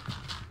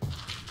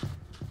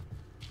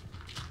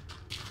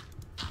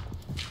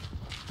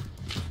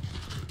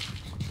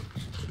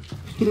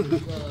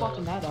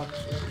 Fucking that up.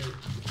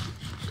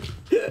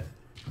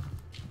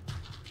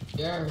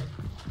 Dirt.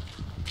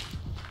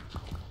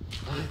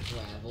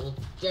 gravel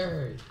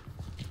dirt.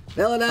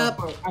 Fill it up.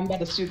 Oh, I'm about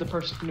to sue the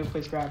person who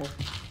plays gravel.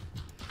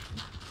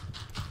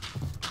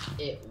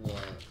 It won't.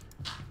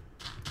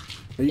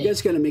 Are you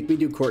guys gonna make me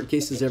do court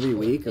cases every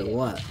week or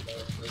what?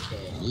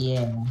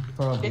 Yeah,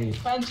 probably. It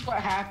depends what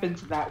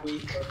happens that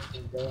week.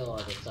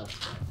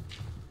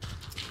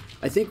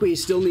 I think we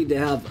still need to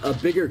have a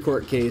bigger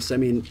court case. I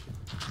mean,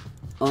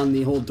 on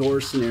the whole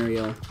door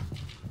scenario.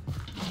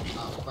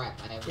 Oh crap!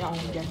 I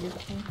have get here.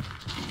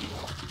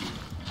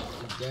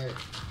 dirt.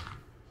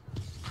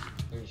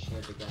 Pretty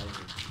sure the guy.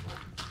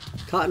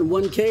 Cotton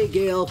 1K,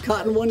 Gale.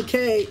 Cotton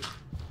 1K.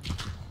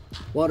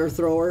 Water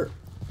thrower.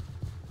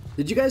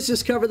 Did you guys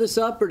just cover this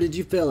up or did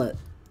you fill it?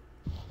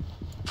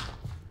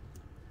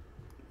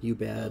 You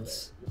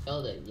bads. We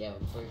filled it. Yeah,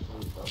 we filled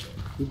it.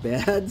 You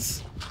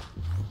bads.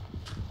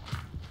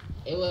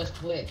 It was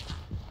quick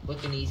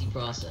and easy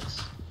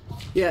process.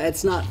 Yeah,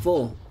 it's not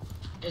full.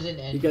 There's an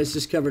end. You guys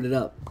just covered it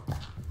up.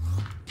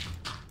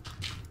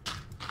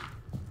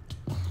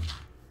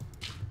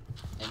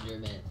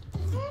 Enderman.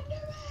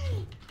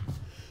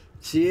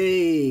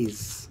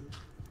 Jeez.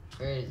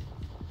 Where is it?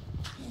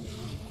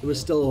 There was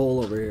still a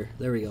hole over here.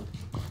 There we go.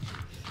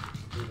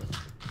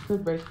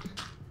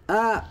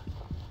 Ah.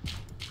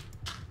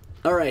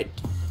 All right.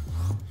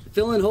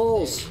 Fill in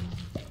holes.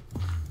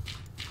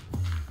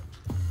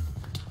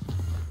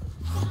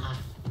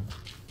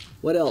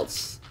 What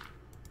else?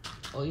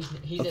 Oh,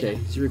 he's okay.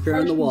 He's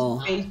repairing the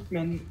wall.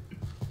 Basement.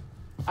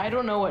 I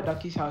don't know what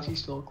Ducky's house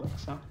used to look like,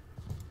 so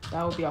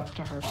that would be up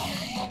to her.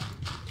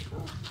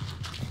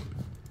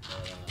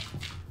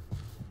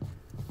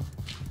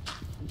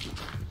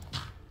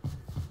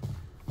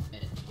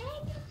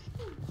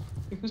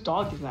 Whose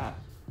dog is that?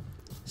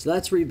 So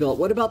that's rebuilt.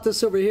 What about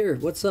this over here?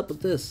 What's up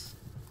with this?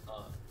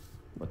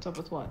 What's up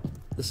with what?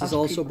 This is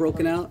also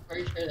broken out?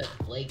 Pretty sure that's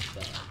Blake's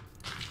bag.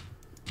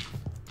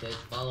 It's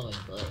following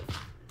Blake.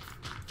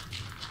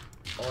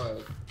 Or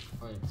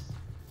it's...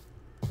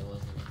 It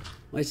wasn't.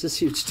 Why is this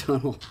huge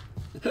tunnel?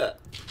 Oh.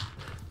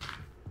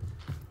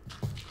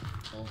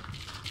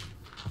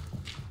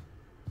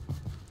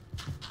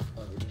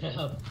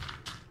 Oh,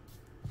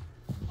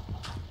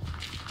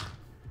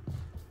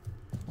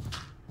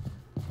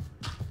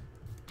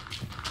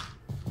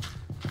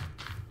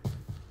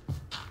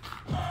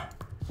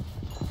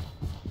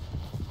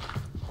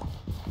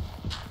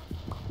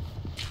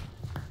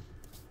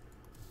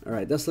 All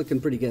right, that's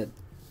looking pretty good.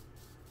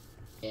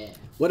 Yeah.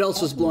 What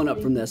else was blown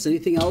up from this?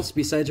 Anything else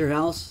besides her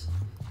house?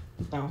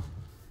 No.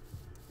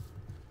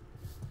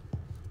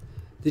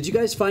 Did you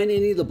guys find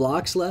any of the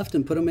blocks left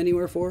and put them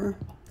anywhere for her?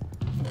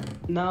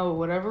 No,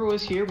 whatever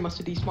was here must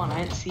have despawned.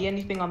 I didn't see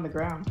anything on the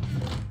ground.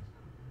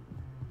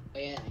 Oh,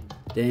 yeah.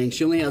 Dang,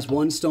 she only has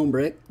one stone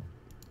brick.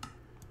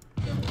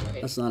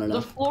 That's not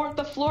enough.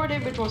 The floor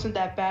damage wasn't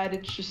that bad.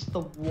 It's just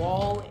the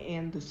wall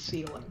and the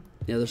ceiling.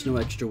 Yeah, there's no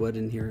extra wood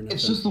in here.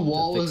 It's just the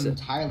wall is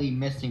entirely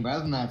missing, but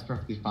other than that, it's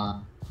perfectly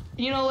fine.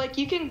 You know, like,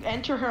 you can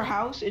enter her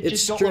house, it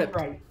just don't look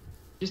right.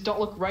 Just don't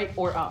look right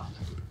or up.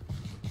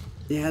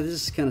 Yeah,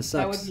 this kind of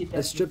sucks.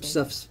 That strip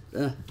stuff's...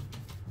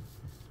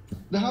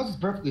 The house is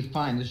perfectly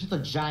fine. There's just a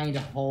giant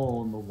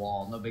hole in the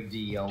wall. No big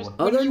deal.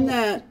 Other than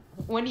that...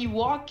 When you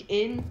walk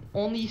in,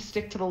 only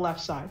stick to the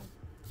left side.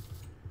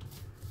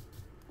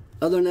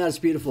 Other than that, it's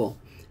beautiful.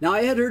 Now,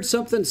 I had heard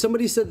something...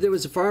 Somebody said there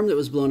was a farm that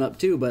was blown up,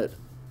 too, but...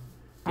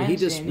 Did he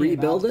just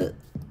rebuild it?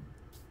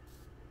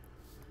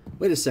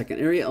 Wait a second.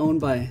 Area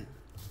owned by...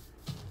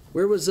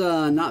 Where was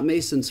Not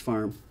Mason's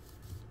farm?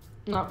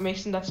 Not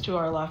Mason, that's to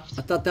our left.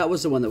 I thought that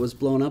was the one that was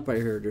blown up, I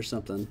heard, or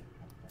something.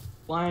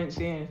 Well, I didn't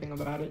see anything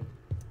about it.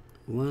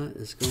 What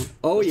is going...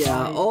 Oh,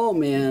 yeah. Oh,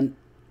 man.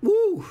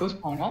 Woo! It was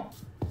blown up?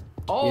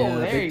 Oh, yeah,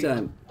 there big you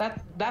time. go.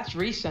 That's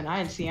recent. I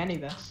didn't see any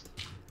of this.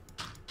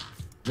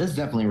 This is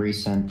definitely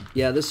recent.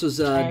 Yeah, this was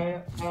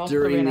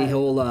during the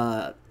whole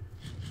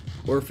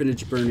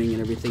orphanage burning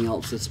and everything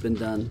else that's been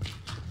done.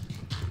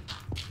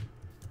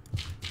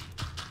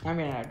 I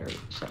mean, I heard,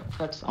 so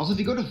that's... Also, if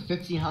you go to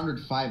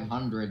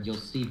 1500-500, you'll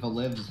see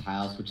Valiv's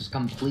house, which is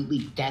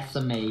completely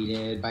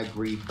decimated by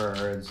grief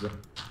birds.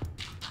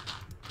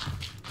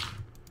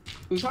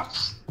 Whose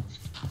house?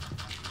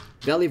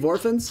 Valley of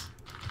Orphans?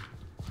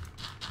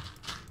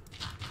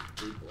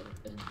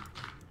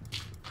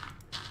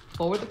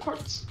 What were the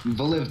courts?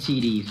 Valiv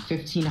TD,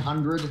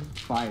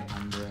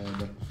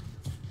 1500-500.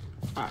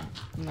 Alright,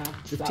 no.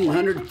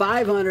 1500,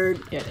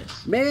 500. Yeah, it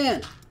is.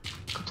 Man!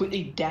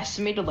 Completely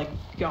decimated, like,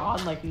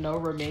 gone, like, no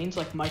remains,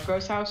 like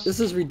Micro's house. This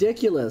is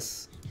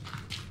ridiculous.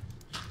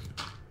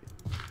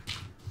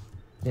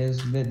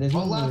 There's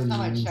well, last time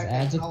I checked,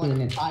 I to saw clean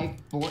like it.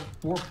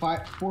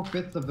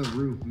 4/5 of the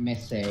roof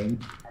missing.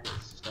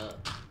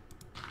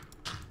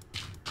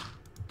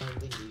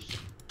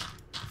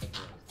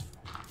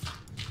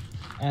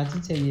 I had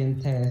to take the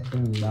entire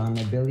thing down.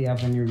 I barely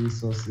have any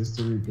resources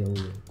to rebuild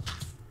it.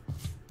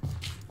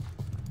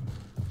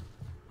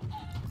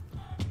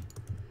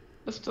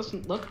 This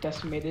doesn't look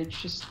decimated, it's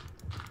just...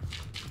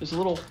 There's a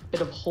little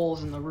bit of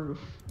holes in the roof,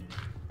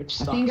 which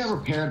sucks. I think it got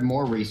repaired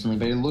more recently,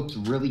 but it looked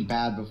really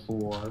bad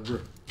before.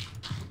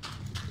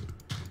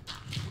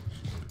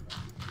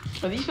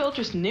 Are these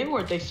villagers new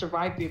or they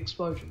survived the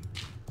explosion?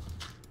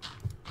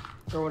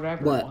 Or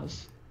whatever What? it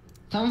was.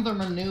 Some of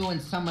them are new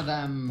and some of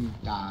them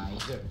died.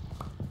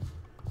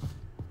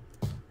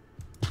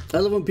 I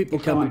love when people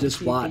come and God,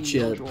 just watch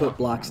you TV put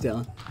blocks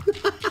down.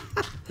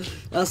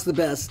 That's the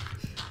best.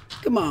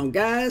 Come on,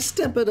 guys,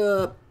 step it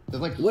up.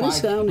 There's like What is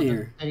 5 down people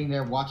here? sitting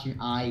there watching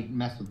I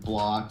mess with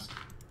blocks.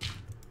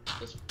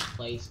 Just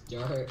place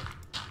dirt.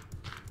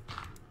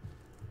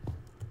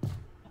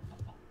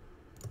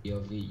 I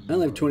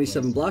only have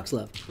 27 blocks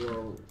left.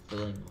 You're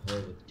filling a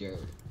hole with dirt.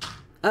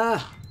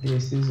 Ah!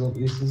 This is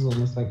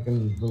almost like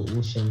an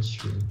ocean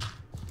stream.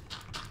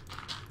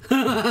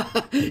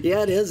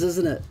 Yeah, it is,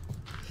 isn't it?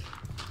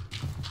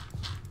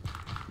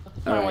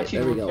 I All want right, you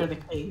there to we go. repair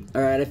the cave.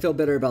 All right, I feel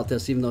better about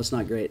this, even though it's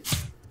not great.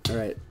 All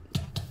right.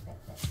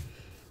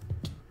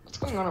 What's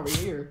going on over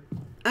here?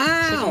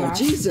 Ow!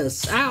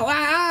 Jesus! Ow! Ow!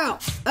 Ow!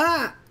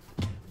 Ah!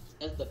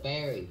 That's the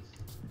berries.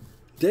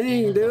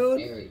 Dang, That's the dude.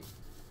 berries.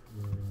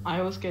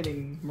 I was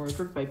getting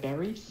murdered by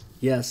berries.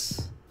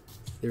 Yes.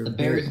 They're The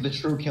berries are the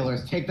true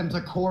killers. Take them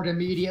to court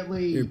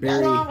immediately. They're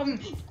Get very, 'em!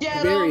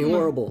 Get very 'em!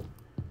 horrible.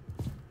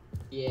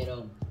 Get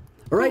 'em.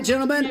 All right,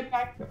 gentlemen. Get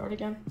back to art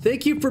again.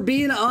 Thank you for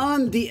being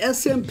on the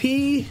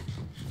SMP.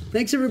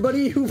 Thanks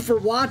everybody who for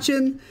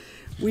watching.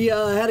 We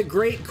had a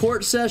great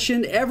court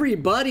session.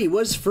 Everybody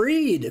was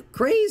freed.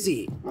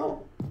 Crazy.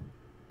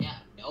 Yeah,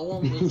 no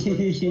one was.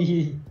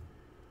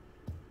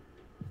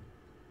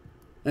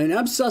 And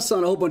I'm sus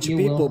on a whole bunch of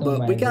people,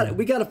 but we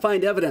got to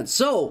find evidence.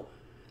 So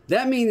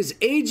that means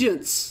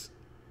agents.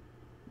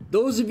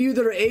 Those of you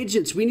that are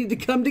agents, we need to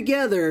come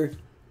together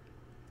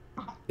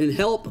and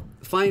help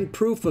find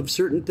proof of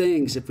certain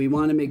things if we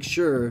want to make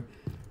sure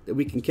that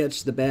we can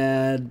catch the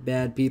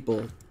bad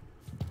people.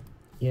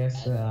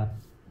 Yes, Gotta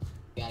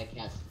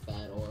catch the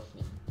bad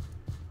orphan.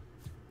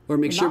 Or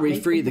make You're sure not we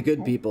making free the the good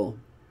point. people.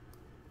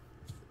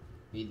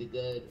 Be the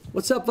good.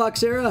 What's up,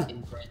 Voxera?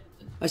 In prison.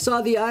 I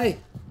saw the eye.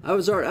 I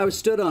was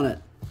stood on it.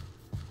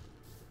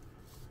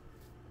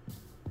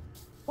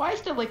 Why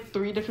is there like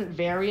 3 different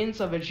variants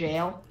of a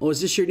jail? Oh,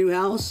 is this your new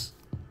house?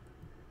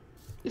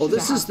 Oh,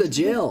 this a is the house.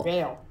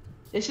 jail.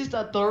 This is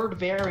the 3rd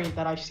variant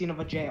that I've seen of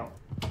a jail.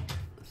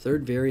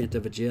 Third variant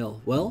of a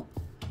jail. Well,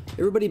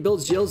 everybody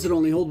builds jails that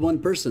only hold one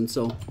person,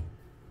 so.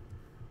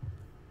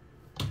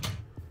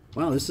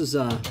 Wow, this is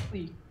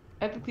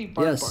Ethically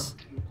bark yes.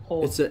 bark.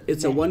 Hold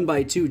It's a many.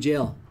 1x2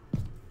 jail.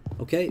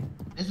 Okay.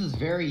 This is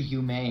very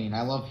humane.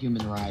 I love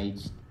human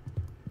rights.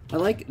 I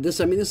like this.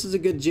 I mean, this is a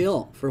good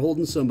jail for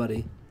holding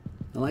somebody.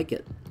 I like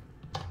it.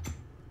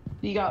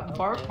 You got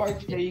Bark Bark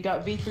there, you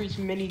got V3's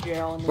mini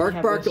jail, and then you Bark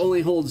have Bark this-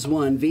 only holds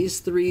one.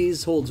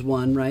 V's3's holds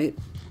one, right?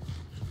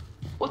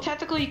 Well,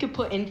 technically, you could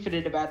put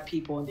infinite bad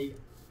people in the.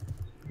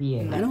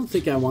 yeah. I don't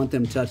think I want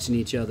them touching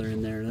each other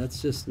in there.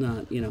 That's just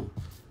not, Yeah,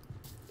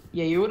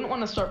 you wouldn't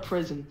want to start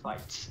prison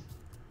fights.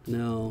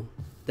 no.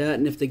 That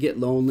and if they get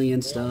lonely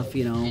and stuff,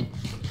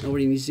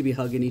 nobody needs to be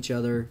hugging each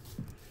other.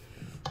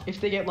 If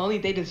they get lonely,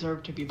 they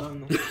deserve to be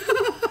lonely.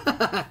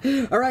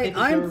 All right,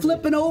 I'm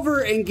flipping over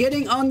and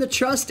getting on the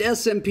Trust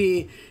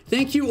SMP.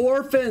 Thank you,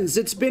 orphans.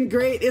 It's been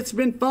great. It's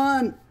been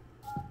fun.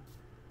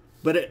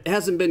 But it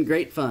hasn't been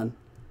great fun.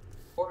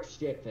 Or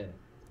ship him.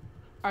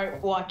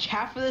 Alright, watch.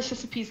 Half of this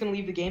SCP is gonna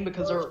leave the game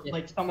because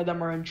some of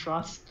them are in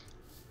trust.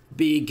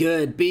 Be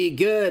good. Be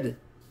good.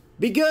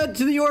 Be good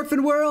to the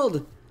orphan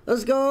world.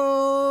 Let's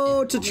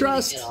go to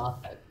Trust.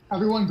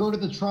 Everyone go to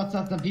the Trust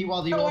SMP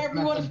while the No, orphan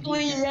everyone SMP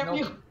flee! gets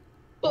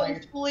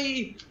Everyone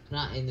flee!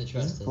 Not in the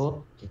trust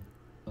system.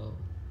 Oh.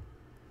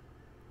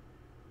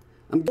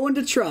 I'm going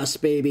to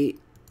Trust, baby.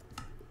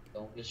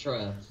 Don't get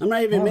trust. I'm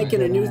not even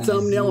making a new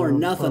thumbnail or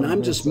nothing.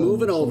 I'm just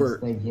moving over.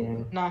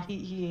 Nah, he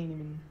ain't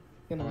even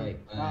gonna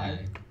Alright, die.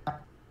 bye.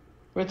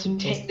 This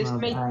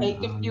may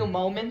take a few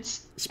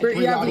moments. Spirit,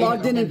 you haven't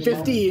logged in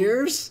 50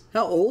 years?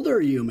 How old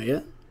are you,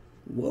 man?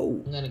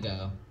 Whoa. I'm gonna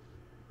go.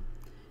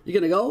 You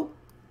gonna go?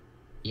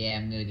 Yeah,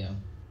 I'm gonna go.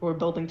 We're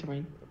building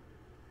terrain.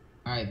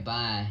 Alright,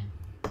 bye.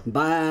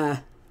 Bye.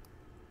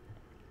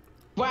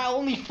 Wow,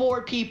 only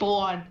 4 people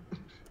on.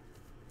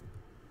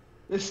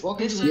 This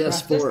Welcome this to the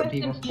Yes, Trust 4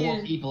 people. SCP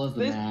 4 people is the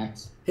this-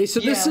 max. Hey, so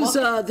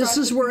Yeah, this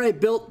is where I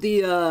built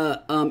the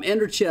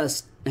ender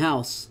chest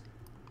house,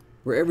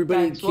 where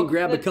everybody Thanks. can Welcome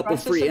grab to a the couple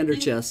Trust free ender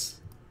SMP. chests.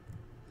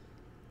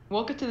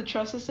 Welcome to the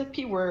Trust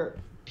SMP where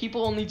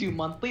people only do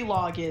monthly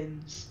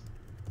logins.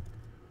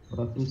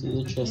 Welcome to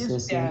the Trust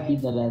Yes,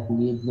 SMP that I've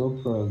made no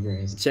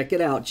progress. Check it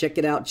out. Check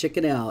it out. Check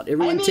it out.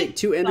 Everyone, I take made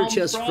 2 ender some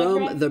chests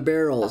progress. from the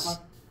barrels.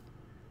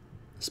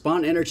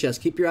 Spawn ender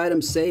chests. Keep your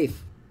items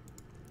safe.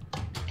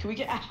 Can we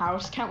get a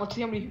house count? Let's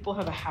see how many people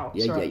have a house.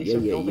 Yeah, or yeah, at least yeah, are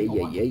yeah, building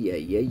yeah, one.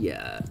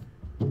 yeah.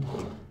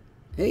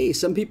 Hey,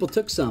 some people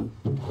took some.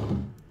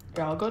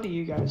 Yeah, I'll go to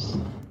you guys.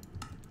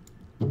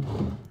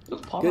 Ooh,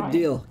 Paul Good Ryan.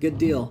 deal. Good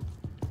deal.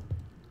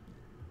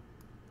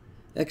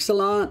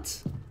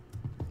 Excellent.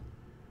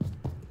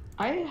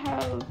 I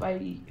have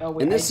oh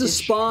wait. And this I is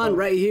did spawn show-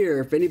 right here,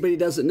 if anybody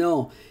doesn't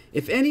know.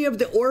 If any of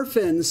the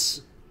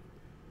orphans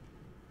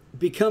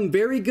become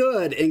very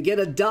good and get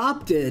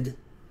adopted,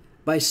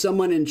 by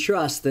someone in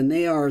trust, then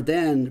they are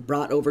then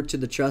brought over to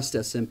the Trust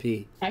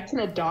SMP. I can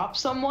adopt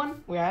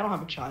someone? Wait, I don't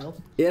have a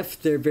child.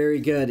 If they're very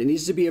good. It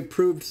needs to be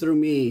approved through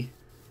me.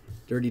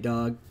 Dirty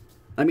dog.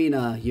 I mean,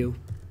 you.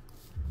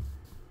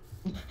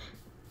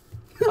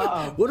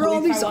 Uh-oh. What are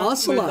all Billy these Ty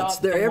wants to ocelots?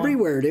 adopt They're someone.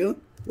 everywhere,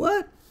 dude.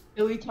 What?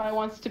 Billy Ty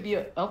wants to be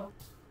a... Oh,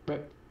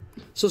 rip.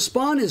 So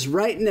spawn is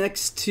right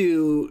next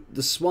to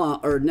the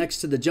swamp, or next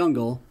to the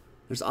jungle.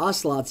 There's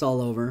ocelots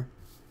all over.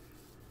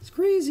 It's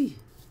crazy.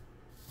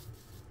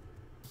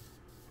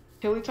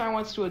 Billy Ty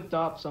wants to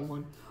adopt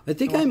someone. I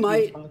think I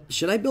might...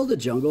 Should I build a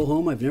jungle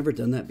home? I've never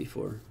done that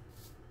before.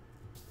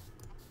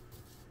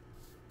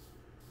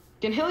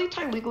 Can Hilly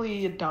Ty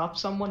legally adopt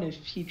someone if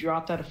he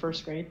dropped out of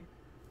first grade?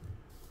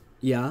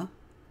 Yeah.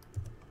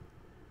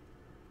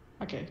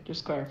 Okay,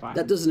 just clarifying.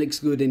 That doesn't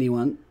exclude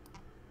anyone.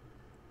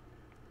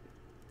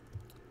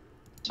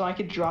 So I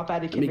could drop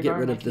out of Let me kindergarten. get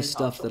rid I of can this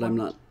adopt stuff that I'm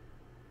someone?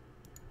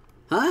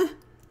 not... Huh?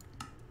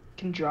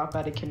 Can drop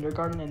out of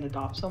kindergarten and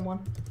adopt someone?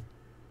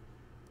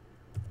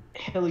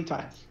 Hilly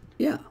Ty.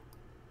 Yeah.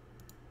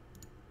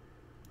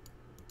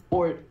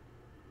 Or...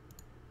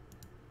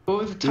 What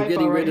was the typo, I'm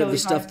getting rid right, of the Hilly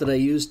stuff Ty? that I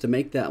used to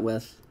make that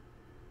with.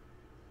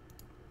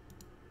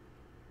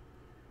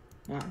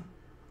 Yeah.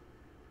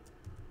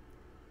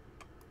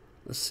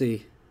 Let's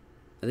see.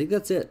 I think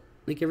that's it.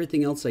 I think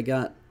everything else I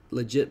got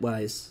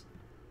legit-wise.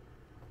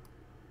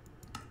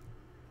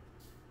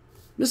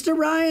 Mr.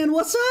 Ryan,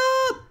 what's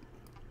up?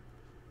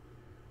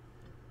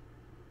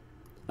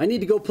 I need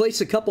to go place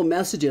a couple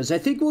messages. I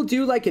think we'll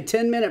do like a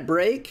 10-minute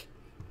break.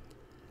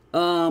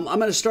 I'm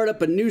going to start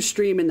up a new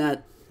stream in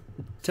that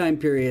time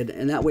period,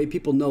 and that way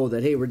people know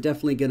that, hey, we're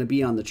definitely going to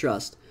be on the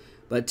Trust.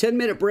 But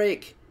 10-minute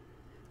break.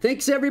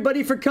 Thanks,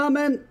 everybody, for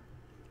coming.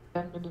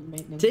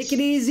 Take it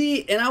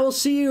easy, and I will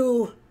see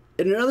you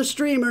in another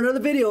stream or another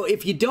video.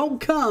 If you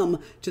don't come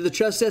to the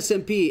Trust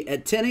SMP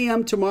at 10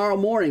 a.m. tomorrow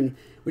morning,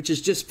 which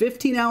is just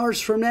 15 hours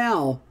from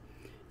now,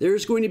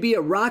 there's going to be a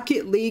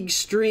Rocket League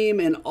stream,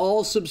 and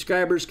all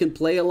subscribers can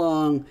play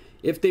along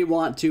if they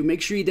want to.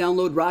 Make sure you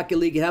download Rocket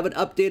League, have it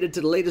updated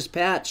to the latest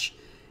patch,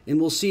 and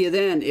we'll see you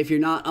then if you're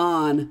not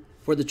on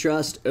for the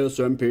Trust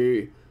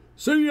SMP.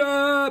 See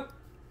ya!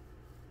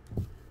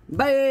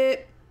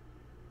 Bye!